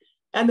it.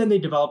 And then they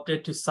developed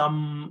it to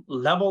some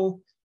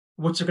level,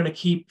 which are going to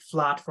keep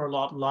flat for a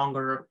lot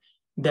longer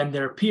than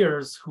their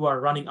peers who are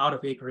running out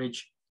of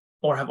acreage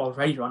or have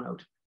already run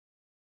out.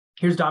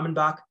 Here's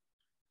Diamondback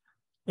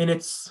in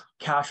its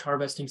cash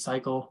harvesting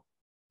cycle,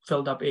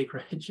 filled up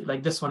acreage.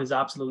 Like this one is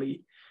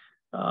absolutely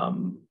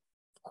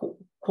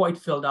quite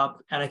filled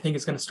up, and I think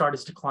it's going to start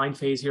its decline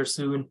phase here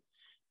soon.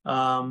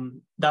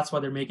 That's why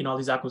they're making all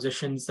these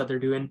acquisitions that they're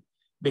doing,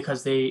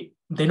 because they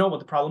know what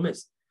the problem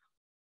is.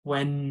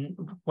 When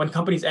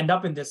companies end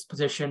up in this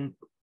position,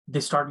 they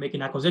start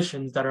making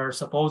acquisitions that are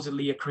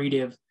supposedly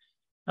accretive,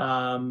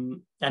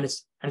 and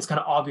it's kind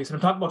of obvious. And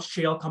I'm talking about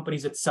shale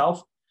companies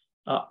itself.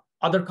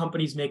 Other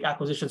companies make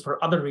acquisitions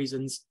for other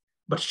reasons,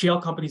 but shale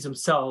companies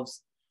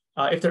themselves,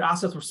 if their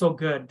assets were so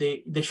good,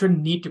 they shouldn't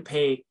need to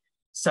pay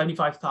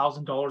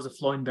 $75,000 a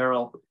flowing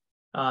barrel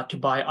to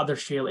buy other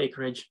shale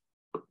acreage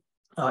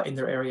in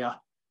their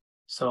area.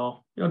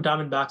 So,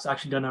 Diamondback's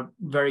actually done a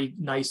very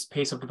nice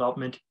pace of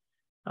development.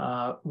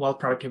 Well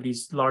productivity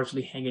is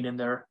largely hanging in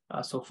there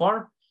so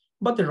far,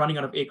 but they're running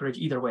out of acreage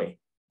either way.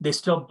 They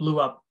still blew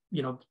up,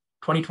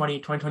 2020,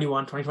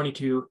 2021,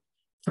 2022,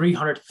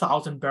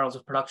 300,000 barrels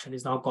of production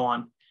is now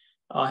gone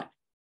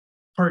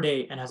per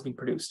day and has been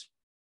produced.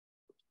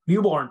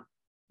 Mewbourne,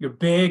 your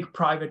big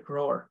private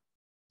grower.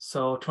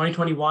 So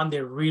 2021,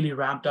 they really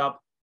ramped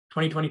up.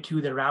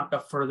 2022, they ramped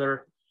up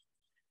further.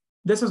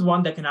 This is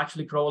one that can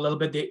actually grow a little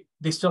bit.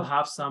 They still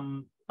have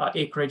some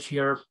acreage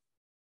here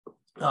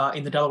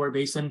in the Delaware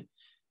Basin,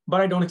 but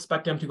I don't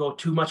expect them to go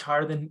too much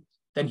higher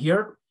than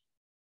here.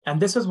 And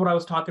this is what I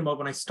was talking about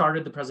when I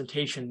started the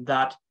presentation,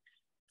 that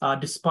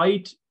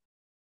despite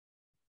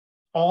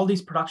all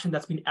these production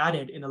that's been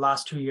added in the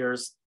last 2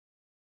 years,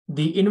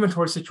 the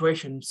inventory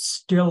situation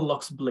still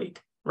looks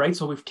bleak, right?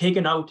 So we've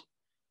taken out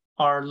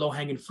our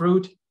low-hanging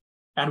fruit,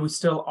 and we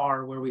still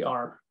are where we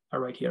are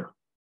right here.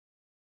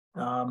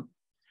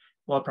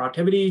 Well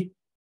productivity,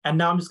 and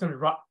now I'm just going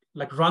to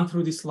run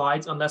through these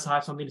slides unless I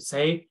have something to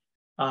say,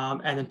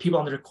 and then people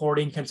on the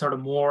recording can sort of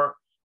more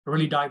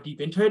really dive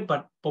deep into it.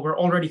 But we're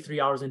already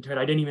 3 hours into it.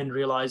 I didn't even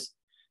realize.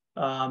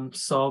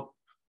 So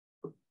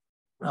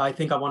I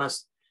think I want to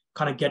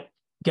kind of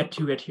get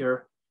to it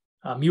here.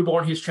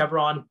 Mewbourne, here's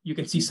Chevron. You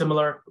can see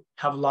similar,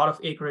 have a lot of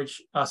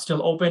acreage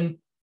still open.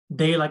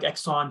 They, like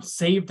Exxon,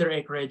 saved their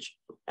acreage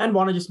and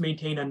want to just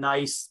maintain a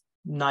nice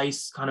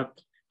kind of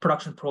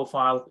production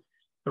profile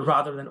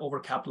rather than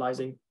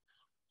overcapitalizing.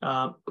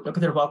 Look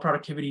at their well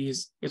productivity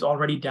is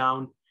already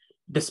down,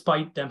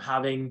 despite them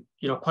having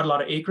quite a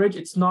lot of acreage.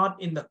 It's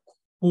not in the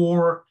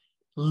core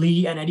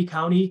Lee and Eddy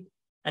County,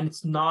 and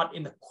it's not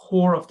in the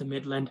core of the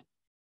Midland.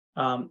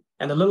 And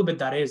the little bit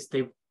that is,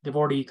 they've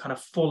already kind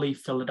of fully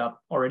filled it up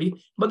already,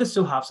 but they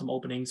still have some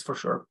openings for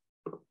sure.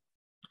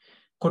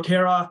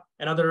 Coterra,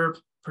 another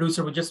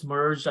producer, we just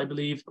merged, I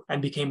believe,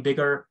 and became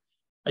bigger.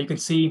 You can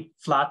see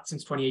flat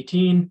since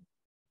 2018.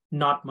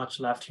 Not much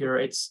left here.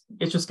 It's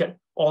just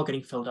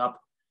getting filled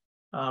up.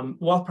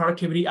 Well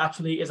productivity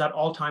actually is at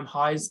all-time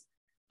highs.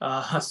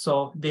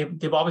 So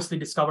they've obviously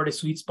discovered a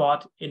sweet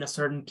spot in a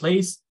certain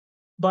place,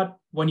 but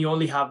when you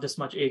only have this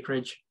much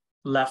acreage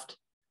left,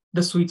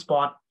 the sweet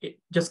spot, it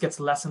just gets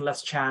less and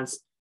less chance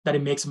that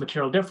it makes a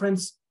material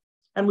difference.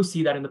 And we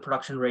see that in the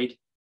production rate.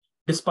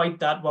 Despite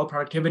that well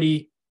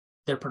productivity,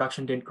 their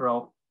production didn't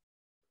grow.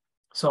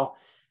 So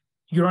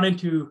you run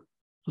into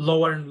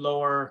lower and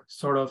lower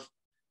sort of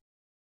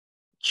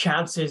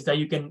chances that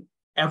you can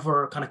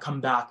ever kind of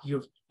come back.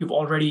 You've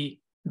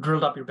already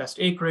drilled up your best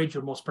acreage,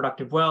 your most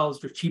productive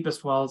wells, your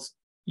cheapest wells,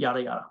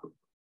 yada yada.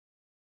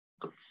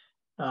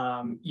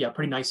 Yeah,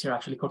 pretty nice here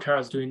actually. Coterra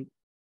is doing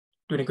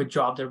a good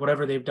job there.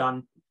 Whatever they've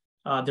done,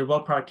 their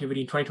well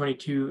productivity in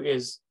 2022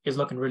 is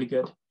looking really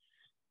good.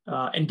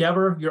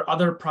 Endeavor, your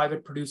other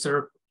private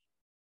producer,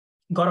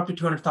 got up to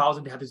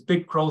 200,000. They had this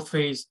big growth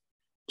phase,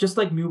 just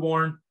like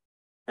Mewbourne,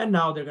 and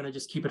now they're going to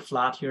just keep it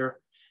flat here,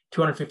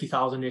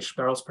 250,000-ish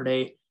barrels per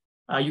day.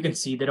 You can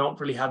see they don't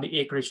really have the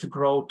acreage to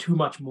grow too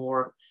much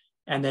more,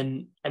 and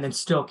then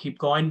still keep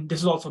going. This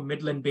is also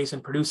Midland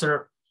Basin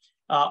producer.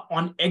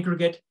 On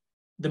aggregate,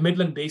 the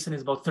Midland Basin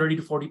is about 30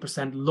 to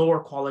 40% lower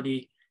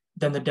quality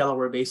than the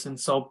Delaware Basin.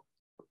 So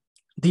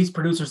these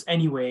producers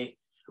anyway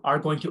are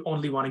going to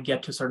only want to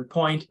get to a certain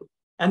point,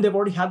 and they've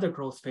already had their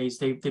growth phase.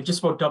 They've just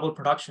about doubled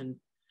production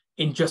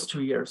in just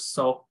 2 years.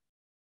 So,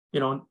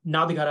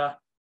 now they gotta,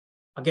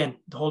 again,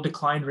 the whole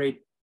decline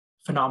rate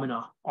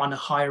phenomena on a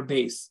higher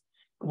base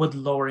with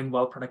lowering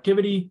well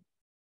productivity,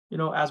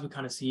 as we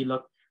kind of see,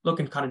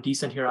 looking kind of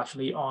decent here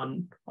actually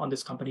on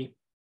this company.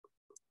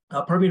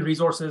 Permian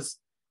Resources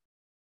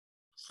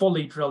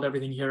fully drilled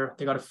everything here.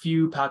 They got a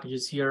few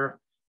packages here,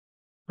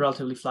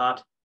 relatively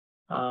flat.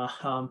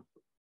 I'll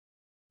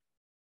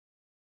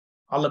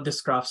let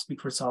this graph speak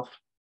for itself,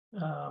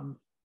 and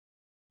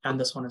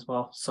this one as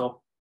well.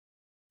 So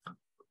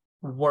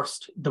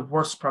the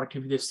worst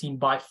productivity they've seen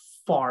by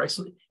far. It's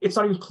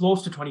not even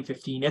close to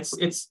 2015.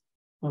 It's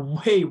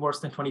way worse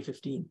than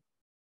 2015.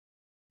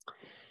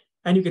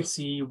 And you can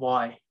see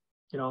why.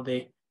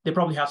 They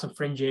probably have some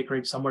fringe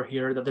acreage somewhere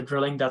here that they're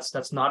drilling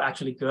that's not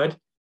actually good,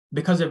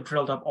 because they've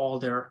drilled up all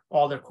their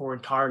core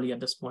entirely at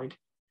this point.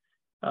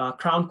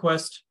 Crown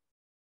Quest.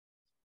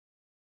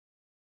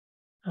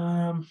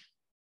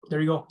 There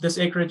you go. This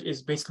acreage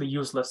is basically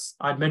useless.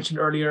 I'd mentioned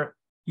earlier,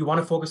 you want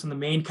to focus on the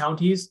main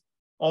counties.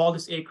 All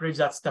this acreage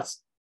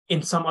that's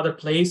in some other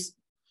place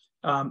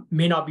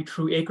may not be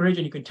true acreage,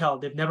 and you can tell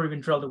they've never even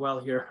drilled a well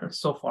here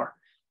so far.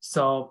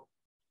 So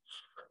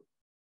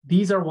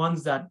these are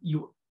ones that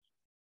you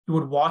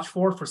would watch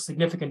for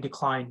significant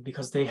decline,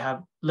 because they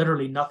have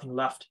literally nothing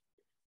left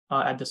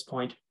at this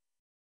point.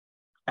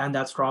 And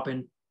that's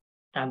dropping,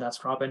 and that's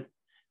dropping.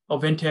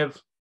 Ovintiv,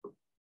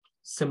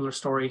 similar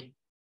story.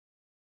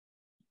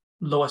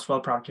 Lowest well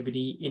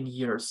productivity in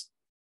years.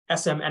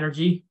 SM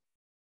Energy.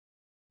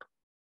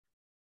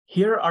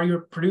 Here are your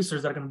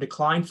producers that are going to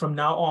decline from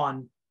now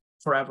on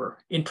forever,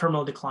 in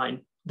terminal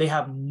decline. They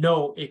have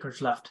no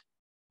acreage left,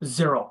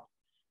 zero.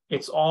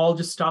 It's all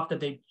just stuff that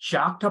they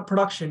jacked up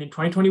production in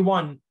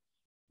 2021,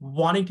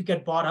 wanting to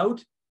get bought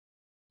out.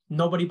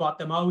 Nobody bought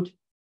them out.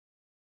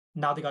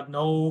 Now they got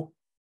no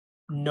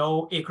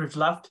acreage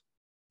left.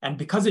 And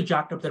because it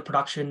jacked up their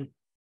production,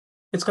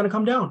 it's going to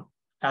come down,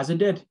 as it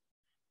did.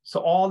 So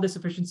all this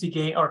efficiency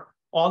gain, or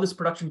all this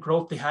production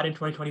growth they had in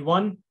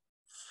 2021,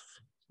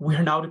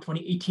 we're now to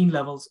 2018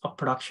 levels of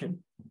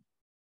production.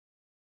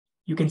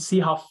 You can see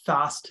how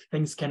fast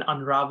things can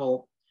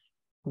unravel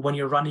when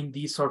you're running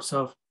these sorts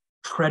of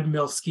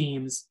treadmill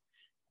schemes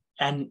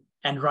and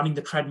running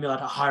the treadmill at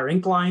higher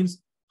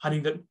inclines,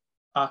 running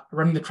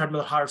the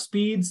treadmill at higher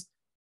speeds.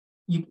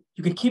 You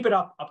can keep it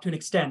up to an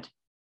extent,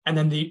 and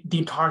then the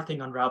entire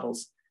thing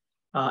unravels,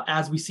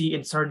 as we see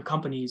in certain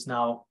companies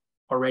now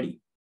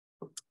already.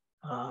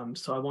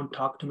 So I won't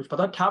talk too much about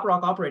that.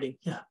 Taprock Operating,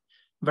 yeah,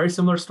 very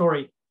similar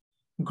story.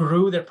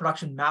 Grew their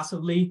production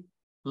massively,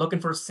 looking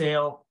for a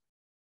sale,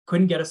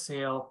 couldn't get a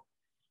sale,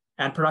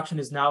 and production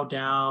is now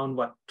down,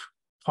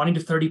 20 to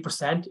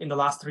 30% in the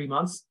last 3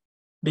 months,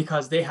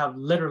 because they have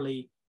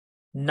literally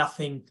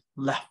nothing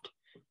left.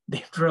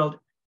 They've drilled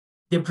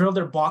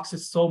their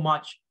boxes so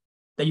much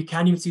that you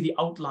can't even see the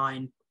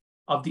outline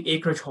of the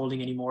acreage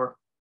holding anymore.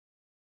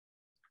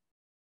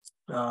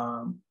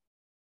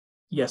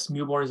 Yes,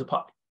 Mewbourne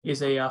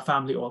is a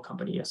family oil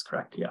company. Yes,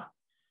 correct. Yeah.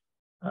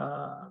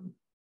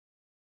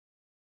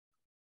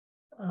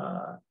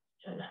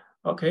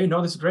 Okay,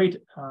 no, this is great.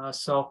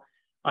 So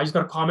I just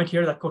got a comment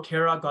here that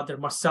Coterra got their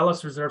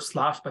Marcellus reserves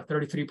slashed by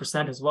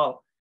 33% as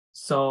well.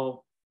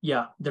 So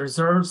yeah, the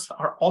reserves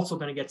are also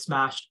going to get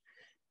smashed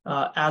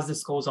as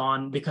this goes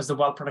on, because the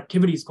well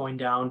productivity is going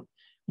down,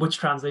 which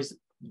translates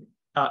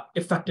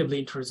effectively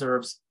into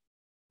reserves.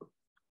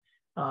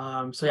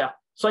 So yeah.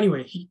 So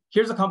anyway,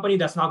 here's a company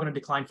that's not going to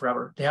decline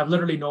forever. They have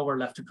literally nowhere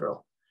left to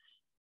drill.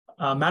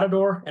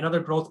 Matador,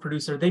 another growth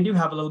producer, they do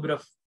have a little bit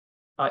of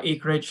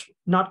acreage,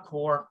 not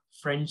core,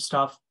 fringe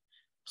stuff.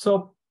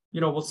 So,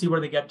 we'll see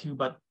where they get to,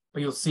 but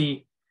you'll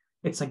see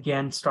it's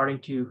again starting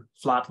to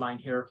flatline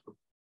here.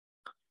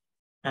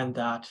 And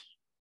that,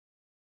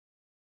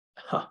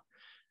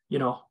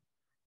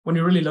 when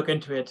you really look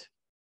into it,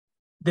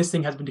 this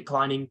thing has been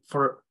declining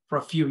for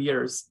a few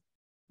years,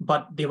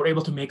 but they were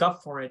able to make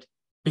up for it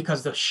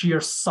because the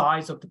sheer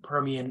size of the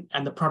Permian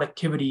and the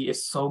productivity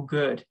is so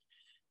good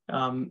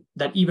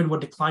that even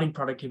with declining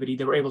productivity,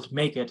 they were able to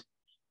make it.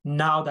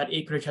 Now that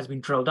acreage has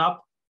been drilled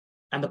up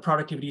and the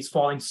productivity is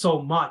falling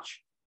so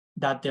much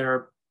that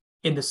they're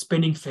in the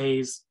spinning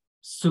phase,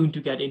 soon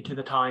to get into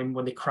the time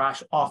when they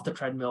crash off the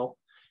treadmill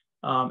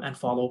and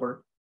fall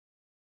over.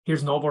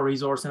 Here's Novo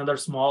Resource, another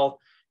small,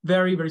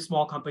 very, very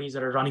small companies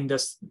that are running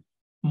this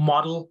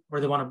model where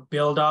they want to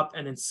build up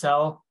and then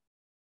sell.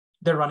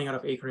 They're running out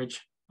of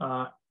acreage,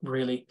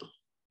 really.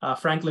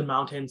 Franklin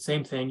Mountain,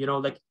 same thing,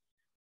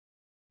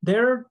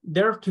 they're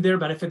to their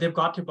benefit. They've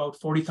got to about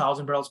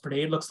 40,000 barrels per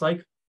day, it looks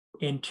like,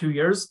 in 2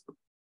 years.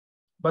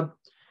 But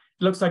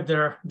it looks like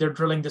they're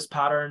drilling this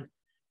pattern.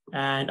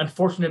 And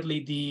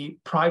unfortunately, the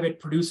private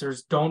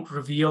producers don't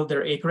reveal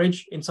their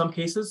acreage in some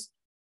cases.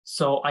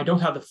 So I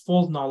don't have the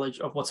full knowledge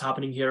of what's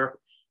happening here.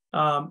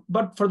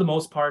 But for the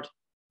most part,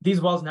 these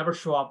wells never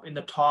show up in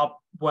the top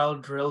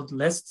well-drilled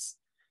lists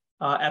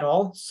at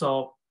all.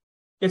 So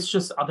it's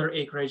just other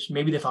acreage.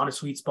 Maybe they found a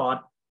sweet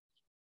spot.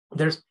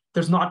 There's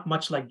not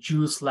much like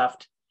juice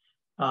left,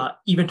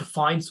 even to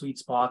find sweet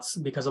spots,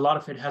 because a lot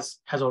of it has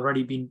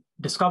already been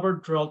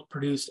discovered, drilled,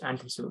 produced, and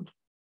consumed.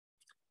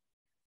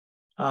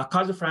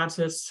 Kaiser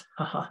Francis.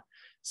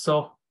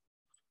 So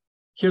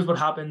here's what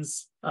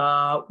happens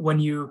when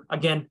you,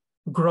 again,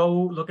 grow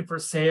looking for a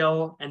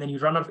sale, and then you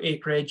run out of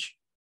acreage,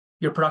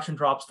 your production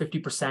drops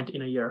 50%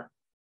 in a year.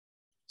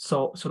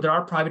 So there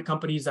are private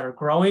companies that are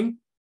growing,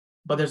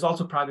 but there's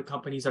also private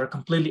companies that are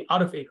completely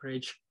out of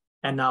acreage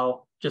and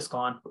now just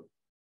gone.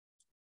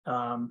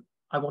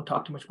 I won't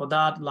talk too much about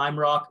that. Lime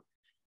Rock.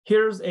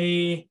 Here's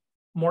a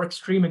more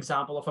extreme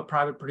example of a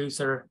private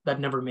producer that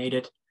never made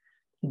it.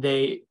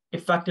 They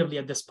effectively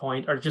at this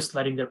point are just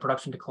letting their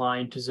production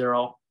decline to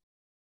zero.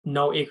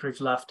 No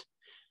acreage left.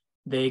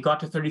 They got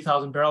to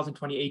 30,000 barrels in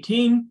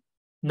 2018.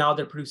 Now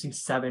they're producing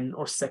 7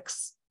 or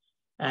 6.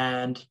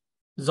 And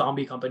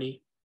zombie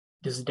company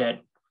is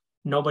dead.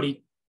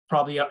 Nobody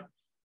probably,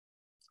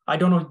 I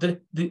don't know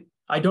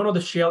I don't know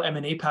the shale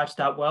M&A patch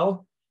that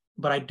well,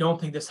 but I don't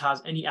think this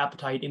has any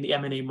appetite in the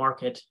M&A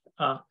market.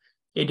 A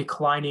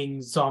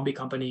declining zombie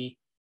company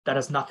that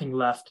has nothing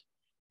left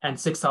and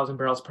 6,000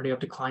 barrels per day of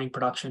declining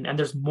production. And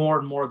there's more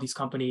and more of these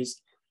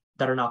companies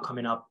that are now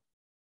coming up.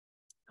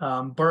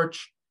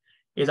 Birch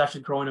is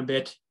actually growing a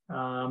bit,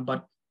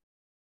 but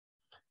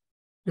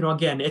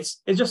again,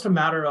 it's just a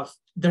matter of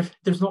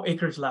there's no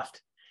acreage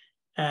left,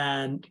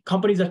 and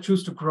companies that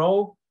choose to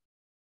grow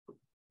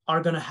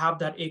are going to have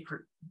that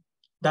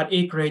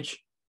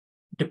acreage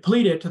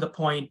depleted to the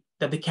point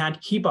that they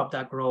can't keep up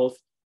that growth,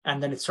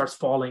 and then it starts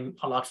falling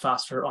a lot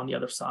faster on the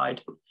other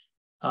side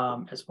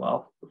as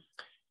well.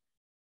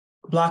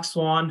 Black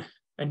Swan,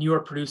 a newer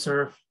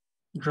producer,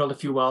 drilled a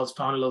few wells,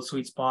 found a little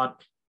sweet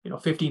spot,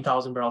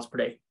 15,000 barrels per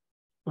day.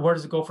 Where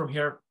does it go from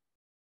here?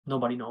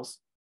 Nobody knows.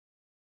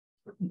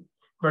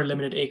 Very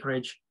limited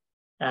acreage,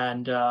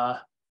 and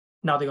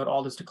now they got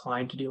all this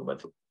decline to deal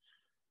with.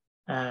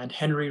 And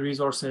Henry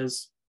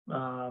Resources,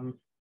 show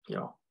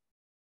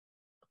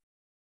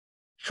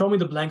me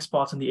the blank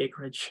spots in the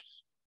acreage.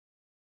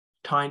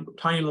 Tiny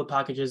little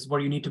packages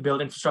where you need to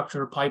build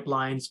infrastructure,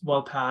 pipelines,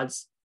 well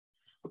pads,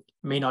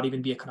 may not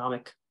even be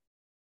economic.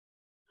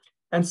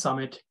 And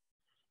Summit,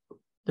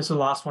 this is the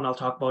last one I'll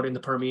talk about in the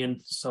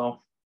Permian.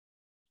 So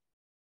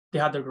they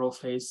had their growth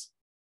phase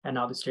and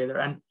now they stay there.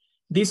 And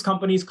these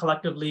companies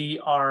collectively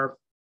are,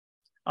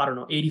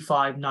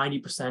 85,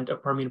 90%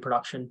 of Permian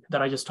production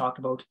that I just talked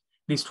about.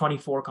 These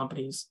 24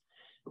 companies,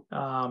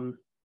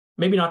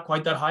 maybe not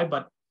quite that high,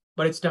 but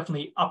it's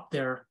definitely up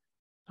there.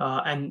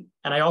 And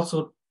I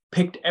also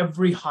picked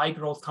every high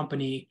growth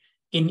company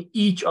in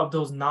each of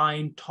those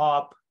 9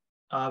 top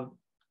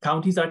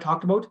counties that I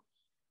talked about.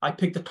 I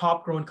picked the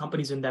top growing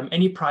companies in them,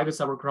 any privates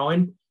that were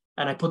growing,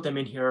 and I put them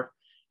in here.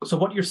 So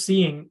what you're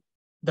seeing,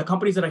 the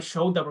companies that I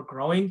showed that were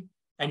growing,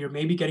 and you're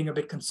maybe getting a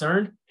bit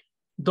concerned,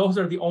 those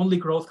are the only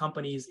growth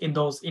companies in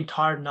those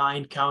entire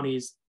 9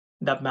 counties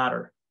that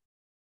matter.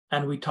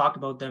 And we talked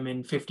about them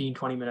in 15,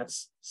 20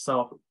 minutes.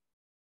 So,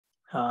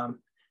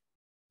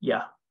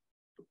 yeah.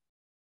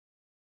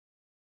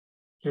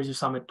 Here's your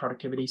Summit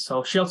productivity.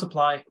 So shale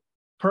supply,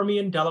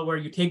 Permian, Delaware,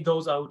 you take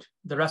those out,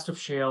 the rest of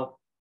shale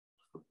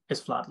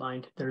is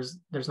flatlined. There's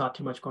not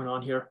too much going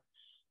on here.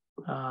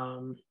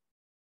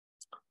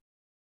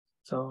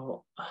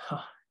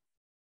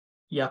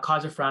 Yeah,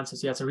 Kaiser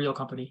Francis, yeah, it's a real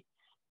company.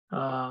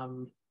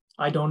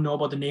 I don't know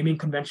about the naming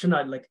convention.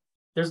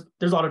 There's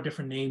a lot of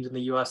different names in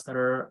the US that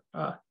are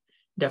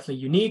definitely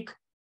unique.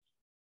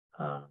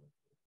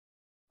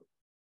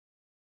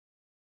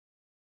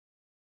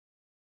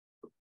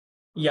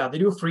 Yeah, they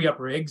do free up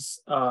rigs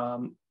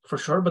for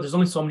sure, but there's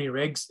only so many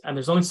rigs and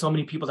there's only so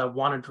many people that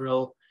want to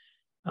drill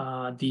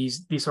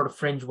these sort of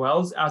fringe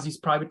wells. As these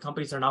private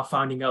companies are now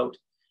finding out,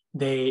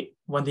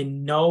 when they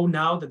know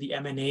now that the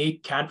M&A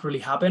can't really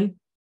happen,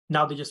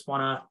 now they just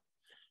want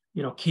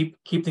to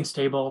keep things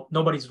stable.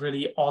 Nobody's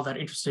really all that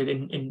interested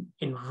in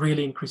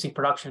really increasing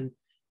production,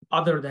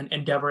 other than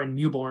Endeavor and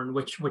Mewbourne,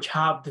 which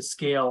have the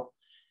scale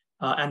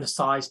and the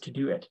size to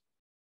do it.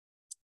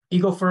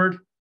 Eagle Ford,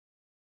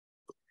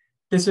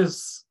 this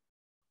is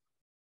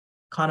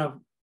kind of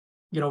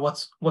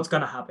what's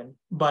going to happen,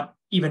 but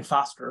even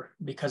faster,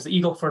 because the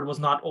Eagle Ford was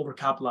not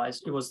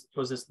overcapitalized. It was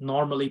this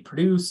normally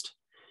produced,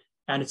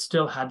 and it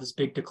still had this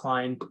big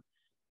decline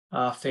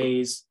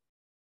phase.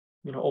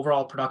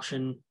 Overall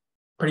production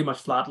pretty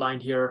much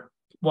flatlined here.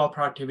 Well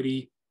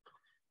productivity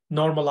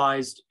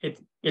normalized.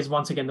 It is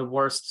once again the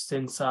worst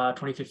since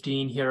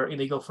 2015 here in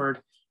the Eagle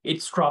Ford.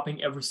 It's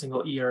dropping every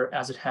single year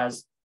as it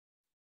has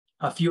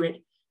a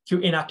few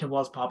inactive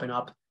wells popping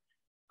up.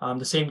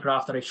 The same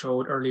graph that I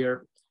showed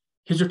earlier.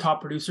 Here's your top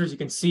producers. You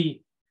can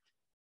see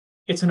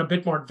it's in a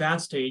bit more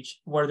advanced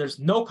stage where there's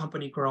no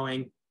company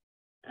growing,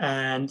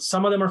 and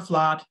some of them are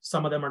flat,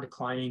 some of them are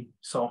declining.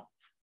 So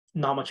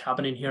not much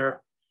happening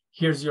here.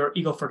 Here's your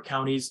Eagle Ford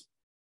counties.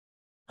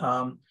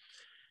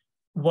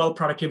 Well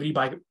productivity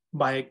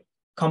by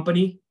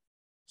company.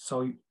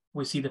 So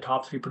we see the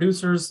top 3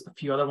 producers, a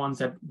few other ones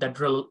that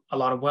drill a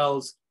lot of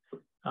wells.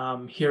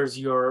 Here's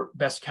your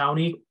best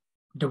county.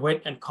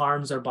 DeWitt and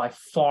Karnes are by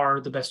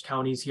far the best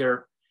counties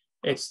here.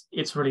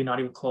 It's really not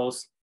even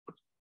close.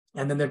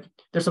 And then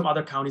there's some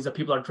other counties that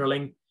people are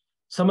drilling.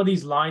 Some of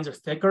these lines are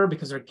thicker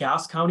because they're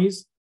gas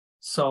counties.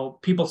 So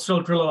people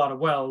still drill a lot of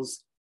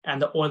wells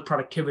and the oil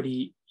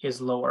productivity is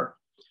lower.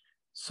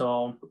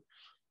 So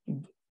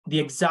the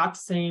exact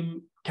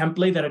same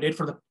template that I did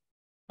for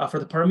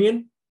the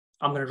Permian,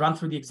 I'm going to run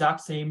through the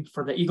exact same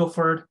for the Eagle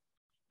Ford,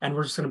 and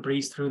we're just going to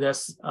breeze through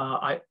this.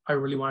 I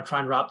really want to try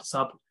and wrap this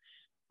up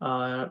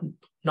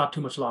not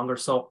too much longer.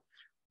 So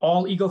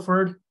all Eagle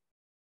Ford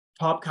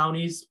top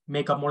counties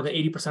make up more than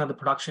 80% of the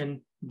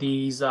production.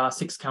 These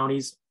 6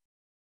 counties,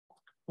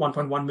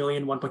 1.1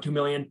 million, 1.2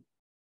 million.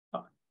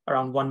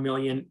 around 1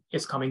 million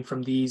is coming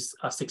from these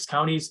 6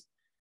 counties.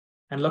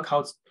 And look how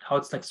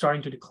it's like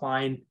starting to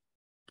decline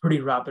pretty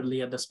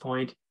rapidly at this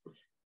point.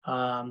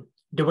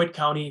 DeWitt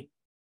County,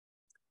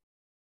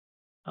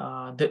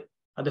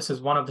 this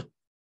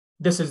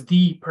is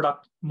the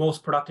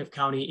most productive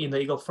county in the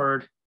Eagle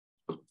Ford.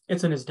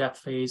 It's in its death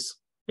phase.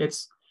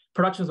 Its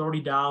production is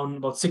already down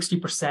about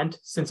 60%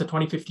 since the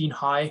 2015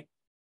 high.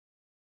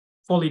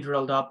 Fully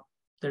drilled up.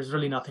 There's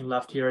really nothing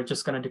left here. It's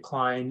just going to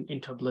decline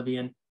into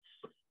oblivion.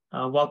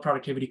 Well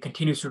productivity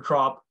continues to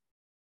drop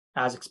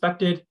as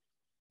expected,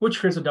 which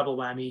creates a double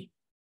whammy.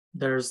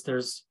 There's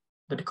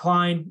the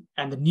decline,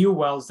 and the new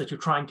wells that you're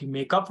trying to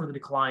make up for the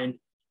decline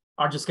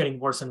are just getting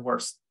worse and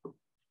worse.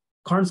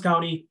 Karnes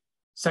County,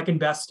 second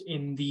best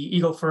in the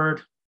Eagle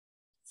Ford,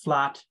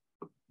 flat,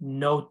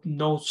 no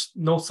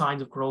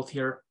signs of growth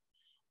here.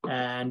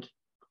 And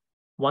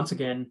once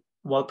again,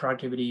 well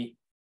productivity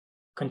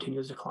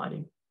continues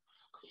declining.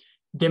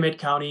 Dimmitt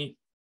County,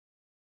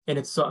 in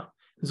its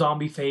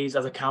zombie phase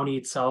as a county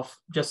itself,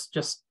 is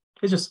just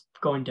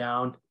going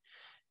down.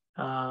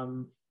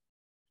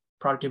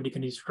 Productivity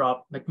continues to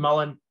drop.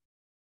 McMullen,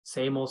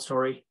 same old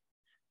story.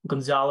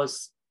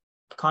 Gonzales,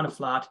 kind of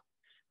flat,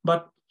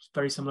 but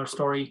very similar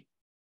story.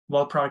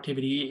 Well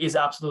productivity is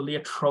absolutely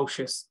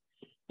atrocious.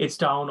 It's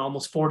down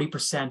almost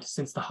 40%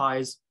 since the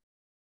highs.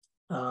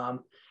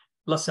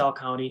 LaSalle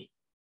County.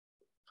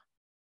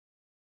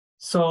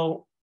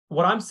 So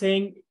what I'm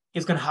saying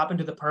is going to happen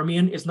to the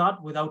Permian is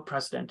not without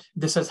precedent.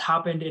 This has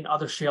happened in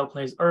other shale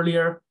plays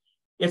earlier.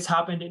 It's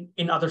happened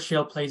in other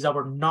shale plays that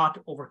were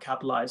not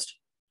overcapitalized.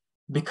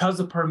 Because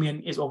the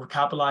Permian is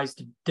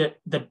overcapitalized,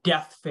 the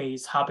death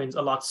phase happens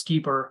a lot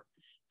steeper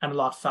and a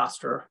lot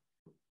faster.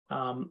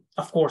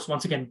 Of course,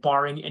 once again,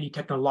 barring any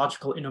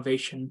technological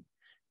innovation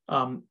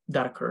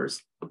that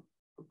occurs.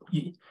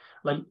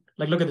 Like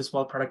look at this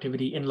well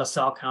productivity in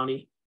LaSalle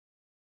County.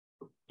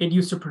 It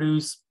used to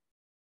produce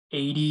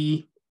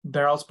 80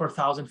 barrels per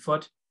 1,000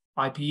 foot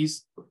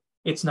IPs.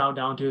 It's now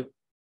down to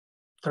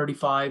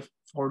 35,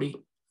 40.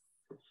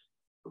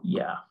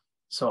 Yeah.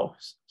 So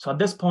at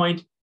this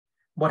point,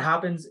 what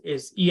happens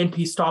is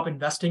E&P stop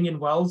investing in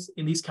wells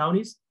in these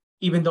counties,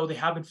 even though they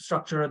have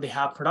infrastructure, they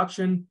have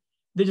production,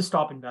 they just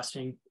stop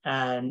investing,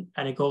 and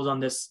it goes on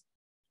this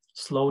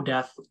slow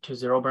death to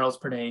 0 barrels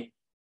per day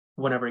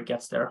whenever it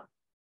gets there.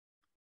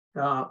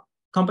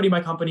 Company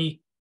by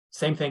company,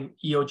 same thing,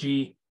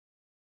 EOG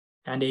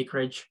and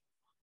Acreage,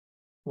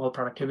 well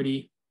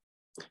productivity.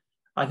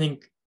 I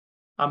think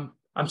I'm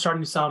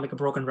starting to sound like a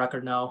broken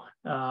record now.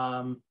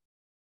 But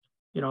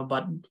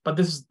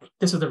this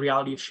is the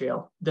reality of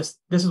shale. This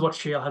is what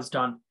shale has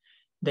done.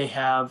 They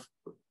have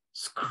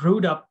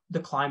screwed up the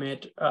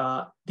climate,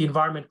 the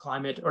environment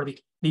climate, or the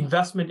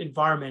investment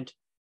environment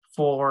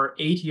for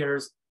 8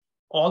 years,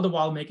 all the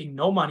while making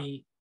no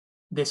money.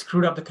 They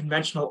screwed up the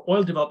conventional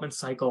oil development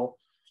cycle,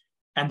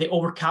 and they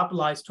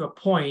overcapitalized to a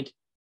point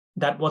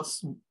that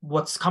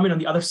what's coming on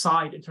the other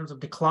side in terms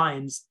of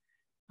declines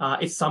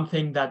is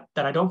something that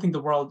I don't think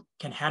the world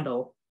can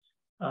handle.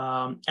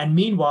 And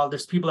meanwhile,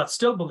 there's people that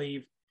still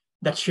believe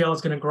that shale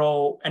is going to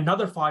grow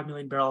another 5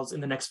 million barrels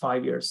in the next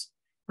 5 years,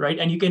 right?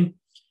 And you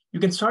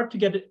can start to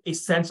get a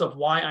sense of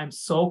why I'm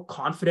so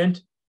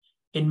confident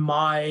in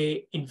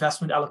my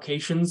investment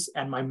allocations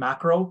and my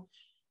macro,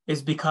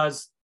 is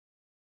because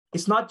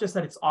it's not just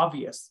that it's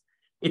obvious.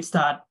 It's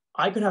that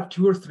I could have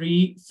 2 or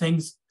 3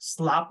 things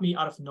slap me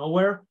out of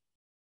nowhere,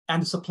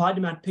 and the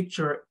supply-demand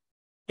picture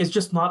is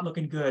just not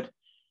looking good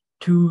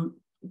to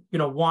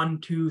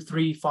 1, 2,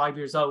 3, 5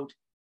 years out.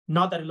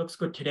 Not that it looks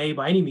good today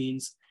by any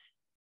means.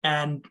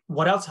 And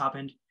what else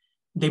happened?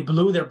 They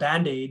blew their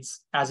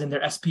band-aids, as in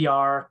their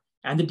SPR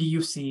and the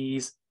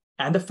DUCs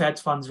and the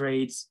Fed's funds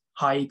rates,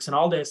 hikes, and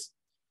all this.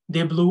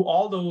 They blew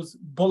all those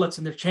bullets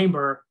in their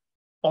chamber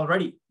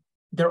already.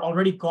 They're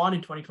already gone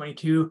in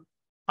 2022.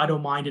 I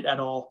don't mind it at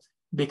all,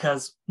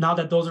 because now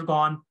that those are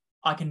gone,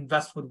 I can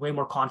invest with way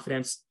more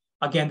confidence.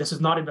 Again, this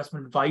is not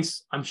investment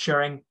advice. I'm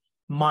sharing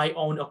my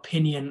own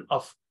opinion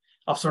of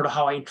sort of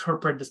how I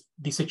interpret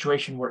the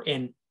situation we're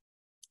in,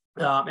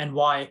 and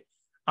why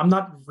I'm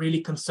not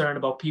really concerned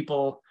about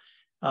people,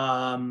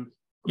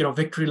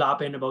 victory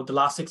lapping about the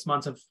last 6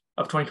 months of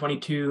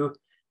 2022.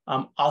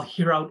 I'll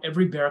hear out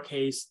every bear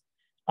case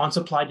on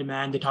supply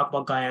demand. They talk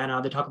about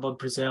Guyana, they talk about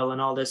Brazil and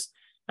all this.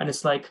 And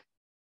it's like,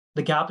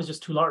 the gap is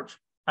just too large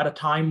at a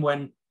time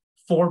when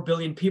 4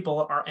 billion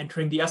people are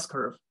entering the S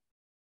curve.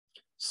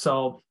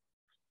 So,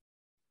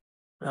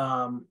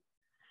 so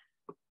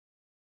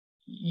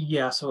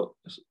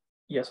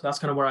that's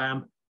kind of where I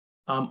am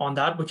on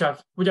that, which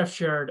I've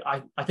shared,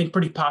 I think,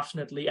 pretty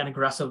passionately and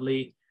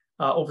aggressively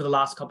over the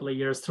last couple of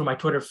years through my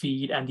Twitter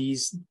feed and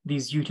these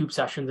YouTube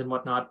sessions and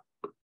whatnot.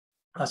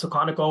 So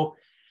Conoco,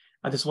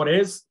 this is what it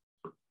is.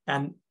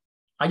 And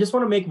I just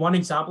want to make one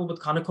example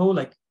with Conoco.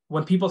 Like,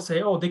 when people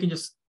say, oh, they can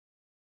just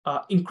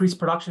increase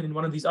production in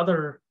one of these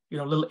other,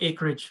 little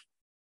acreage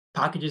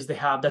packages they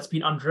have that's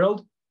been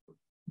undrilled,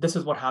 this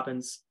is what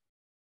happens.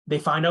 They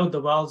find out the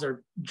wells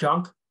are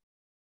junk,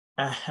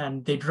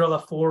 and they drill a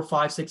 4,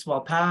 5, 6 well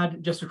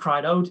pad just to try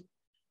it out.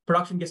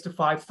 production gets to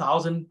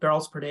 5,000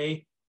 barrels per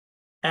day,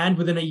 and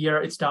within a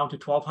year, it's down to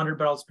 1,200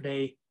 barrels per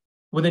day.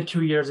 Within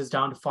 2 years, it's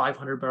down to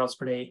 500 barrels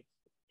per day,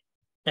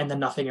 and then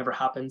nothing ever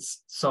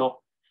happens.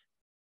 So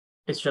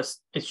it's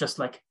just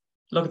like,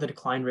 look at the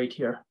decline rate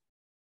here.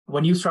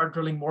 When you start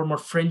drilling more and more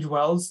fringe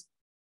wells,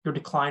 your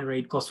decline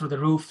rate goes through the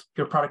roof,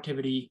 your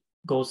productivity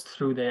goes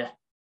through the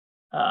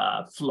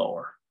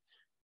floor,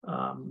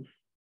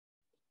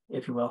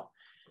 if you will.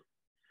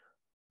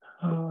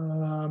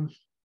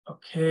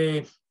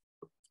 Okay.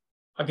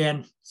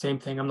 Again, same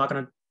thing. I'm not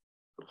going to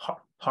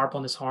harp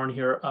on this horn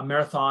here.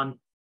 Marathon,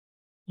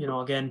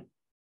 again,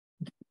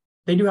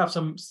 they do have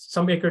some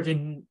acreage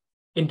in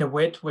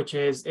DeWitt, which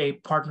is a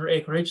partner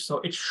acreage. So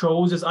it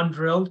shows as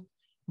undrilled,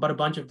 but a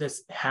bunch of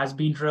this has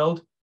been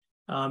drilled.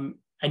 And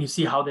you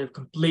see how they've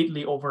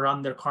completely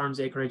overrun their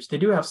Karnes acreage. They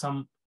do have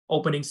some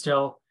openings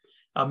still.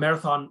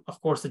 Marathon, of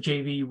course, the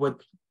JV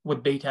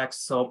with Baytex.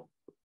 So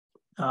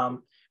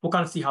we'll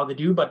kind of see how they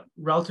do, but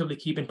relatively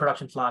keeping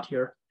production flat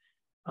here.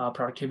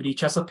 Productivity,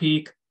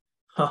 Chesapeake,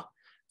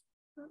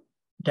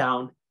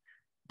 down.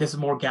 This is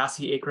more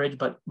gassy acreage,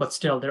 but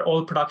still, their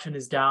oil production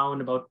is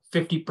down about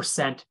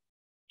 50%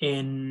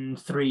 in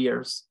 3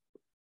 years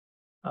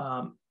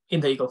in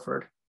the Eagle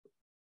Ford.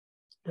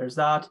 There's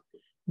that.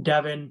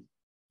 Devon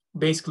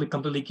basically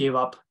completely gave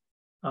up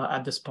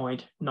at this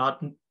point.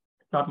 Not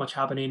much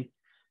happening.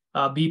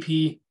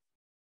 BP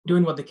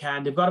doing what they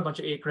can. They've got a bunch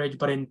of acreage,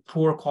 but in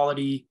poorer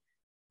quality,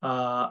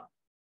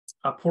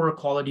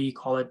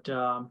 call it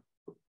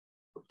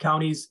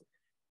counties.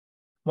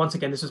 Once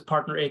again, this is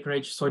partner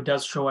acreage, so it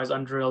does show as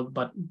undrilled,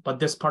 but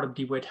this part of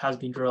DeWitt has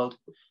been drilled,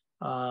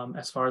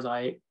 as far as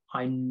I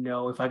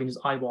know, if I can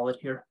just eyeball it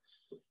here.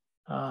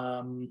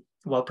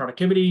 Well,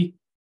 productivity,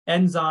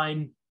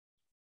 Ensign,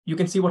 you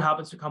can see what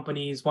happens to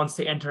companies once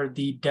they enter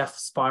the death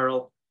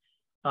spiral.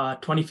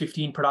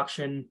 2015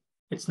 production,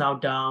 it's now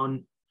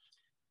down.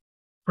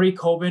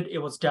 Pre-COVID, it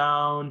was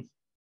down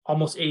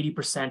almost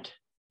 80%.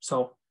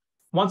 So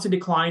once it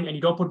declined and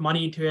you don't put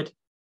money into it,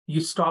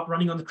 you stop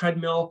running on the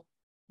treadmill,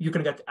 you're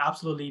going to get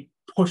absolutely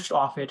pushed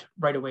off it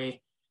right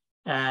away,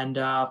 and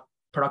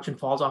production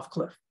falls off a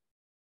cliff.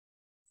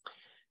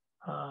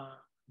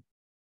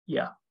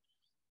 Yeah,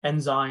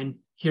 Ensign,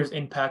 here's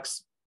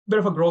Inpex, bit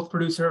of a growth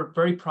producer,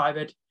 very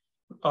private,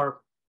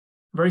 or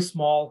very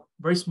small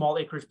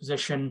acreage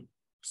position.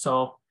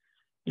 So,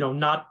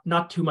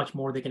 not too much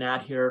more they can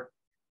add here.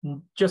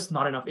 Just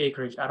not enough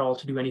acreage at all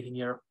to do anything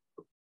here.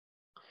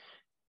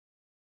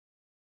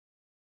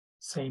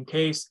 Same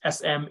case.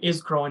 SM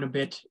is growing a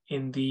bit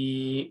in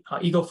the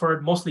Eagle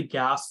Ford, mostly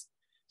gas.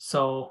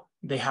 So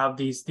they have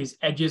these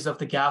edges of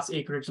the gas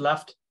acreage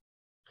left.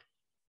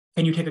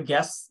 Can you take a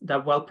guess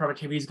that well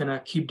productivity is going to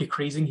keep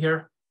decreasing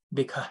here?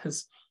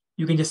 Because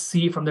you can just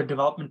see from their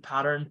development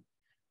pattern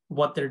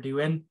what they're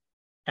doing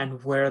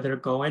and where they're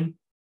going.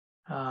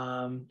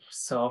 And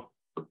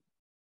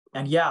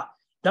yeah,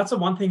 that's the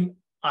one thing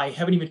I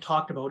haven't even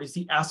talked about is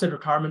the asset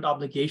retirement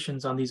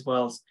obligations on these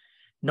wells.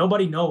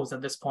 Nobody knows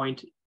at this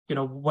point,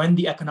 when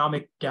the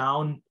economic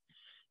down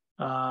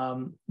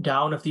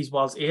of these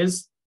wells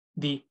is,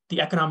 the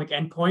economic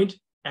endpoint,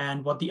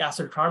 and what the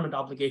asset retirement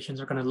obligations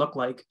are going to look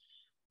like.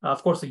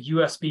 Of course, the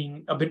US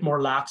being a bit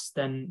more lax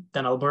than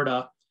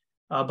Alberta,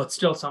 but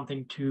still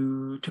something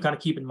to kind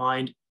of keep in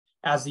mind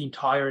as the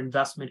entire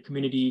investment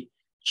community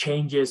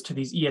changes to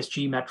these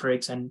ESG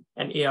metrics and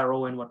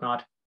ARO and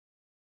whatnot.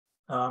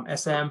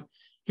 SM,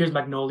 here's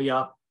Magnolia,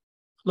 a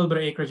little bit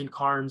of acreage in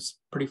Karnes,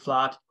 pretty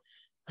flat.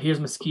 Here's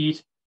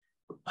Mesquite.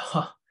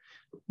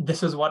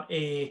 This is what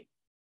a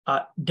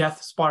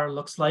death spiral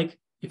looks like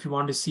if you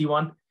wanted to see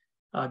one.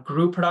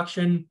 Grew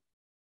production,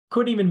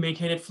 couldn't even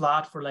maintain it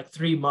flat for like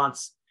 3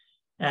 months.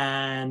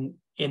 And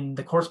in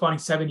the corresponding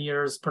 7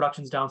 years,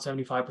 production's down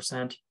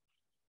 75%.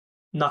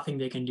 Nothing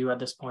they can do at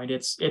this point.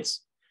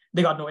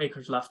 They got no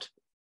acreage left.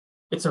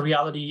 It's a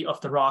reality of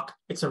the rock.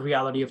 It's a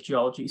reality of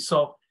geology.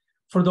 So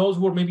for those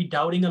who are maybe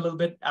doubting a little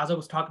bit, as I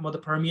was talking about the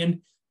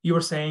Permian, you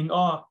were saying,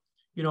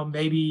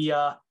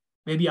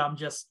 maybe I'm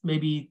just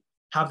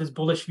have this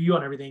bullish view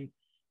on everything.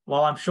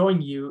 While I'm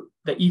showing you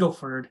the Eagle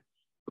Ford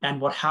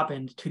and what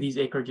happened to these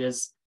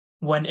acreages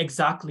when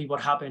exactly what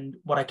happened,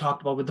 what I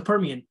talked about with the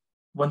Permian,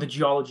 when the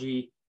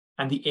geology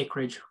and the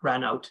acreage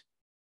ran out.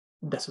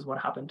 This is what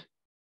happened.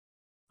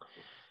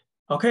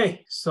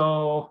 Okay,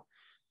 so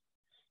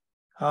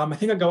I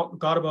think I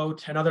got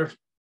about another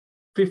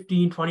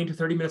 15, 20 to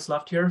 30 minutes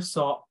left here.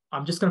 So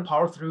I'm just going to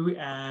power through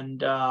and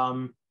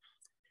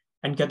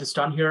get this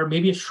done here.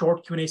 Maybe a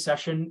short Q&A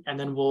session, and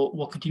then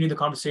we'll continue the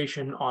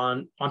conversation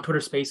on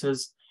Twitter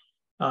Spaces.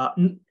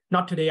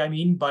 Not today,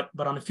 but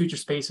on the future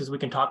Spaces, we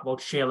can talk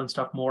about shale and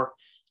stuff more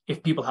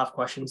if people have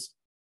questions.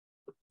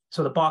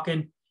 So the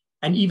Bakken,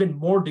 and even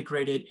more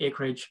degraded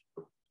acreage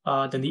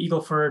than the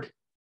Eagle Ford.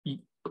 You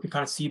can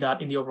kind of see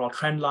that in the overall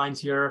trend lines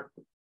here.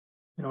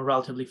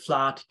 Relatively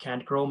flat,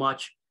 can't grow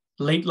much.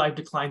 Late life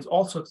declines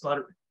also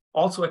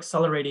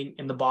accelerating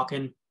in the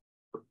Bakken.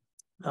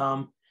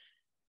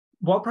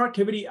 Well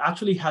productivity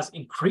actually has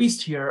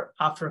increased here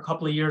after a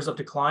couple of years of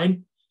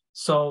decline.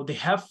 So they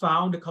have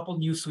found a couple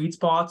new sweet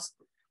spots,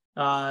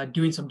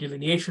 doing some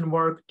delineation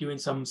work, doing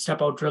some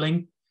step out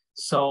drilling.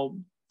 So,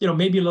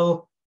 maybe a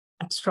little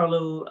extra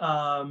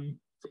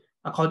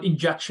I call it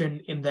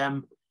injection in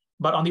them.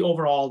 But on the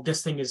overall,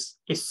 this thing is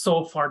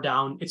so far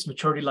down its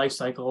maturity life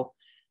cycle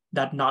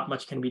that not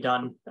much can be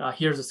done.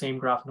 Here's the same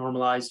graph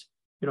normalized,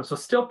 so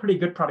still pretty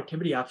good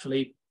productivity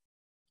actually,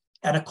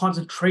 and a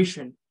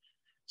concentration.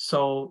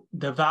 So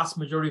the vast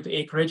majority of the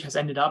acreage has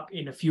ended up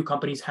in a few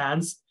companies'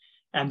 hands,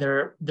 and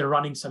they're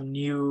running some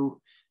new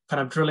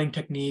kind of drilling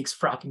techniques,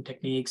 fracking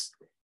techniques,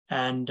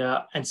 and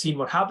seeing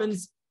what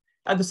happens.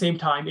 At the same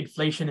time,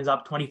 inflation is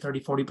up 20,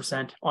 30,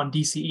 40% on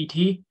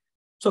DCET.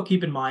 So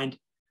keep in mind,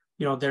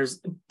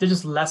 there's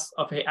just less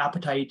of an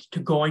appetite to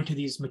go into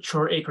these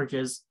mature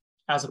acreages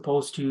as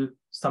opposed to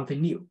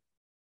something new.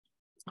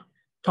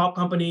 Top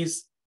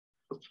companies,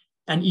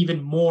 and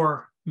even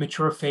more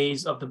mature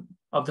phase of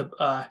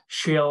the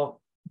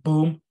shale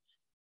boom.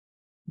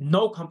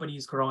 No company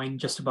is growing,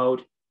 just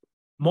about.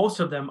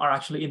 Most of them are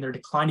actually in their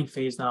declining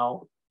phase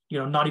now,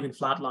 not even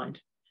flatlined,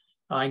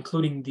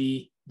 including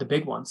the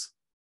big ones.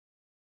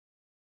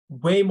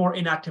 Way more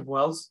inactive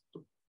wells,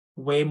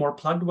 way more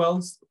plugged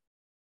wells,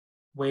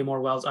 way more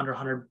wells under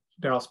 100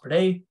 barrels per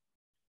day.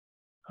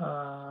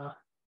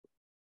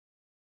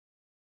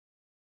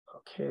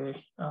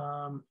 Okay.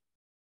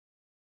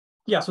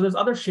 Yeah, so there's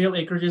other shale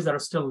acreages that are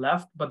still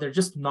left, but they're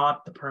just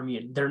not the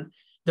Permian. They're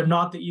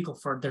not the Eagle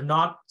Ford. They're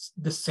not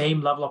the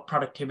same level of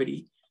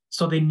productivity.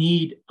 So they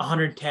need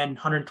 $110,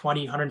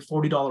 $120,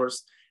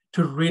 $140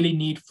 to really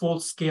need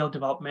full-scale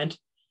development.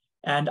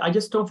 And I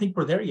just don't think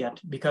we're there yet,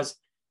 because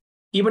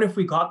even if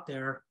we got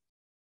there,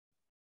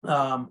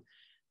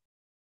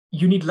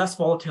 you need less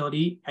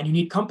volatility, and you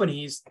need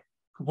companies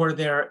where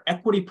their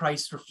equity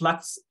price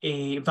reflects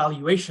a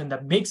valuation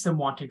that makes them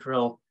want to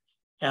drill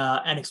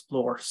and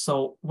explore.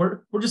 So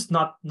we're just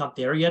not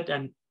there yet,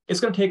 and it's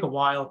going to take a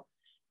while.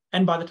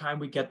 And by the time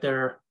we get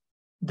there,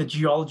 the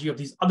geology of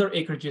these other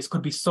acreages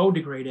could be so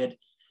degraded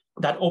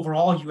that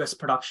overall U.S.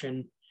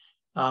 production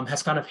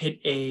has kind of hit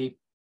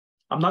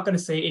I'm not going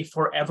to say a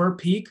forever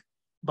peak,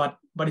 but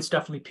it's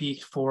definitely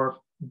peaked for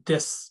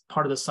this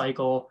part of the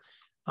cycle,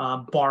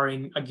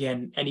 barring,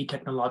 again, any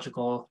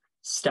technological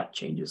step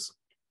changes.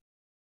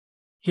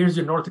 Here's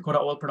your North Dakota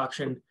oil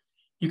production.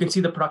 You can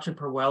see the production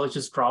per well is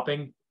just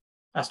dropping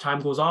as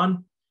time goes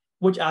on,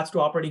 which adds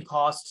to operating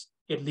costs.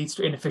 It leads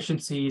to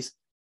inefficiencies.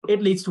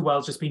 It leads to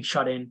wells just being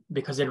shut in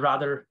because they'd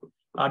rather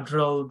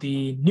drill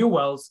the new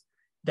wells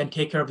than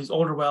take care of these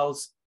older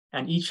wells.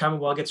 And each time a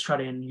well gets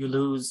shut in, you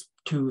lose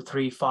 2,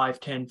 3, 5,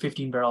 10,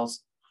 15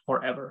 barrels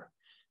forever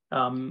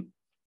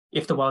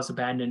if the well is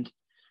abandoned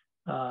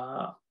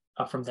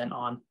from then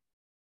on.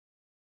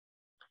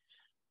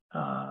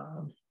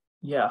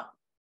 Yeah,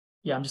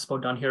 I'm just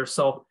about done here.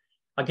 So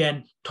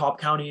again, top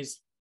counties,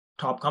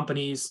 top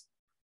companies.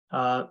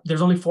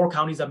 There's only 4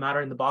 counties that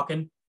matter in the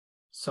Bakken.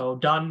 So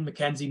Dunn,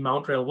 McKenzie,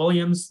 Mount Rail,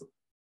 Williams.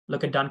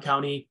 Look at Dunn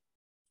County,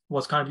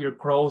 was kind of your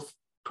growth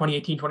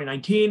 2018,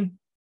 2019.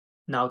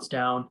 Now it's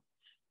down.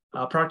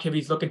 Productivity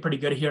is looking pretty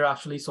good here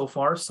actually so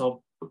far.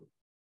 So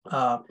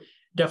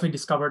definitely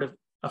discovered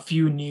a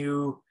few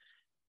new,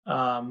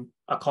 I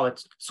call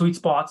it sweet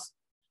spots.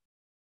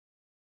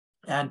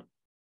 And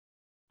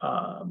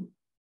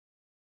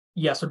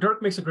yeah, so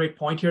Dirk makes a great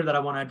point here that I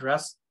want to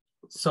address.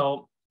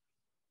 So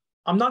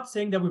I'm not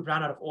saying that we've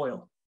ran out of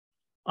oil.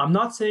 I'm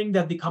not saying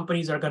that the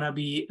companies are going to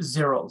be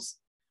zeros.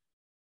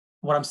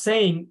 What I'm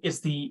saying is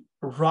the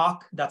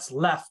rock that's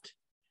left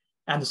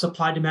and the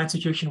supply-demand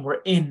situation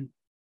we're in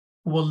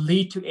will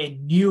lead to a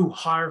new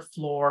higher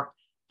floor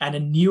and a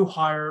new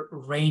higher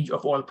range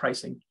of oil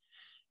pricing.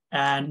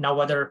 And now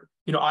whether,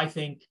 I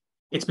think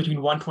it's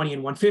between 120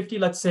 and 150,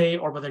 let's say,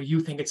 or whether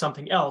you think it's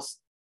something else,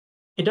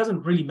 it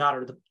doesn't really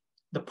matter.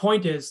 The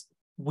point is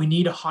we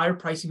need a higher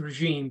pricing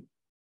regime,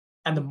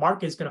 and the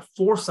market is going to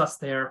force us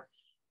there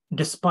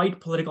despite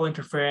political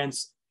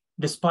interference,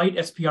 despite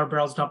SPR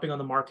barrels dumping on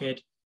the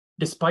market,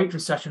 despite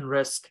recession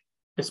risk,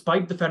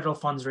 despite the federal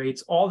funds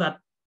rates, all that.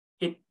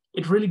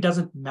 It really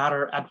doesn't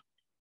matter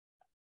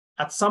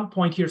at some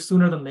point here,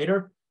 sooner than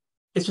later.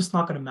 It's just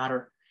not going to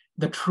matter.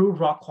 The true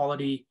rock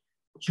quality,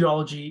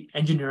 geology,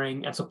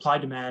 engineering, and supply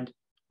demand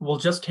will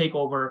just take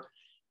over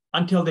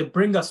until they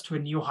bring us to a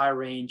new higher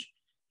range.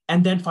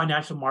 And then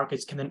financial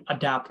markets can then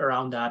adapt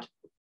around that.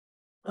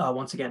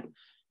 Once again,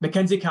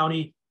 McKenzie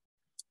County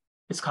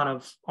is kind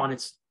of on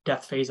its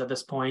death phase at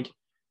this point.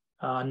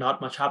 Not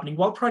much happening.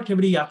 While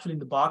productivity actually in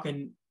the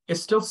Bakken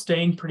is still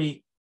staying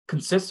pretty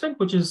consistent,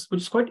 which is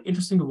quite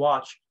interesting to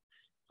watch.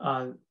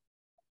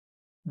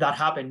 That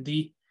happened.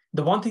 The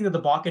one thing that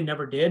the Bakken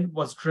never did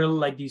was drill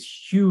like these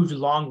huge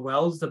long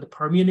wells that the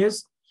Permian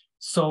is.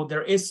 So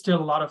there is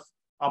still a lot of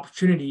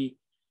opportunity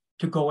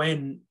to go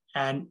in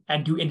and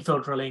do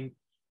infill drilling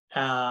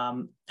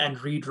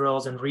and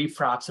re-drills and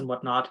refracs and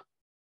whatnot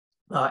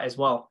as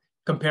well,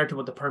 compared to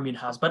what the Permian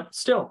has. But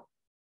still,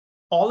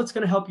 all it's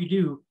going to help you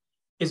do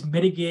is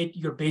mitigate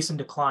your basin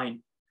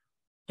decline.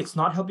 It's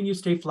not helping you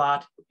stay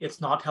flat. It's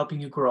not helping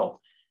you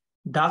grow.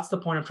 That's the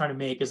point I'm trying to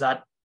make, is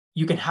that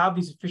you can have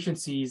these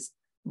efficiencies,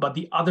 but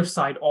the other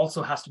side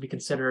also has to be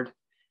considered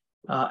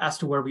as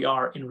to where we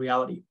are in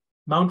reality.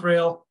 Mount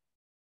Rail,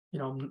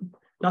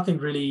 nothing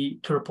really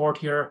to report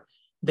here.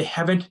 They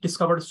haven't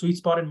discovered a sweet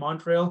spot in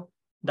Mount Rail.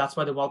 That's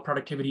why the well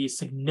productivity is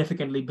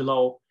significantly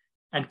below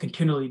and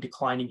continually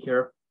declining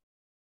here.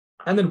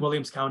 And then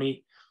Williams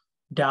County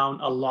down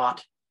a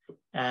lot,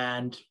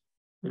 and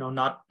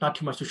not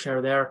too much to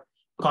share there.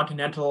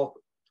 Continental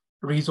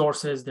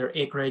Resources, their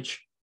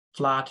acreage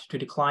flat to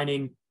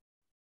declining,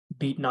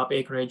 beaten up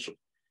acreage.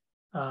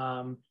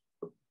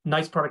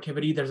 Nice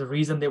productivity. There's a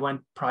reason they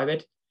went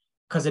private,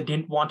 because they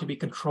didn't want to be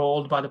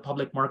controlled by the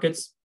public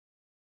markets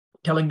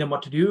telling them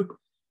what to do.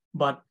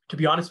 But to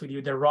be honest with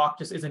you, their rock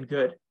just isn't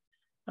good.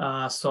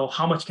 So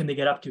how much can they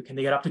get up to? Can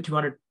they get up to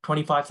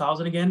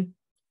 225,000 again?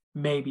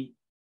 Maybe.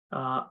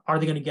 Are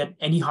they going to get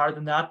any higher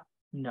than that?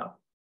 No.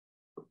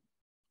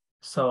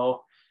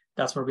 So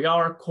that's where we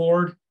are.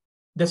 Cord,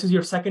 this is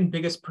your second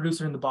biggest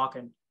producer in the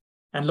Bakken.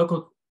 And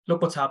look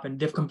what's happened.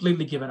 They've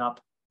completely given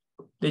up.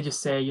 They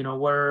just say,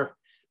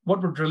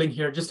 what we're drilling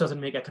here just doesn't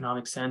make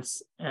economic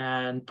sense.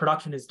 And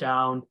production is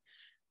down,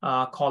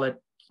 call it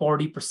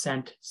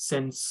 40%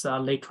 since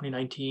late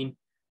 2019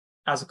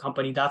 as a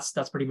company. That's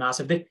pretty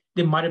massive.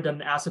 They might have done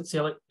an asset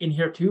sale in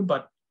here too,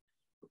 but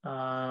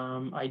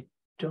I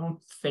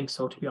don't think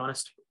so, to be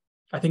honest.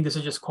 I think this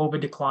is just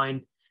COVID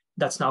decline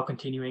that's now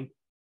continuing.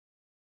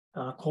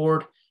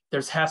 Cord,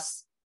 there's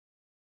Hess.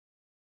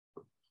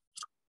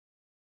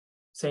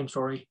 Same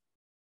story.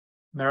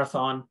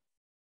 Marathon.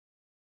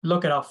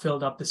 Look at how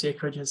filled up this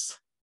acreage is.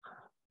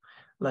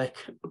 Like,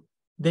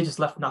 they just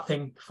left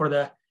nothing for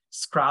the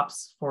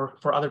scraps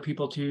for other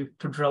people to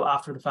drill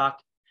after the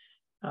fact.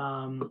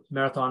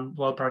 Marathon,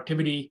 well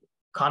productivity.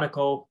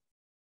 Conoco,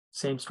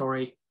 same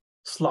story.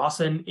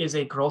 Slawson is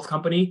a growth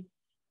company.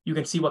 You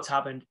can see what's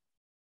happened.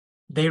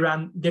 They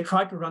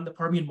tried to run the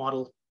Permian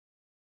model.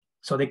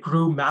 So they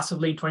grew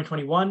massively in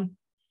 2021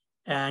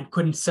 and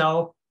couldn't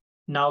sell.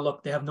 Now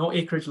look, they have no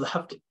acreage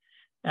left,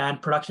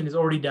 and production is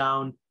already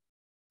down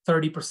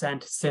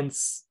 30%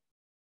 since,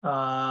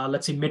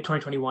 let's say,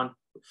 mid-2021.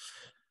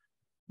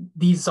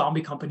 These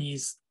zombie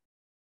companies,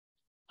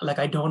 like,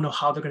 I don't know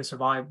how they're going to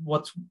survive.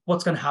 What's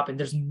going to happen?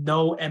 There's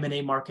no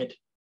M&A market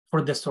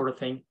for this sort of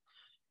thing.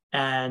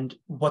 And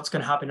what's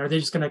going to happen? Are they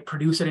just going to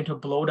produce it into a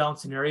blowdown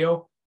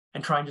scenario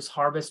and try and just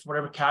harvest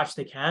whatever cash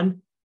they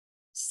can?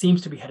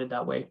 Seems to be headed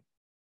that way.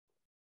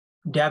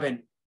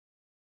 Devon,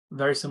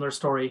 very similar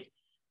story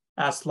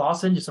as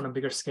Lawson, just on a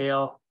bigger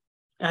scale,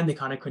 and they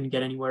kind of couldn't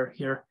get anywhere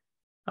here.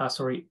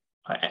 We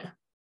have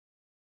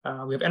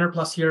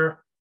Enerplus here.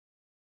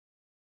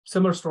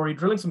 Similar story,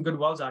 drilling some good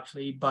wells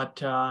actually,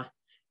 but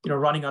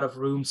running out of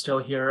room still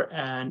here,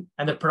 and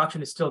the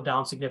production is still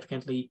down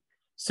significantly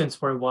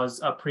since where it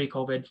was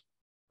pre-COVID.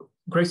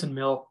 Grayson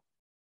Mill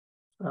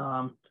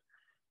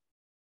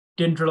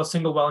didn't drill a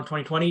single well in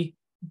 2020,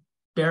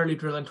 barely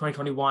drilled in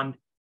 2021.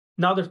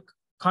 Now they're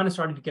kind of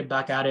starting to get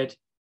back at it.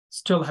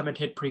 Still haven't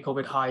hit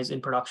pre-COVID highs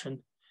in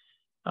production.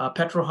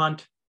 Petro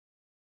Hunt,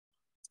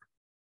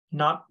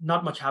 not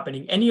much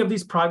happening. Any of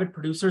these private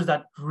producers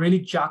that really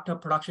jacked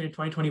up production in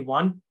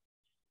 2021,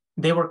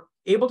 they were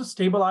able to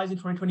stabilize in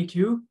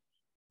 2022,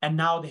 and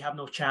now they have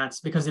no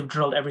chance because they've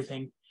drilled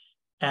everything.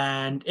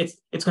 And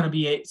it's going to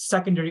be a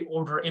secondary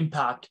order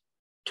impact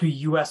to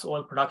US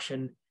oil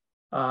production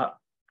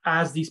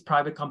as these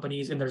private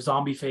companies in their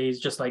zombie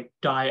phase just like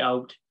die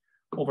out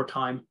over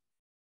time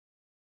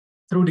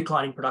through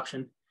declining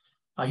production.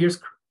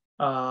 Here's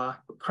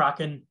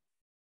Kraken,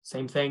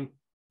 same thing.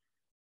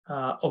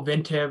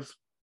 Ovintiv,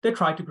 they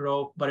tried to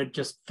grow, but it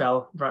just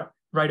fell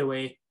right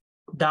away.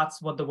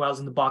 That's what the wells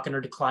in the Bakken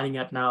are declining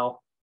at now,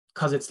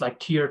 because it's like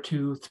tier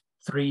 2,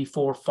 3,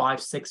 4,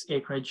 5, 6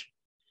 acreage.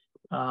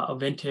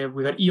 Ovintiv,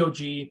 we got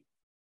EOG.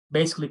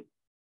 Basically,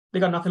 they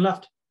got nothing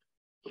left.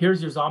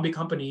 Here's your zombie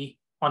company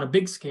on a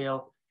big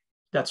scale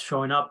that's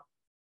showing up.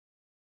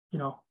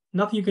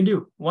 Nothing you can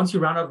do. Once you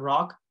run out of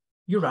rock,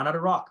 you run out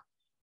of rock.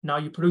 Now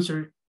you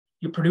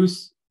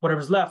produce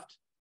whatever's left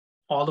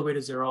all the way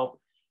to zero.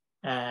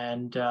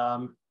 And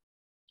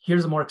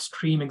here's a more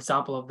extreme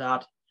example of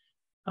that,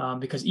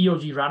 because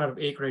EOG ran out of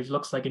acreage,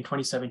 looks like in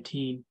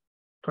 2017,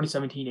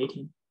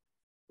 18.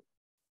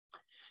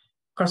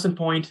 Crescent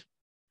Point,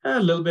 a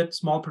little bit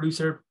small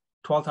producer,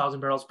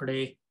 12,000 barrels per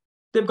day.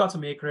 They've got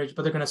some acreage,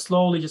 but they're going to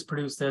slowly just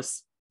produce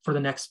this for the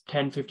next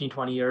 10, 15,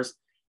 20 years.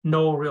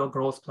 No real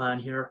growth plan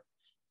here.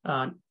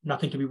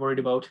 Nothing to be worried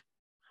about.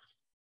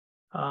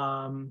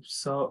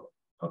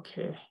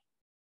 Okay.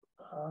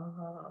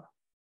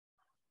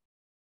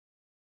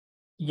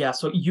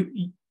 So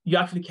you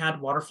actually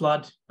can't water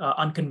flood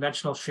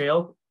unconventional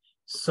shale.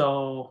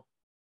 So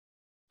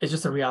it's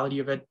just the reality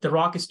of it. The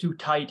rock is too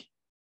tight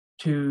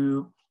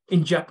to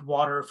inject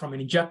water from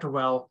an injector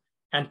well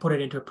and put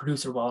it into a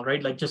producer well,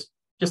 right? Like just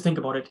think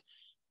about it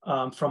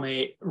from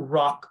a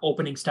rock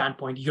opening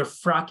standpoint. You're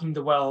fracking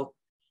the well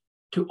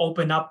to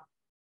open up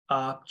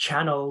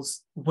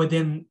channels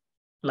within,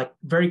 like,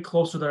 very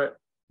close to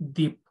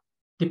the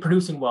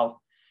producing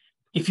well.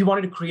 If you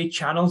wanted to create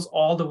channels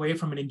all the way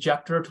from an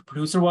injector to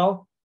producer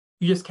well,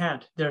 just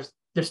can't.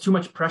 There's too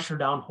much pressure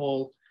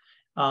downhole,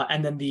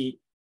 and then the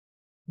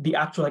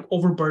actual like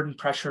overburden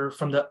pressure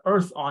from the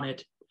earth on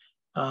it,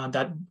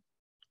 that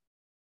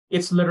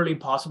it's literally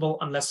impossible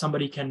unless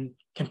somebody can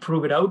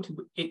prove it out.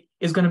 It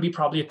is going to be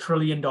probably $1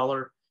 trillion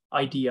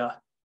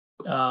idea,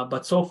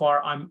 but so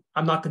far I'm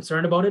not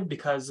concerned about it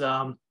because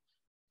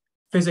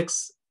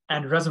physics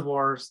and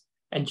reservoirs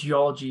and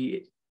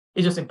geology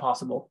is just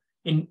impossible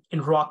in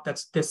rock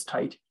that's this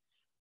tight.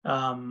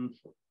 So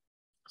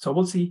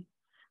we'll see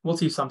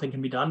if something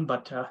can be done,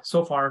 but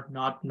so far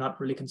not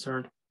really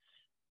concerned.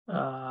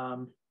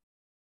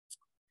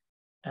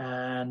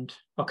 And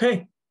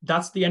okay,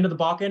 that's the end of the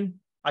Bakken.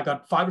 I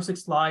got 5 or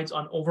 6 slides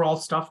on overall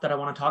stuff that I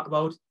want to talk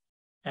about,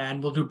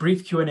 and we'll do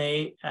brief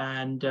Q&A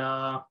and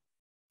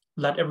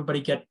let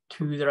everybody get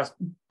to the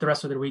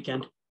rest of their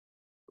weekend.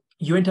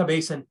 Uinta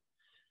Basin.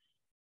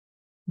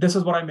 This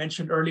is what I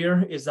mentioned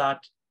earlier, is that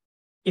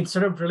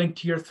instead of drilling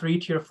tier 3,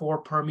 tier 4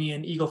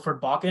 Permian, Eagle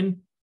Ford, Bakken,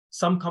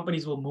 some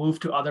companies will move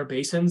to other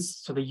basins.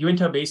 So the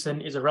Uinta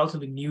Basin is a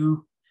relatively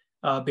new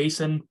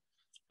basin,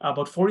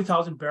 about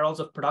 40,000 barrels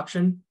of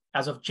production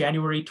as of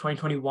January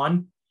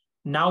 2021.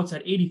 Now it's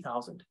at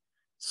 80,000.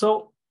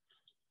 So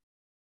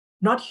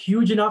not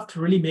huge enough to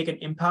really make an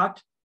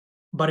impact,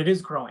 but it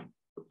is growing.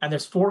 And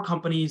there's 4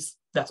 companies.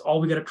 That's all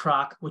we got to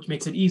track, which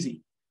makes it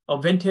easy.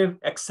 Ovintiv,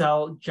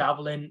 Excel,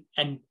 Javelin,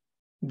 and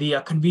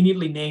the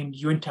conveniently named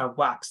Uinta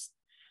Wax.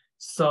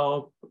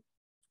 So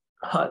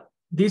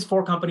these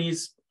 4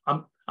 companies,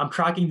 I'm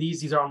tracking these.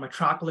 These are on my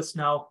track list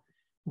now,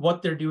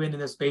 what they're doing in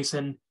this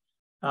basin.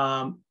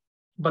 But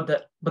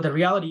the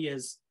reality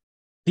is,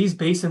 these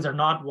basins are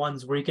not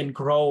ones where you can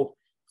grow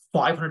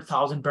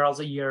 500,000 barrels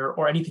a year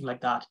or anything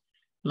like that.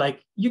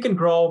 Like you can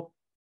grow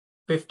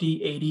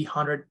 50, 80,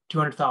 100,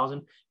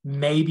 200,000,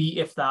 maybe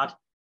if that.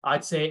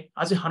 I'd say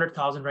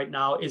 100,000 right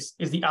now is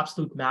the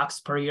absolute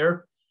max per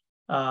year.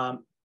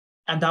 And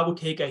that would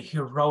take a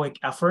heroic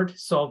effort.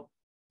 So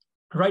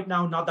right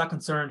now, not that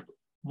concerned,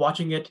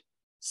 watching it,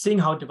 seeing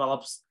how it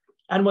develops.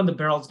 And when the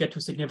barrels get to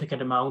a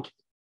significant amount,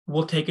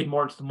 we'll take it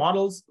more into the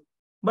models.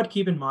 But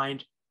keep in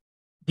mind,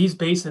 these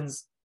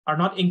basins are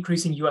not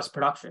increasing US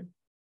production.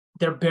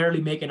 They're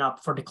barely making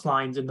up for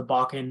declines in the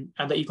Bakken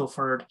and the Eagle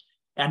Ford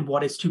and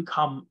what is to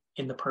come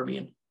in the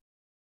Permian.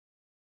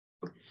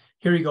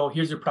 Here you go.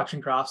 Here's your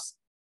production graphs.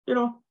 You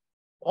know,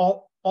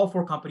 all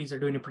 4 companies are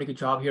doing a pretty good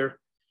job here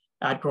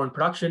at growing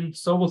production.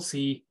 So we'll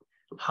see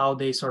how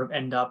they sort of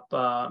end up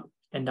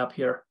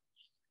here.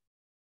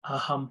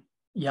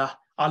 Yeah,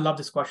 I love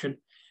this question.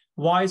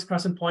 Why is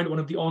Crescent Point one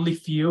of the only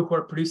few who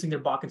are producing their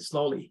Bakken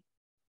slowly?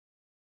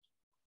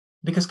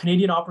 Because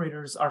Canadian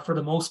operators are, for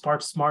the most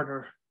part,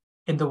 smarter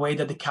in the way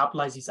that they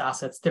capitalize these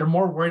assets. They're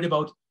more worried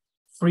about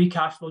free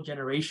cash flow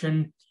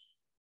generation,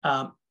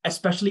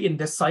 especially in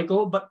this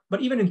cycle, but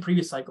even in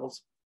previous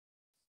cycles.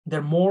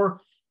 They're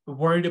more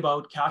worried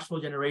about cash flow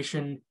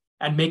generation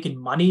and making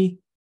money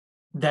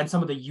than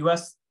some of the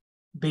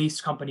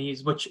US-based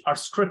companies, which are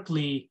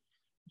strictly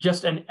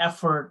just an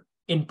effort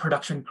in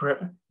production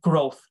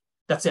growth.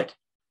 That's it.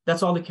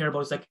 That's all they care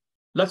about. It's like,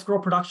 let's grow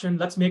production.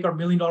 Let's make our $1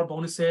 million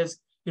bonuses.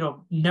 You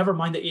know, never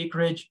mind the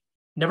acreage,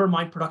 never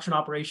mind production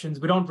operations.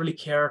 We don't really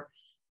care.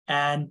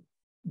 And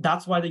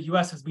that's why the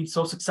US has been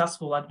so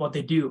successful at what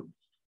they do,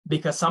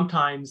 because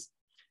sometimes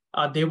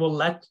they will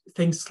let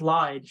things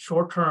slide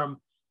short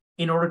term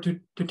in order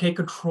to take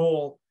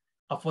control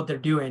of what they're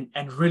doing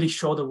and really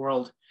show the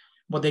world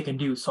what they can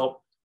do.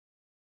 So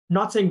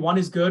not saying one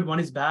is good, one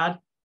is bad,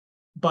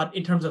 but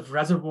in terms of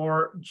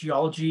reservoir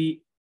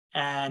geology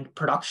and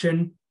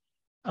production,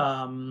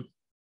 some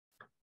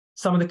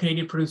of the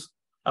Canadian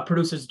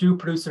producers do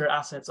produce their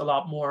assets a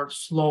lot more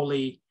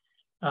slowly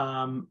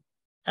and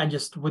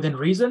just within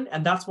reason.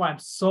 And that's why I'm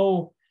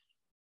so,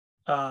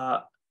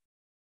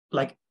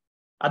 like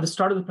at the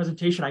start of the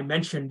presentation, I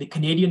mentioned the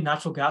Canadian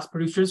natural gas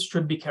producers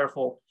should be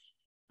careful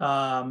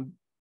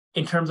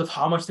in terms of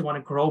how much they want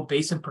to grow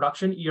basin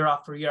production year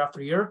after year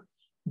after year.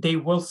 They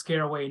will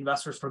scare away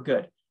investors for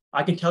good.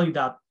 I can tell you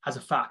that as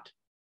a fact.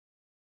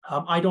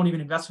 I don't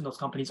even invest in those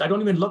companies. I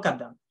don't even look at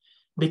them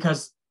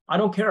because I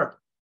don't care.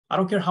 I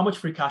don't care how much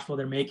free cash flow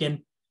they're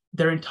making.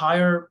 Their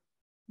entire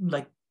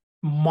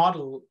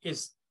model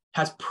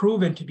has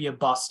proven to be a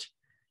bust.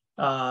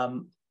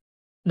 Now,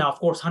 of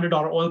course, $100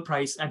 oil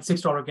price and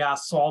 $6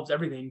 gas solves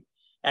everything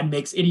and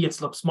makes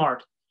idiots look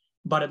smart.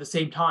 But at the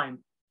same time,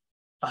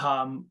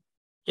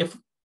 if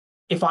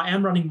I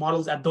am running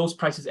models at those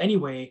prices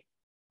anyway,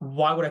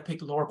 why would I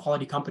pick lower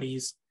quality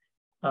companies?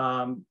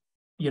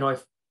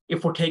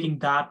 If we're taking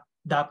that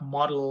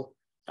model,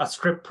 a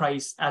strip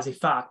price as a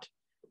fact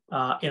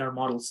in our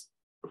models.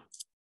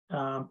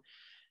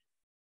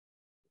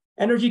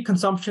 Energy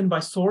consumption by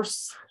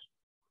source,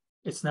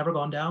 it's never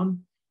gone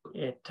down.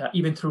 It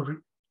even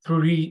through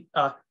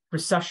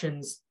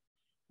recessions,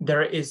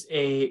 there is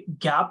a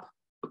gap,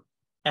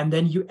 and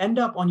then you end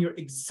up on your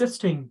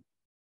existing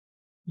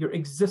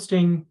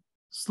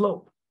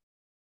slope.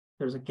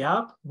 There's a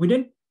gap. We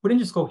didn't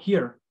just go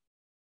here.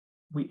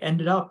 We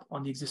ended up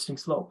on the existing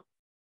slope.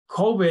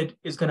 COVID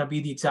is going to be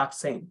the exact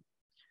same.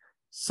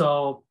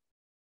 So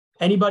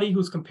Anybody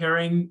who's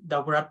comparing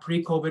that we're at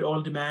pre-COVID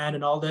oil demand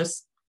and all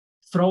this,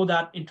 throw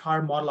that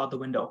entire model out the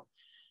window.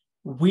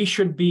 We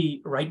should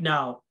be right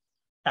now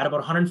at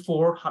about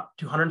 104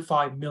 to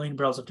 105 million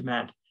barrels of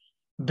demand,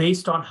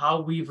 based on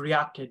how we've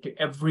reacted to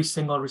every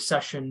single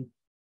recession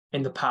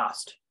in the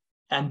past.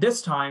 And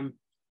this time,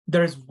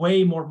 there's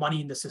way more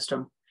money in the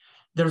system.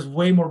 There's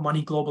way more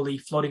money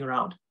globally floating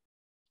around.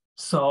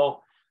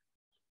 So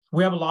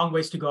we have a long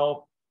ways to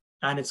go,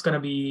 and it's going to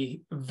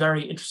be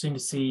very interesting to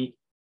see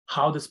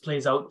how this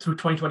plays out through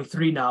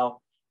 2023 now,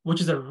 which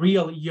is a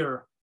real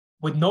year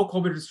with no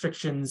COVID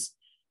restrictions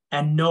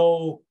and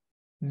no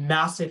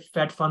massive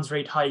Fed funds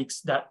rate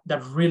hikes that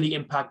really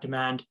impact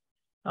demand,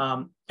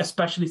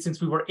 especially since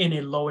we were in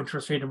a low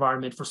interest rate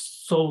environment for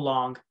so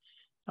long,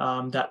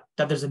 that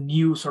there's a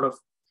new sort of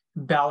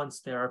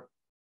balance there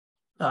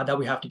that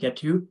we have to get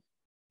to.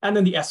 And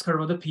then the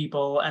S-curve of the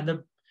people and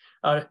the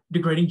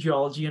degrading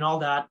geology and all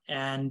that,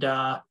 and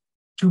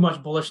too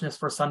much bullishness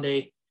for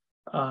Sunday.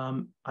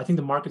 I think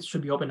the markets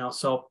should be open now.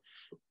 So,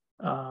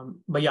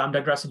 but yeah, I'm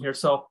digressing here.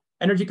 So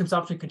energy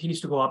consumption continues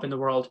to go up in the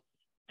world,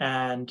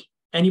 and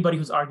anybody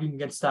who's arguing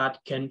against that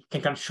can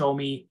kind of show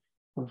me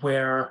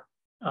where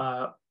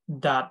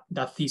that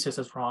thesis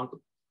is wrong.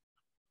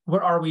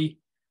 Where are we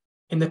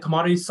in the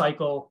commodity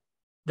cycle?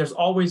 There's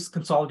always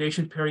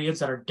consolidation periods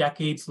that are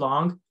decades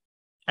long,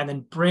 and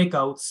then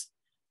breakouts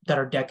that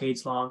are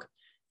decades long.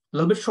 A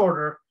little bit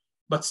shorter,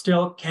 but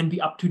still can be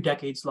up to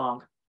decades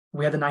long.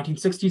 We had the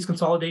 1960s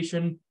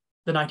consolidation,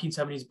 the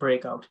 1970s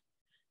breakout,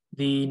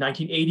 the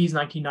 1980s,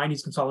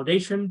 1990s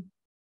consolidation,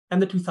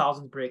 and the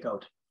 2000s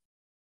breakout.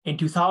 In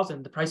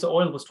 2000, the price of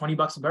oil was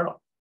 $20 a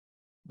barrel.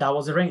 That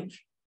was the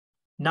range.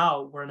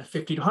 Now we're in a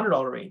 $50 to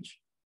 $100 range.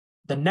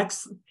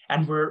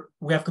 And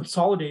we have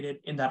consolidated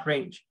in that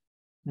range.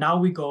 Now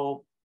we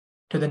go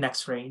to the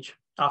next range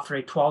after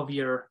a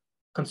 12-year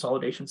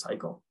consolidation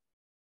cycle.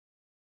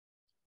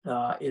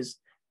 Is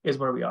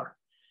where we are.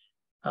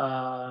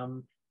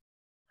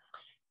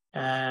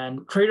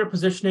 And trader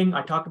positioning,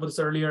 I talked about this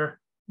earlier.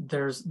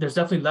 There's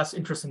definitely less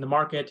interest in the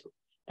market,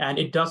 and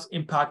it does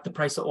impact the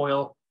price of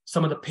oil.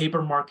 Some of the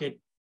paper market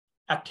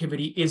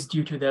activity is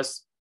due to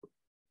this,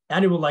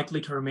 and it will likely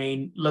to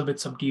remain a little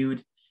bit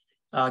subdued,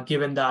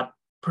 given that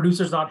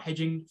producers not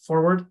hedging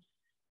forward.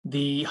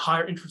 The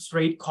higher interest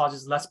rate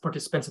causes less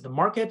participants in the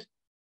market,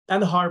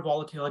 and the higher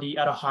volatility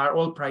at a higher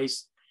oil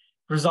price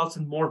results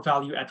in more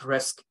value at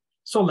risk,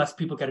 so less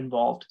people get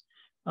involved.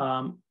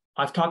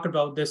 I've talked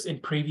about this in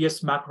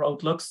previous macro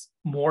outlooks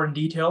more in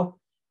detail.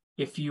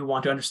 If you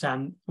want to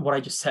understand what I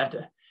just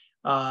said,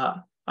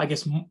 I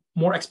guess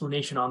more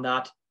explanation on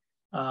that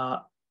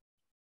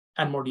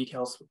and more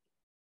details.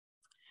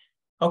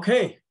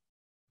 Okay,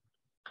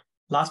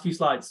 last few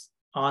slides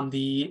on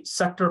the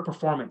sector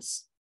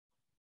performance.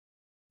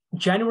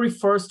 January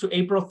 1st to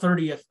April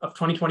 30th of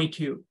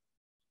 2022,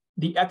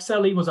 the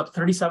XLE was up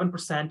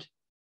 37%,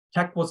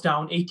 tech was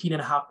down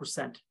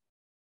 18.5%.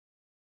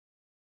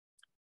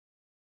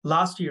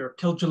 Last year,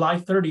 till July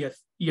 30th,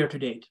 year to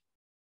date,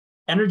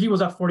 energy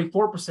was up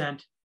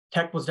 44%,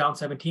 tech was down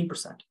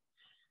 17%.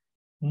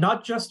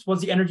 Not just was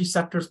the energy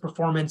sector's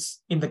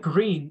performance in the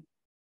green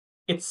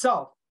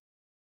itself,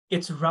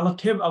 its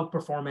relative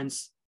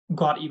outperformance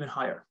got even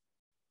higher.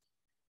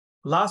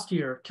 Last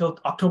year, till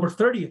October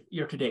 30th,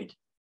 year to date,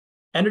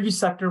 energy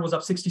sector was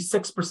up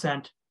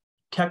 66%,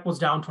 tech was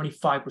down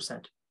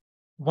 25%.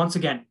 Once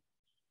again,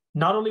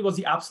 not only was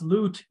the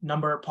absolute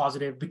number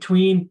positive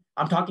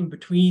I'm talking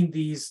between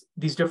these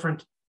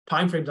different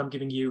timeframes I'm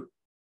giving you,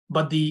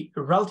 but the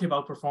relative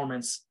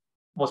outperformance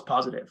was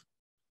positive.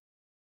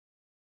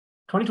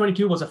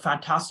 2022 was a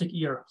fantastic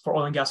year for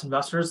oil and gas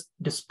investors,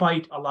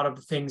 despite a lot of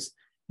the things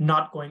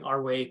not going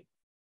our way,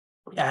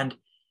 and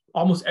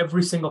almost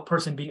every single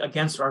person being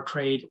against our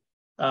trade,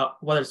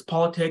 whether it's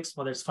politics,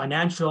 whether it's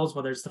financials,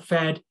 whether it's the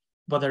Fed,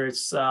 whether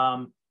it's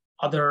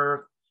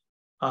other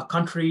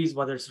countries,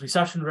 whether it's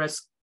recession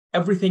risk.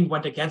 Everything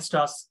went against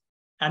us,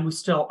 and we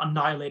still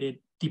annihilated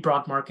the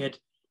broad market,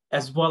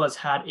 as well as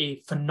had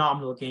a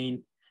phenomenal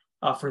gain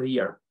for the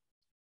year.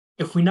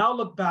 If we now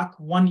look back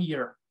 1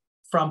 year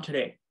from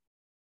today,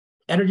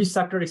 energy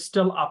sector is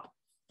still up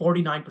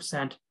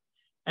 49%,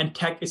 and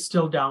tech is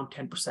still down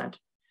 10%.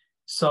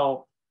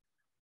 So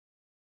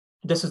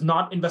this is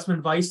not investment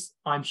advice.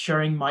 I'm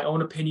sharing my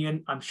own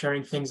opinion. I'm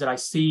sharing things that I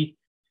see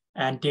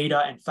and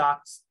data and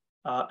facts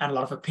and a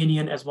lot of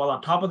opinion as well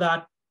on top of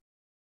that.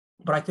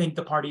 But I think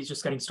the party is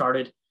just getting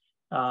started.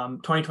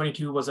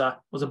 2022 was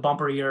a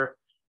bumper year,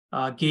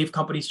 gave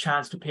companies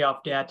chance to pay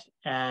off debt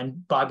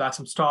and buy back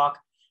some stock,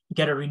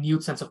 get a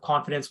renewed sense of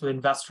confidence with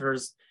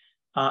investors.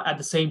 At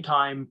the same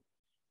time,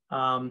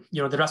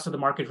 the rest of the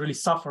market really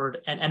suffered,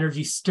 and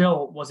energy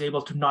still was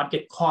able to not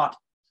get caught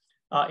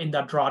in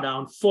that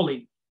drawdown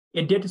fully.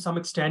 It did to some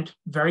extent,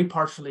 very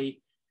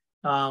partially,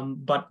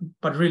 but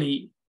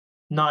really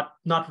not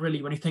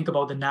really when you think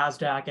about the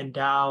NASDAQ and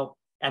Dow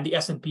and the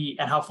S&P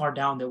and how far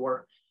down they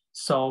were.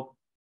 So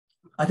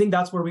I think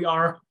that's where we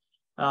are.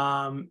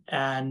 That's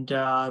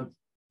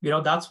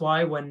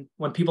why when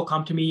people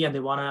come to me and they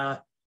want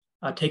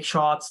to take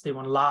shots, they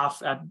want to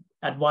laugh at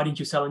at why didn't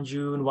you sell in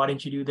June? Why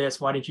didn't you do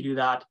this? Why didn't you do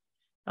that?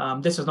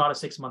 This is not a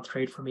 6-month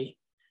trade for me.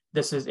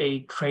 This is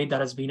a trade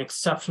that has been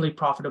exceptionally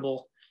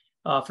profitable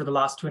for the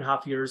last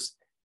 2.5 years.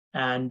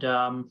 And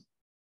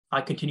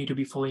I continue to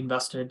be fully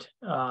invested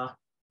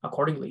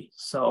accordingly.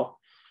 So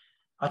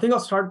I think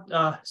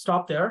I'll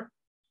stop there.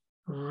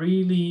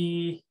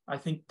 Really, I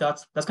think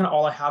that's kind of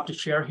all I have to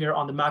share here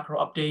on the macro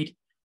update.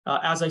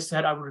 As I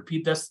said, I will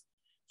repeat this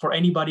for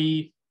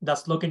anybody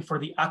that's looking for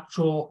the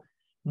actual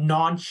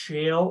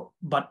non-shale,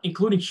 but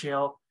including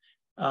shale,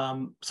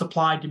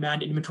 supply,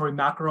 demand, inventory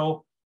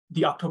macro.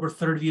 The October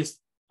 30th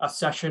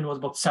session was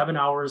about 7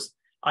 hours.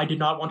 I did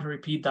not want to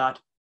repeat that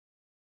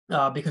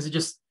because it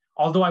just,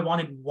 although I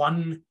wanted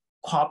one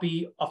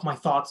copy of my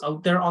thoughts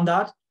out there on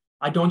that,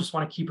 I don't just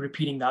want to keep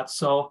repeating that.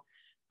 So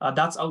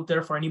that's out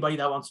there for anybody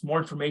that wants more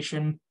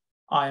information.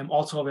 I am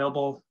also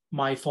available.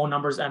 My phone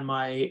numbers and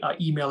my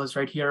email is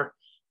right here.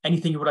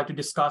 Anything you would like to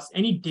discuss,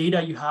 any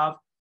data you have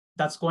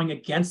that's going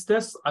against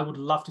this, I would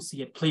love to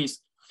see it, please.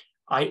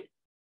 I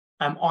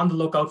am on the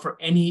lookout for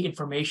any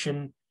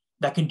information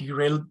that can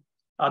derail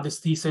this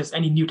thesis,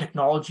 any new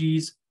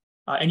technologies,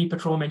 any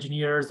petroleum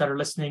engineers that are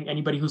listening,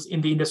 anybody who's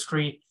in the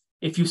industry.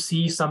 If you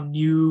see some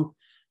new,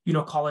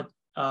 call it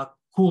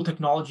cool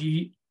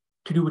technology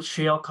to do with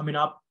shale coming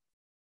up,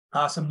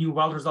 some new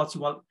well results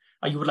you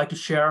would like to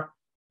share,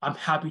 I'm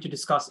happy to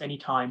discuss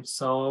anytime.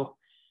 So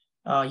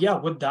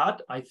with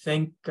that, I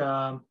think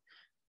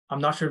I'm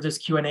not sure if there's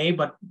Q&A,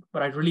 but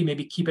I'd really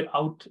maybe keep it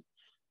out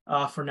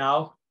for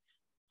now.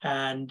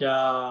 And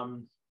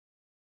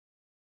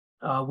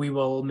we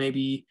will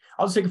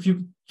I'll just take a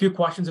few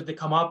questions if they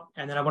come up,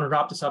 and then I want to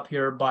wrap this up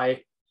here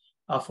by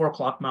 4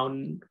 o'clock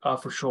Mountain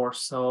for sure.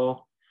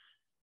 So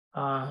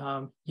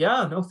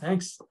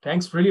thanks.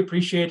 Really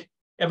appreciate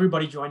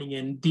everybody joining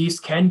in.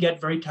 These can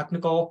get very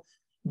technical.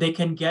 They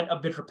can get a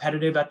bit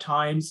repetitive at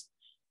times,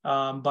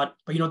 but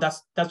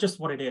that's just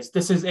what it is.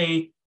 This is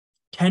a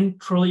 $10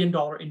 trillion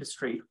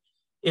industry.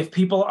 If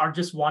people are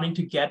just wanting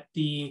to get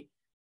the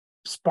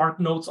spark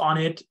notes on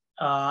it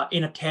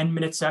in a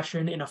 10-minute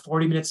session, in a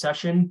 40-minute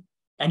session,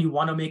 and you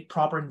want to make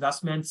proper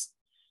investments,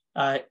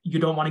 you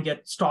don't want to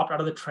get stopped out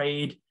of the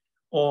trade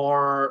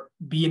or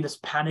be in this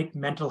panic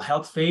mental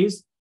health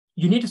phase,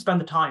 you need to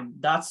spend the time.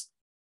 That's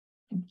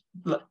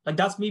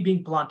me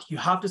being blunt. You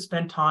have to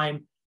spend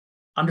time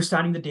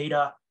understanding the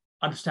data,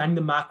 understanding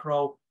the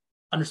macro,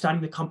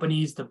 understanding the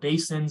companies, the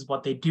basins,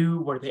 what they do,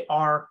 where they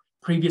are,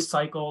 previous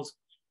cycles.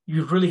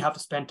 You really have to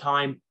spend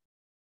time.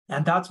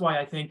 And that's why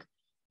I think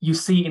you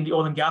see in the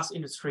oil and gas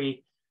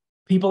industry,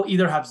 people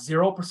either have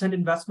 0%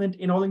 investment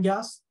in oil and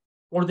gas,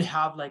 or they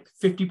have like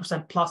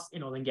 50% plus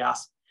in oil and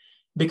gas,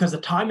 because the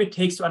time it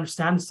takes to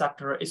understand the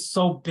sector is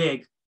so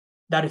big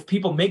that if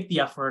people make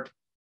the effort,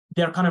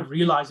 they're kind of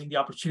realizing the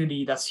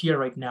opportunity that's here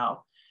right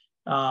now.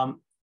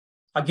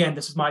 Again,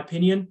 this is my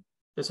opinion.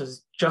 This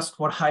is just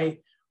what I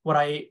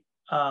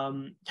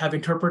have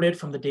interpreted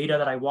from the data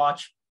that I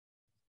watch.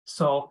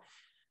 So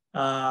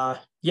so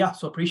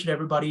appreciate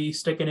everybody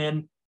sticking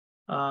in.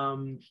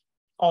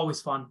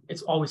 Always fun.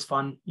 It's always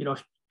fun,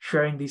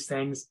 sharing these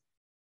things.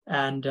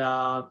 And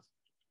I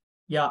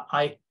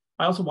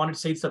also wanted to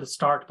say this at the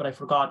start, but I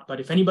forgot. But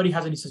if anybody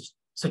has any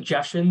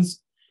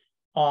suggestions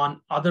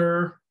on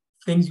other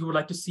things you would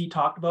like to see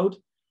talked about,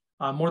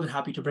 I'm more than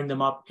happy to bring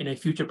them up in a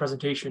future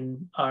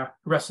presentation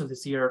rest of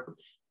this year,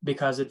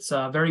 because it's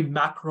a very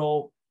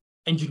macro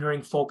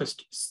engineering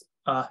focused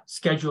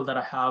schedule that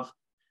I have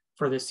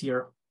for this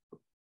year.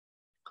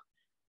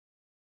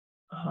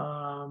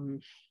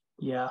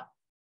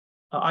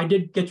 I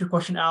did get your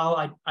question,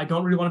 Al. I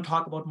don't really want to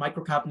talk about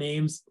microcap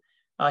names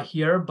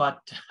here, but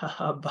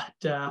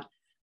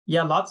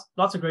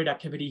lots of great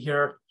activity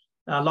here.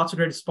 Lots of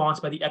great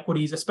response by the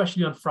equities,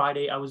 especially on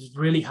Friday. I was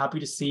really happy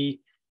to see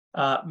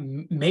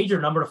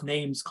major number of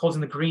names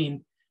closing the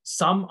green,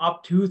 some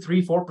up 2,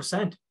 3,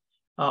 4%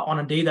 on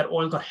a day that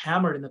oil got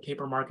hammered in the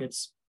paper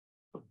markets.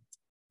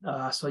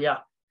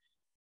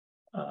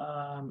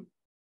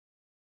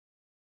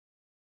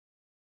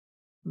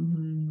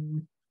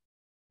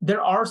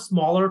 There are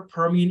smaller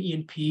Permian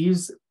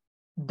E&Ps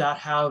that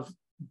have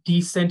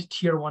decent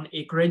tier 1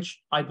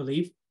 acreage, I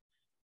believe.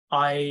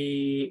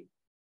 I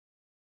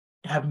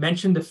have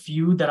mentioned a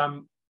few that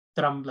I'm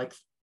like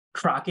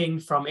tracking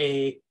from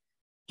a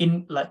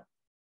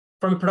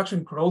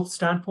production growth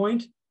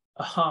standpoint,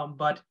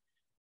 but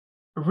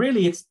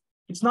really it's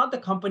not the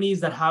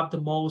companies that have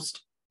the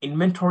most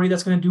inventory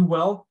that's going to do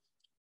well.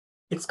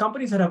 It's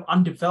companies that have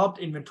undeveloped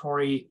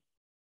inventory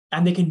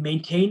and they can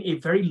maintain a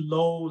very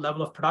low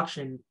level of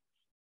production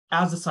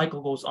as the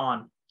cycle goes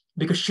on.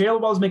 Because shale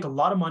wells make a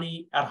lot of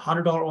money at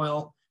 $100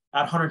 oil,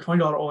 at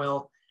 $120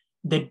 oil.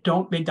 They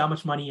don't make that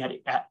much money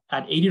at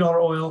 $80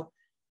 oil,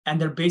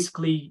 and they're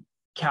basically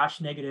cash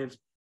negative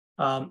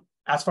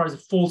as far as a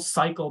full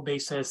cycle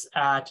basis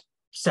at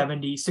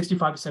 $65 to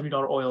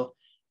 $70 oil.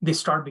 They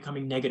start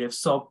becoming negative.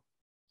 So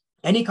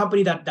any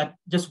company that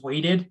just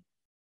waited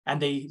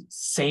and they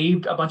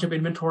saved a bunch of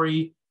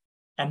inventory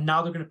and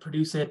now they're going to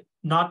produce it,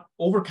 not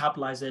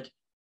overcapitalize it,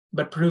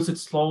 but produce it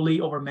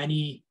slowly over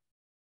many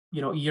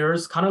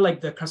years, kind of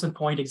like the Crescent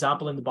Point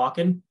example in the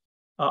Bakken,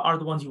 are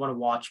the ones you want to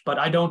watch. But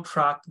I don't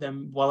track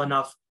them well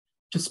enough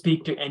to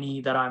speak to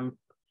any that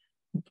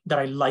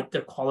I like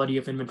their quality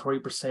of inventory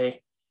per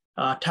se.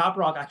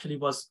 Taprock actually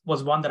was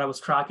one that I was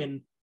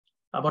tracking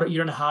about a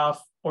year and a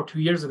half or 2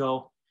 years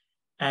ago,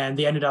 and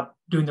they ended up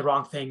doing the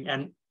wrong thing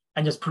and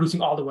just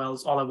producing all the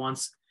wells all at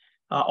once.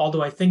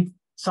 Although I think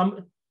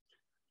some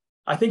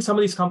of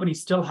these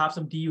companies still have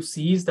some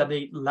DUCs that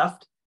they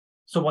left.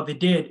 So what they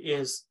did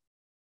is,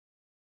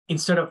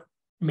 instead of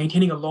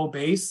maintaining a low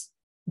base,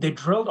 they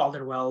drilled all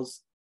their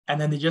wells and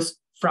then they just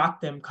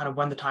fracked them kind of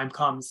when the time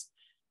comes,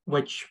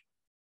 which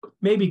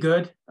may be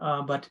good,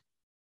 but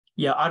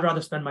yeah, I'd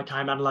rather spend my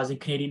time analyzing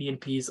Canadian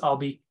E&Ps. I'll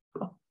be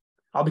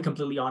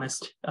completely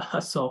honest.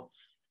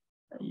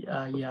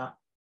 Yeah.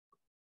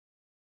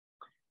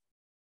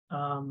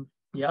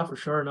 Yeah, for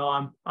sure.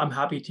 No, I'm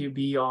happy to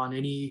be on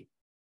any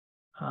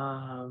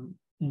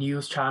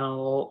news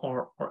channel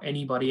or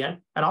anybody,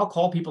 and I'll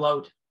call people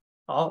out.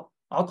 I'll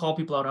call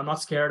people out. I'm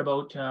not scared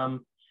about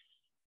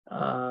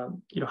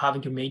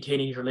having to maintain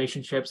any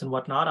relationships and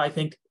whatnot. I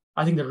think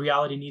the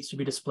reality needs to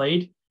be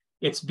displayed.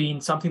 It's been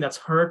something that's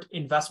hurt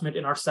investment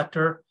in our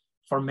sector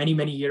for many,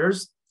 many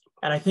years,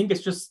 and I think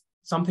it's just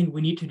something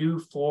we need to do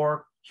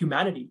for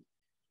humanity.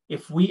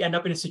 If we end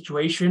up in a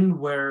situation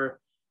where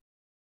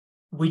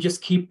we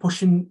just keep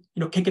pushing,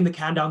 kicking the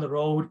can down the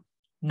road,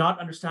 not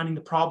understanding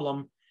the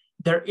problem,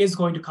 there is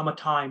going to come a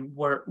time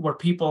where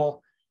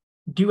people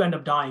do end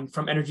up dying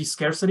from energy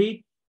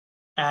scarcity.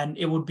 And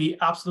it would be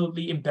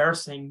absolutely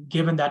embarrassing,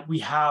 given that we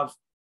have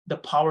the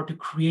power to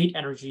create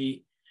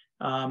energy,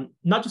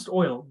 not just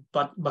oil,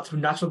 but through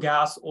natural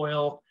gas,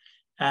 oil,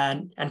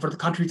 and for the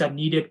countries that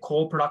need it,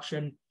 coal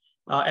production,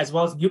 as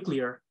well as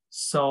nuclear.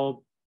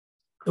 So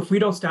if we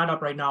don't stand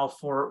up right now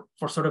for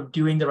sort of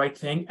doing the right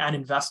thing and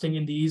investing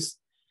in these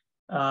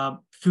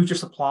future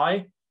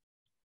supply,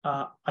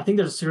 I think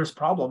there's a serious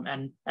problem.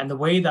 And the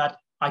way that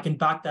I can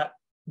back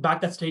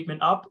that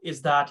statement up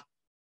is that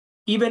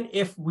even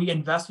if we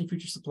invest in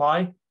future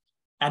supply,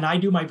 and I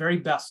do my very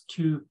best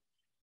to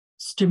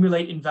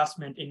stimulate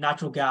investment in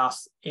natural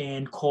gas,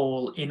 in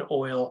coal, in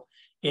oil,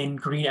 in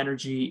green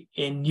energy,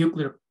 in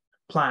nuclear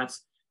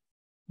plants,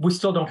 we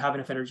still don't have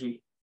enough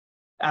energy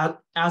as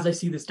I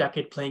see this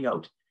decade playing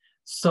out.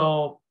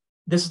 So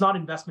this is not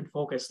investment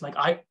focused. Like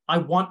I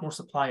want more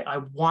supply. I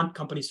want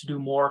companies to do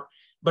more,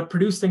 but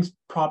produce things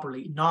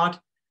properly, not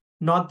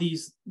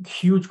these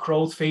huge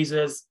growth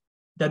phases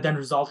that then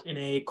result in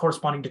a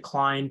corresponding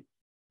decline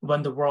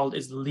when the world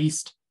is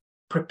least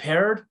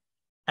prepared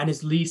and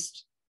is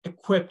least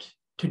equipped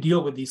to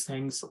deal with these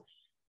things,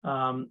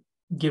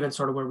 given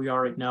sort of where we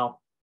are right now.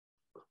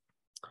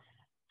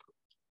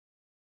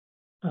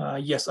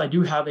 Yes, I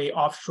do have a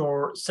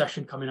offshore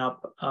session coming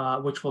up,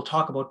 which will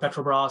talk about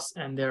Petrobras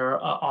and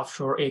their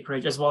offshore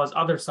acreage, as well as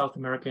other South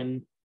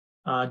American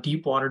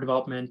deep water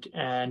development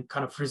and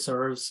kind of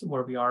reserves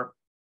where we are.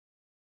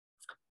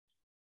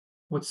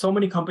 With so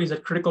many companies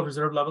at critical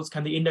reserve levels,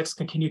 can the index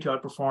continue to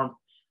outperform?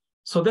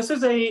 So this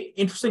is a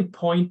interesting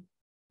point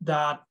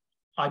that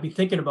I've been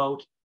thinking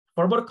about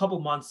for about a couple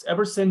of months,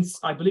 ever since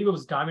I believe it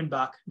was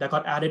Diamondback that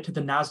got added to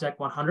the NASDAQ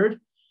 100.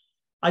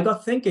 I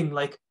got thinking,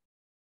 like,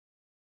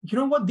 you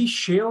know what? These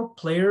shale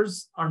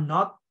players are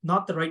not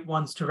the right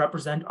ones to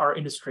represent our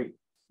industry.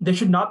 They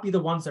should not be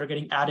the ones that are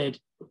getting added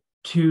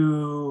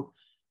to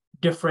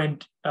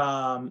different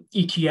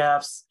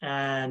ETFs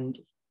and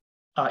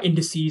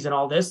indices and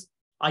all this.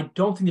 I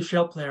don't think the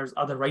shale players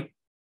are the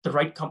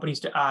right companies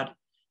to add,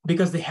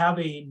 because they have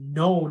a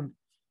known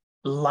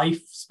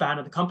lifespan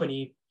of the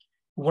company,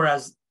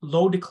 whereas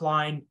low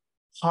decline,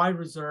 high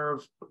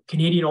reserve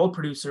Canadian oil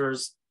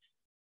producers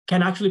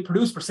can actually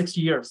produce for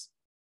 60 years.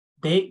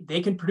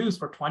 They can produce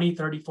for 20,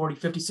 30, 40,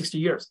 50, 60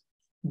 years.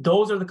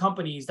 Those are the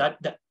companies that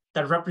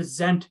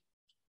represent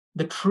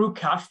the true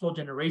cash flow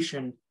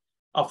generation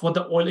of what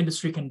the oil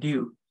industry can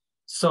do.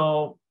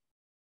 So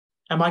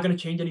am I going to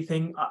change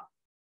anything?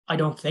 I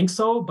don't think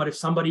so. But if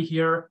somebody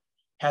here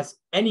has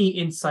any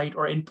insight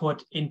or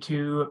input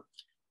into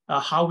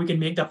how we can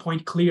make that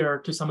point clear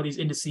to some of these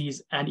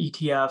indices and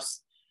ETFs,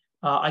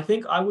 I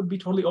think I would be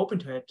totally open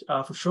to it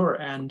for sure.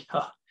 And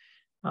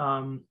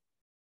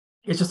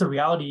it's just a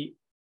reality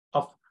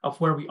of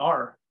where we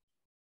are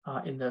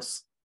in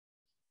this.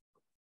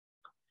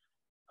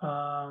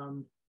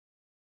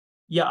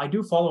 Yeah, I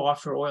do follow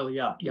offshore oil.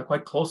 Yeah,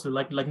 quite closely.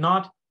 Like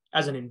not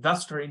as an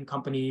investor in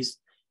companies,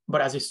 but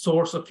as a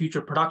source of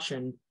future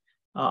production.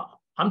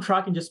 I'm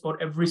tracking just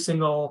about every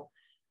single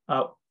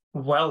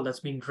well that's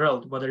being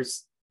drilled, whether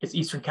it's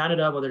Eastern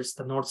Canada, whether it's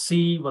the North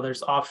Sea, whether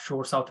it's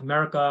offshore South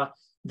America,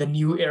 the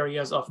new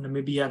areas of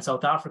Namibia and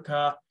South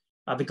Africa.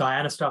 The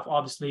Guyana stuff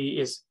obviously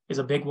is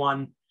a big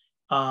one.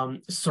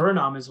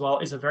 Suriname as well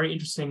is a very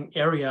interesting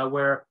area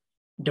where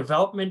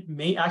development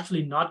may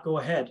actually not go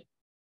ahead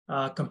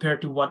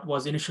compared to what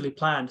was initially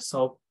planned.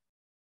 So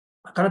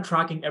I'm kind of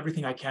tracking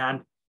everything I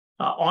can,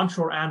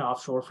 onshore and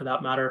offshore for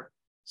that matter.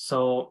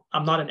 So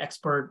I'm not an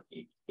expert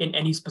in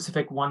any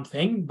specific one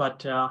thing,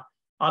 but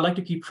I like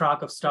to keep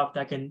track of stuff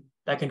that can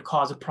that can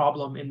cause a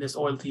problem in this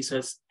oil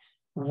thesis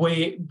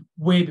way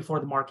before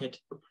the market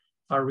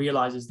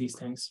realizes these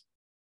things.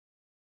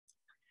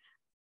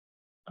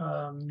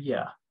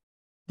 Yeah,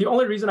 the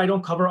only reason I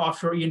don't cover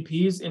offshore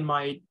E&Ps in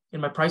my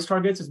price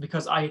targets is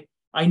because I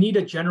need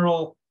a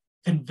general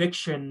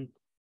conviction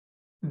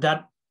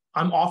that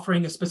I'm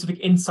offering a specific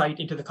insight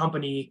into the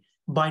company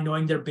by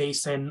knowing their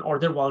basin or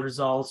their well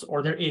results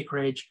or their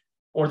acreage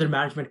or their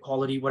management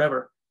quality,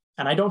 whatever.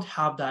 And I don't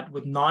have that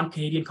with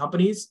non-Canadian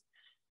companies.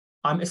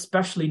 I'm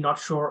especially not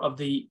sure of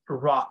the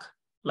rock.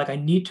 Like, I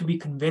need to be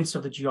convinced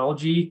of the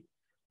geology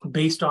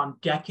based on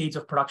decades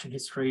of production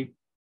history,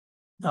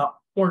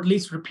 or at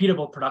least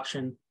repeatable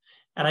production.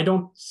 And I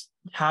don't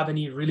have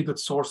any really good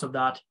source of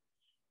that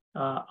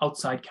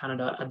outside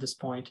Canada at this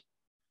point.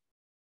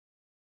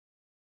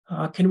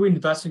 Can we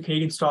invest in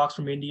Canadian stocks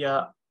from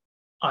India?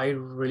 I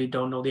really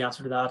don't know the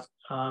answer to that.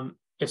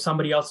 If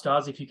somebody else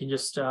does, if you can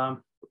just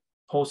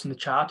post in the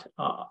chat,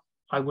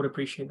 I would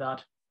appreciate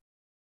that.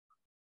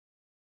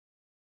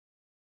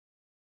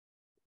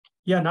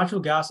 Yeah, natural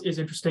gas is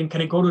interesting.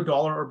 Can it go to $1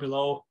 or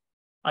below?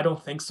 I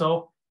don't think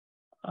so,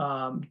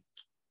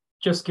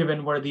 just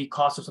given where the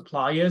cost of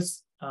supply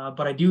is.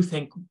 But I do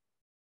think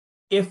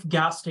if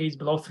gas stays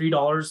below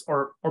 $3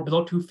 or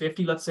below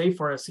 $2.50, let's say,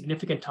 for a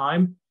significant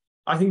time,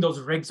 I think those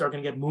rigs are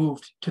going to get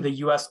moved to the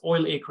US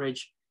oil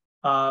acreage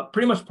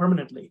pretty much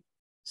permanently.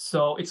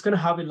 So it's going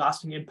to have a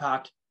lasting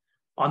impact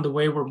on the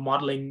way we're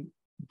modeling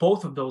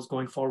both of those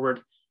going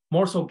forward.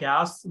 More so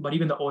gas, but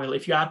even the oil.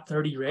 If you add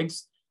 30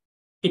 rigs,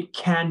 it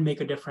can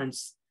make a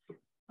difference.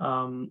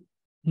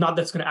 Not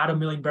that's going to add 1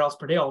 million barrels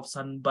per day all of a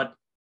sudden, but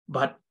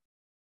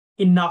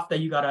enough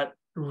that you got to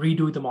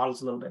redo the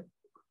models a little bit.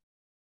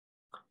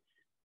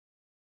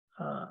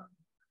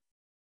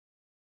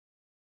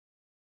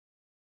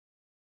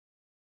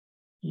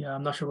 Yeah,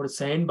 I'm not sure what it's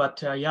saying,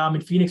 but yeah, I'm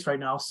in Phoenix right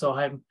now, so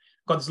I've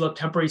got this little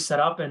temporary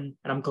setup, and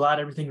I'm glad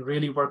everything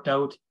really worked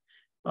out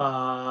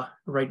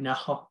right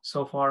now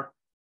so far.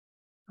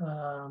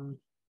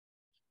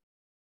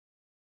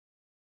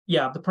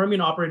 Yeah, the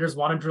Permian operators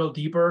want to drill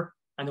deeper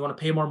and they want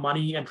to pay more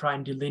money and try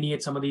and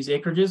delineate some of these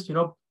acreages.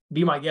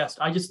 Be my guest.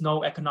 I just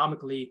know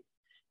economically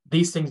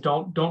these things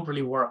don't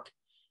really work.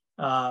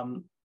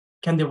 Can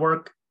they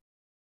work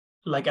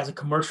like as a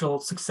commercial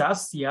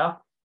success? Yeah,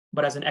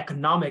 but as an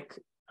economic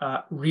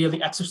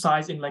really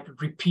exercise in like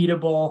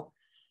repeatable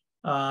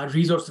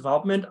resource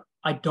development,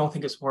 I don't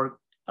think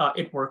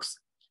it works.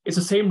 It's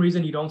the same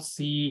reason you don't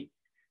see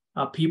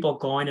people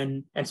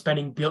going and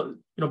spending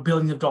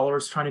billions of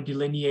dollars trying to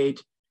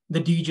delineate the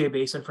DJ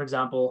Basin, for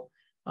example,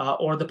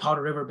 or the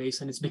Powder River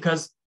Basin. It's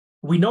because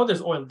we know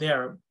there's oil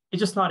there. It's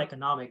just not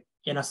economic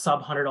in a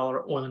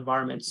sub-$100 oil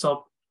environment.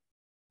 So,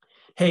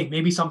 hey,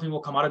 maybe something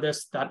will come out of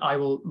this that I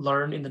will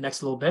learn in the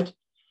next little bit.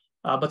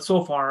 But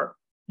so far,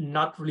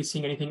 not really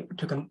seeing anything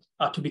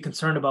to be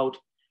concerned about.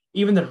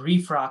 Even the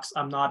refracs,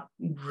 I'm not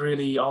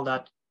really all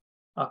that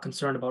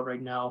concerned about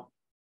right now.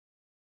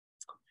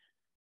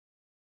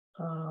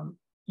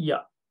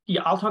 Yeah,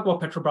 I'll talk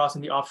about Petrobras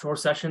in the offshore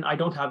session. I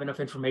don't have enough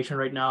information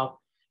right now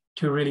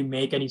to really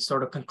make any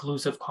sort of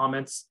conclusive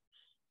comments.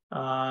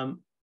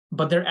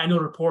 But their annual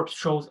report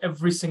shows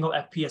every single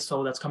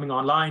FPSO that's coming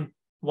online,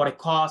 what it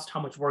cost, how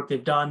much work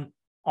they've done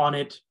on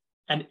it,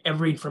 and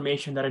every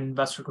information that an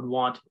investor could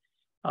want.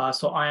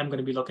 So I am going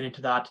to be looking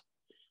into that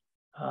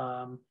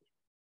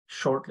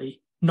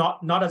shortly.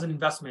 Not as an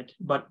investment,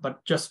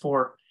 but just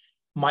for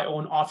my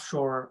own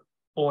offshore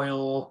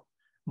oil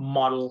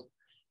model,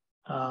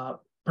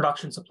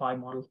 production supply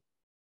model.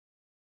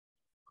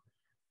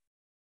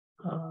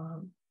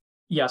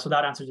 Yeah, so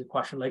that answers your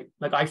question.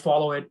 Like I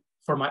follow it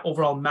for my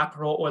overall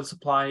macro oil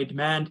supply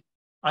demand.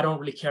 I don't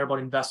really care about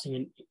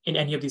investing in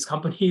any of these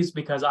companies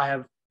because I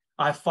have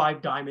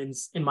 5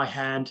 diamonds in my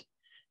hand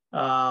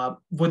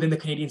within the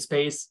Canadian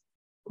space.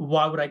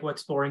 Why would I go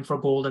exploring for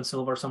gold and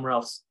silver somewhere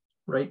else,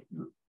 right?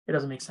 It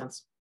doesn't make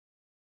sense.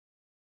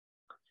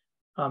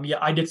 Yeah,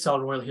 I did sell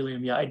Royal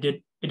Helium. Yeah, it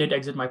did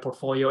exit my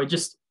portfolio. It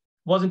just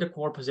wasn't a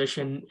core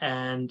position,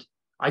 and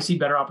I see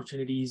better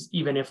opportunities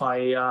even if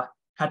I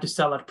had to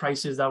sell at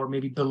prices that were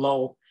maybe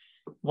below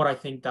what I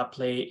think that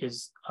play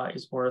is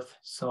worth.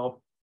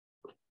 So,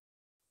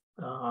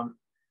 oh,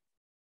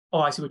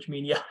 I see what you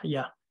mean.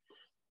 Yeah.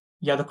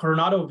 The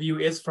Coronado view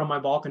is from my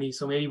balcony,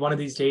 so maybe one of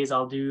these days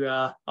I'll do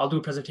a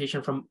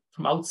presentation from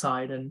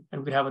outside, and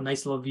we could have a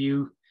nice little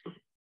view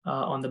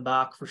on the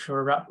back for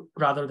sure,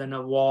 rather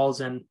than walls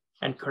and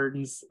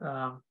curtains.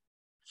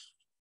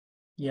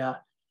 Yeah.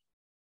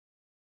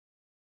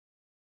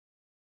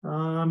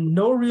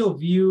 No real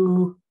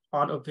view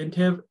on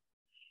Ovintiv.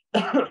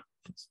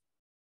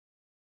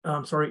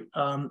 Sorry.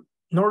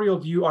 No real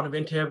view on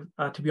Ovintiv,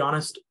 to be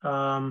honest.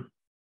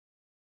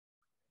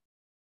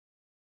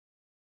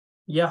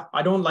 Yeah,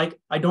 I don't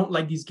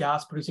like these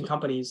gas producing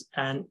companies,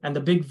 and the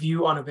big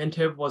view on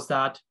Ovintiv was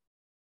that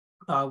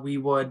we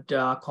would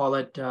call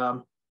it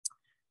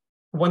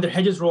when their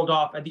hedges rolled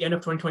off at the end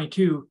of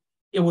 2022,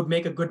 it would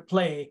make a good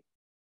play,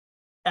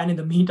 and in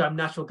the meantime,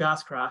 natural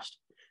gas crashed.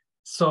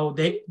 So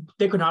they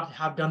could not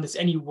have done this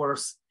any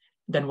worse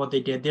than what they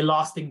did. They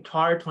lost the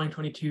entire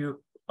 2022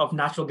 of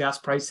natural gas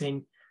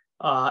pricing,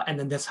 and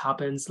then this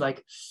happens.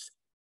 Like,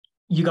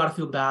 you got to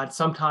feel bad.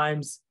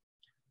 Sometimes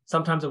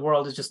the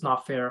world is just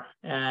not fair,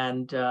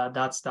 and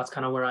that's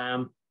kind of where I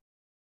am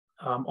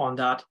on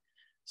that.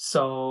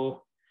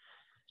 So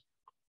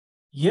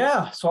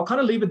yeah, so I'll kind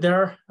of leave it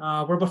there.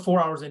 We're about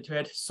 4 hours into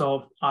it,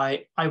 so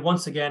I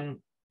once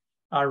again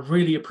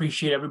really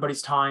appreciate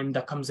everybody's time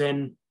that comes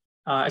in,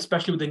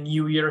 especially with the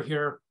new year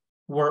here.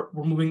 We're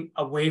moving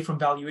away from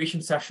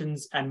valuation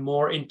sessions and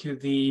more into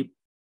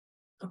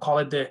call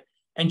it the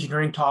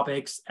engineering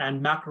topics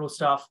and macro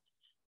stuff.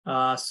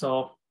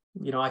 So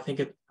I think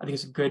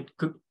it's a good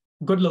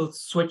little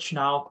switch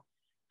now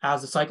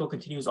as the cycle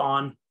continues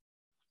on,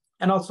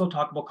 and also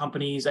talk about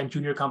companies and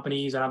junior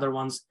companies and other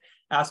ones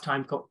as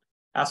time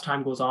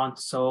goes on.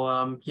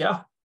 So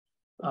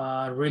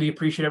really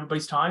appreciate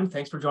everybody's time.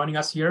 Thanks for joining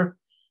us here.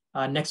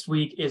 Next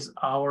week is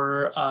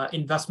our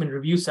investment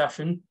review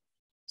session.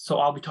 So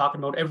I'll be talking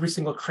about every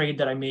single trade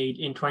that I made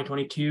in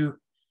 2022,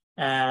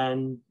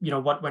 and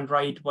what went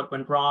right, what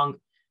went wrong,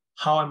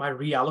 how am I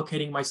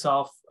reallocating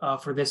myself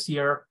for this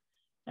year,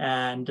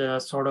 and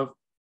sort of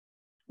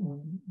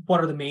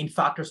what are the main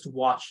factors to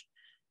watch.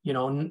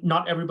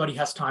 Not everybody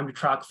has time to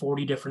track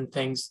 40 different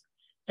things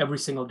every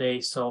single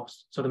day. So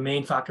the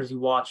main factors you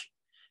watch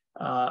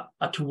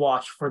to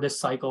watch for this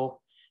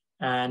cycle.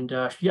 And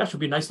it should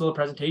be a nice little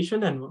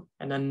presentation. And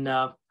then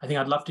I think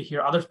I'd love to hear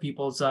other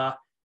people's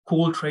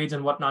cool trades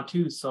and whatnot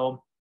too.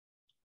 So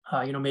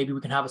maybe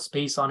we can have a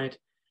space on it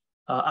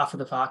after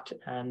the fact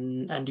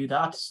and do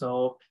that.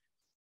 So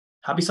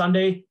happy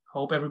Sunday.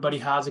 Hope everybody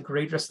has a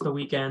great rest of the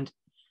weekend.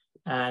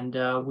 And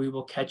we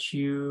will catch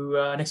you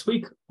next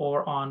week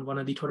or on one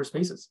of the Twitter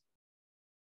Spaces.